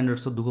ठाउँमा स्ट्यान्डर्ड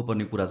छ दुःख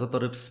पर्ने कुरा छ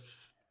तर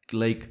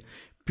लाइक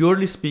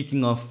प्योरली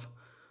स्पिकिङ अफ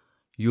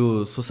यो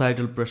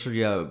सोसाइटल प्रेसर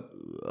या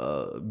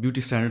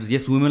ब्युटी स्ट्यान्डर्ड्स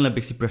यस वुमेनलाई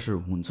बेसी प्रेसर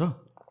हुन्छ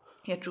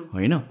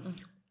होइन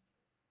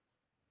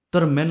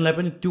तर मेनलाई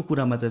पनि त्यो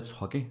कुरामा चाहिँ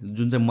छ कि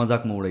जुन चाहिँ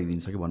मजाकमा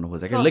उडाइदिन्छ कि भन्नु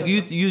खोजेको क्या like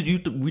U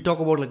we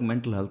talk about like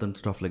mental health and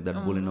stuff like that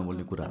बोल्ने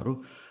नबोल्ने कुराहरू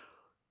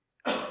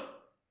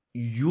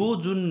यो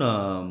जुन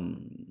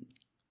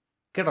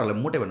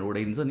केटाहरूलाई मोटे भनेर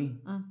उडाइदिन्छ नि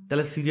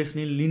त्यसलाई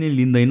सिरियसली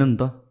लिँदैन नि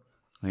त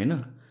होइन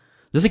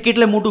जस्तै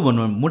केटीलाई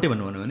मोटे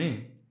भन्नु भने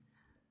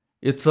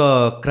इट्स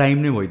अ क्राइम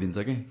नै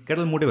भइदिन्छ कि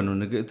केटालाई मोटे भन्नु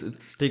भने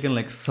it's taken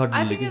like suddenly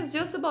I think it's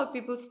just about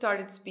people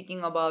started speaking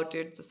about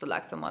it जस्तो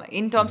लाग्छ मलाई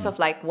in terms of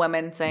like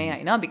women चाहिँ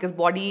होइन बिकज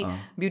बडी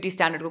ब्युटी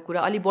स्ट्यान्डर्डको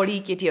कुरा अलिक बढी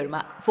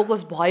केटीहरूमा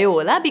फोकस भयो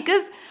होला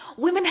because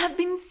women have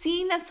been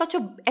scene as such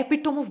a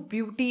epitome of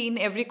beauty in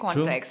every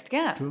context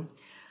क्या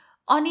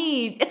अनि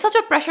it's such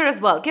a pressure as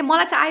well के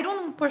मलाई चाहिँ I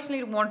don't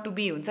personally want to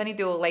be हुन्छ नि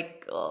त्यो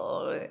लाइक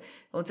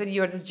हुन्छ नि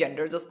युआर दिस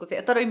जेन्डर जसको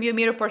चाहिँ तर यो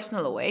मेरो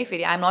पर्सनल हो है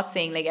फेरि I'm not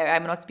saying like I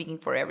am not speaking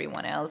for every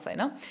one else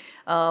होइन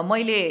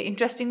मैले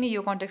इन्ट्रेस्टिङली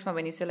यो कन्टेक्स्टमा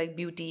भनेपछि लाइक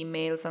ब्युटी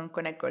मेलसँग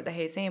कनेक्ट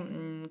गर्दाखेरि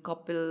चाहिँ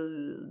कपिल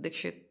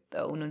दीक्षित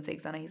हुनुहुन्छ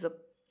एकजना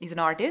इज एन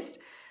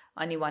आर्टिस्ट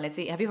अनि उहाँले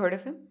चाहिँ have you heard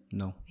of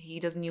him he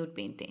does nude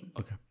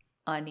painting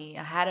अनि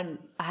I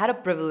had a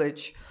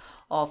privilege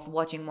of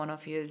watching one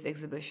of his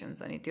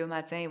exhibitions अनि त्योमा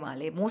चाहिँ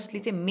उहाँले मोस्टली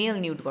चाहिँ मेल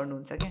न्युड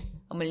गर्नुहुन्छ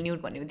क्या मैले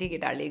न्युड भन्ने बित्तिकै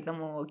केटाहरूले एकदम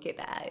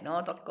केटा होइन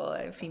टक्क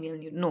female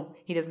nude no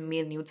he does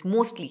mail nudes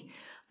mostly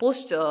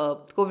post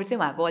covid चाहिँ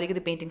उहाँको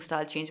अलिकति पेन्टिङ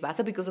स्टाइल चेन्ज भएको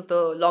छ बिकज अफ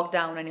द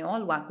लकडाउन अनि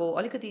अल उहाँको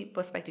अलिकति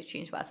पर्सपेक्टिभ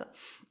चेन्ज भएको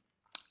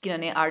छ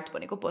किनभने आर्ट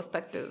भनेको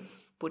पर्सपेक्टिभ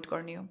पुट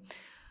गर्ने हो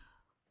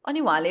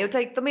अनि उहाँले एउटा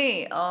एकदमै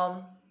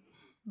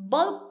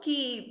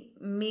बल्की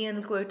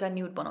मेलको एउटा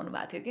न्युड बनाउनु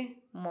भएको थियो कि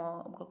म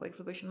गएको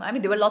एक्जिबिसनमा I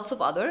mean there were lots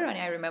of other अनि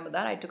I remember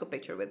that I took a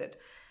picture with it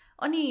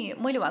अनि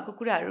मैले उहाँको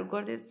कुराहरू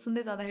गर्दै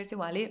सुन्दै जाँदाखेरि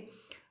चाहिँ उहाँले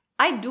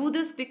आई डु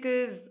दिस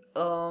बिकज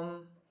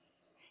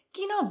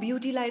किन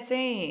ब्युटीलाई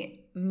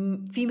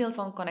चाहिँ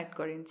फिमेलसँग कनेक्ट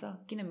गरिन्छ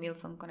किन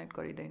मेलसँग कनेक्ट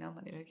गरिँदैन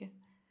भनेर क्या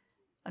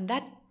and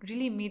that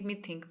really made me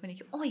think पनि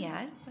कि ओ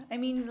यार I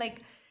mean like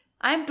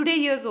I am today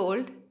years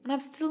old and I'm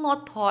still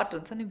not thought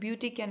हुन्छ नि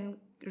beauty can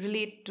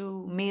relate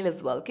to male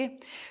as well, okay?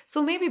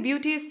 So maybe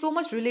beauty is so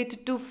much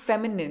related to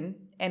feminine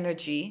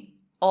energy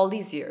all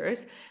these years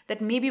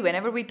that maybe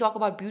whenever we talk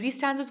about beauty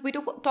standards, we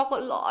talk a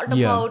lot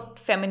about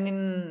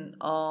feminine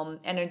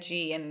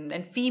energy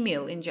and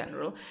female in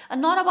general,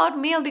 and not about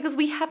male, because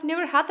we have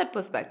never had that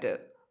perspective.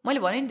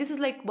 This is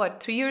like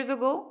what, 3 years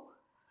ago?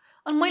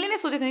 And मैले नै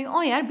सोचेको थिएँ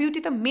oh यार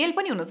beauty त male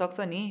पनि हुन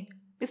सक्छ नि.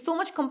 There's so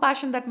much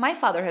compassion that my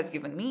father has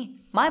given me,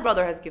 my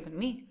brother has given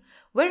me.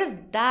 Where does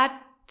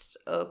that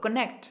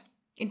connect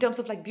in terms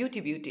of like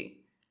beauty?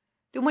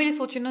 त्यो मैले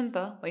सोचिनँ नि त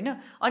होइन.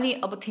 अनि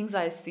अब things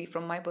I C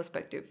from my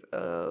perspective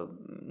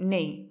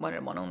नै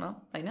भनेर भनौँ न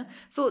होइन.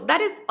 So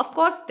that is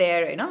of course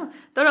there होइन.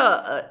 तर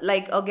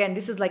like again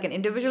this is like an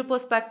individual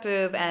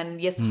perspective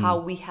and yes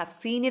how we have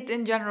seen it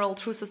in general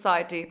through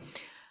society.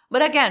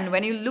 But again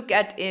when you look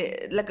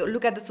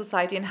at the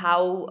society and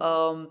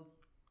how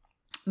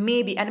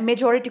maybe, and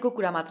majority ko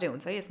kura matre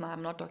huncha yesma.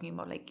 I'm not talking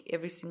about like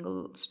every single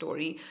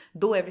story,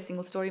 though every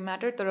single story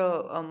matter,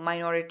 tara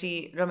minority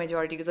ra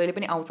majority ko jaile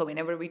pani aउँछ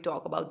whenever we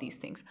talk about these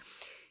things.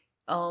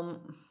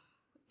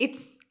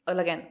 It's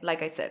again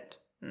like I said,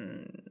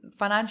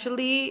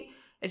 financially,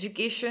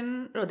 education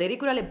ra धेरै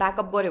कुराले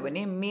backup गर्यो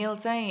भने male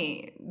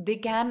चाहिँ they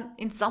can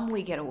in some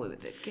way get away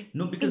with it. Okay?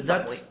 No, because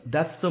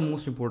that's the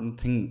most important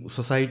thing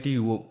society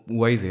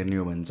wise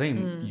हेर्ने हो भने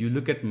चाहिँ you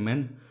look at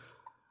men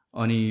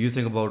अनि you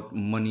think about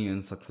money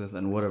and success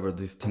and whatever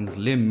these things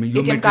ले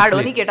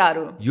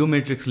यो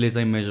मेट्रिक्सले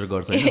चाहिँ major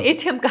गर्छ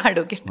ATM card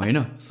हो हैन.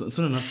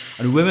 सुन न,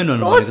 अनि वुमेन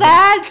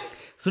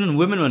सुन न,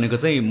 वुमेन भनेको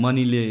चाहिँ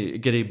मनीले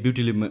के अरे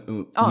ब्युटीले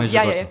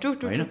मेजर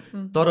गर्छ हैन.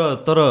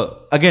 तर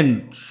अगेन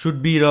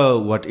शुड बी र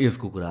व्हाट इज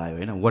को कुरा आयो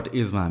हैन. व्हाट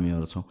इज मा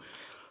हामीहरु छौं.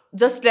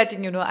 Just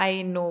letting you know, I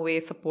no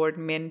way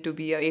support men to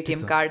be a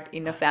ATM card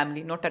in a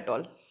family, not at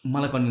all.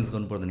 मलाई कन्भिन्स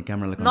गर्नु पर्दैन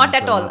क्यामेरालाई. Not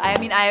at all. I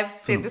mean I have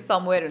shed this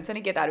somewhere. हुन्छ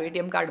नि केटाहरू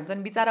ATM card हुन्छ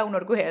नि, बिचारा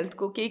उनीहरूको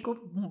हेल्थको केहीको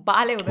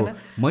बाले हुँदैन.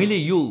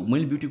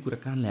 मैले ब्युटी कुरा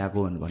कहाँ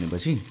ल्याएको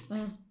भनेपछि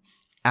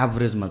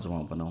एभरेजमा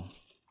जाउँ बनाऊ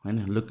होइन.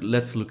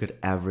 Let's look at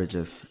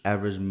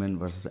average main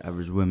versus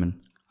average women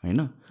होइन.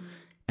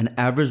 And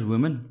average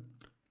women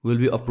will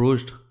be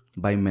approached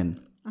by men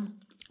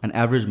and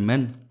average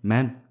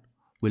man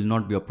will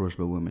not be approached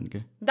by women. Okay?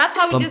 That's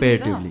how it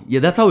comparatively.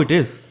 Yeah, that's how it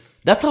is.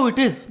 That's how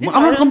it is.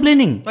 I'm not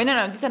complaining. No.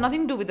 This has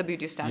nothing to do with the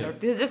beauty standard. Yeah.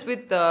 This is just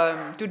with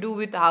to do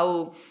with how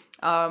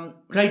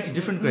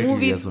different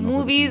criteria.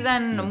 Movies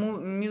and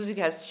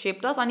music has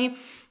shaped us. And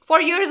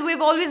for years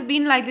we've always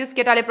been like this.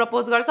 Ketale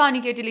propose garcha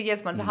ani ketile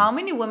yes bhancha. How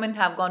many women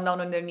have gone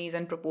down on their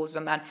knees and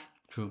proposed a man?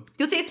 True.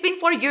 You say it's been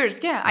for years.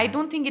 Yeah, I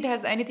don't think it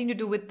has anything to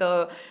do with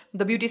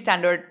the beauty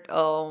standard.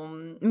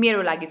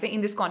 मेरो लागि चाहिँ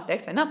in this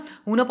context हैन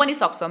हुन पनि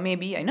सक्छ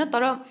maybe हैन.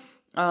 तर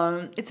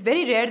it's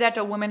very rare that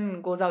a woman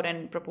goes out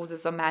and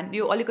proposes a man.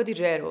 यो अलिकति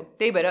rare हो.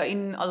 त्यही भएर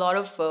in a lot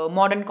of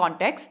modern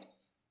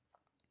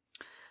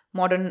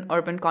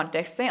urban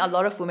context चाहिँ a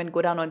lot of women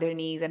go down on their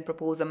knees and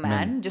propose a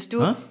man just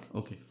to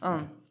okay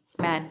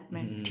man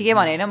ठिकै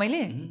भने हैन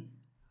मैले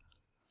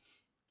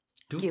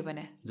के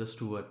भने just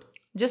to what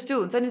just to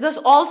हुन्छ नि just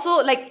also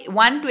like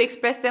want to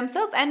express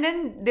themselves and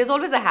then there's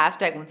always a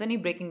hashtag हुन्छ नि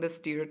breaking the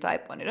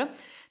stereotype भनेर.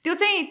 त्यो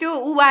चाहिँ त्यो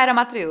उ आएर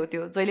मात्रै हो.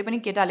 त्यो जहिले पनि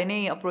केटाले नै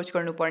अप्रोच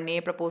गर्नुपर्ने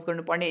प्रपोज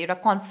गर्नुपर्ने एउटा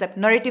कन्सेप्ट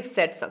नरेटिभ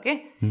सेट छ के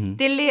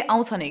त्यसले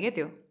आउँछ नि के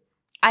त्यो.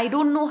 I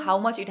don't know how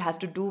much it has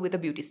to do with the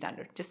beauty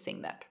standard. Just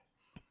saying that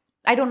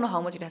I don't know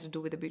how much it has to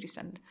do with the beauty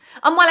standard.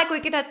 अब मलाई कोही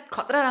केटा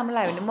खतरा राम्रो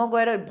लाग्यो भने म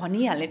गएर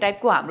भनिहाल्ने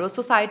टाइपको हाम्रो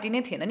सोसाइटी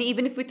नै थिएन नि.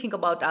 Even if we think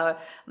about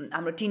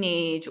हाम्रो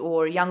teenage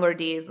or younger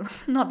days,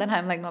 not that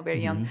I'm like not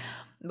very young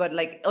but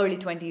like early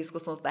 20s को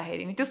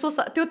सोच्दाखेरि नि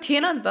त्यो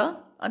थिएन नि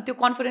त. अनि त्यो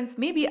confidence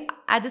maybe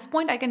at this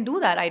point I can do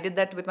that. I did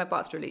that with my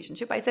past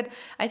relationship. I said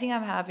I think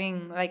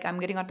I'm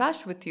getting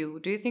अट्याच्ड with you.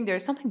 Do you think there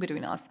is something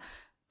between us?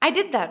 I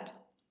did that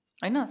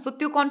होइन. So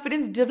त्यो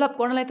confidence develop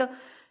गर्नलाई त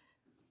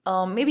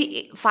maybe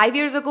 5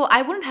 years ago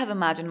I wouldn't have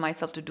imagined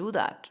myself to do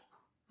that.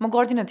 म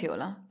गर्दिनँ थियो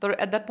होला. तर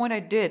at that point I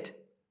did.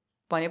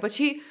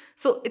 भनेपछि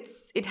so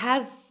it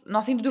has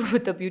nothing to do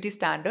with the beauty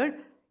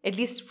standard, at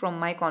least from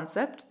my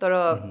concept. तर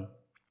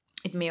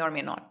it may or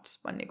may not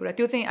भन्ने कुरा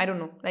त्यो चाहिँ I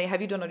don't know. Like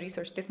have you done a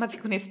research? त्यसमा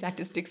चाहिँ कुनै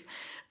statistics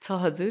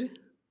छ हजुर?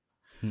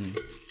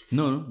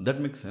 No,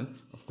 that makes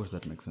sense. Of course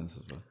that makes sense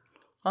as well.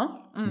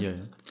 Yeah.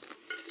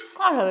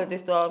 कहाँ छ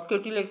त्यस्तो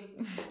केटीले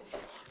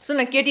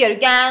सुन केटीहरू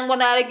ग्याङ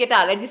बनाएर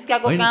केटाहरूलाई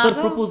जिस्काएको कहाँ छ?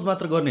 प्रपोज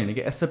मात्र गर्ने हैन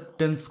कि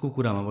एक्सेप्टेन्सको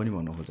कुरामा पनि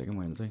भन्नु खोजेँ कि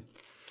मैले चाहिँ.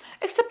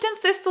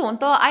 एक्सेप्टेन्स त्यस्तो हो नि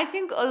त. I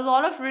think a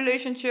lot of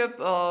relationship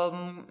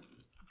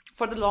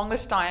for the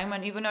longest time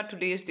and even at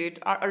today's date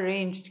are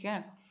arranged क्या.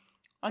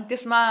 अनि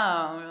त्यसमा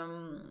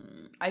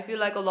I feel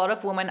like a lot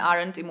of women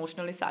aren't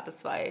emotionally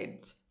satisfied.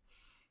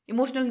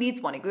 Emotional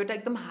needs भनेको एउटा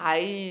एकदम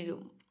हाई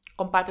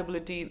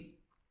कम्प्याटेबिलिटी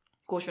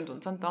क्वोसिएन्ट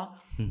हुन्छ नि त.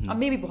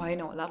 Maybe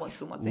भएन होला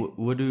भन्छु म चाहिँ.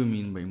 What do you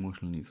mean by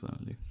emotional needs?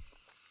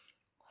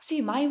 See,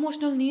 my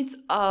emotional needs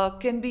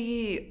can be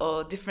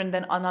different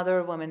than another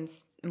woman's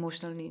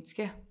emotional needs.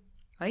 के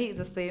है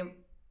जस्तै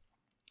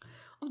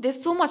अब there's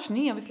so much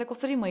नि. अब यसलाई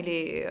कसरी मैले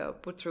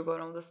put through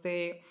गरौँ. जस्तै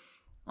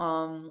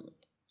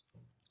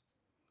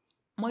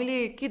मैले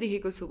के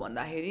देखेको छु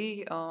भन्दाखेरि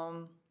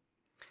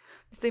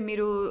जस्तै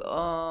मेरो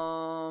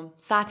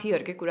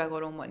साथीहरूकै कुरा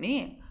गरौँ भने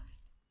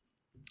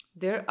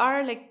There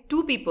are like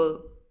 2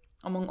 people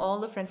among all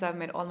the friends I've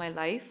met all my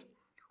life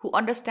who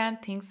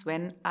understand things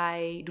when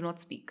I do not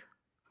speak.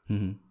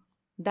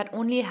 That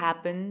only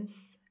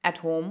happens at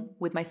home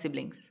with my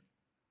siblings.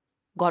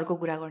 घरको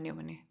कुरा गर्ने हो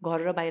भने,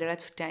 घर र बाहिरलाई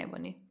छुट्याएँ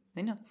भने,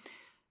 हैन?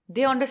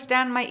 They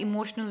understand my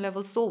emotional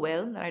level so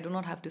well that I do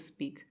not have to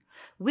speak.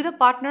 With a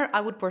partner,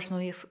 I would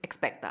personally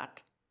expect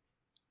that.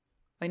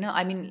 I know.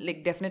 I mean,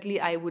 like, definitely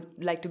I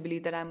would like to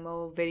believe that I'm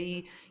a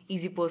very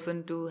easy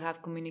person to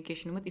have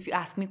communication with. If you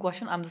ask me a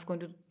question, I'm just going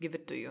to give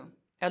it to you.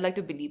 I would like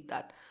to believe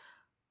that.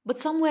 But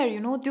somewhere, you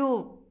know,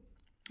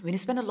 when you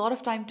spend a lot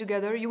of time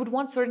together, you would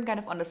want certain kind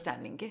of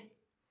understanding. Okay?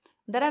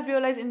 That I've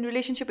realized in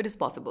relationship, it is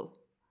possible.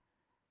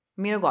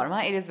 Mero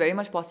garma, it is very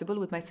much possible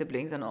with my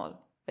siblings and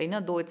all. You know,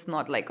 though it's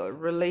not like a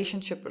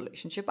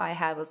relationship, I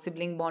have a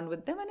sibling bond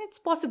with them and it's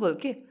possible.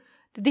 Okay?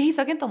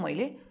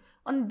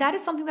 And that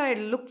is something that I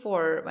look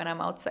for when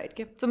I'm outside.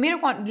 Okay? So,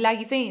 like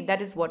he's saying,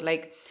 that is what,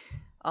 like,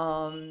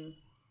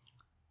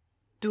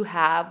 to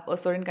have a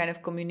certain kind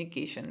of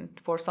communication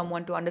for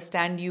someone to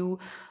understand you,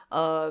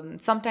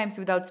 sometimes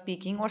without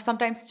speaking, or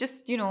sometimes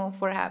just, you know,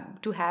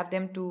 to have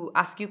them to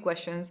ask you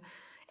questions.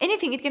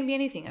 Anything, it can be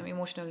anything. I mean,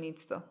 emotional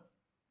needs though.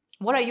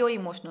 What are your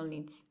emotional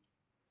needs?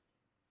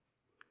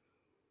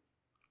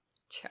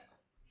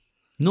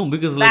 No,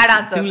 because bad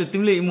like answer.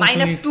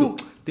 -2.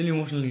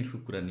 Emotional needs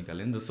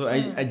so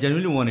I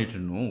genuinely wanted to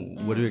know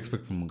what do you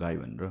expect from a guy,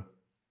 Vendra?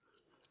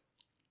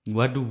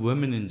 What do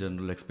women in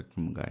general expect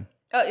from a guy?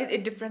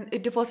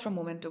 It differs from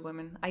women to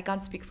women. I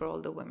can't speak for all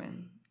the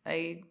women.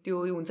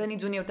 त्यो हुन्छ नि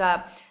जुन एउटा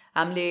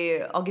हामीले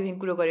अघिदेखि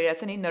कुरा गरिरहेको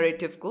छ नि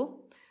नरेटिभको.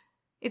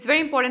 It's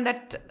very important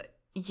that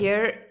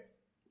here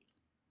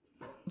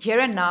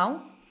and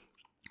now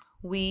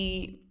we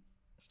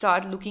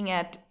start looking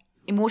at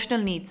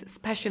emotional needs,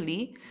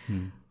 especially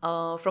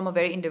from a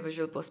very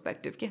individual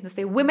perspective. Okay? They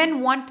say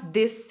women want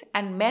this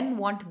and men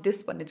want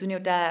this one. जुन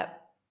एउटा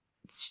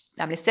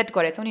हामीले सेट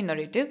गरेको छौँ नि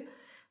narrative,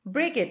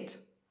 break it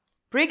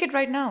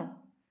right now.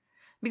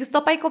 Because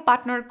तपाईको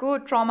पार्टनरको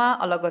trauma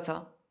अलग छ,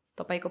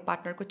 तपाईको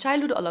पार्टनरको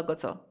चाइल्डहुड अलग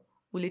छ,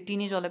 उसले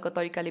टिनेज अलग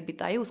तरिकाले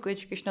बितायो, उसको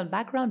एजुकेसनल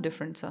ब्याकग्राउन्ड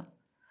डिफरेन्ट छ,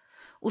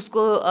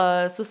 उसको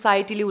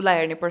सोसाइटीले उसलाई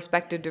हेर्ने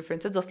पर्सपेक्टिभ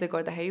डिफरेन्ट छ, जसले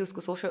गर्दाखेरि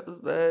उसको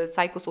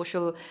साइको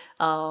सोसल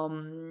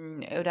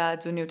एउटा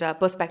जुन एउटा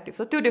पर्सपेक्टिभ छ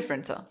त्यो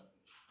डिफरेन्ट छ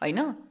होइन.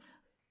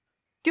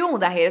 त्यो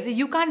हुँदाखेरि चाहिँ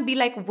you can't be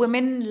like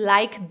women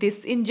like this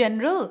in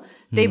general,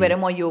 त्यही भएर म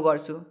यो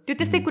गर्छु. त्यो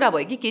त्यस्तै कुरा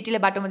भयो कि केटीले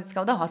बाटोमा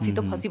जिस्काउँदा हँसी त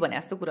फसी भने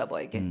जस्तो कुरा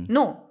भयो कि.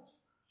 No,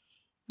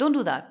 don't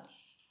do that.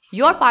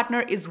 Your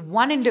partner is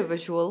one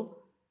individual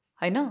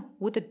होइन,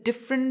 with a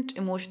different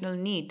emotional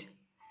need.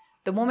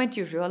 The moment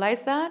you realise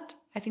that,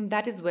 I think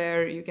that is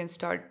where you can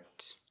start,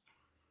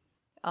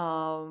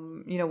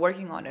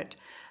 working on it.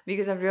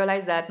 Because I've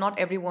realized that not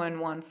everyone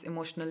wants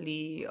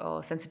emotionally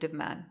sensitive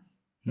man.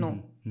 No.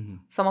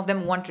 Some of them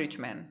want rich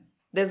men.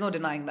 There's no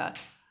denying that.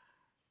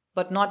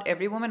 But not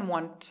every woman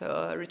wants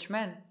rich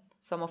men.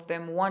 Some of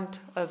them want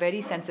a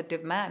very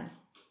sensitive man.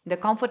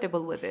 They're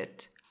comfortable with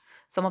it.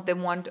 Some of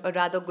them want a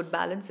rather good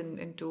balance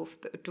in two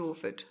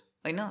of it.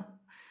 I know.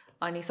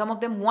 And some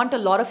of them want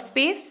a lot of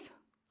space.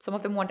 Some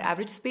of them want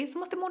average space.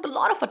 Some of them want a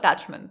lot of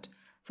attachment.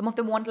 Some of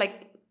them want like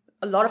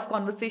a lot of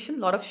conversation,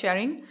 a lot of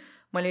sharing.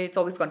 मैले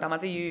 24 घण्टामा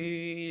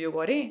चाहिँ यो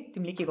गरेँ,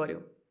 तिमीले के गर्यौ?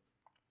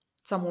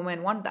 Some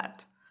women want that.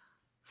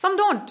 Some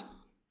don't.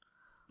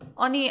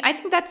 अनि I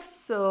think that's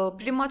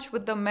pretty much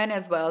with the men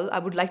as well.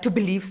 I would like to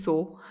believe so.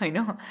 I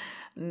know.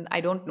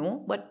 I don't know.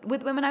 But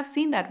with women I've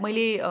seen that.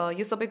 मैले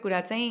यो सबै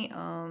कुरा चाहिँ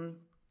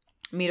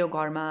मेरो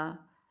घरमा,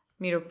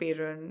 मेरो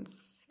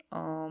parents,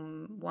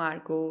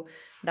 उहाँहरूको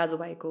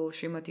दाजुभाइको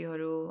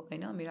श्रीमतीहरू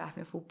होइन, मेरो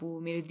आफ्नो फुपू,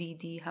 मेरो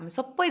दिदी, हामी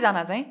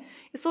सबैजना चाहिँ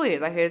यसो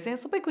हेर्दाखेरि चाहिँ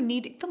सबैको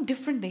निड एकदम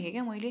डिफ्रेन्ट देखेँ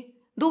क्या मैले.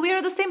 दो वी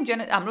आर द सेम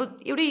हाम्रो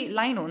एउटै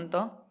लाइन हो नि त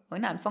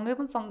होइन, हामी सँगै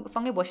पनि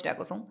सँगै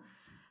बसिरहेको छौँ.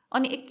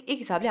 अनि एक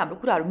हिसाबले हाम्रो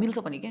कुराहरू मिल्छ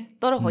पनि क्या,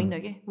 तर होइन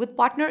कि with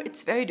partner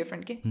it's very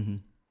different के.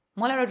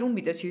 मलाई एउटा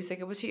रुमभित्र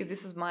छिरिसकेपछि if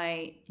this is my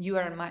you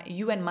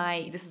and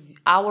my this is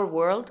our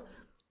world,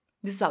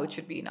 this is how it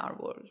should be in our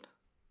world.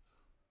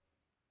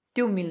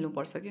 त्यो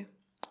मिल्नुपर्छ क्या.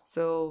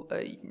 So,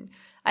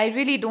 I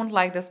really don't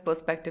like this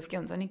perspective के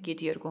हुन्छ नि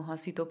केटीहरूको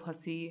हँसी तो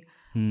फँसी,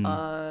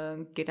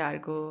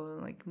 केटाहरूको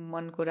like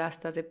मनको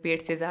रास्ता चाहिँ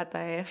पेट से जाता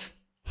है.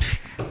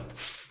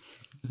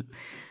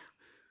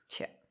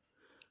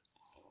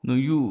 No,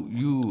 you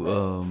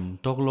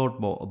talk a lot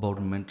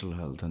about mental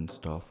health and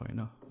stuff, I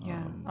know.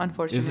 Yeah,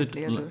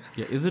 unfortunately.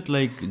 Is it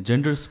like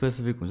gender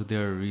specific? So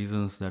there are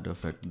reasons that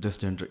affect this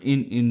gender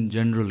in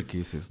general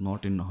cases,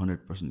 not in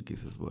 100%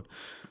 cases, but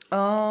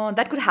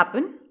that could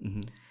happen.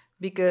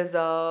 Because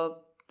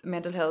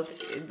mental health,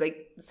 like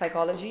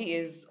psychology,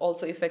 is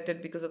also affected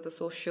because of the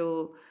social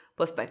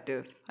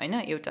perspective. I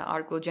know, एउटा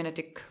अर्को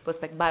genetic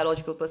perspective,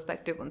 biological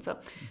perspective हुन्छ.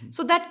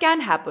 So that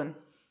can happen.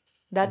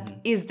 That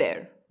is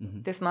there.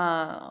 त्यसमा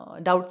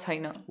doubt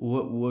छैन.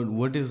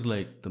 What is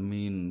like the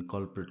main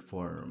culprit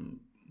for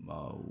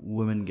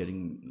women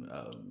getting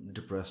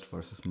depressed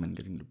versus men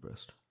getting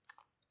depressed?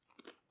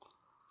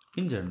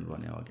 In general,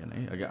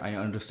 I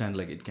understand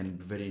like it can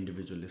be very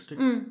individualistic.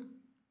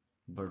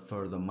 But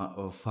for the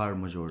far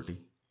majority,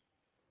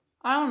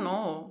 I don't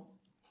know.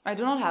 I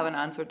do not have an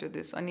answer to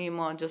this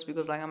anymore. Just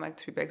because like I'm like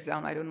 3 pegs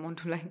down, I don't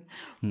want to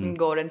like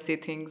go out and say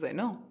things. I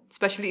know,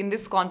 especially in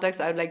this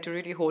context, I'd like to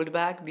really hold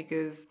back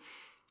because.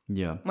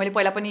 Yeah. मैले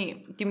पहिला पनि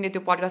तिमीले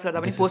त्यो podcast गर्दा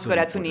पनि post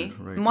गरेको छु नि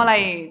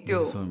मलाई त्यो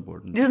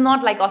this is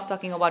not like us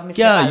talking about miss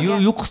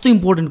Nepal यो कस्तो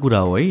इम्पोर्टेन्ट कुरा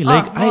हो है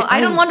like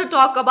I don't want to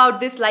talk about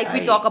this like we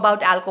talk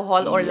about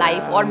alcohol और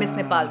लाइफ और मिस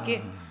नेपाल के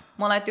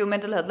मलाई त्यो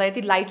मेन्टल हेल्थलाई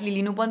यति लाइटली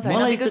लिनु पनि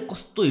छैन बिकज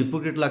कस्तो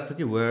हिपोक्रेट लाग्छ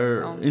कि where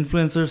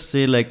influencers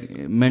say like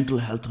mental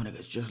health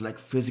भनेको it's just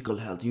like physical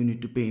health you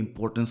need to pay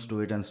importance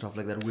to it and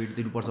stuff like that weight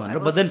दिनुपर्छ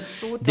भनेर but then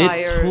they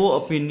throw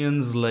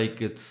opinions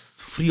like it's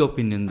free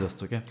opinion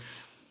जस्तो क्या.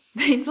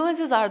 The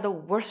influencers are the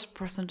worst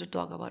person to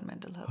talk about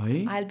mental health. Hey?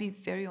 I'll be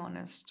very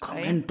honest. Come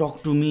and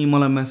talk to me.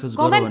 Mala message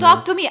Come and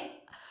talk to me.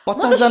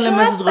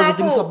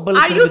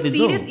 Are you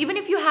serious?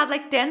 Even if you have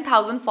like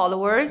 10,000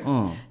 followers,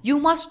 you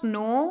must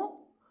know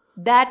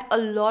that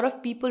a lot of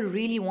people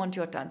really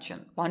want your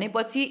attention.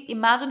 Bhanepachi,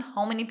 imagine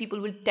how many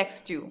people will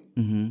text you.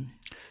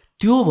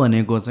 त्यो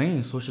भनेको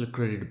चाहिँ social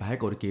credit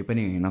बाहेक अरू केही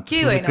पनि होइन.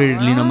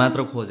 Credit लिन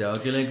मात्र खोजे हो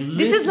कि like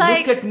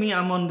look at me,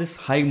 I'm on this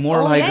high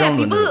moral high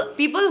ground.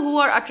 People who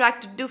are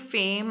attracted to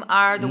fame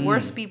are the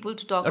worst people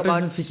to talk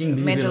about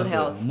mental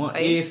health. म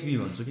ASB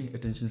भन्छु कि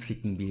attention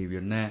seeking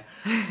behavior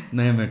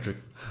नयाँ metric.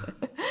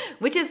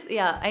 Which is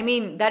I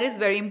mean that is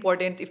very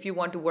important if you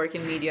want to work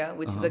in media,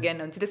 which is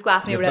again त्यसको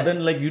आफ्नै एउटा. But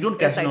then like you don't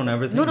cash in on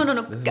everything.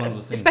 No.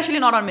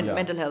 Especially not on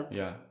mental health.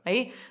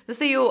 है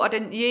जस्तै यो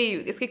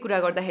यही यसकै कुरा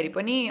गर्दाखेरि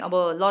पनि अब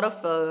lot of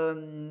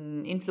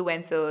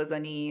influencers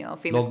अनि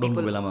famous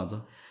people बेलामा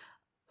हुन्छ.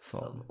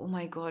 Oh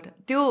my god.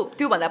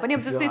 त्यो भन्दा पनि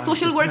अब जस्तै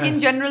social work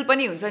in general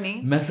पनि हुन्छ नि.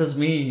 Message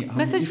me.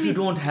 If you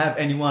don't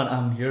have anyone,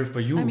 I'm here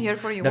for you. I'm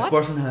here for you. That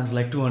person has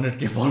like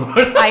 200k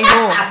followers. I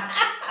know.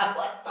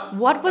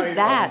 What was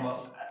that?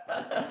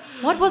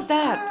 What was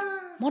that?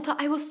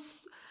 I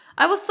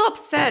was so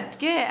upset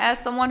as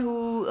someone who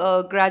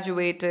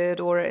graduated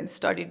or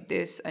studied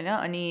this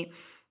and he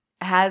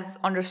has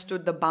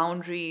understood the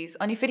boundaries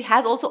and if it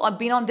has also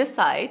been on this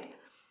side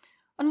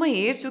and my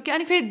hair too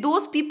and if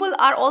those people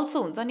are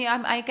also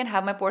I can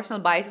have my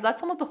personal biases. That's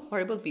some of the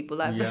horrible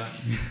people I've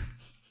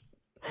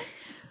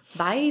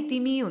भाइ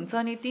तिमी हुन्छ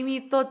नि तिमी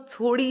त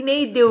छोडी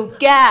नै देऊ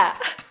क्या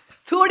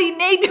छोडी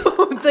नै देऊ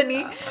हुन्छ नि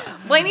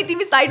बहिनी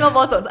तिमी साइडमा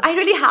बस हुन्छ. आई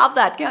रियली ह्याभ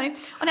द्याट क्या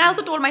अनि I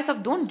also told myself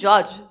don't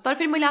जज. तर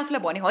फेरि मैले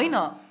आफूलाई भने होइन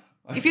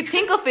if you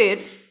think of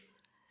it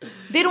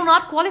they do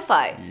not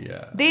qualify.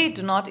 They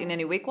do not in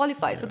any way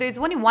qualify. So there's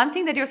only one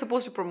thing that you're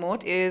supposed to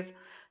promote is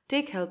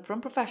take help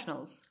from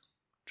professionals.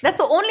 That's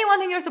the only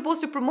one thing you're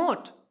supposed to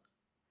promote.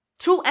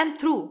 Through and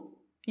through.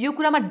 यो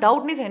कुरामा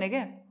doubt नै छैन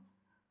क्या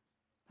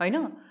होइन.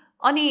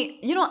 अनि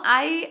you know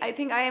I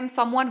think I am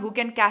someone who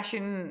can cash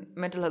in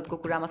mental health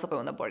को कुरामा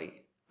सबैभन्दा बढी.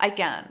 I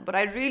can, but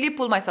I really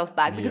pull myself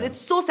back because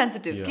it's so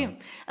sensitive.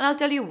 And I'll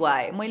tell you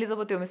why. मैले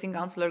जब त्यो मिसिङ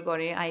काउन्सलर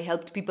गरेँ I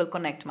helped people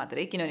connect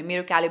मात्रै किनभने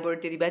मेरो क्यालिबर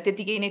त्यति बेला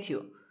त्यतिकै नै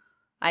थियो.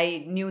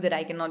 I knew that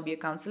I cannot be a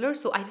counselor,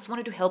 so I just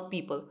wanted to help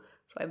people.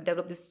 So I've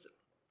developed this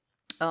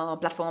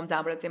platform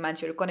जहाँबाट चाहिँ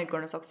मान्छेहरू कनेक्ट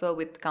गर्न सक्छ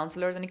with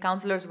counselors and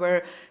counselors were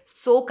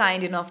so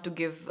kind enough to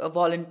give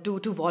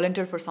to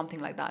volunteer for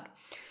something like that.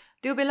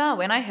 त्यो बेला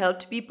when I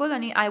helped people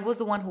and I was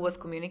the one who was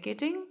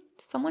communicating,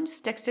 someone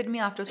just texted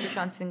me after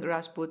Sushant Singh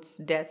Rajput's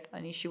death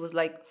and she was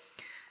like,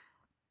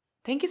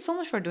 thank you so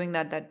much for doing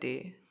that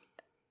day.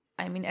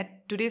 I mean at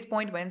today's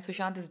point when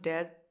Sushant is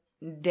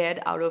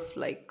dead out of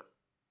like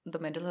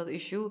the mental health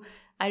issue,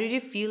 I really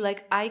feel like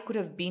I could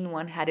have been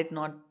one had it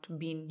not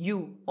been you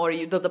or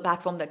the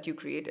platform that you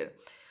created.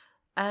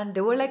 And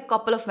there were like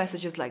couple of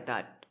messages like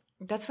that.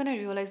 That's when I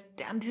realized,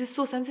 damn, this is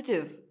so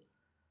sensitive.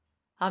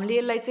 हामीले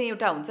यसलाई चाहिँ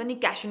एउटा हुन्छ नि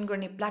cash in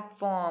गर्ने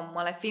platform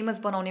मलाई famous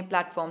बनाउने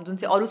platform जुन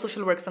चाहिँ अरू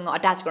सोसल वर्कसँग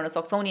अट्याच गर्न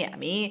सक्छौँ नि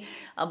हामी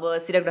अब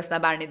सिरक डस्ना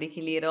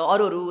बाँड्नेदेखि लिएर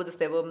अरूहरू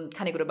जस्तै अब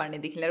खानेकुरा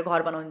बाँड्नेदेखि लिएर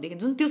घर बनाउनेदेखि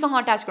जुन त्योसँग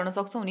अट्याच गर्न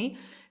सक्छौँ नि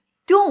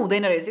त्यो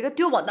हुँदैन रहेछ क्या.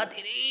 त्योभन्दा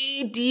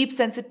धेरै deep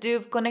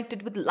sensitive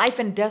connected with life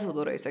and death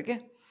हुँदो रहेछ क्या.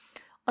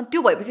 अनि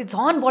त्यो भएपछि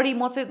झन् बढी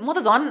म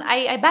त झन्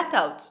आई ब्याक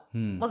आउट.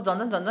 म त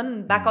झन्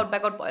ब्याकआउट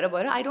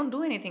भएर I don't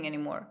do anything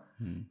anymore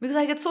because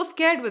I get so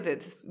scared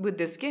with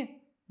this के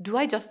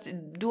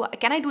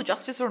can I do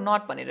justice or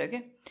not भनेर के.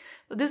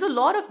 there's a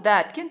lot of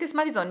that के.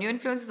 त्यसमाथि झन् यो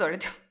इन्फ्लुएन्सेसहरू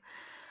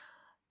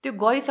त्यो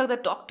गरिसक्दा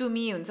टक टु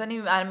मी हुन्छ नि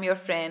I am your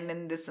friend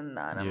and this and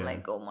that. I'm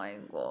like oh my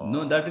God.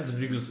 Know that is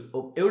ridiculous.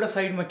 एउटा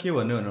साइडमा के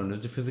भन्यो भने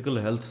चाहिँ फिजिकल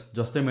हेल्थ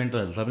जस्तै मेन्टल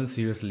हेल्थलाई पनि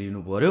सिरियसली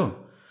लिनु पऱ्यो.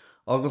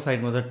 अर्को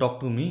साइडमा चाहिँ टक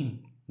टु मी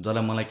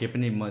जसलाई मलाई केही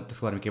पनि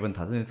त्यसको बारेमा केही पनि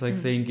थाहा छैन. इट्स लाइक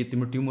सेइङ कि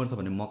तिम्रो ट्युमर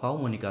छ भने मकाऊ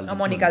म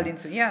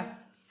निकालिदिन्छु यहाँ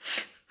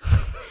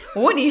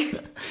हो नि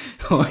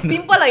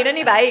पिम्पल होइन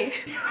नि भाइ.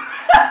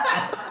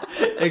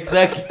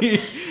 एक्ज्याक्टली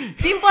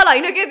पिम्पल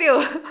होइन के त्यो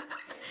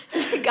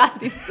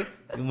निकालिदिन्छु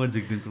ट्युमर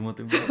झिकिदिन्छु म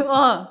त्यो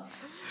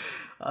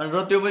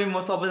र त्यो पनि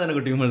म सबैजनाको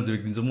ट्युमर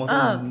झिकिदिन्छु.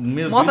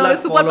 मसँग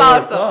सुपर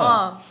पावर छ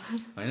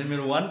होइन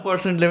मेरो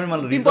 1%ले पनि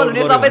मलाई पिम्पल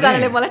हुने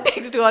सबैजनाले मलाई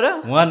टेक्स्ट गर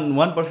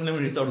 1%ले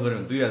पनि रिच आउट गऱ्यो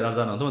भने 2000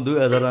 जना हुन्छ. म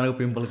 2000 जनाको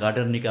पिम्पल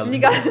काटेर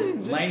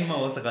निकाल्छु. माइन्डमा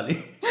होस् खालि.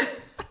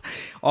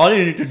 All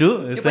you need to do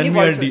is send me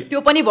a DM.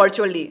 त्यो पनि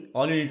virtually.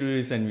 All you need to do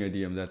is send me a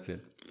DM, that's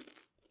it.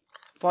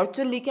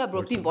 Virtually क्या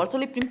bro?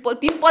 Virtually pimple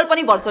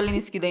पनि virtually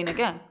निस्किदैन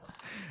क्या?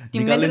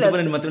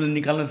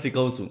 निकाल्न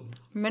सिकाउँछु.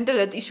 Mental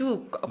health issue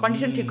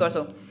condition ठिक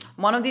गर्छौ.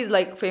 One of these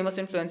like famous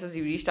influencers,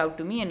 he reached out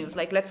to me and he was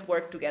like, let's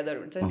work together.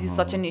 This is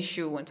such an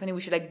issue. And we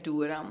should like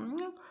do it.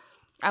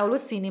 I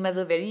always seen him as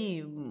a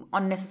very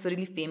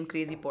unnecessarily fame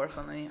crazy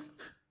person. I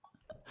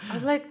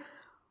was like,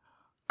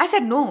 I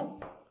said no.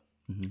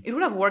 It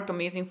would have worked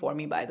amazing for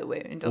me, by the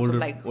way, in terms of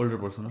like older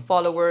person,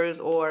 followers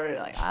or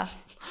like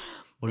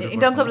in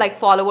terms of like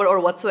follower or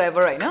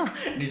whatsoever, I know.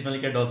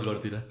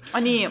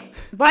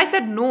 But I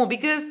said no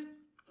because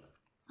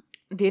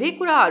धेरै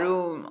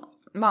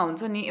कुराहरुमा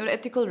हुन्छ नि एउटा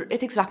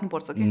ethics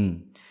राख्नुपर्छ के.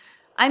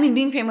 I mean,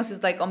 being famous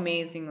is like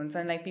amazing,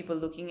 and like people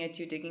looking at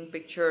you, taking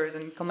pictures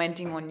and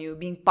commenting on you,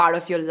 being part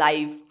of your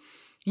life,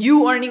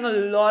 you earning a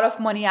lot of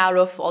money out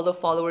of all the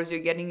followers you're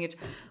getting it.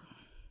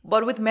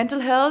 But with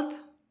mental health,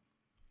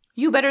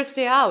 you better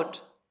stay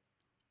out.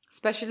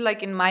 Especially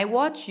like in my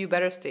watch, you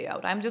better stay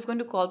out. I'm just going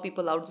to call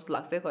people out just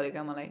like,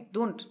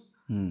 don't.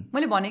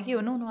 मैले भने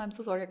कि no, I'm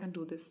so sorry, I can't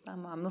do this.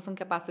 I'm no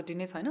capacity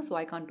नै छैन, so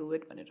I can't do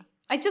it.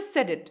 I just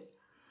said it.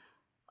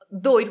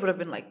 Though it would have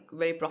been like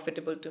very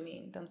profitable to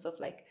me in terms of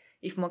like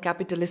if म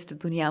capitalist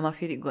दुनियामा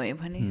फेरि गएँ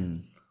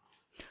भने.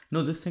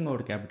 No, this thing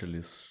about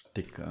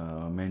capitalistic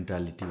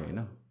mentality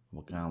हैन.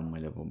 म कहाँ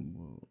मैले अब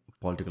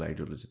political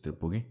ideology तिर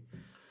पुगेँ.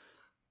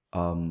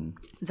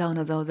 जाऊ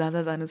न जाऊ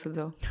जानु छ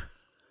जाऊ.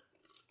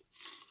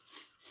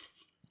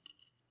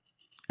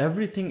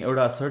 Everything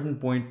एउटा certain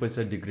point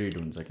पछि degrade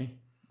हुन्छ के.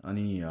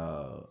 अनि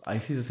I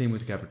see the same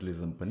with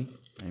capitalism पनि.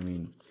 I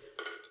mean,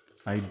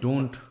 I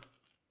don't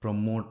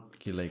promote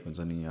कि like हुन्छ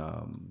नि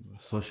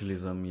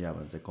socialism या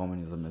भन्छ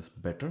communism is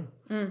better.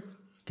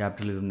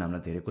 Capitalism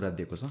हामीलाई धेरै कुरा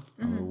दिएको छ.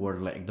 हाम्रो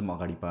वर्ल्डलाई एकदम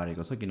अगाडि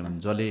पारेको छ किनभने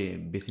जसले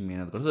बेसी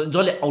मेहनत गर्छ,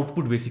 जसले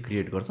आउटपुट बेसी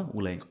क्रिएट गर्छ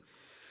उलाई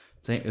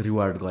चाहिँ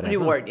रिवार्ड गराउँछ.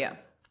 Reward yeah.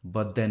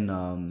 But then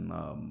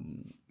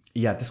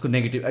या त्यसको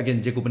नेगेटिभ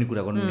अगेन जेको पनि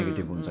कुरा गर्नु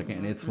नेगेटिभ हुन्छ के.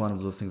 And it's one of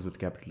those things with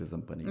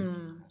capitalism पनि.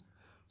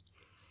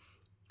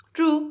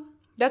 True.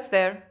 That's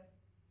there.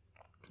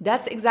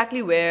 That's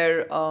exactly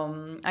where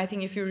I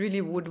think if you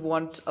really would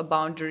want a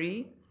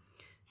boundary,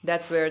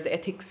 that's where the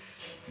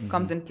ethics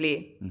comes in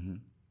play.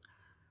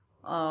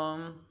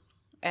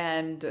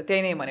 And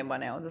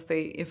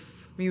if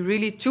you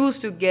really choose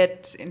to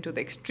get into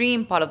the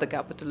extreme part of the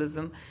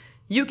capitalism,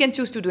 you can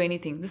choose to do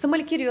anything. This is what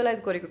I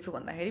realized.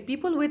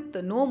 People with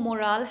no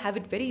moral have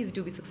it very easy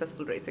to be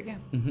successful, right?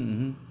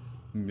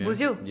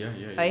 बुझ्यौ?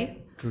 है?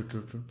 True.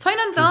 छैन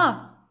नि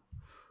त.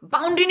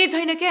 Boundary नै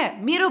छैन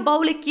क्या. मेरो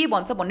बाउले के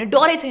भन्छ भन्ने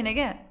डरै छैन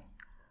क्या.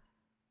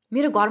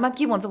 मेरो घरमा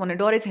के भन्छ भन्ने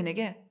डरै छैन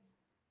क्या.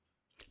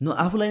 No,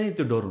 आफूलाई नै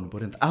त्यो डर हुनु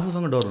पर्यो नि त.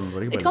 आफूसँग डर हुनु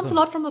पर्यो. It comes a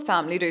lot from the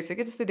family रहेछ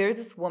के. जस्तै there is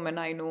this woman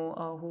I know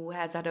who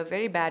has had a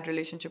very bad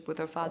relationship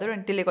with her father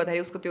and त्यसले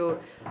गर्दाखेरि उसको त्यो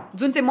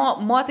जुन चाहिँ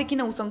म चाहिँ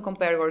किन उसँग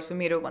कम्पेयर गर्छु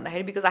मेरो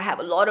भन्दाखेरि because I have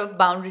a lot of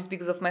boundaries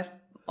because of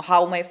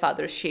how my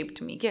father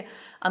shaped me के.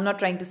 I'm not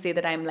trying to say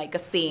that I'm like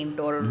a saint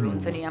or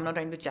हुन्छ नि. I'm not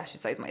trying to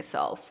chastise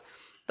myself.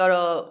 तर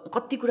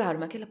कति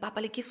कुराहरुमा के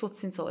पापाले के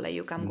सोच्छिन्छ होला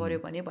यो काम गर्यो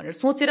भने भनेर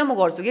सोचेर म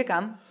गर्छु के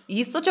काम. He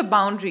is such a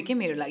boundary के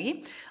मेरो लागि.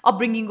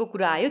 अपब्रिङ्गिङको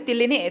कुरा आयो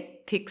त्यसले नै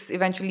एथिक्स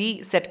इभेन्चुअली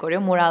सेट गर्यो,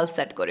 मोरल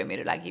सेट गर्यो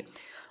मेरो लागि.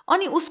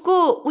 अनि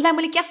उसलाई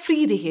मैले क्या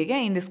फ्री देखेँ क्या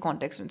इन दिस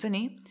कन्टेक्स्ट हुन्छ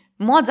नि.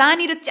 म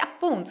जहाँनिर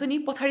च्याप्पो हुन्छु नि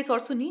पछाडि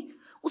सर्छु नि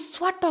ऊ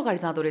स्वाट अगाडि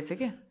जाँदो रहेछ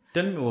क्या.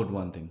 Tell me about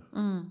one thing.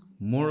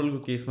 मोरलको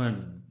केसमा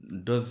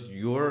does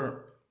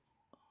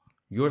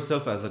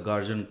yourself as a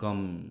guardian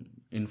come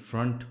in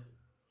front?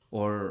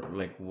 Or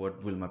like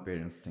what will my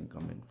parents think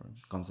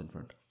comes in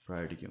front?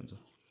 Priority के हुन्छ?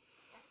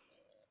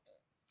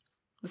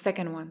 The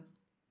second one.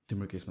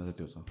 तिम्रो केसमा चाहिँ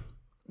त्यो छ.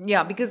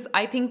 Yeah, because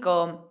I think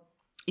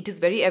it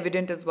is very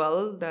evident as well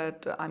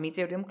that हामी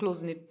चाहिँ एकदम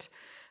close knit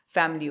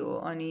family हो.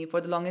 अनि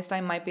for the longest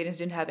time my parents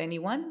didn't have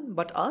anyone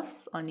but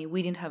us अनि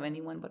we didn't have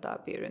anyone but our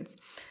parents.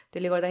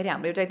 त्यसले गर्दाखेरि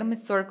हाम्रो एउटा एकदमै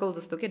circle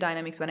जस्तो के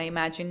dynamics. When I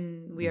imagine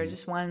we are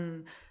just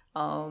one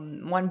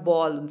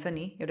ball हुन्छ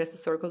नि एउटा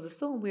यस्तो circle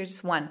जस्तो we are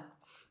just one.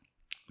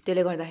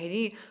 त्यसले गर्दाखेरि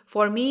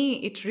for me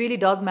it really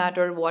does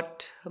matter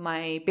what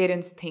my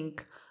parents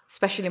think,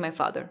 especially my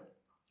father.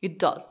 It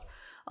does.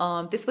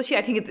 त्यसपछि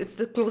I think it's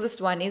the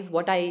closest one is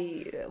what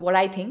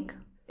I think.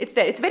 It's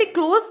there. It's very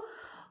close,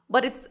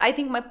 but I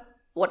think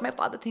what my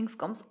father thinks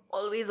comes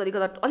always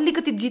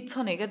अलिकति जित्छ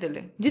नै क्या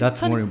त्यसले.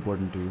 That's more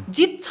important to you.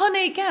 जित्छ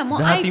नै क्या.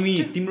 जहाँ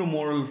तिम्रो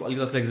मोरल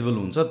अलिकति फ्लेक्सिबल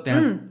हुन्छ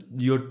त्यहाँ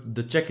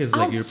the check is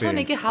like your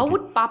parents. How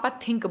would Papa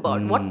think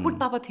about? What would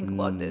Papa think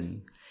about this?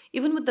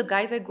 Even with the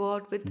guys I go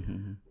out with,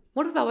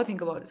 what would Papa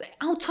think about this?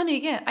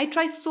 I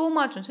try so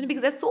much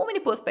because there's so many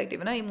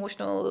perspectives,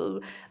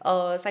 emotional,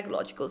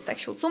 psychological,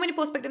 sexual, so many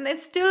perspectives. And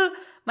there's still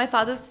my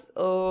father's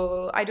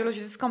ideology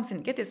just comes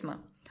in. Get this, man.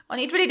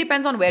 And it really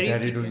depends on where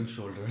Daddy you keep doing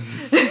shoulders.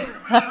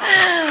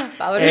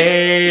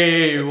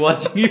 Hey,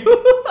 watching you.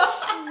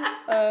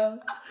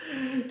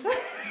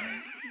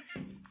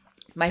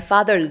 My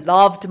father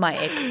loved my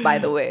ex, by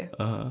the way.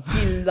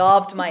 He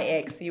loved my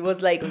ex. He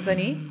was like,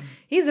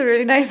 he's a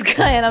really nice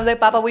guy. And I was like,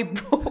 Papa, we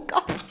broke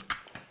up.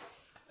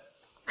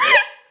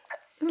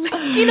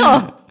 किन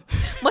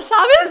म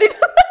shovel दिन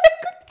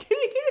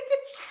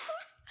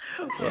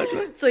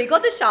So he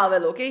got the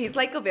shavel, okay? He's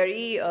like a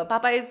very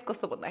Papa is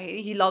kasto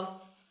bhandakeri he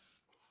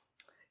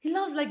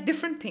loves like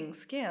different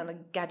things, के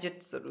like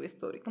gadgets हरु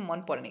यस्तो एकदम मन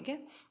पर्ने के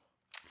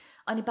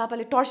अनि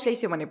पापाले टर्च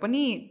ल्याइसयो भने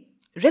पनि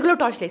रेगुलर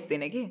टर्च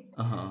ल्याइदिदैन के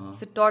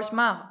सो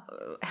टर्चमा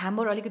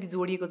ह्यामर अलिकति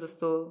जोडिएको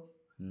जस्तो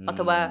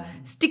अथवा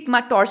स्टिकमा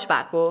टर्च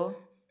भएको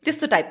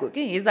त्यस्तो टाइपको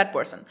के he is that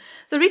person.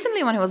 So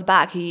recently when he was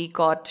back he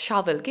got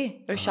shovel के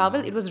र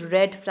shovel it was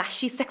red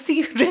flashy sexy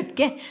red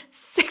के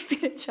sexy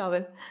red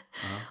shovel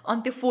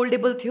अनि त्यो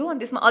foldable थियो अनि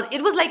त्यसमा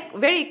it was like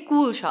very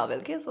cool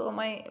shovel के so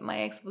my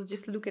ex was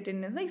just look at it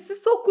and was like this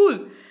is so cool.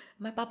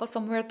 My papa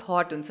somewhere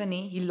thought हुन्छ नि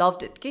he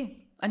loved it के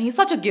and he's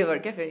such a giver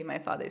के फेरि my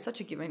father is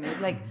such a giver and he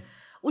was like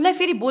उसलाई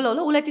फेरि बोला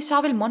होला उसलाई त्यो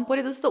शावेल मन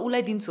पर्यो जस्तो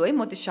उसलाई दिन्छु है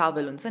म त्यो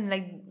शावेल हुन्छ नि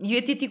लाइक यो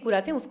त्यति कुरा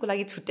चाहिँ उसको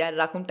लागि छुट्याएर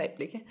राखौँ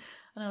टाइपले के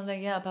and I was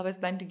like yeah papa is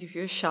planning to give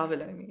you a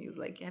shovel and he was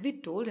like have you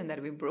told him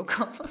that we broke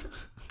up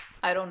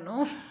I don't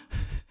know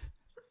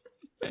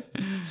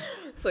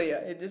so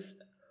yeah it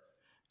just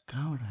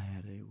कहाँबाट आयो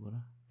रे बोला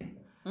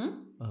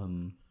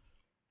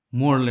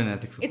moral and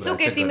ethics it's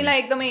okay तिमीलाई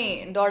एकदमै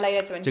डर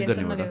लागिरहेछ भने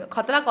tension नलिनु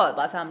खतराको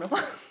भाषा हाम्रो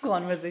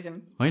कन्भर्सेसन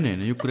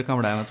हैन यो कुरा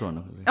कहाँबाट आयो मात्र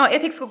भन्नु खोजेँ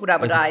एथिक्सको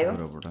कुराबाट आयो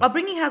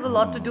upbringing has a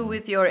lot to do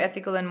with your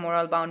ethical and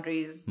moral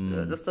boundaries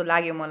जस्तो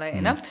लाग्यो मलाई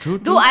हैन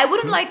though I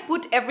wouldn't like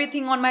put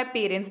everything on my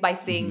parents by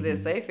saying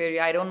this है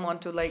फेरि I don't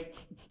want to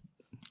like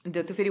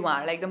त्यो फेरि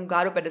उहाँहरूलाई एकदम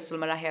गाह्रो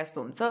पेडेस्टलमा राखेको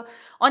जस्तो हुन्छ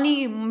अनि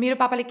मेरो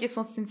पापाले के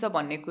सोचिन्छ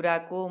भन्ने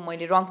कुराको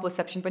मैले रङ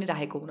पर्सेप्सन पनि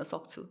राखेको हुन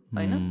सक्छु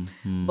होइन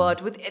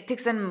but with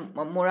ethics and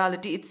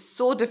morality it's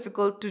so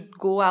difficult to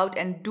go out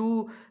and do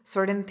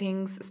certain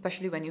things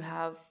specially when you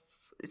have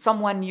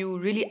someone you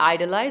really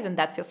idolize and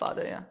that's your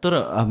father. Yeah. तर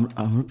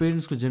हाम्रो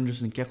पेरेन्ट्सको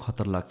जेनेरेसन क्या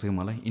खतर लाग्छ कि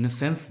मलाई in a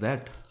sense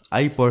that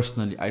I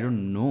personally I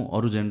don't know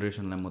अरू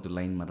जेनेरेसनलाई म त्यो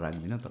लाइनमा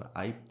राख्दिनँ तर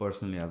I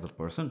personally as a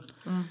person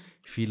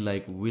feel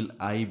like will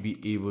I be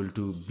able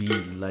to be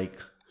like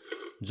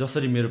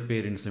जसरी मेरो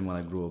पेरेन्ट्सले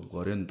मलाई ग्रो अप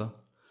गर्यो नि त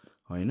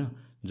होइन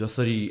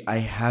जसरी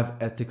I have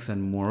ethics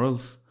and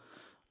morals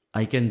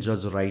I can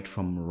जज राइट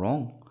फ्रम रङ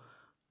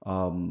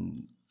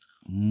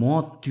म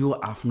त्यो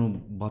आफ्नो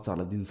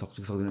बच्चालाई दिन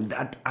सक्छु कि सक्दैन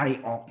that I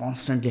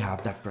कन्स्टेन्टली have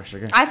that pressure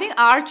क्या I think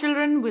our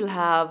children will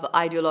have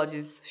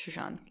ideologies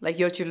Sushant like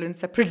your children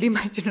separately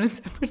my children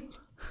separately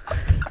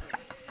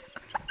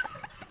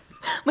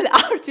मैले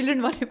आवर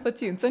चिल्ड्रेन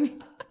भनेपछि हुन्छ नि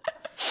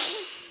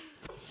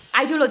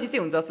आइडियोलोजी चाहिँ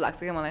हुन्छ जस्तो लाग्छ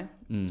क्या मलाई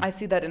I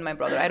see that in my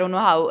brother I don't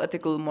know how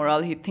ethical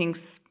moral he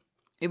thinks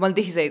मैले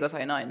देखिसकेको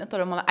छैन होइन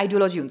तर मलाई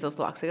आइडियोलोजी हुन्छ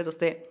जस्तो लाग्छ क्या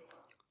जस्तै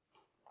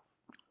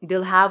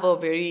they'll have a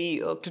very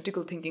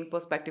critical thinking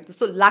perspective.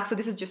 So लाग्छ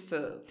this is just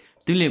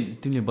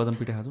तिमीले बदम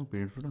पिटा खाछौ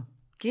पेरेन्ट्सबाट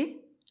के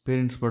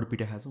पेरेन्ट्सबाट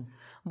पिटा खाछौ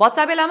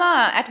बच्चा बेलामा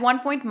at one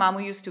point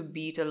मामु used to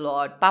beat a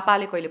lot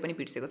पापाले कहिले पनि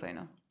पिट्सेको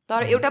छैन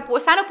तर एउटा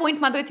सानो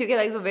पोइन्ट मात्रै थियो कि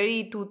लाइक very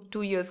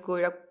 2 years को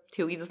एउटा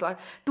थियो कि जस्तो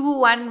लाग्यो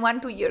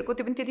 1 2 year को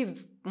त्यो पनि त्यति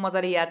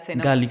मजाले याद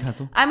छैन गाली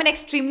खाछौ I am an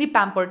extremely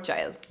pampered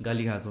child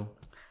गाली खाछौ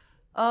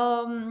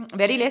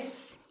very less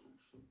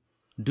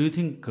do you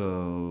think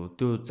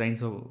त्यो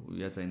चाहिन्छ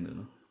या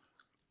चाहिँदैन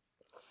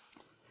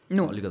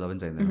No.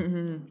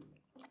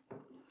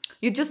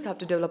 You just have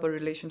to develop a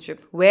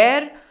relationship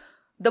where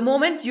the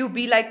moment you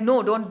be like, no,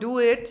 don't do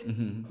it,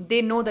 they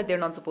know that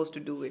they're not supposed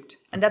to do it.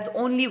 And that's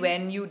only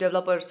when you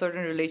develop a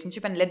certain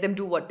relationship and let them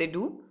do what they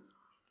do.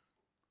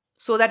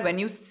 So that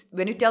when you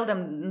tell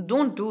them,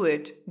 don't do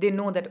it, they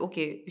know that,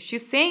 okay, if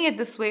she's saying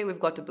it this way,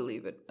 we've got to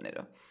believe it.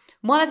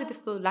 मलाई चाहिँ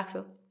त्यस्तो लाग्छ.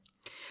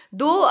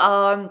 Though,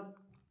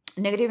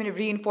 negative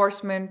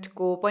reinforcement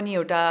को पनि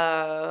एउटा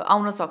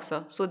आउन सक्छ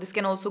so this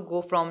can also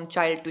go from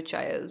child to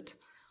child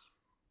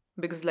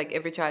because like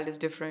every child is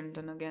different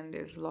and again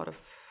there's a lot of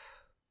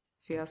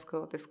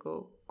fiasco त्यसको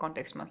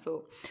कन्टेक्स्टमा so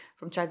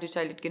from child to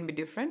child it can be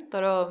different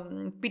तर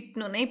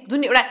पिट्नु नै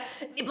जुन एउटा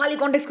नेपाली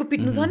कन्टेक्स्टको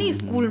पिट्नु छ नि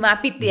स्कुलमा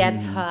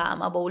पिट्याछ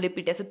आमा बाउले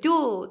पिट्याछ त्यो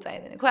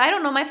चाहिँदैन खै I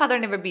don't know my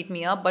father never beat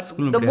me up but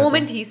the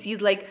moment he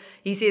sees like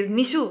he says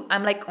Nishu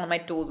I'm like on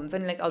my toes हुन्छ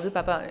नि like हजुर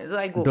पापा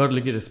I go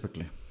डरले कि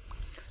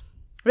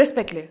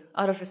respectly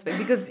out of respect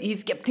because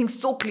he's kept things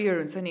so clear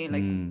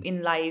like in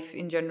life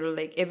in general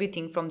like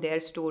everything from their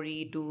story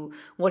to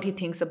what he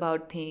thinks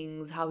about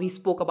things how he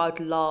spoke about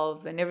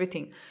love and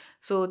everything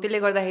so त्यसले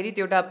गर्दाखेरि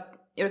त्यो एउटा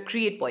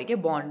create भयो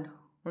के bond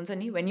हुन्छ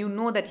नि when you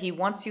know that he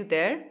wants you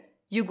there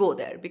you go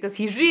there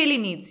because he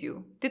really needs you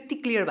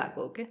त्यति clear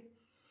भएको हो के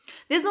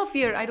there's no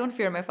fear I don't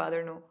fear my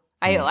father no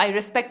I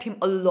respect him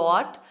a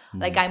lot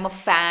like I'm a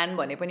fan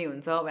भने पनि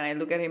हुन्छ when I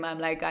look at him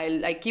I'm like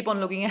I keep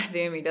on looking at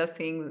him he does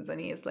things हुन्छ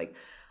नि it's like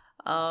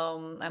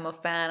I'm a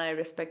fan I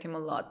respect him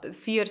a lot there's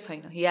fear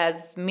छैन he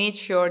has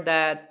made sure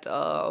that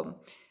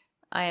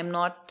I'm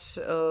not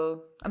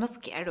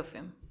scared of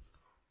him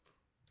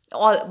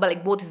but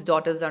like both his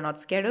daughters are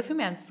not scared of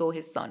him and so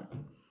his son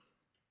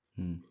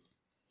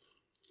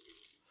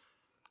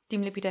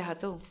तिमीले पिटाइ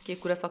खान्छौ के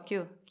कुरा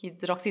सक्यो कि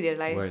रक्सी धेरै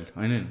लाग्यो wild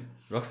होइन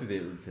रक्सी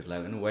धेरै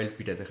लाग्यो भने वाइल्ड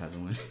पिटा चाहिँ खाछु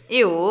मैले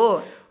ए हो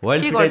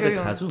वाइल्ड पिटा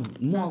चाहिँ खाछु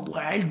म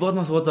वाइल्ड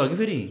बदमास बच्चा हो कि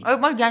फेरि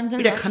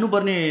पिटा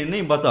खानुपर्ने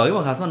नै बच्चा हो कि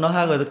म खासमा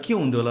नखाएको त के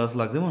हुन्थ्यो होला जस्तो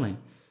लाग्छ मलाई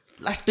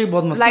लास्टै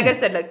बदमास like I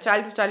said like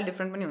child to child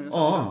different पनि हुन्छ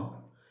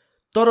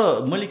तर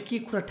मैले के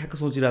कुरा ठ्याक्क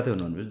सोचिरहेको थिएँ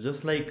भने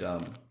जस्ट लाइक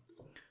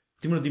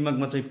तिम्रो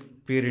दिमागमा चाहिँ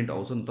पेरेन्ट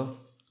आउँछ नि त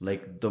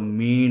लाइक द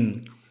मेन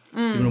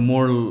तिम्रो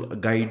मोरल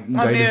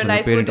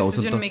गाइडेन्स पेरेन्ट आउँछ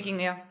नि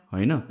त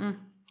होइन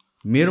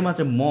मेरोमा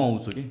चाहिँ म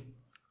आउँछु कि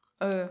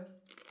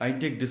I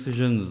take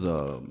decisions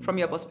from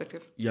your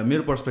perspective या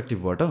मेरो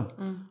पर्सपेक्टिभबाट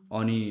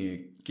अनि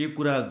के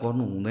कुरा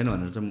गर्नु हुँदैन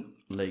भनेर चाहिँ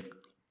लाइक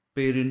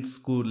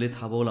पेरेन्ट्सकोले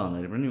थाहा पाउला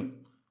भन्दाखेरि पनि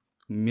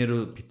मेरो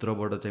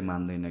भित्रबाट चाहिँ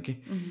मान्दैन कि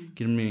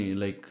किनभने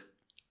like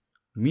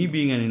me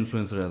being an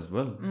influencer as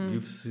well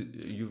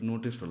you've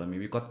noticed होला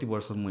मेबी कति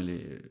वर्ष मैले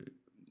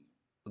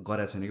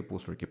गरेको छैन कि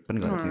पोस्टहरू के पनि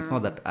गरेको छैन इट्स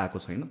नट द्याट आएको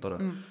छैन तर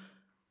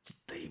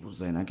चित्तै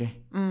बुझ्दैन के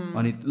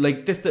अनि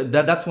लाइक त्यस्तै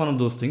that's one of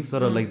those things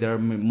तर like there are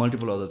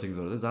multiple other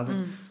थिङ्सहरू जहाँ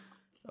चाहिँ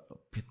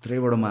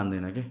भित्रैबाट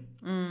मान्दैन के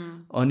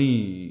अनि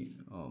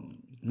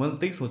मैले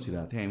त्यही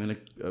सोचिरहेको थिएँ हामी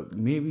लाइक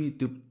मेबी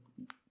त्यो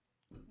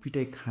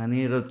पिटाइ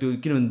खाने र त्यो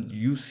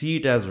किनभने you see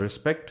it as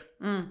respect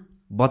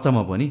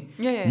बच्चामा पनि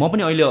म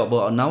पनि अहिले अब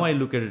now I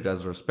look at it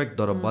as respect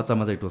तर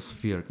बच्चामा चाहिँ इट वाज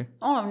फियर के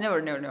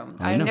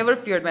I never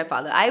feared my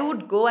father. I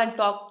would go and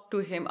talk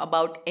to him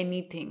about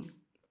anything.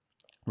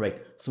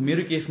 Right so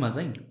मेरो केसमा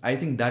चाहिँ I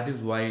think that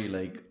is why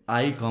like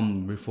I come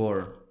before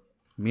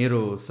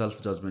मेरो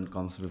self judgement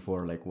comes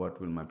before like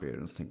what will my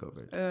parents think of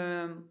it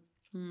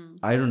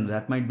I don't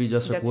that might be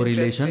just a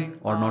correlation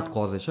or not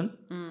कजेसन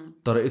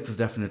तर it's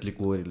definitely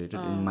correlated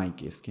in my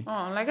case के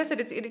Like I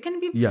said, it can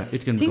be. Yeah,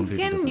 it can be things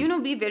completely can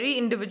different. be very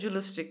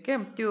individualistic.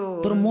 त्यो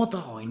तर म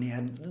त होइन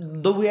यार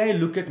the way I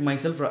look at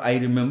myself र I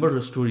remember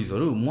the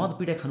स्टोरिजहरू म त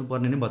पिटाइ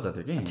खानुपर्ने नै बच्चा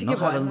थियो कि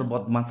नखाएर त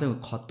बदमास चाहिँ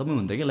खत्तमै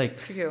हुन्थ्यो कि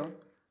लाइक ठिकै हो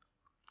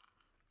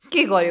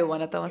के गर्यो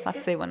भन त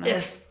साँच्चै भन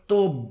यस्तो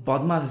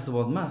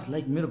बदमास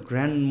लाइक मेरो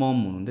ग्रान्ड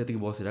मम हुनुहुन्थ्यो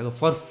यतिकै बसिरहेको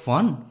फर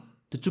फन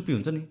त्यो चुप्पी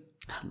हुन्छ नि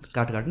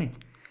काट्ने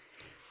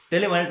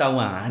त्यसले मैले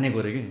टाउमा हानेको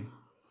अरे कि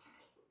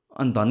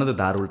अनि धन्न त्यो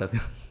धार उल्टा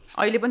थियो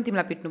अहिले पनि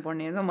तिमीलाई पिट्नु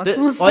पर्ने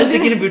अहिले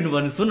त किन पिट्नु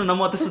पर्ने सुन न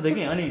म त्यस्तो थिएँ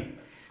कि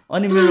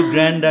अनि मेरो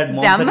ग्रान्ड ड्याड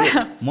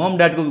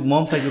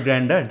मम साइडको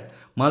ग्रान्ड ड्याड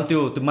मलाई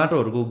त्यो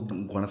माटोहरूको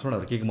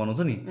घोडासोडाहरू के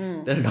बनाउँछ नि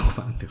त्यसले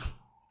टाउमा हान्थ्यो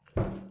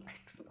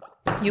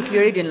You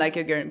clearly didn't like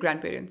your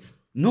grandparents.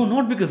 No,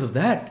 not because of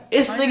that.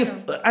 It's like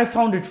I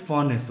found it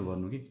fun यस्तो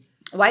गर्नु कि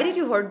Why did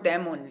you hurt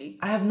them only?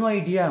 I have no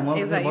idea. Not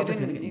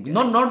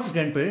just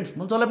grandparents.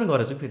 म जसलाई पनि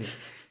गरेको छु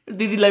फेरि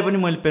दिदीलाई पनि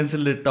मैले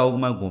पेन्सिलले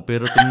टाउकोमा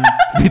घोपेर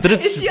भित्र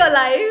Is she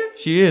alive?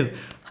 She is.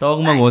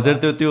 टाउकोमा घोचेर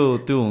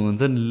त्यो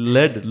हुन्छ नि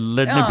लेड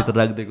नै भित्र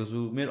राखिदिएको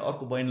छु मेरो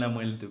अर्को बहिनीलाई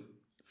मैले त्यो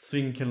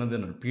स्विङ खेल्न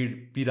दिएन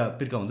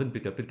पिर्का हुन्छ नि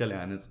पिर्काले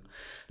हानेछु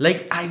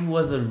like I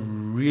was a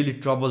really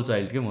trouble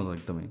child के म त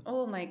एकदमै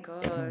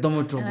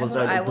एकदमै ट्रबल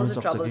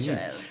चाइल्ड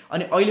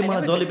अनि अहिले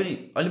मलाई जसले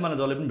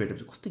पनि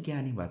भेटेपछि कस्तो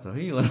ज्ञानी भएको छ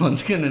है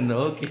भन्छ किन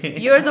okay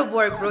years of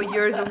work bro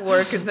years of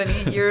work हुन्छ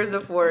नि years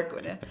of work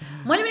भने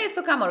मैले पनि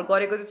यस्तो कामहरू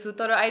गरेको छु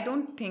तर आई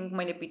डोन्ट थिङ्क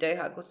मैले पिटाइ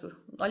खाएको छु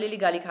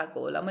अलिअलि गाली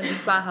खाएको होला मैले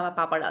उसको आँखामा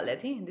पापड हाल्दै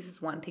थिएँ this is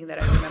one thing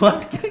that I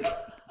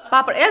remember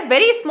papad is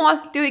very small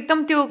त्यो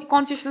एकदम त्यो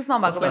कन्सियसनेस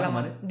नभएको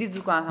बेलामा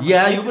दिजुको आँखामा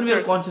या यो पनि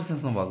मेरो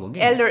कन्सियसनेस नभएको के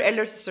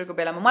एल्डर सिस्टरको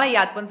बेलामा मलाई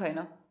याद पनि छैन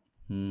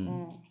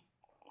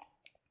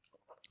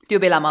त्यो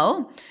बेलामा हो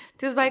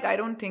त्यसबाहेक आई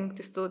डोन्ट थिङ्क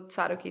त्यस्तो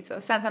साह्रो के छ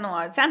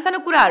सानो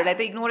कुराहरूलाई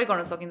त इग्नोरै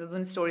गर्न सकिन्छ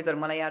जुन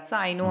स्टोरिजहरू मलाई याद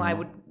छ I know I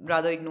would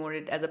rather ignore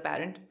it as a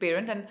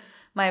parent and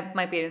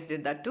my parents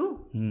did that to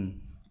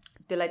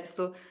त्यसलाई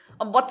त्यस्तो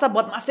अब बच्चा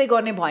बदमासै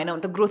गर्ने भएन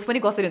भने त ग्रोथ पनि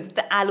कसरी हुन्छ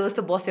त्यो आलु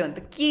जस्तो बस्यो भने त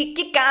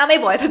के कामै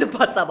भयो त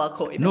बच्चा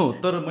भएको होइन नो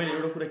तर मैले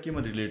एउटा कुरा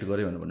केमा रिलेट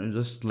गरेँ भने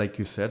जस्ट लाइक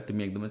यु सेड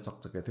तिमी एकदमै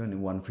चकचके थियौ अनि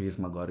वान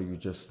फेजमा गएर you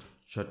just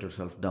shut your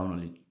self down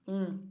अलि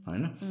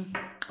होइन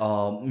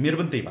मेरो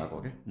पनि त्यही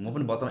भएको क्या म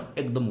पनि बच्चामा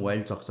एकदम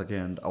wild चकचके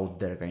and out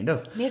there kind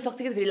of मेरो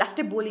चकचके फेरि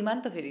लास्टै बोलीमा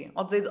नि त फेरि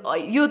अझै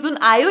यो जुन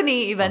आयो नि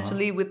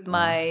eventually with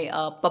my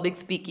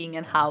public speaking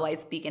and how I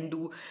speak and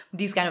do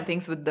this kind of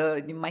things with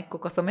the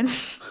माइकको कसम एन्ड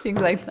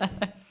थिङ्स लाइक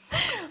द्याट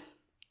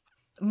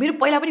मेरो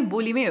पहिला पनि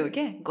बोलीमै हो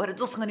क्या गएर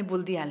जोसँग नि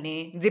बोलिदिइहाल्ने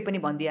जे पनि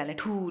भनिदिइहाल्ने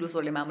ठुलो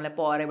स्वरले मामुलाई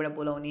परेबाट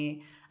बोलाउने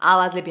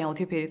आवाजले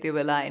भ्याउँथ्यो फेरि त्यो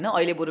बेला होइन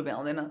अहिले बरु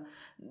भ्याउँदैन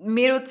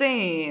मेरो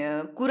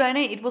चाहिँ कुरा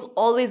नै it was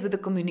always with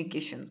the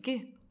communication के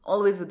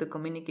always with the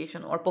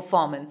communication or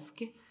performance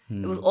के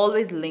it was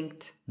always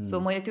linked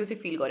so मैले त्यो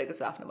चाहिँ फिल गरेको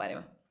छु आफ्नो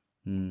बारेमा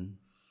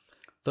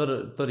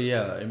तर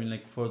या I mean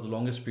like for the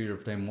longest period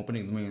of time म पनि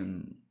एकदमै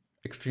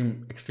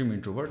एक्सट्रिम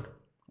इन्ट्रोभर्ट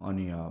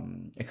अनि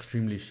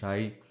extremely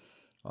Sai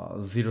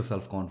zero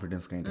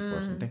self-confidence kind of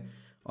person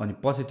अनि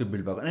पछि त्यो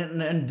बिल्ड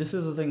भएको and this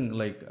is the thing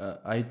like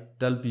I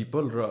tell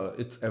people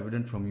it's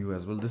evident from you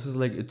as well this is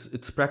like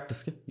it's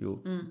practice के यो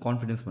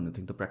confidence भन्ने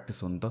थिङ त practice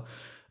हो नि त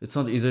it's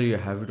not either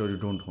you have it or you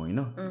don't होइन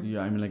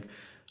I mean like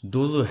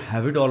those who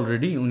have it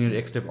already उनीहरू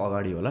एक स्टेप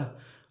अगाडि होला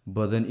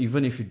but then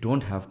even if you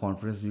don't have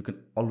confidence you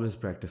can always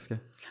practice के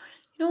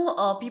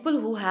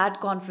people who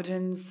had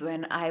confidence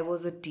when I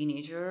was a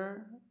teenager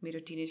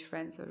मेरो teenage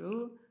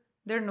friendsहरू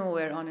They're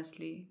nowhere,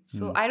 honestly.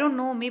 So I don't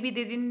know, maybe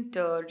they didn't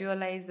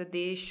realize that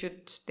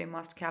they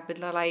must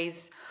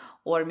capitalize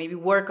or maybe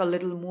work a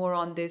little more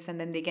on this, and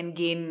then they can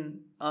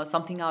gain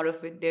something out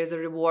of it. There's a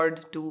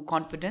reward to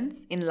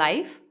confidence in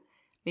life.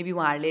 Maybe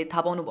uharle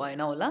thaha paunu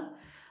bhayena hola,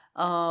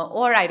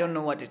 or I don't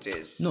know what it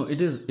is. No,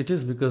 it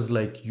is because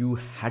like you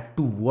had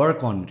to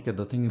work on it.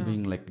 The thing is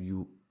being like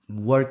you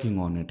working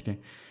on it.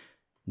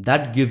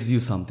 That gives you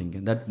something.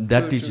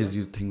 That teaches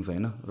you things,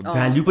 right?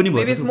 Value पनि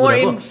maybe it's more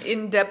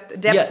in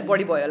depth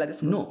body boy होला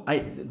त्यसको. No,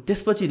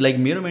 त्यसपछि like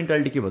मेरो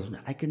mentality के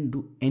भन्छ I can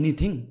do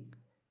anything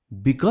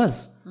because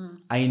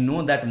I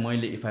know that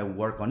मैले if I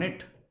work on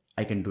it I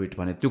can do it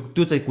भने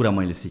त्यो चाहिँ कुरा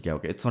मैले सिक्या हो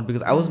के. It's not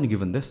because I wasn't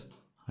given this,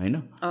 हैन?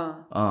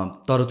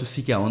 तर त्यो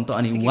सिक्या हो नि त.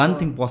 अनि one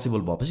thing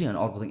possible भएपछि अनि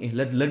अर्को thing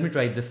let me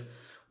try this,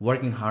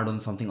 working hard on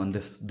something on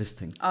this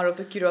thing out of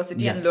the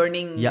curiosity and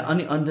learning. Yeah,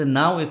 and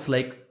now it's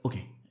like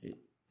okay,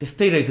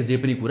 त्यस्तै रहेछ जे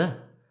पनि कुरा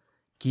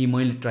कि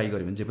मैले ट्राई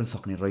गरेँ भने जे पनि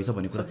सक्ने रहेछ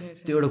भन्ने कुरा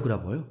त्यो एउटा कुरा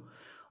भयो.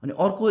 अनि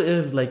अर्को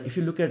is like if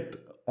you look at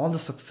all the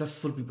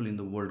successful people in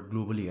the world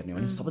globally हेर्ने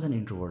भने सबैजना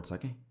इन्ट्रोभर्ट छ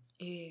क्या.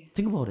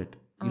 Think about it.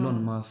 Elon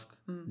Musk,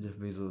 Jeff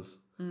Bezos,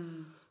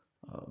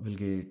 Bill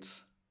Gates,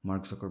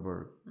 mark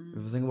Zuckerberg. If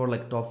you think about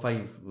like top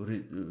 5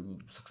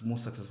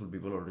 most successful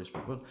people or rich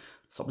people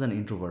सबैजना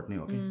introvert नै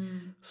हो कि.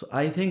 So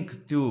I think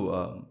त्यो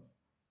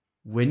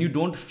when you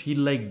don't feel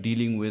like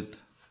dealing with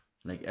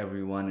like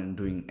everyone and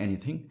doing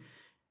anything,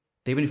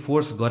 त्यही पनि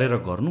force गरेर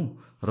गर्नु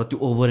र त्यो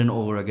over and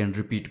over again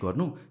repeat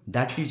गर्नु,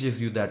 द्याट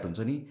टिचेस यु द्याट हुन्छ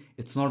नि.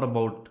 It's not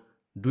about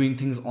doing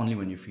things only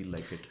when you feel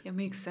like it. It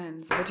makes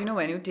sense. But you know,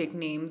 when you take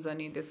names,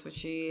 Ani,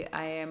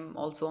 I am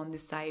also on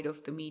this side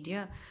of the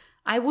media.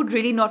 I would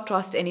really not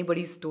trust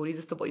anybody's stories.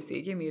 Is the voice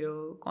ke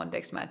mero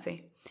context mat say.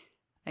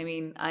 I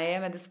mean, I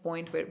am at this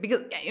point where,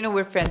 because you know,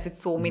 we're friends with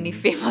so many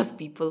famous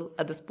people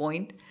at this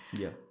point.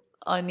 Yeah.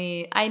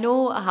 Ani, I know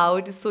how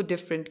it is so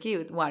different. Ki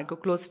uharko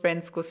close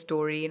friends ko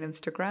story in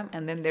Instagram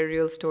and then their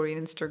real story in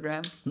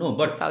Instagram. No,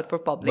 but it's out for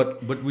public.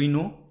 But we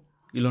know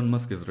Elon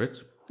Musk is rich.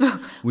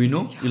 We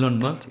know Elon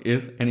Musk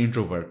is an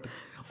introvert.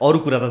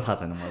 Aru kura ta thaha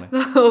chaina malai.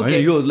 Okay.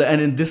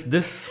 And in this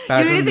pattern.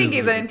 You really think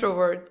he's an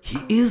introvert?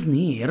 He is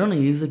ni. Hera na,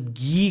 he's a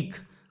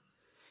geek.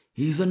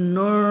 He's a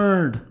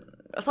nerd.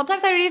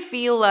 Sometimes I really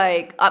feel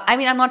like, I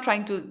mean, I'm not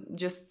trying to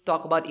just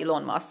talk about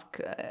Elon Musk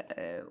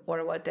or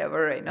whatever,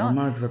 you know. Or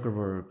Mark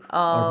Zuckerberg,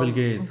 or Bill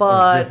Gates, or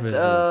Jeff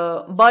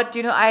Bezos. But,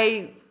 you know, I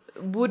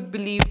would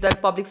believe that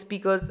public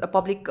figures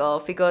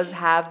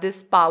have this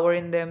power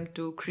in them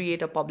to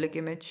create a public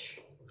image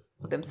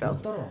of themselves.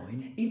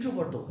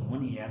 Introvert though,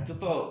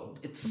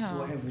 it's so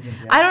evident.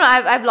 I don't know,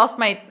 I've lost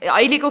my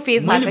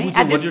phase.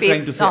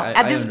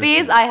 At this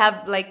phase, I have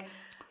like,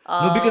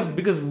 no,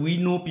 because we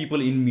know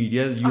people in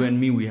media, you and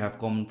me, we have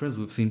common friends,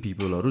 we've seen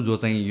people जो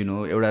चाहिँ, you know,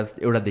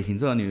 एउटा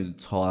देखिन्छ अनि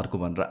छ अर्को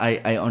भनेर.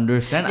 I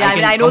understand.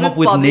 Yeah, I know come up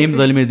with names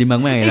अहिले मेरो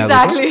दिमागमा आइरहेको छ.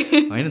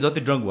 हैन,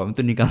 जति ड्रङ्क भयो भने त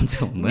निकाल्छ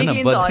हैन.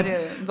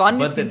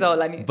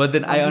 But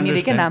then I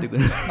understand.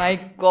 My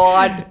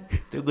god.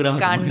 त्यो कुरामा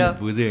मैले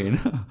बुझे हैन.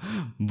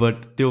 But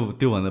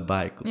त्यो भन्दा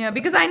बाहेक. Yeah,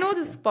 because I know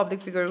this public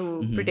figure who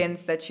pretends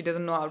that she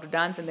doesn't know how to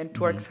dance and then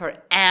twerks her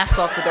ass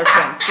off with her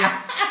friends.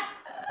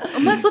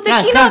 मैं सोचे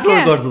कि ना क्या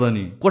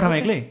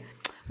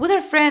with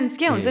her friends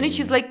क्या हुन्छ नि.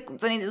 She's like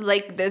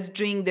there's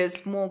drink, there's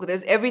smoke,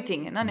 there's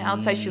everything, and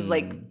outside she's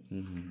like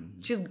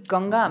she's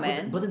Ganga,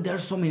 man. But then there are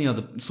so many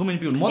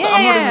people. I'm not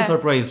even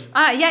surprised.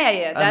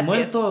 Yeah. That's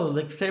it.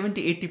 Like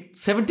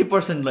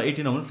 70% like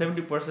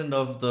 70%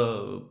 of the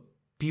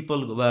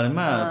people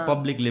बारेमा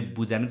publicly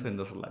बुझानै छैन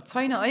जस्तो लाग्छ.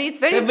 छैन.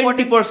 It's very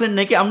important. 70%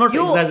 नै के, I'm not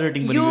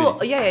exaggerating, but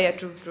yeah,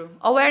 true.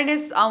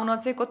 Awareness आउन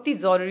चाहिँ कति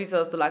जरुरी छ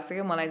जस्तो लाग्छ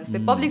के मलाई. जस्तै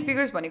public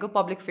figures भनेको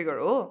public figure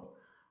हो.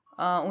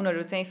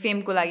 उनीहरू चाहिँ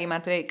फेमको लागि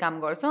मात्रै काम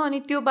गर्छ. अनि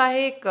त्यो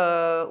बाहेक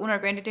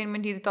उनीहरूको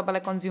एन्टरटेनमेन्ट यदि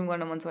तपाईँलाई कन्ज्युम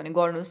गर्न मन छ भने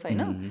गर्नुहोस्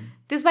होइन.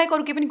 त्यस बाहेक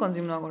अरू केही पनि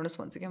कन्ज्युम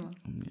नगर्नुहोस् भन्छु क्या म.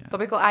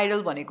 तपाईँको आइडल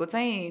भनेको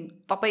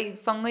चाहिँ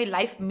तपाईँसँगै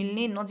लाइफ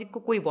मिल्ने नजिकको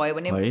कोही भयो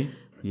भने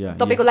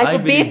तपाईको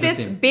लाइफको बेसिस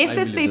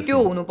चाहिँ त्यो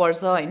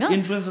हुनुपर्छ होइन.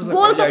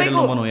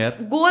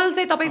 गोल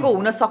चाहिँ तपाईँको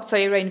हुन सक्छ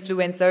एउटा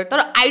इन्फ्लुएन्सर,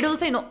 तर आइडल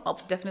चाहिँ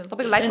डेफिनेटली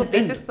तपाईँको लाइफको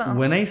बेसिस त.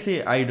 When I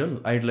say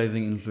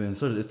idolizing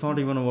influencers, it's not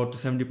even about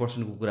 70%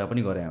 को कुरा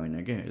पनि गरे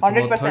होइन के.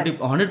 It's about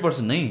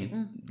 100% नै.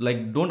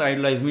 Like don't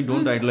idolize me,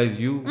 don't idolize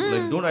you,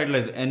 like don't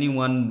idolize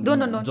anyone.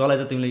 जसलाई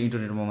चाहिँ तिमीले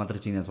इन्टरनेटमा मात्र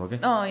चिनेको छौ के.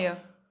 Yeah.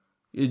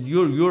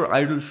 Your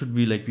idol should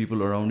be like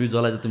people around you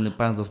जसलाई चाहिँ तिमीले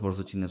 5-10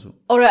 वर्ष चिनेको छौ.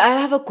 Alright, I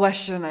have a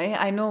question.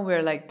 I know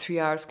we're like 3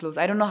 hours close.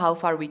 I don't know how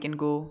far we can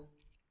go.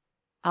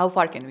 How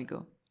far can we go?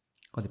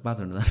 कति 5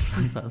 घण्टा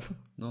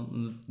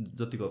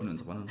जतिको पनि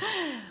हुन्छ भनौँ.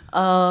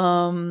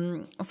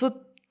 So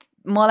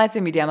मलाई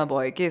चाहिँ मिडियामा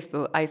भयो के यस्तो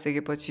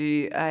आइसकेपछि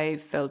I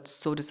felt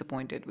so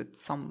disappointed with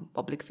some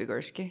public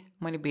figures के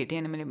मैले भेटेँ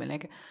अनि मैले भने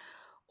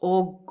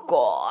oh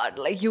god,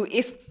 like you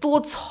यस्तो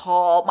छ,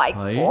 my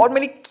god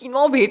मैले किन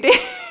भेटेँ.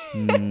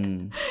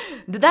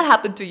 Did that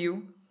happen to you?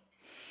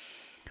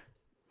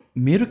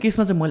 मेरो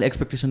केसमा चाहिँ मैले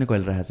एक्सपेक्टेसन नै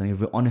कहिले राखेको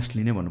छैन,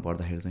 अनेस्टली नै भन्नु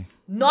पर्दाखेरि चाहिँ.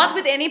 Not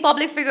with any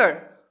public figure?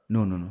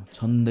 No,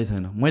 छँदै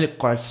छैन. मैले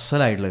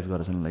कसैलाई आइडलाइज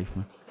गरेको छैन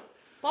लाइफमा.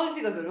 Public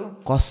figuresहरु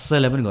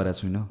कसैलाई पनि गरेको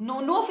छुइनँ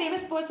no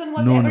famous person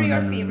was ever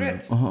your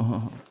favorite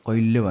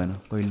कहिले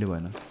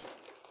भएन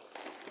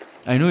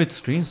I know it's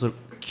strange so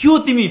के हो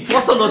तिमी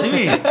पसल हो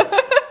तिमी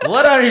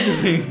what are you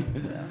doing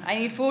I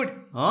need food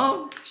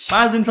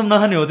 5 दिनसम्म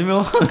नखाने हो तिमी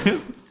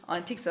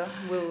ठिक छ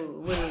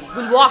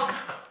we'll walk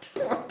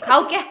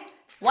खाऊ के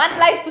one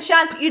life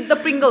Sushant eat the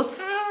Pringles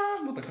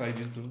म त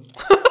खाइदिन्छु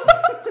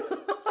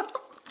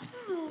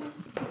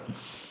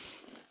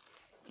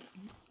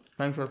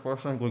Thanks for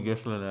first time कोही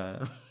गेस्टलाई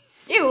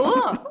ल्यायो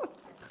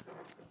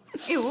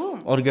Ew.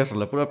 अरू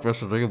गेस्टहरूलाई पुरा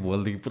प्रेसर रह्यो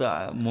भोलिदेखि पुरा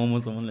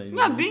मोमोसम्म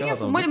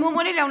ल्याइदिनु मैले मोमो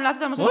नै ल्याउनु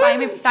लाग्छ मसँग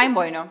टाइम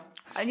भएन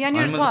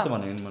यहाँनिर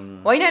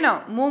होइन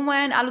मोमो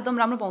एन्ड आलुदम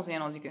राम्रो पाउँछ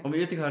यहाँ नजिकै अब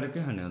यति खाएर के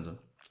खाने अझ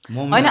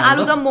होइन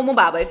आलुदम मोमो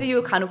भए भए चाहिँ यो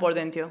खानु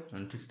पर्दैन थियो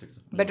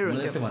बेटर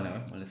हुन्थ्यो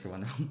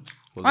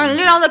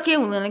लिएर आउँदा के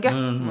हुँदैन क्या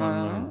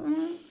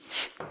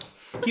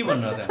के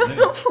भनेर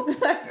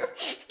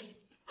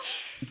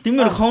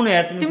तिमीहरू खाउनु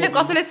यार तिमीले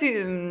कसैले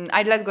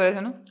आइडलाइज गरेको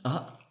छैनौ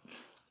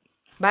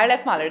भाइलाई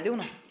यसमा हालेर देऊ न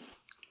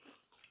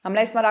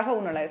हामीलाई यसमा राख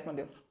उनीहरूलाई यसमा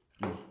देऊ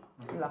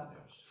ल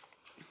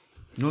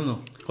नो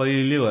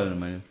कहिले गरेन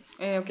मैले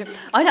ए ओके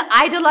होइन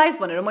आइडलाइज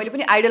भनेर मैले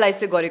पनि आइडलाइज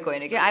चाहिँ गरेको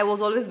होइन कि I was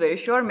always very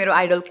sure मेरो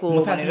आइडलको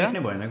भनेर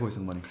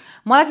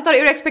मलाई चाहिँ तर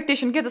एउटा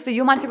एक्सपेक्टेसन के जस्तै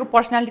यो मान्छेको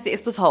पर्सनालिटी चाहिँ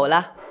यस्तो छ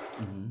होला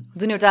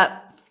जुन एउटा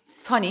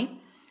छ नि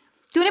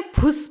त्यो नै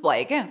फुस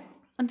भयो क्या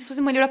अनि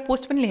त्यसपछि मैले एउटा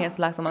पोस्ट पनि लेखेँ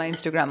जस्तो लाग्छ मलाई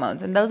इन्स्टाग्राममा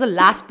हुन्छ that was the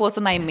last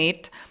person I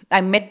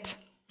met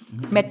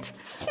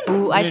who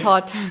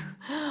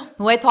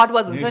I thought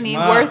was हुन्छ नि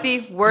worthy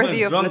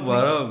of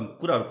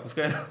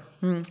listening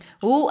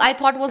who I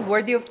thought was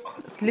worthy of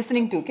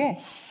listening to के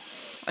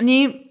अनि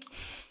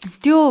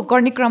त्यो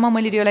गर्ने क्रममा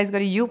मैले रियलाइज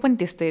गरेँ यो पनि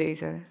त्यस्तै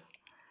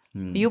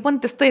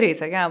रहेछ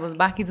क्या अब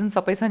बाँकी जुन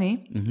सबै छ नि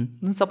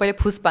जुन सबैले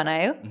फुस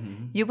बनायो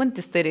यो पनि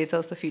त्यस्तै रहेछ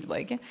जस्तो फिल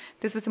भयो क्या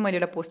त्यसपछि मैले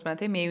एउटा पोस्ट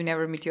बनाएको थिएँ मे you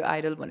never meet you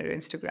idol भनेर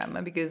इन्स्टाग्राममा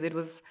because it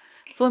was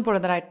so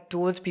important that I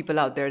told people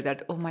out there that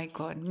oh my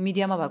God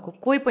मिडियामा भएको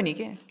कोही पनि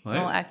के न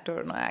एक्टर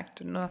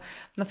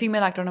न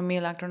फिमेल एक्टर न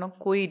मेल एक्टर न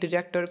कोही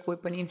डिरेक्टर कोही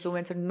पनि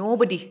influencer no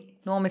body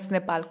no miss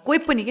Nepal कोही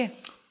पनि के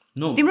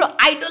तिम्रो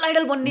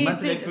आइडल बन्ने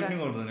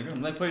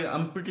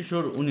आइम प्रिटी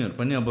स्योर उनीहरू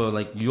पनि अब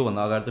लाइक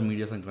योभन्दा अगाडि त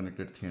मिडियासँग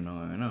कनेक्टेड थिएन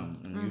होइन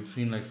you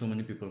scene like so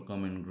many people come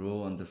and grow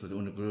अनि त्यसपछि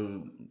उनीहरूको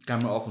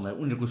क्यामेरा अफ हुँदा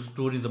उनीहरूको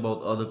stories about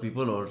other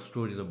people or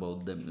stories about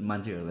them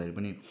मान्छे हेर्दाखेरि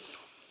पनि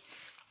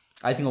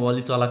आई थिङ्क अब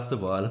अलिक चलाक त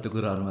भयो होला त्यो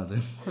कुराहरूमा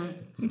चाहिँ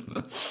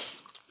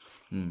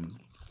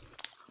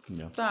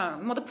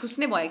म त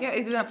फुस्ने भयो क्या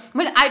एकजना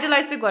मैले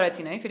आइडलाइज चाहिँ गरेको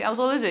थिइनँ है फेरि I was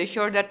always very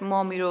sure that म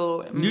मेरो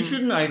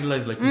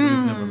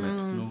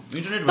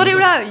तर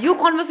एउटा यो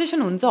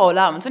कन्भर्सेसन हुन्छ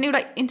होला हुन्छ नि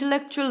एउटा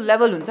इन्टेलेक्चुअल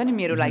लेभल हुन्छ नि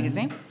मेरो लागि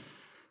चाहिँ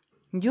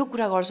यो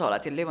कुरा गर्छ होला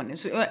त्यसले भन्ने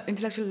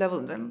इन्टेलेक्चुअल लेभल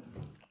हुन्छ नि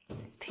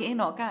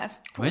थिएन क्या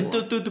होइन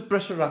त्यो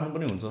प्रेसर राख्नु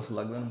पनि हुन्छ जस्तो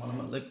लाग्दैन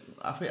मलाई लाइक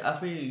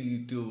आफै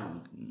त्यो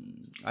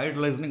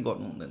आइडलाइज नै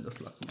गर्नु हुँदैन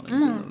जस्तो लाग्छ मलाई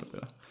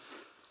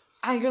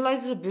idolise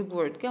is a big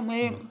word क्या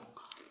मैले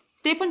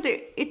त्यही पनि त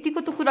यतिको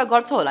त कुरा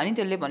गर्छ होला नि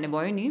त्यसले भन्ने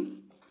भयो नि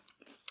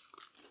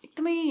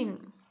एकदमै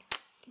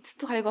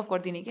त्यस्तो खाले गफ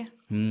गरिदिने क्या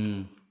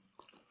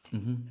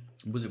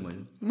बुझेँ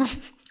मैले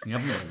यहाँ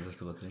पनि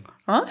जस्तो गर्छु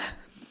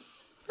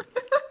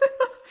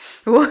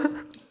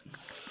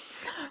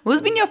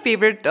Who's been your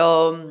favorite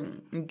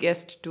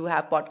guest to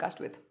have podcast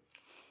with?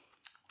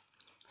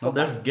 So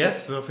that's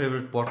guest or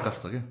favorite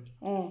podcast okay?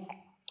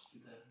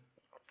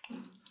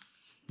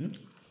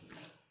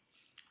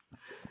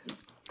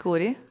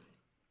 Kore?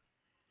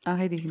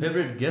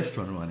 Favorite guest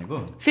भनेको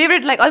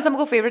favorite like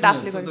अहिलेसम्मको favorite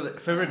आफूले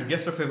गरेको favorite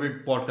guest or favorite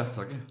podcast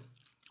हो के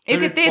एक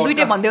त्यही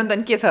दुईटै भन्दै नि त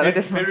के छ र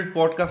त्यसमा favorite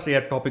podcast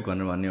या टपिक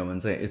भनेर भन्ने हो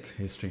भने चाहिँ it's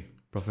history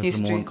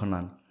Professor Mohan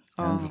Khannan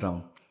hands down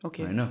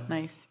okay हैन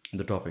nice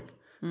the topic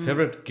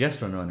favorite guest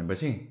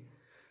भनेपछि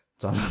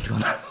Sushant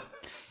Pradhan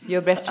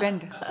your best friend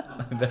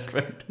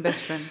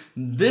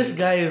this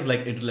guy is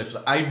like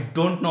intellectual I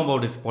don't know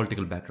about his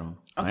political background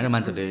हैन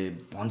मान्छेले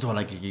भन्छ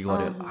होला के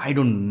गर्यो I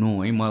don't know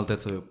है मलाई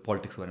त्यसो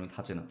politics बारेमा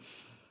थाहा छैन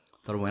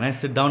तर when I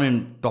sit down and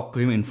talk to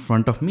him in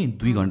front of me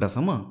 2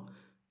 घण्टासम्म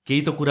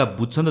केही त कुरा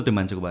बुझ्छ नि त त्यो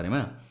मान्छेको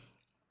बारेमा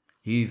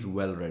he is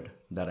well read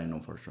that I know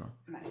for sure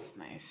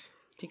nice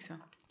ठीक छ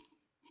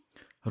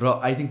र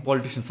आई थिङ्क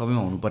पोलिटिसियन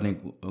सबैमा हुनुपर्ने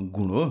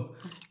गुण हो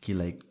कि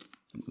लाइक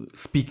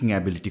स्पिकिङ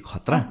एबिलिटी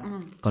खतरा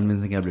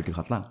कन्भिन्सिङ एबिलिटी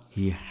खतरा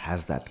हि हेज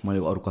द्याट मैले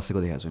अरू कसैको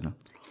देखाएको छैन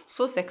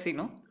सो सेक्सी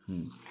नो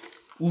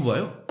ऊ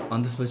भयो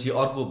अनि त्यसपछि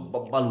अर्को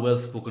बब्बाल वेल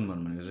स्पोकन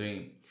भन्नु भनेको चाहिँ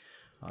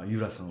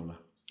Yuvraj सङ्गला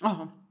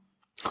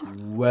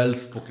well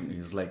spoken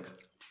is like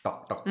talk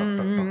talk talk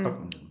talk talk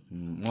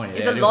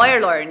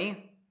lawyer नि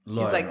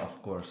lawyer, like,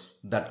 of course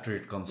that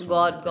trait comes from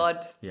God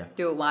yeah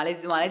त्यो उहाँले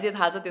जे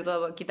थाहा छ त्यो त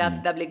अब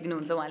किताब लेख्दिनु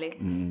हुन्छ उहाँले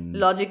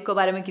लजिकको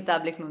बारेमा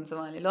किताब लेख्नुहुन्छ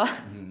उहाँले ल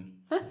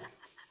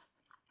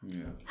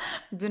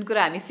जुन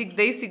कुरा हामी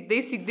सिक्दै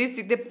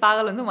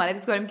पागल हुन्छ उहाँले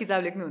त्यसको बारेमा किताब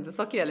लेख्नुहुन्छ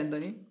सकिहाल्यो नि त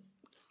नि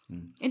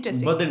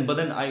interesting but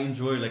then I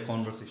enjoy like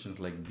conversations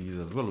like these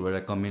as well where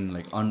I come in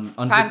like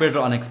unprepared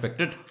or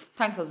unexpected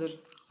thanks हजुर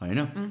हैन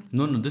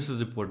no this is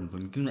important for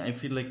me because I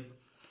feel like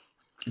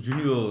जुन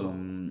यो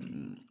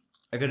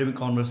एकाडेमिक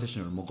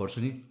कन्भर्सेसनहरू म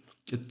गर्छु नि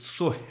it's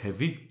so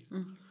heavy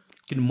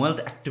किन मैले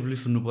त एक्टिभली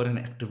सुन्नु पऱ्यो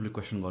नि एक्टिभली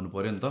क्वेसन गर्नु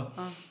पऱ्यो नि त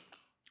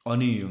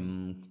अनि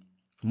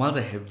मलाई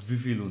चाहिँ हेभी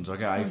फिल हुन्छ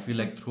क्या I feel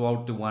like through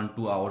out the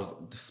 1-2 hours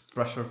this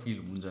pressure feel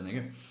हुन्छ नि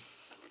क्या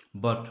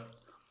but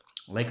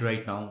like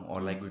right now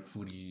or like with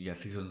foodie yeah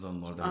season song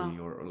गर्दाखेरि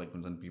or like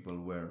हुन्छ नि people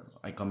where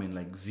I com in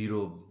like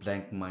zero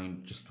blank mind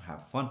just to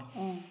have fun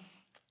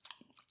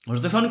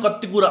त्यसमा पनि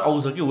कति कुरा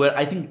आउँछ कि वेयर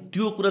आई थिङ्क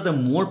त्यो कुरा चाहिँ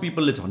मोर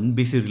पिपलले झन्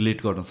बेसी रिलेट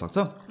गर्न सक्छ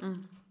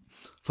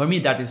for me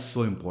that is so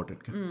important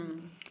क्या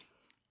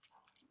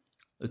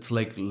इट्स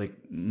लाइक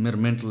मेरो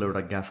मेन्टल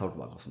एउटा ग्यास आउट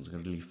भएको हुन्छ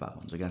रिलिफ भएको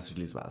हुन्छ ग्यास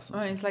रिलिज भएको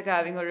हुन्छ it's like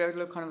having a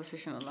regular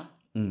conversation होला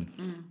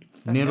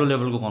नेरो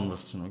लेभलको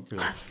कन्भर्सेसन हो कि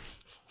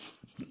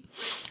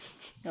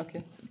ओके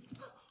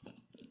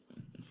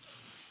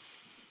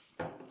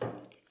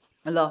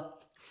ल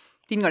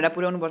 3 घन्टा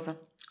पुर्याउनु पर्छ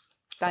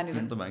कहाँनिर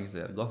त बाँकी छ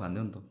यार गफ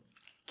हान्दियो नि त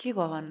के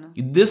गफ हान्नु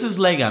दिस इज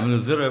लाइक हामीले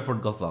जेरो एफर्ट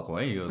गफ भएको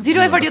है यो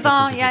जिरो एफर्ट यो त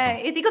यहाँ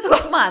यतिको त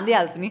गफमा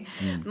हानिदिइहाल्छु नि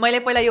मैले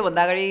पहिला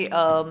योभन्दा अगाडि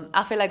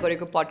आफैलाई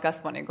गरेको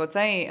पडकास्ट भनेको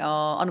चाहिँ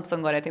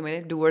अनुपसँग गरेको थिएँ मैले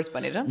डुवर्स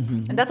भनेर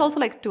and that's also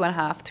like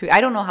 2.5 3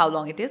 I don't know how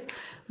long it is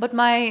but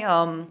my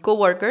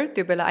co-worker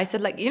त्यो बेला I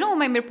said like you know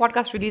मेरो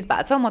पडकास्ट रिलिज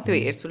भएको छ म त्यो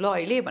हेर्छु ल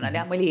अहिले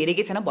भन्नाले मैले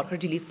हेरेकै छैन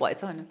भर्खर रिलिज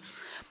भएछ होइन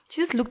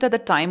C just looked at the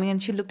timing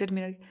and C looked at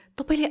me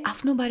तपाईँले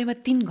आफ्नो बारेमा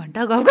 3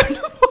 घन्टा गफ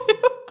गर्नु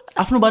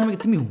आफ्नो बारेमा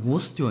तिमी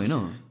होस्ट थियो होइन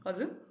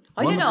हजुर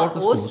होइन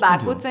होस्ट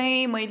भएको चाहिँ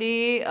मैले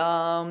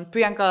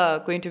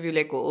प्रियङ्काको इन्टरभ्यू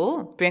लिएको हो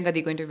प्रियङ्का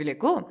दिको इन्टरभ्यू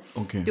लिएको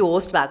त्यो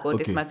होस्ट भएको हो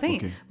त्यसमा चाहिँ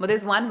म there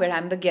is one where I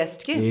am the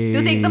guest के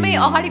त्यो चाहिँ एकदमै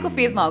अगाडिको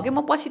फेजमा हो कि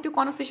म पछि त्यो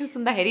कन्भर्सेसन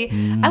सुन्दाखेरि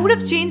I would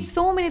have change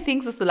so many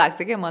things जस्तो लाग्छ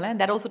क्या मलाई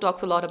that also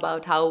talks a lot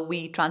about how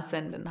we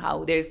transcend and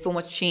how there is so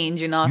much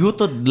change in अस यो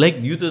त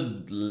लाइक यो त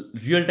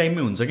रियल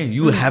टाइममै हुन्छ क्या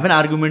you have an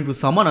argument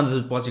with someone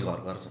अनि पछि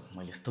घर गर्छ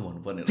मैले यस्तो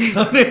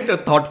भन्नुपर्ने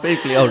thought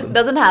fake play out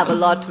doesn't have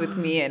a lot with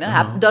me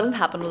होइन doesn't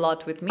happen a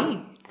lot with me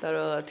तर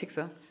ठिक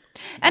छ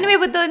anyway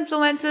with the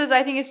influencers I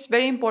think it's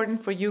very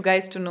important for you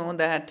guys to know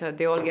that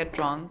they all get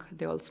drunk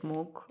they all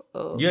smoke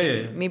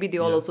maybe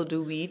they all also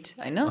do weed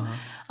I know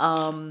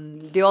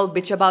they all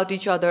bitch about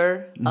each other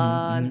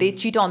they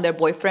cheat on their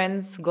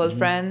boyfriends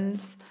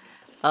girlfriends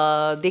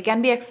they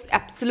can be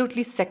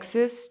absolutely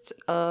sexist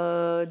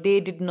they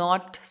did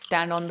not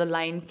stand on the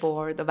line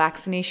for the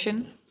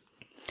vaccination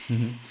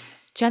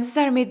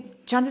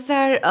chances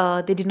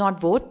are they did not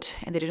vote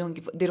and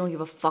they don't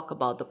give a fuck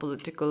about the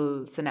political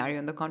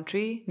scenario in the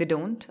country they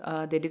don't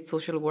they did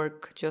social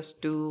work just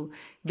to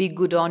be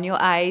good on your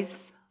eyes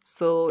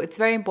so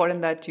it's very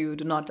important that you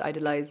do not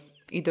idolize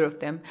either of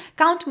them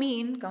count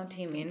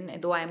him in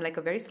though I am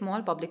like a very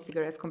small public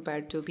figure as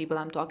compared to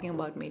people I'm talking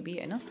about maybe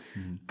you know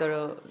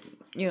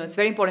you know it's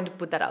very important to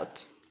put that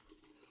out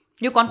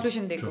your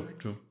conclusion dekho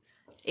true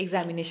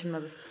examination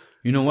ma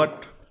you know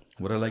what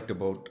I liked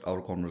about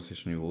our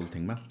conversation, the whole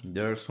thing,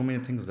 there are so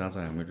many things that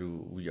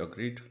we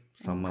agreed,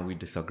 some we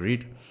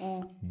disagreed,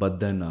 but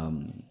then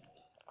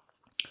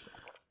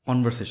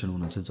conversation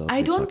hona chahiye I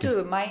don't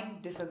mind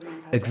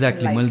disagreeing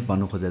exactly मैले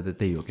भन्नु खोजेको त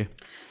त्यही हो के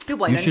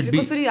you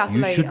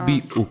should be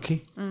okay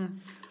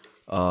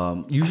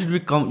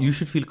you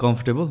should feel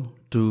comfortable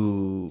to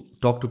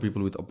talk to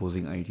people with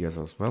opposing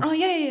ideas as well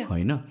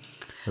हैन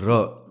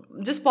र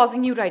just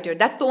pausing you right here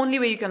that's the only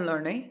way you can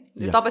learn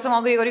तपाईसँग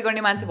अग्री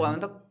गर्ने मान्छे भयो भने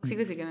त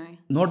सिकेन नि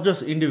नट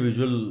जस्ट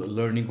इन्डिभिजुअल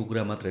लर्निङको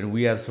कुरा मात्र हैन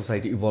वी एज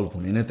सोसाइटी इभल्भ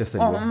हुने नै त्यसरी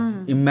हो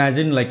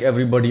इमेजिन लाइक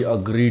एभ्रीबडी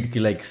अग्रीड कि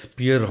like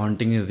spear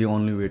hunting is the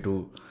only way to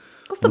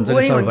कस्तो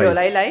बोरिङ हुन्थ्यो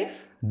होला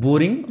लाइफ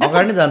बोरिङ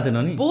अगाडि नै जान्थेन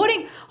नि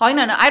बोरिङ हैन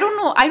I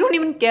don't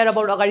even care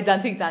about अगाडि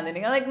जान्थ्यो कि जान्दैन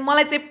लाइक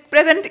मलाई चाहिँ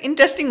प्रेजेन्ट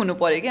इन्ट्रेस्टिङ हुनु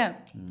पर्यो क्या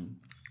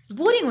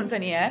बोरिङ हुन्छ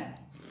नि यार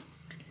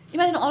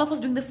imagine all of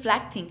us doing the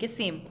flat thing के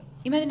सेम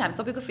इमेजिन हामी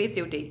सबैको फेस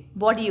एउटै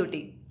बडी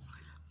एउटै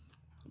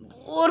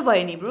बोर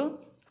भयो नि ब्रो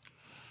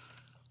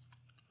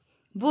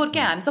बोर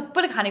क्या हामी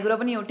सबैले खानेकुरा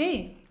पनि एउटै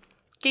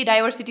केही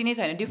डाइभर्सिटी नै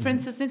छैन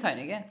डिफ्रेन्सेस नै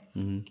छैन क्या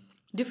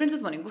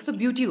डिफ्रेन्सेस भनेको कस्तो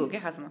ब्युटी हो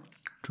क्या खासमा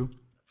ट्रु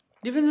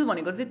डिफ्रेन्सेस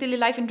भनेको चाहिँ त्यसले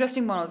लाइफ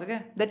इन्ट्रेस्टिङ बनाउँछ क्या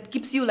that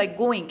kips you like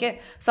going क्या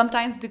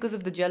sometimes because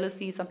of the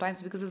jealousy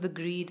sometimes because of the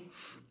grid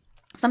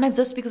sometimes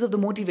just because of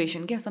the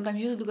motivation क्या sometimes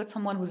you look at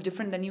someone whose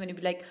different then you and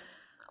be like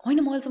होइन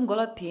म अहिलेसम्म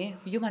गलत थिएँ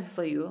यो मान्छे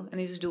सही हो and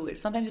you just do it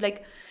sometimes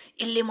like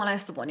यसले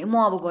मलाई यस्तो भन्यो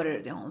म अब गरेर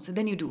देखाउँछु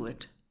then you do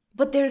it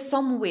but there is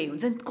some way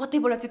हुन्छ नि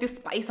कतैबाट चाहिँ त्यो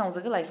स्पाइस आउँछ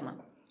क्या लाइफमा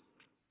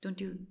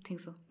don't you think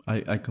so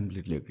I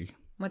completely agree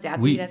म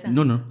चाहिँ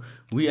no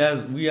we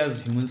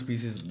as human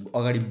species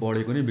अगाडि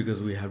बढेको नै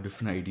because we have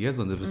different ideas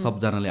अन्त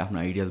सबजनाले आफ्नो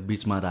आइडियाज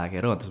बिचमा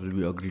राखेर त्यसपछि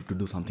we agree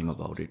to do something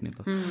about it नि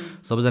त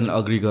सबजनाले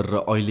अग्री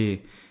गरेर अहिले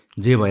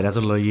जे भइरहेछ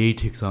ल यही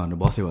ठिक छ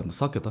भनेर बस्यो भने त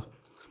सक्यो त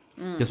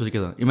त्यसपछि के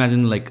त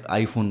इमेजिन लाइक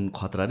आइफोन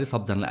खतरा रे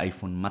सबजनाले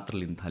आइफोन मात्र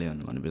लिन थाल्यो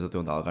भनेपछि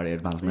त्यो त अगाडि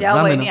एडभान्समा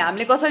जाँदैन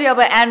हामीले कसरी अब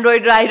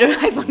एन्ड्रोइड र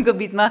आइफोनको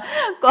बिचमा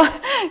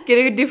के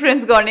रे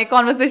डिफरेन्स गर्ने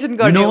कन्भर्सेसन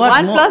गर्ने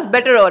वान प्लस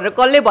बेटर हो र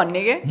कसले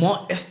भन्ने के म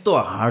यस्तो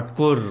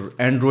हार्डकोर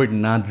एन्ड्रोइड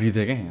नाजी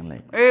थिएँ क्या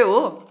लाइक ए हो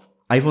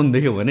आइफोन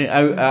देख्यो भने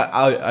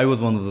I was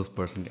one of this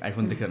person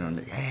iPhone देखेर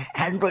भने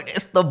एन्ड्रोइड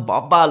यस्तो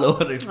बबाल हो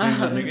रे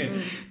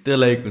त्यो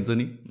लाइक हुन्छ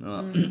नि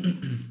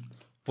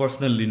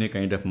पर्सनल लिने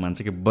काइन्ड अफ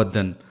मान्छे कि बट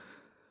देन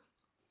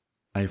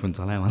आइफोन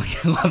चलायो मलाई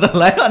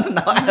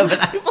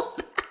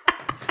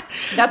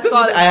That's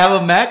called I have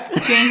a Mac.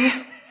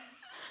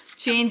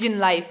 Change in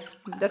life.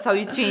 That's how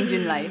you change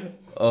in life.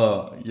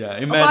 Yeah.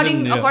 Imagine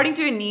according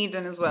to your need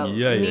and as well.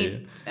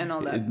 Need and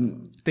all that.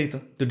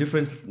 The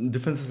difference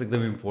is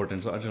एकदमै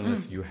important. So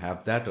unless you have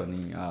that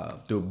अनि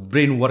त्यो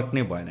brain work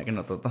नै भएन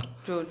किन त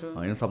True.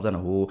 हैन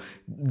सबजना हो.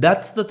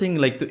 That's the thing,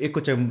 like त्यो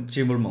एकको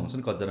चेम्बरमा हुन्छ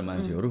नि कतिजना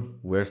मान्छेहरू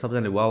where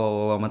सबजनाले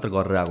वा मात्र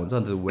गरेर आएको हुन्छ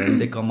अनि when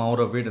they come out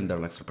of it and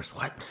they're like surprised,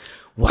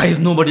 why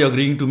is nobody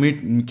agreeing to meet,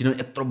 किन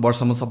यत्रो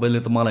वर्षमा सबैले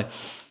त मलाई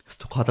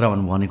यस्तो खतरा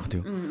भनेको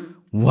थियो.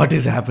 What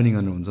is happening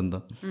अनि हुन्छ नि त.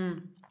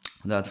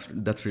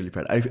 That's really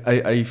bad.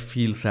 I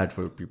feel sad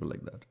for people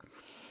like that.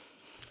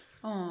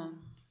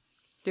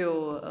 त्यो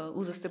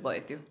उ जस्तै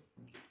भयो त्यो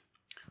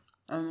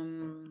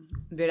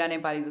भेडा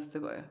नेपाली जस्तै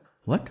भयो.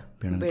 What?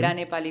 भेडा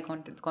नेपाली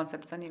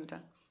कन्सेप्ट छ नि एउटा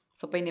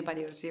सबै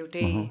नेपालीहरू चाहिँ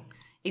एउटै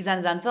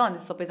एकजना जान्छ अनि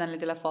सबैजनाले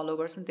त्यसलाई फलो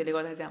गर्छन् त्यसले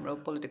गर्दा चाहिँ हाम्रो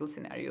political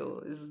scenario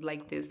is like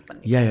this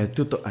भन्ने. या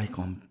त्यो त I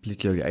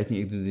completely agree. I think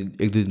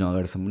एक दुई दिन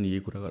अगाडिसम्म पनि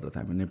यही कुरा गरेर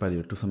थियो हामी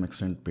नेपालीहरू टु सम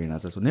एक्सटेन्ट भेडा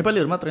चाहिँ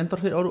नेपालीहरू मात्र होइन तर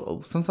फेरि अरू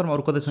संसारमा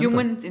अरू कतै छ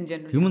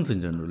ह्युमन्स इन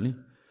जनरल नि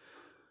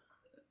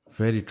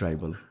भेरी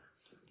ट्राइबल.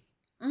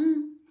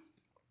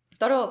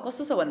 तर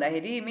कस्तो छ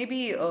भन्दाखेरि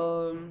मेबी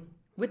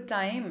विथ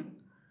टाइम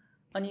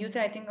अनि यो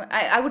चाहिँ I think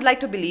I would like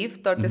to believe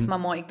तर त्यसमा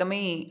म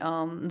एकदमै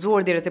जोड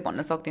दिएर चाहिँ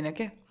भन्न सक्दिनँ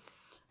क्या.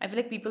 I feel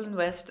like people in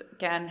West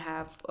can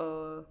have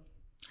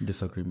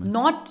disagreement.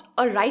 Not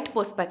a right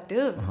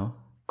perspective.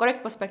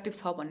 Correct perspective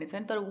छ भन्ने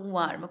छैन तर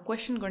उहाँहरुमा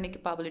क्वेसन गर्ने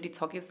क्यापेबिलिटी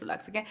छ कि जस्तो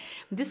लाग्छ क्या.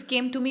 This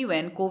came to me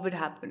when COVID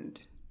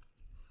happened.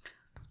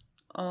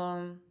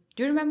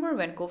 Do you remember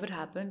when COVID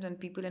happened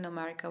and people in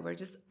America were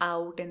just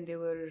out and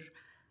they were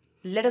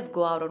let us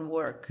go out on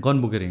work. Gun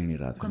bookera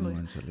हिँडिरहेको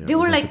थियो. They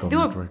were like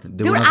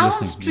they were out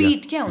on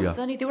street क्या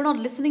हुन्छ नि. They were not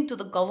listening to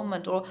the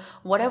government or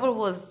whatever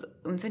was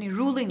हुन्छ नि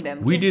ruling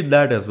them. We did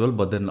that as well,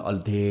 but then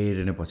अलि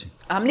धेरै नै पछि.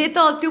 हामीले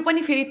त त्यो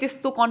पनि फेरि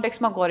त्यस्तो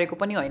कन्टेक्स्टमा गरेको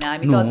पनि होइन.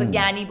 हामी त अझ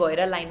ज्ञानी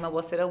भएर लाइनमा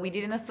बसेर we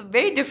did in a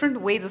very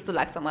different way जस्तो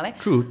लाग्छ मलाई.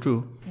 True.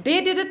 They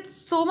did it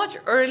so much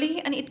early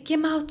and it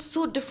came out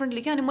so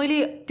differently क्या. अनि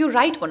मैले त्यो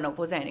राइट भन्न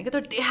खोजे होइन कि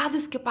तर they have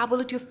this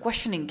capability of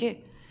questioning के.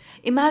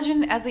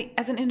 Imagine as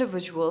an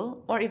individual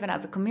or even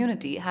as a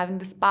community having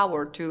this power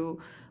to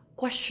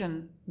question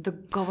the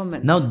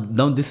government.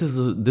 Now this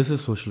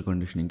is social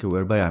conditioning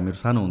whereby हामीहरु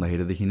सानो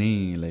हुँदाखेरिदेखि नै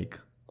लाइक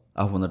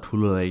आफूभन्दा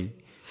ठुलोलाई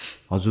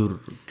हजुर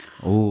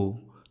हो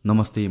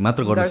नमस्ते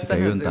मात्र गर्न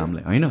सिकायो नि त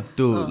हामीलाई हैन.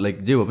 त्यो लाइक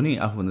जे भए पनि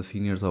आफूभन्दा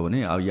सिनियर छ भने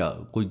अब या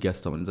कोही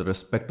गेस्ट छ भने चाहिँ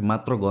रेस्पेक्ट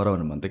मात्र गर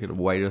भनेर भन्दाखेरि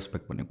वाइ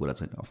रेस्पेक्ट भन्ने कुरा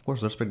छैन.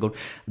 अफकोर्स रेस्पेक्ट गर.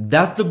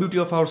 That's the beauty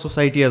of our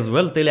society as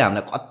well. त्यसले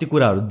हामीलाई कति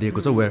कुराहरू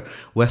दिएको छ वेयर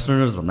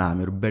वेस्टर्नर्स भन्दा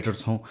हामीहरू बेटर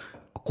छौँ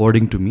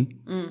according to me.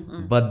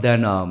 But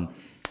than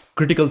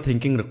critical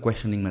thinking र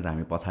क्वेसनिङमा चाहिँ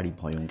हामी पछाडि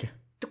भयौँ क्या.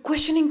 त्यो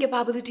क्वेसनिङ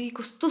क्यापेबिलिटी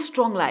कस्तो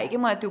स्ट्रङ लाग्यो कि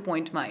मलाई त्यो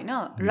पोइन्टमा होइन.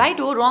 राइट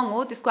हो रङ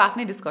हो त्यसको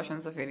आफ्नै डिस्कसन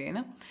छ फेरि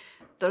होइन.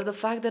 But the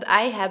fact that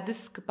I have this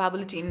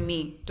capability in me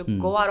to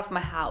go out of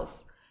my house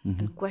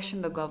and question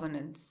the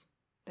governance,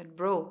 that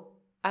bro,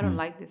 I don't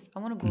like this.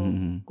 I want to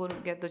go to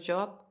get the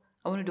job.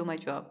 I want to do my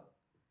job.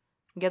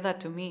 Get that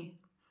to me.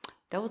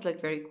 That was like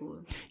very cool.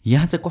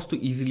 यहाँ चाहिँ कस्तो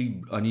easily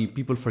अनि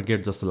people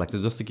forget जस्तो लाग्छ.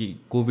 जस्तो कि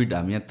covid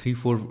हामी यहाँ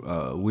 3-4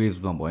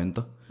 वेभमा भयो नि त.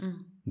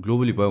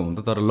 ग्लोबली भयो हुन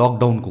त तर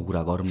लकडाउनको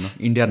कुरा गरौँ न.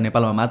 इन्डिया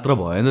नेपालमा मात्र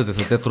भयो नि त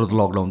त्यत्रो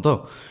लकडाउन त.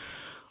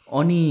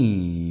 अनि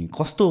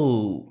कस्तो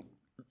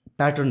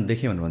प्याटर्न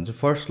देख्यो भने चाहिँ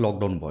फर्स्ट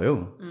लकडाउन भयो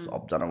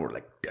सबजना वर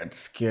लाइक डेड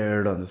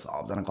स्केयर्ड अनि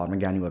सबजना घरमा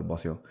ज्ञानी भएर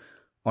बस्यो.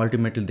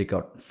 Ultimately they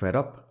got fed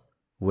up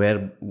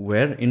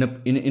where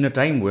in a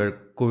time where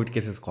covid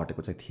cases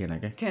घटेको चाहिँ थिएन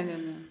क्या.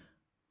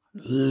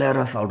 लेट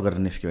अस आउट गरेर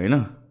निस्क्यो होइन.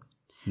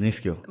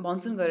 निस्क्यो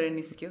होइन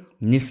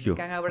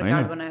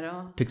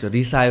ठिक छ.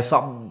 रिसायो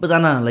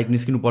सबजना लाइक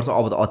निस्किनुपर्छ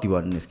अब त अति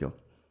भएर निस्क्यो.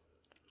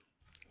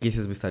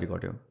 केसेस बिस्तारै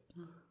घट्यो.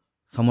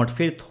 समट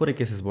फेरि थोरै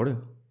केसेस बढ्यो.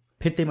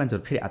 फेरि त्यही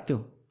मान्छेहरू फेरि आत्यो.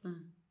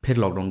 फेरि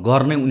लकडाउन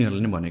गर्ने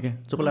उनीहरूले नै भने क्या.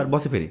 चुप लाएर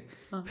बस्यो. फेरि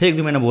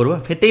 1-2 महिना बोर भयो.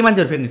 फेरि त्यही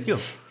मान्छेहरू फेरि निस्क्यो.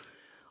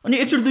 अनि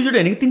एकचोटि दुईचोटि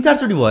होइन कि 3-4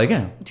 चोटि भयो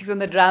क्या. ठिक छ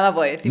ड्रामा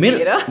भयो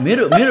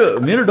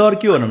मेरो डर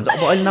के हो भने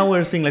अब अहिले now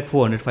where sync like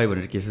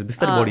 400-500 cases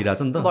बिस्तारै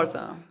बढिरहेछ नि त.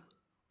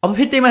 अब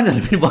फेरि त्यही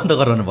मान्छेहरूले फेरि बन्द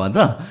गराउनु भन्छ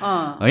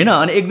होइन.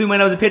 अनि 1-2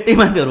 महिनापछि फेरि त्यही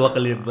मान्छेहरू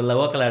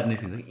वकालाएर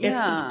निस्किन्छ.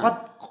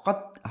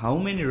 How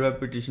many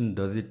reputation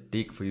does it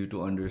take for you to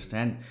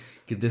understand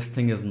कि this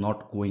thing is not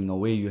going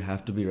away. You have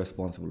to be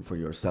responsible for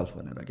your self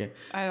भनेर क्या.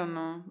 I don't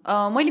know.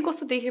 मैले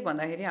कस्तो देखेँ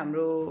भन्दाखेरि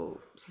हाम्रो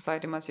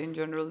सोसाइटीमा चाहिँ in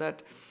general that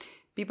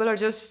people are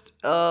just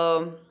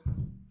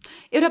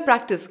एउटा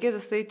प्र्याक्टिस के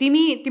जस्तै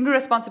तिम्रो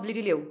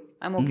रेस्पोन्सिबिलिटी ल्याऊ.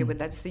 I'm okay with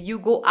that. So you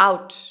go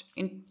out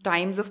in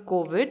times of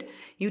COVID,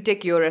 you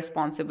take your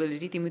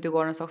responsibility. तिमी त्यो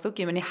गर्न सक्छौ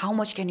किनभने how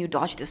much can you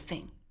dodge this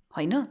thing?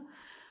 होइन?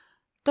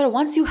 तर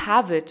once you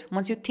have it,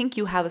 once you think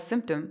you have a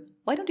symptom,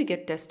 why don't you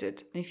get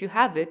tested? And if you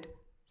have it,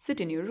 sit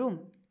in your room.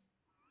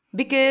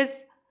 Because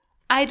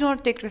I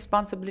don't take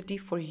responsibility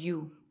for you.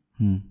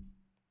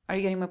 Are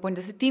you getting my point?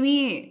 जस्तै तिमी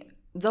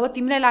जब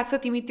तिमीलाई लाग्छ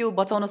तिमी त्यो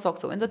बचाउन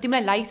सक्छौ भने त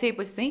तिमीलाई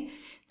लागिसकेपछि चाहिँ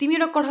तिमी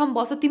एउटा कठम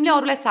बस्छौ तिमीले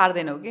अरूलाई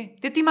सार्दैनौ के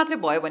त्यति मात्रै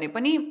भयो भने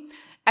पनि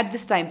एट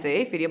दिस टाइम चाहिँ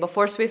है फेरि अब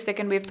first wave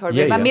second wave third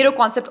वेभमा मेरो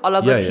कन्सेप्ट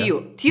अलग थियो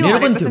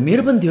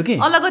मेरो पनि थियो के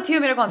अलग थियो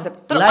मेरो कन्सेप्ट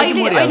तर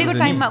अहिलेको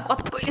टाइममा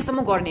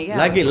कहिलेसम्म गर्ने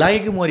क्या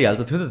लागेको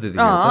मरिहाल्छ थियो नि त त्यति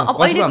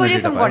अब अहिले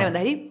कहिलेसम्म गर्ने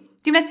भन्दाखेरि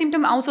तिमीलाई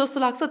सिम्टम आउँछ जस्तो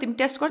लाग्छ तिमी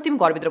टेस्ट गर तिमी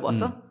घरभित्र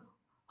बस्छ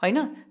होइन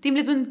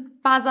तिमीले जुन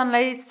 5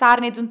 जनालाई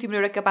सार्ने जुन तिम्रो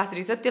एउटा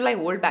क्यापासिटी छ त्यसलाई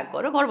होल्ड ब्याक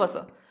गर घर बस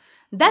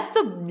that's the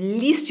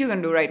list you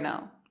can do right now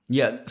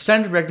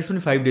standard practice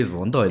पनि 5 डेज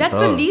भयो नि त that's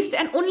the list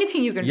and only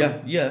thing you can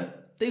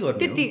do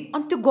त्यति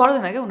अनि त्यो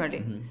गर्दैन क्या उनीहरूले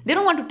they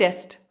don't want to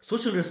test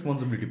social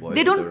responsibility भयो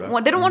they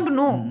don't want to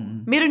know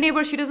मेरो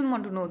neighbour C doesn't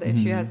want to know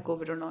that she has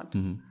covid or not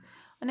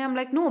अनि I'm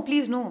like no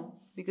please no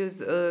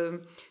because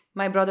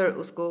my brother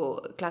usko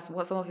class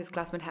some of his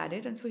classmates had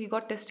it and so he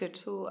got tested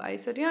so I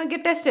said yeah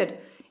get tested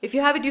if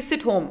you have it you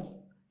sit home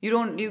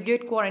you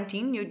get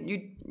quarantine you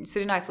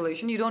sit in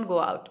isolation you don't go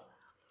out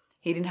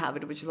he didn't have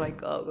it which is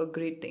like a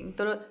great thing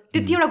तर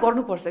त्यति एउटा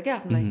गर्नु पर्छ के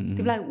आफुलाई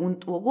तिमीलाई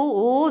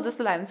हो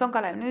जस्तो लाग्यो भने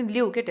शंका लाग्यो भने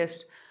लिऊ के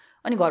टेस्ट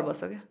अनि घर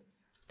बस्छ के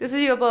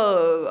त्यसपछि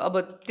अब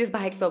त्यस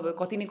बाहेक त अब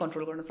कति नै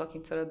कन्ट्रोल गर्न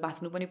सकिन्छ र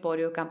बाँच्नु पनि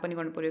पर्यो काम पनि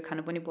गर्नु पर्यो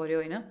खानु पनि पर्यो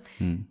हैन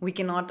we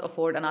cannot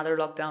afford another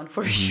lockdown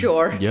for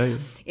sure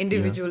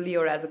individually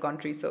or as a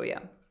country so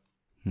yeah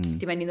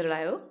तिमी निन्द्रा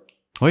लाग्यो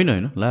होइन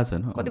लाग्छ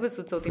हैन कति बजे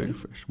सुत्छौ तिमी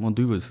फ्रेश म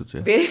 2 बजे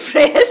सुत्छु भेरी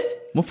फ्रेश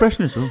म फ्रेश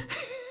नै छु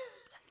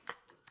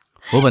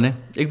हो भने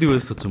 1-2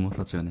 बजे सुत्छु म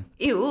साच्चै भने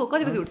ए हो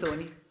कति बजे उठ्छौ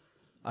अनि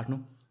 8-9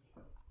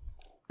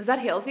 is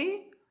that healthy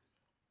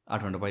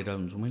 8 घण्टा पाइरहेको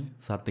हुन्छु मैले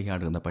 7 देखि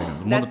 8 घण्टा पाइरहेको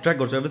हुन्छु म ट्र्याक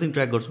गर्छु एभ्रिथिङ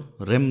ट्र्याक गर्छु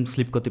रेम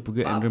स्लिप कति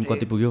पुग्यो एनरेम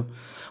कति पुग्यो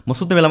म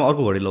सुत्ने बेलामा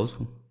अर्को घडी लाउँछु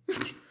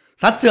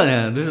साच्चै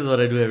होइन this is what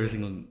I do every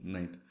single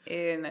night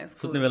a nice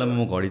सुत्ने बेलामा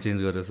म घडी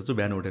चेन्ज गरेर सुत्छु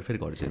बिहान उठेर फेरि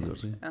घडी चेन्ज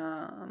गर्छु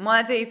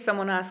मलाई चाहिँ if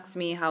someone asks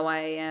me how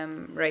I am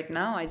right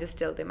now I just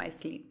tail them I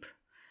sleep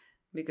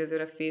because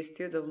एउटा फेज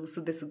थियो जब म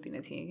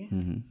सुत्दिनँ थिएँ कि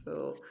so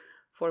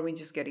for me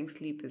just getting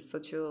sleep is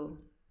such a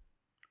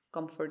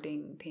comforting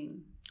thing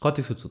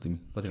कति सुत्छौ तिमी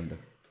कति घण्टा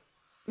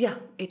Yeah,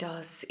 8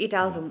 hours. 8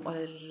 hours or a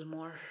little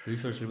more.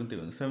 Research even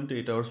 7 to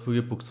 8 hours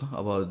पुग्छ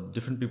अब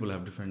different people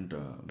have different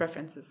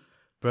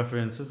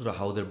preferences र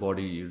how their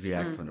body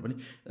reacts भनेर पनि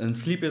and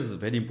sleep is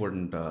very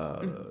important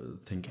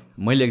thing.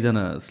 मैले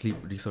एकजना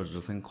sleep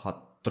researcherसँग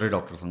खत्रै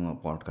डक्टरसँग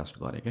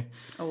पडकास्ट गरेँ के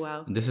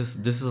this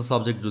is a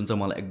subject जुन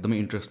चाहिँ मलाई एकदमै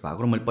इन्ट्रेस्ट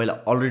भएको र मैले पहिला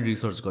अलरेडी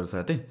रिसर्च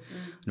गरिसकेको थिएँ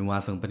अनि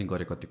उहाँसँग पनि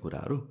गरेँ कति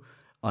कुराहरू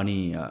अनि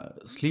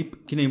स्लिप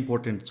किन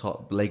इम्पोर्टेन्ट छ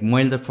लाइक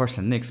मैले त फर्स्ट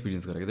ह्यान्ड नै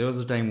एक्सपिरियन्स गरेको there was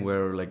a time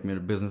where like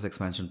मेरो business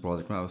expansion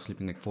प्रोजेक्टमा I was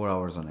sleeping like 4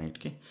 hours a night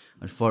के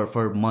अनि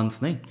फर मन्थ्स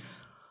नै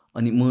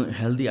अनि म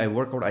healthy I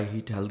workout I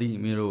hit healthy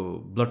मेरो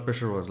blood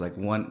pressure was like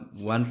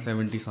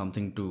 170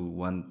 something to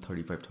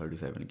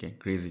 135-37 के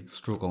क्रेजी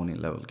स्ट्रोक आउने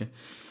level के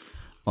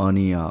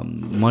अनि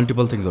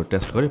मल्टिपल थिङ्सहरू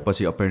टेस्ट गरेँ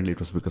पछि apparently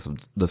it was because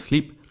of the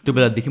sleep त्यो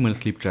बेलादेखि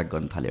मैले स्लिप ट्र्याक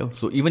गर्न थालेँ हो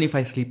so even if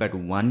I sleep at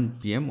 1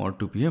 PM or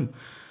 2 PM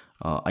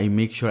I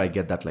make sure I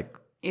get that like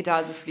 8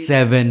 hours of sleep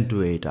 7 to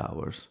 8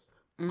 hours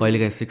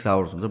कहिलेकाहीँ 6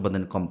 hours हुन्छ but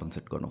then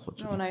compensate गर्न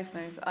खोज्छु Oh nice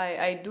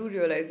I do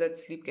realize that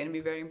sleep can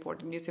be very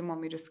important यो चाहिँ म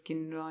मेरो skin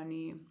र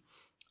अनि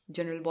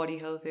जनरल बडी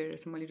हेल्थहरू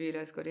चाहिँ मैले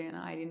रियलाइज गरेँ होइन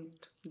I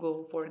didn't go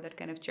for that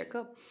kind of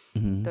checkup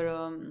तर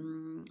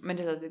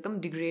मेन्टल हेल्थ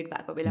एकदम डिग्रेड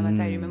भएको बेलामा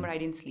चाहिँ I remember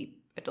I didn't sleep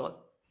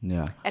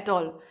at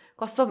all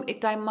कसम एक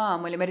टाइममा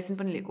मैले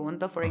मेडिसिन पनि लिएको हो नि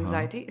त फर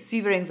एङ्जाइटी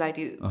सिभियर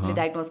एङ्जाइटीले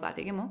डायग्नोज भएको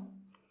थिएँ कि म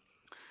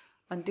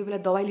अनि त्यो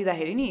बेला दबाई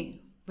लिँदाखेरि नि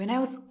when I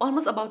was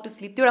almost about to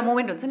sleep त्यो एउटा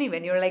मोमेन्ट हुन्छ नि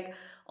when you're like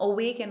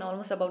awake and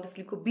almost about to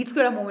sleep को बिचको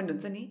एउटा मोमेन्ट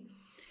हुन्छ नि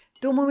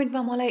त्यो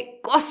मोमेन्टमा मलाई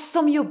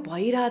कसम यो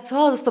भइरहेछ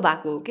जस्तो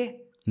भएको हो के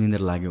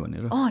निन्द्रा लाग्यो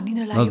भनेर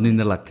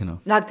निन्द्रा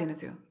लाग्थेन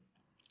थियो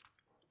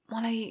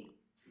मलाई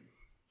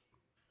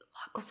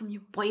कसम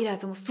यो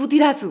भइरहेछ म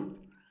सुतिरहेछु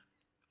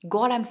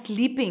गॉड आइ एम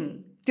स्लिपिङ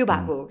त्यो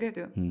भएको हो के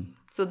त्यो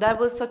so that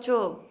was such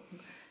a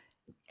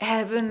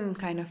heaven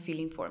kind of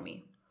feeling for me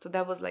so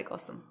that was like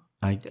Assam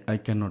I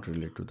cannot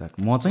relate to that.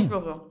 म चाहिँ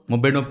म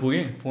बेडमा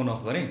पुगेँ फोन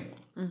अफ गरेँ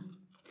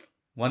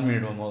 1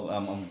 मिनटमा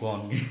I'm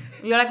gone.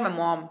 You're like my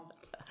mom.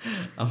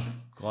 I'm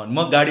gone.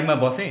 म गाडीमा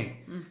बसेँ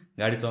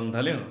गाडी चल्न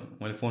थाल्यो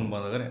मैले फोन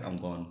बन्द गरेँ I'm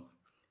gone.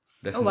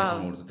 Destination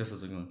मोड त्यस्तो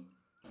छ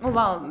Oh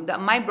wow,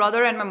 my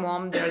brother and my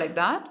mom they're like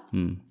that.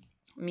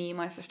 Me,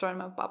 my sister and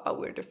my papa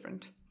we're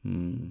different.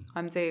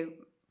 I'm saying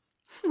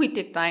we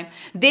take time.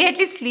 They at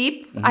least sleep.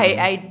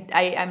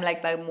 I'm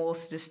like the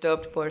most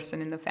disturbed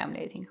person in the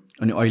family, I think.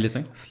 And अहिले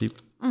चाहिँ sleep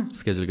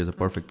schedule gets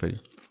perfect very.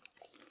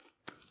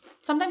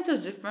 Sometimes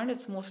it's different.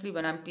 It's mostly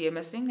when I'm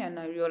PMSing and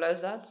I realize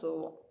that. So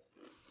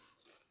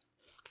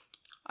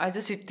I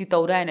just eat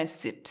titaura and I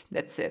sit.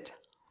 That's it.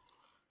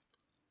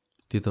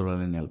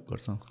 Titauraले help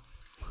गर्छ.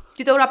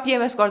 Titaura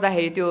PMS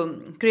गर्दाखेरि त्यो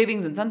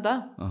cravings हुन्छ नि त.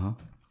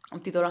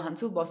 Titaura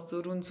खान्छु, बस्छु,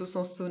 रुन्छु,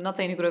 सोच्छु,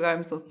 नचाहिने कुरा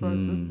गरेर सोच्छु.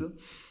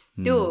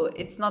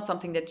 It's not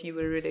something that you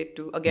will relate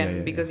to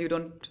again because you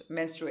don't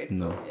menstruate.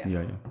 No. So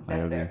yeah. I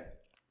agree.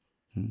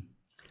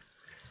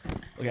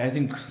 Okay, I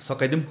think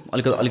सकाइदिम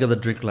अलिकति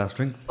drink last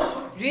drink.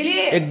 Really?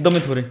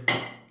 एकदमै थोरै.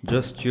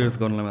 Just cheers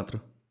गर्नलाई मात्र.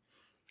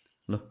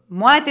 ल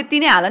मलाई त्यति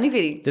नै हाल नि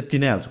फेरि त्यति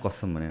नै हाल्छु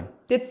कसम भने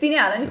त्यति नै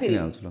हाल नि फेरि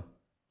हाल्छु ल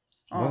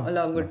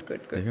ल good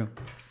good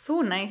good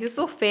so nice you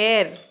so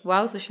fair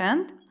wow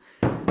Sushant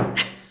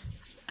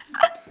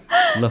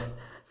ल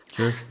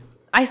cheers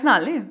आइस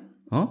नहाल्ने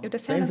एउटा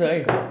चाहिन्छ है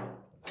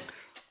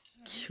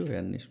के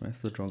यार निस्मा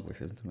यस्तो ड्रङ्क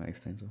भइसक्यो तिमीलाई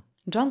आइस चाहिन्छ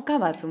ड्रङ्क कहाँ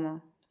भएको छु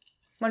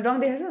म ड्रङ्क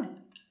देखाएको छु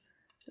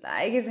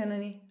लागेकै छैन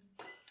नि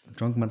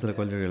ड्रङ्क मान्छेलाई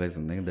कहिले रियलाइज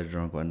हुँदैन कि द्याट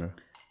ड्रङ्क भनेर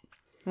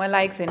मलाई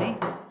लागेको छैन है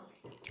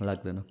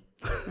लाग्दैन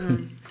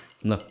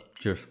ल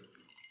cheers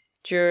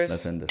cheers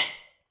let's end this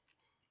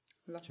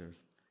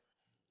cheers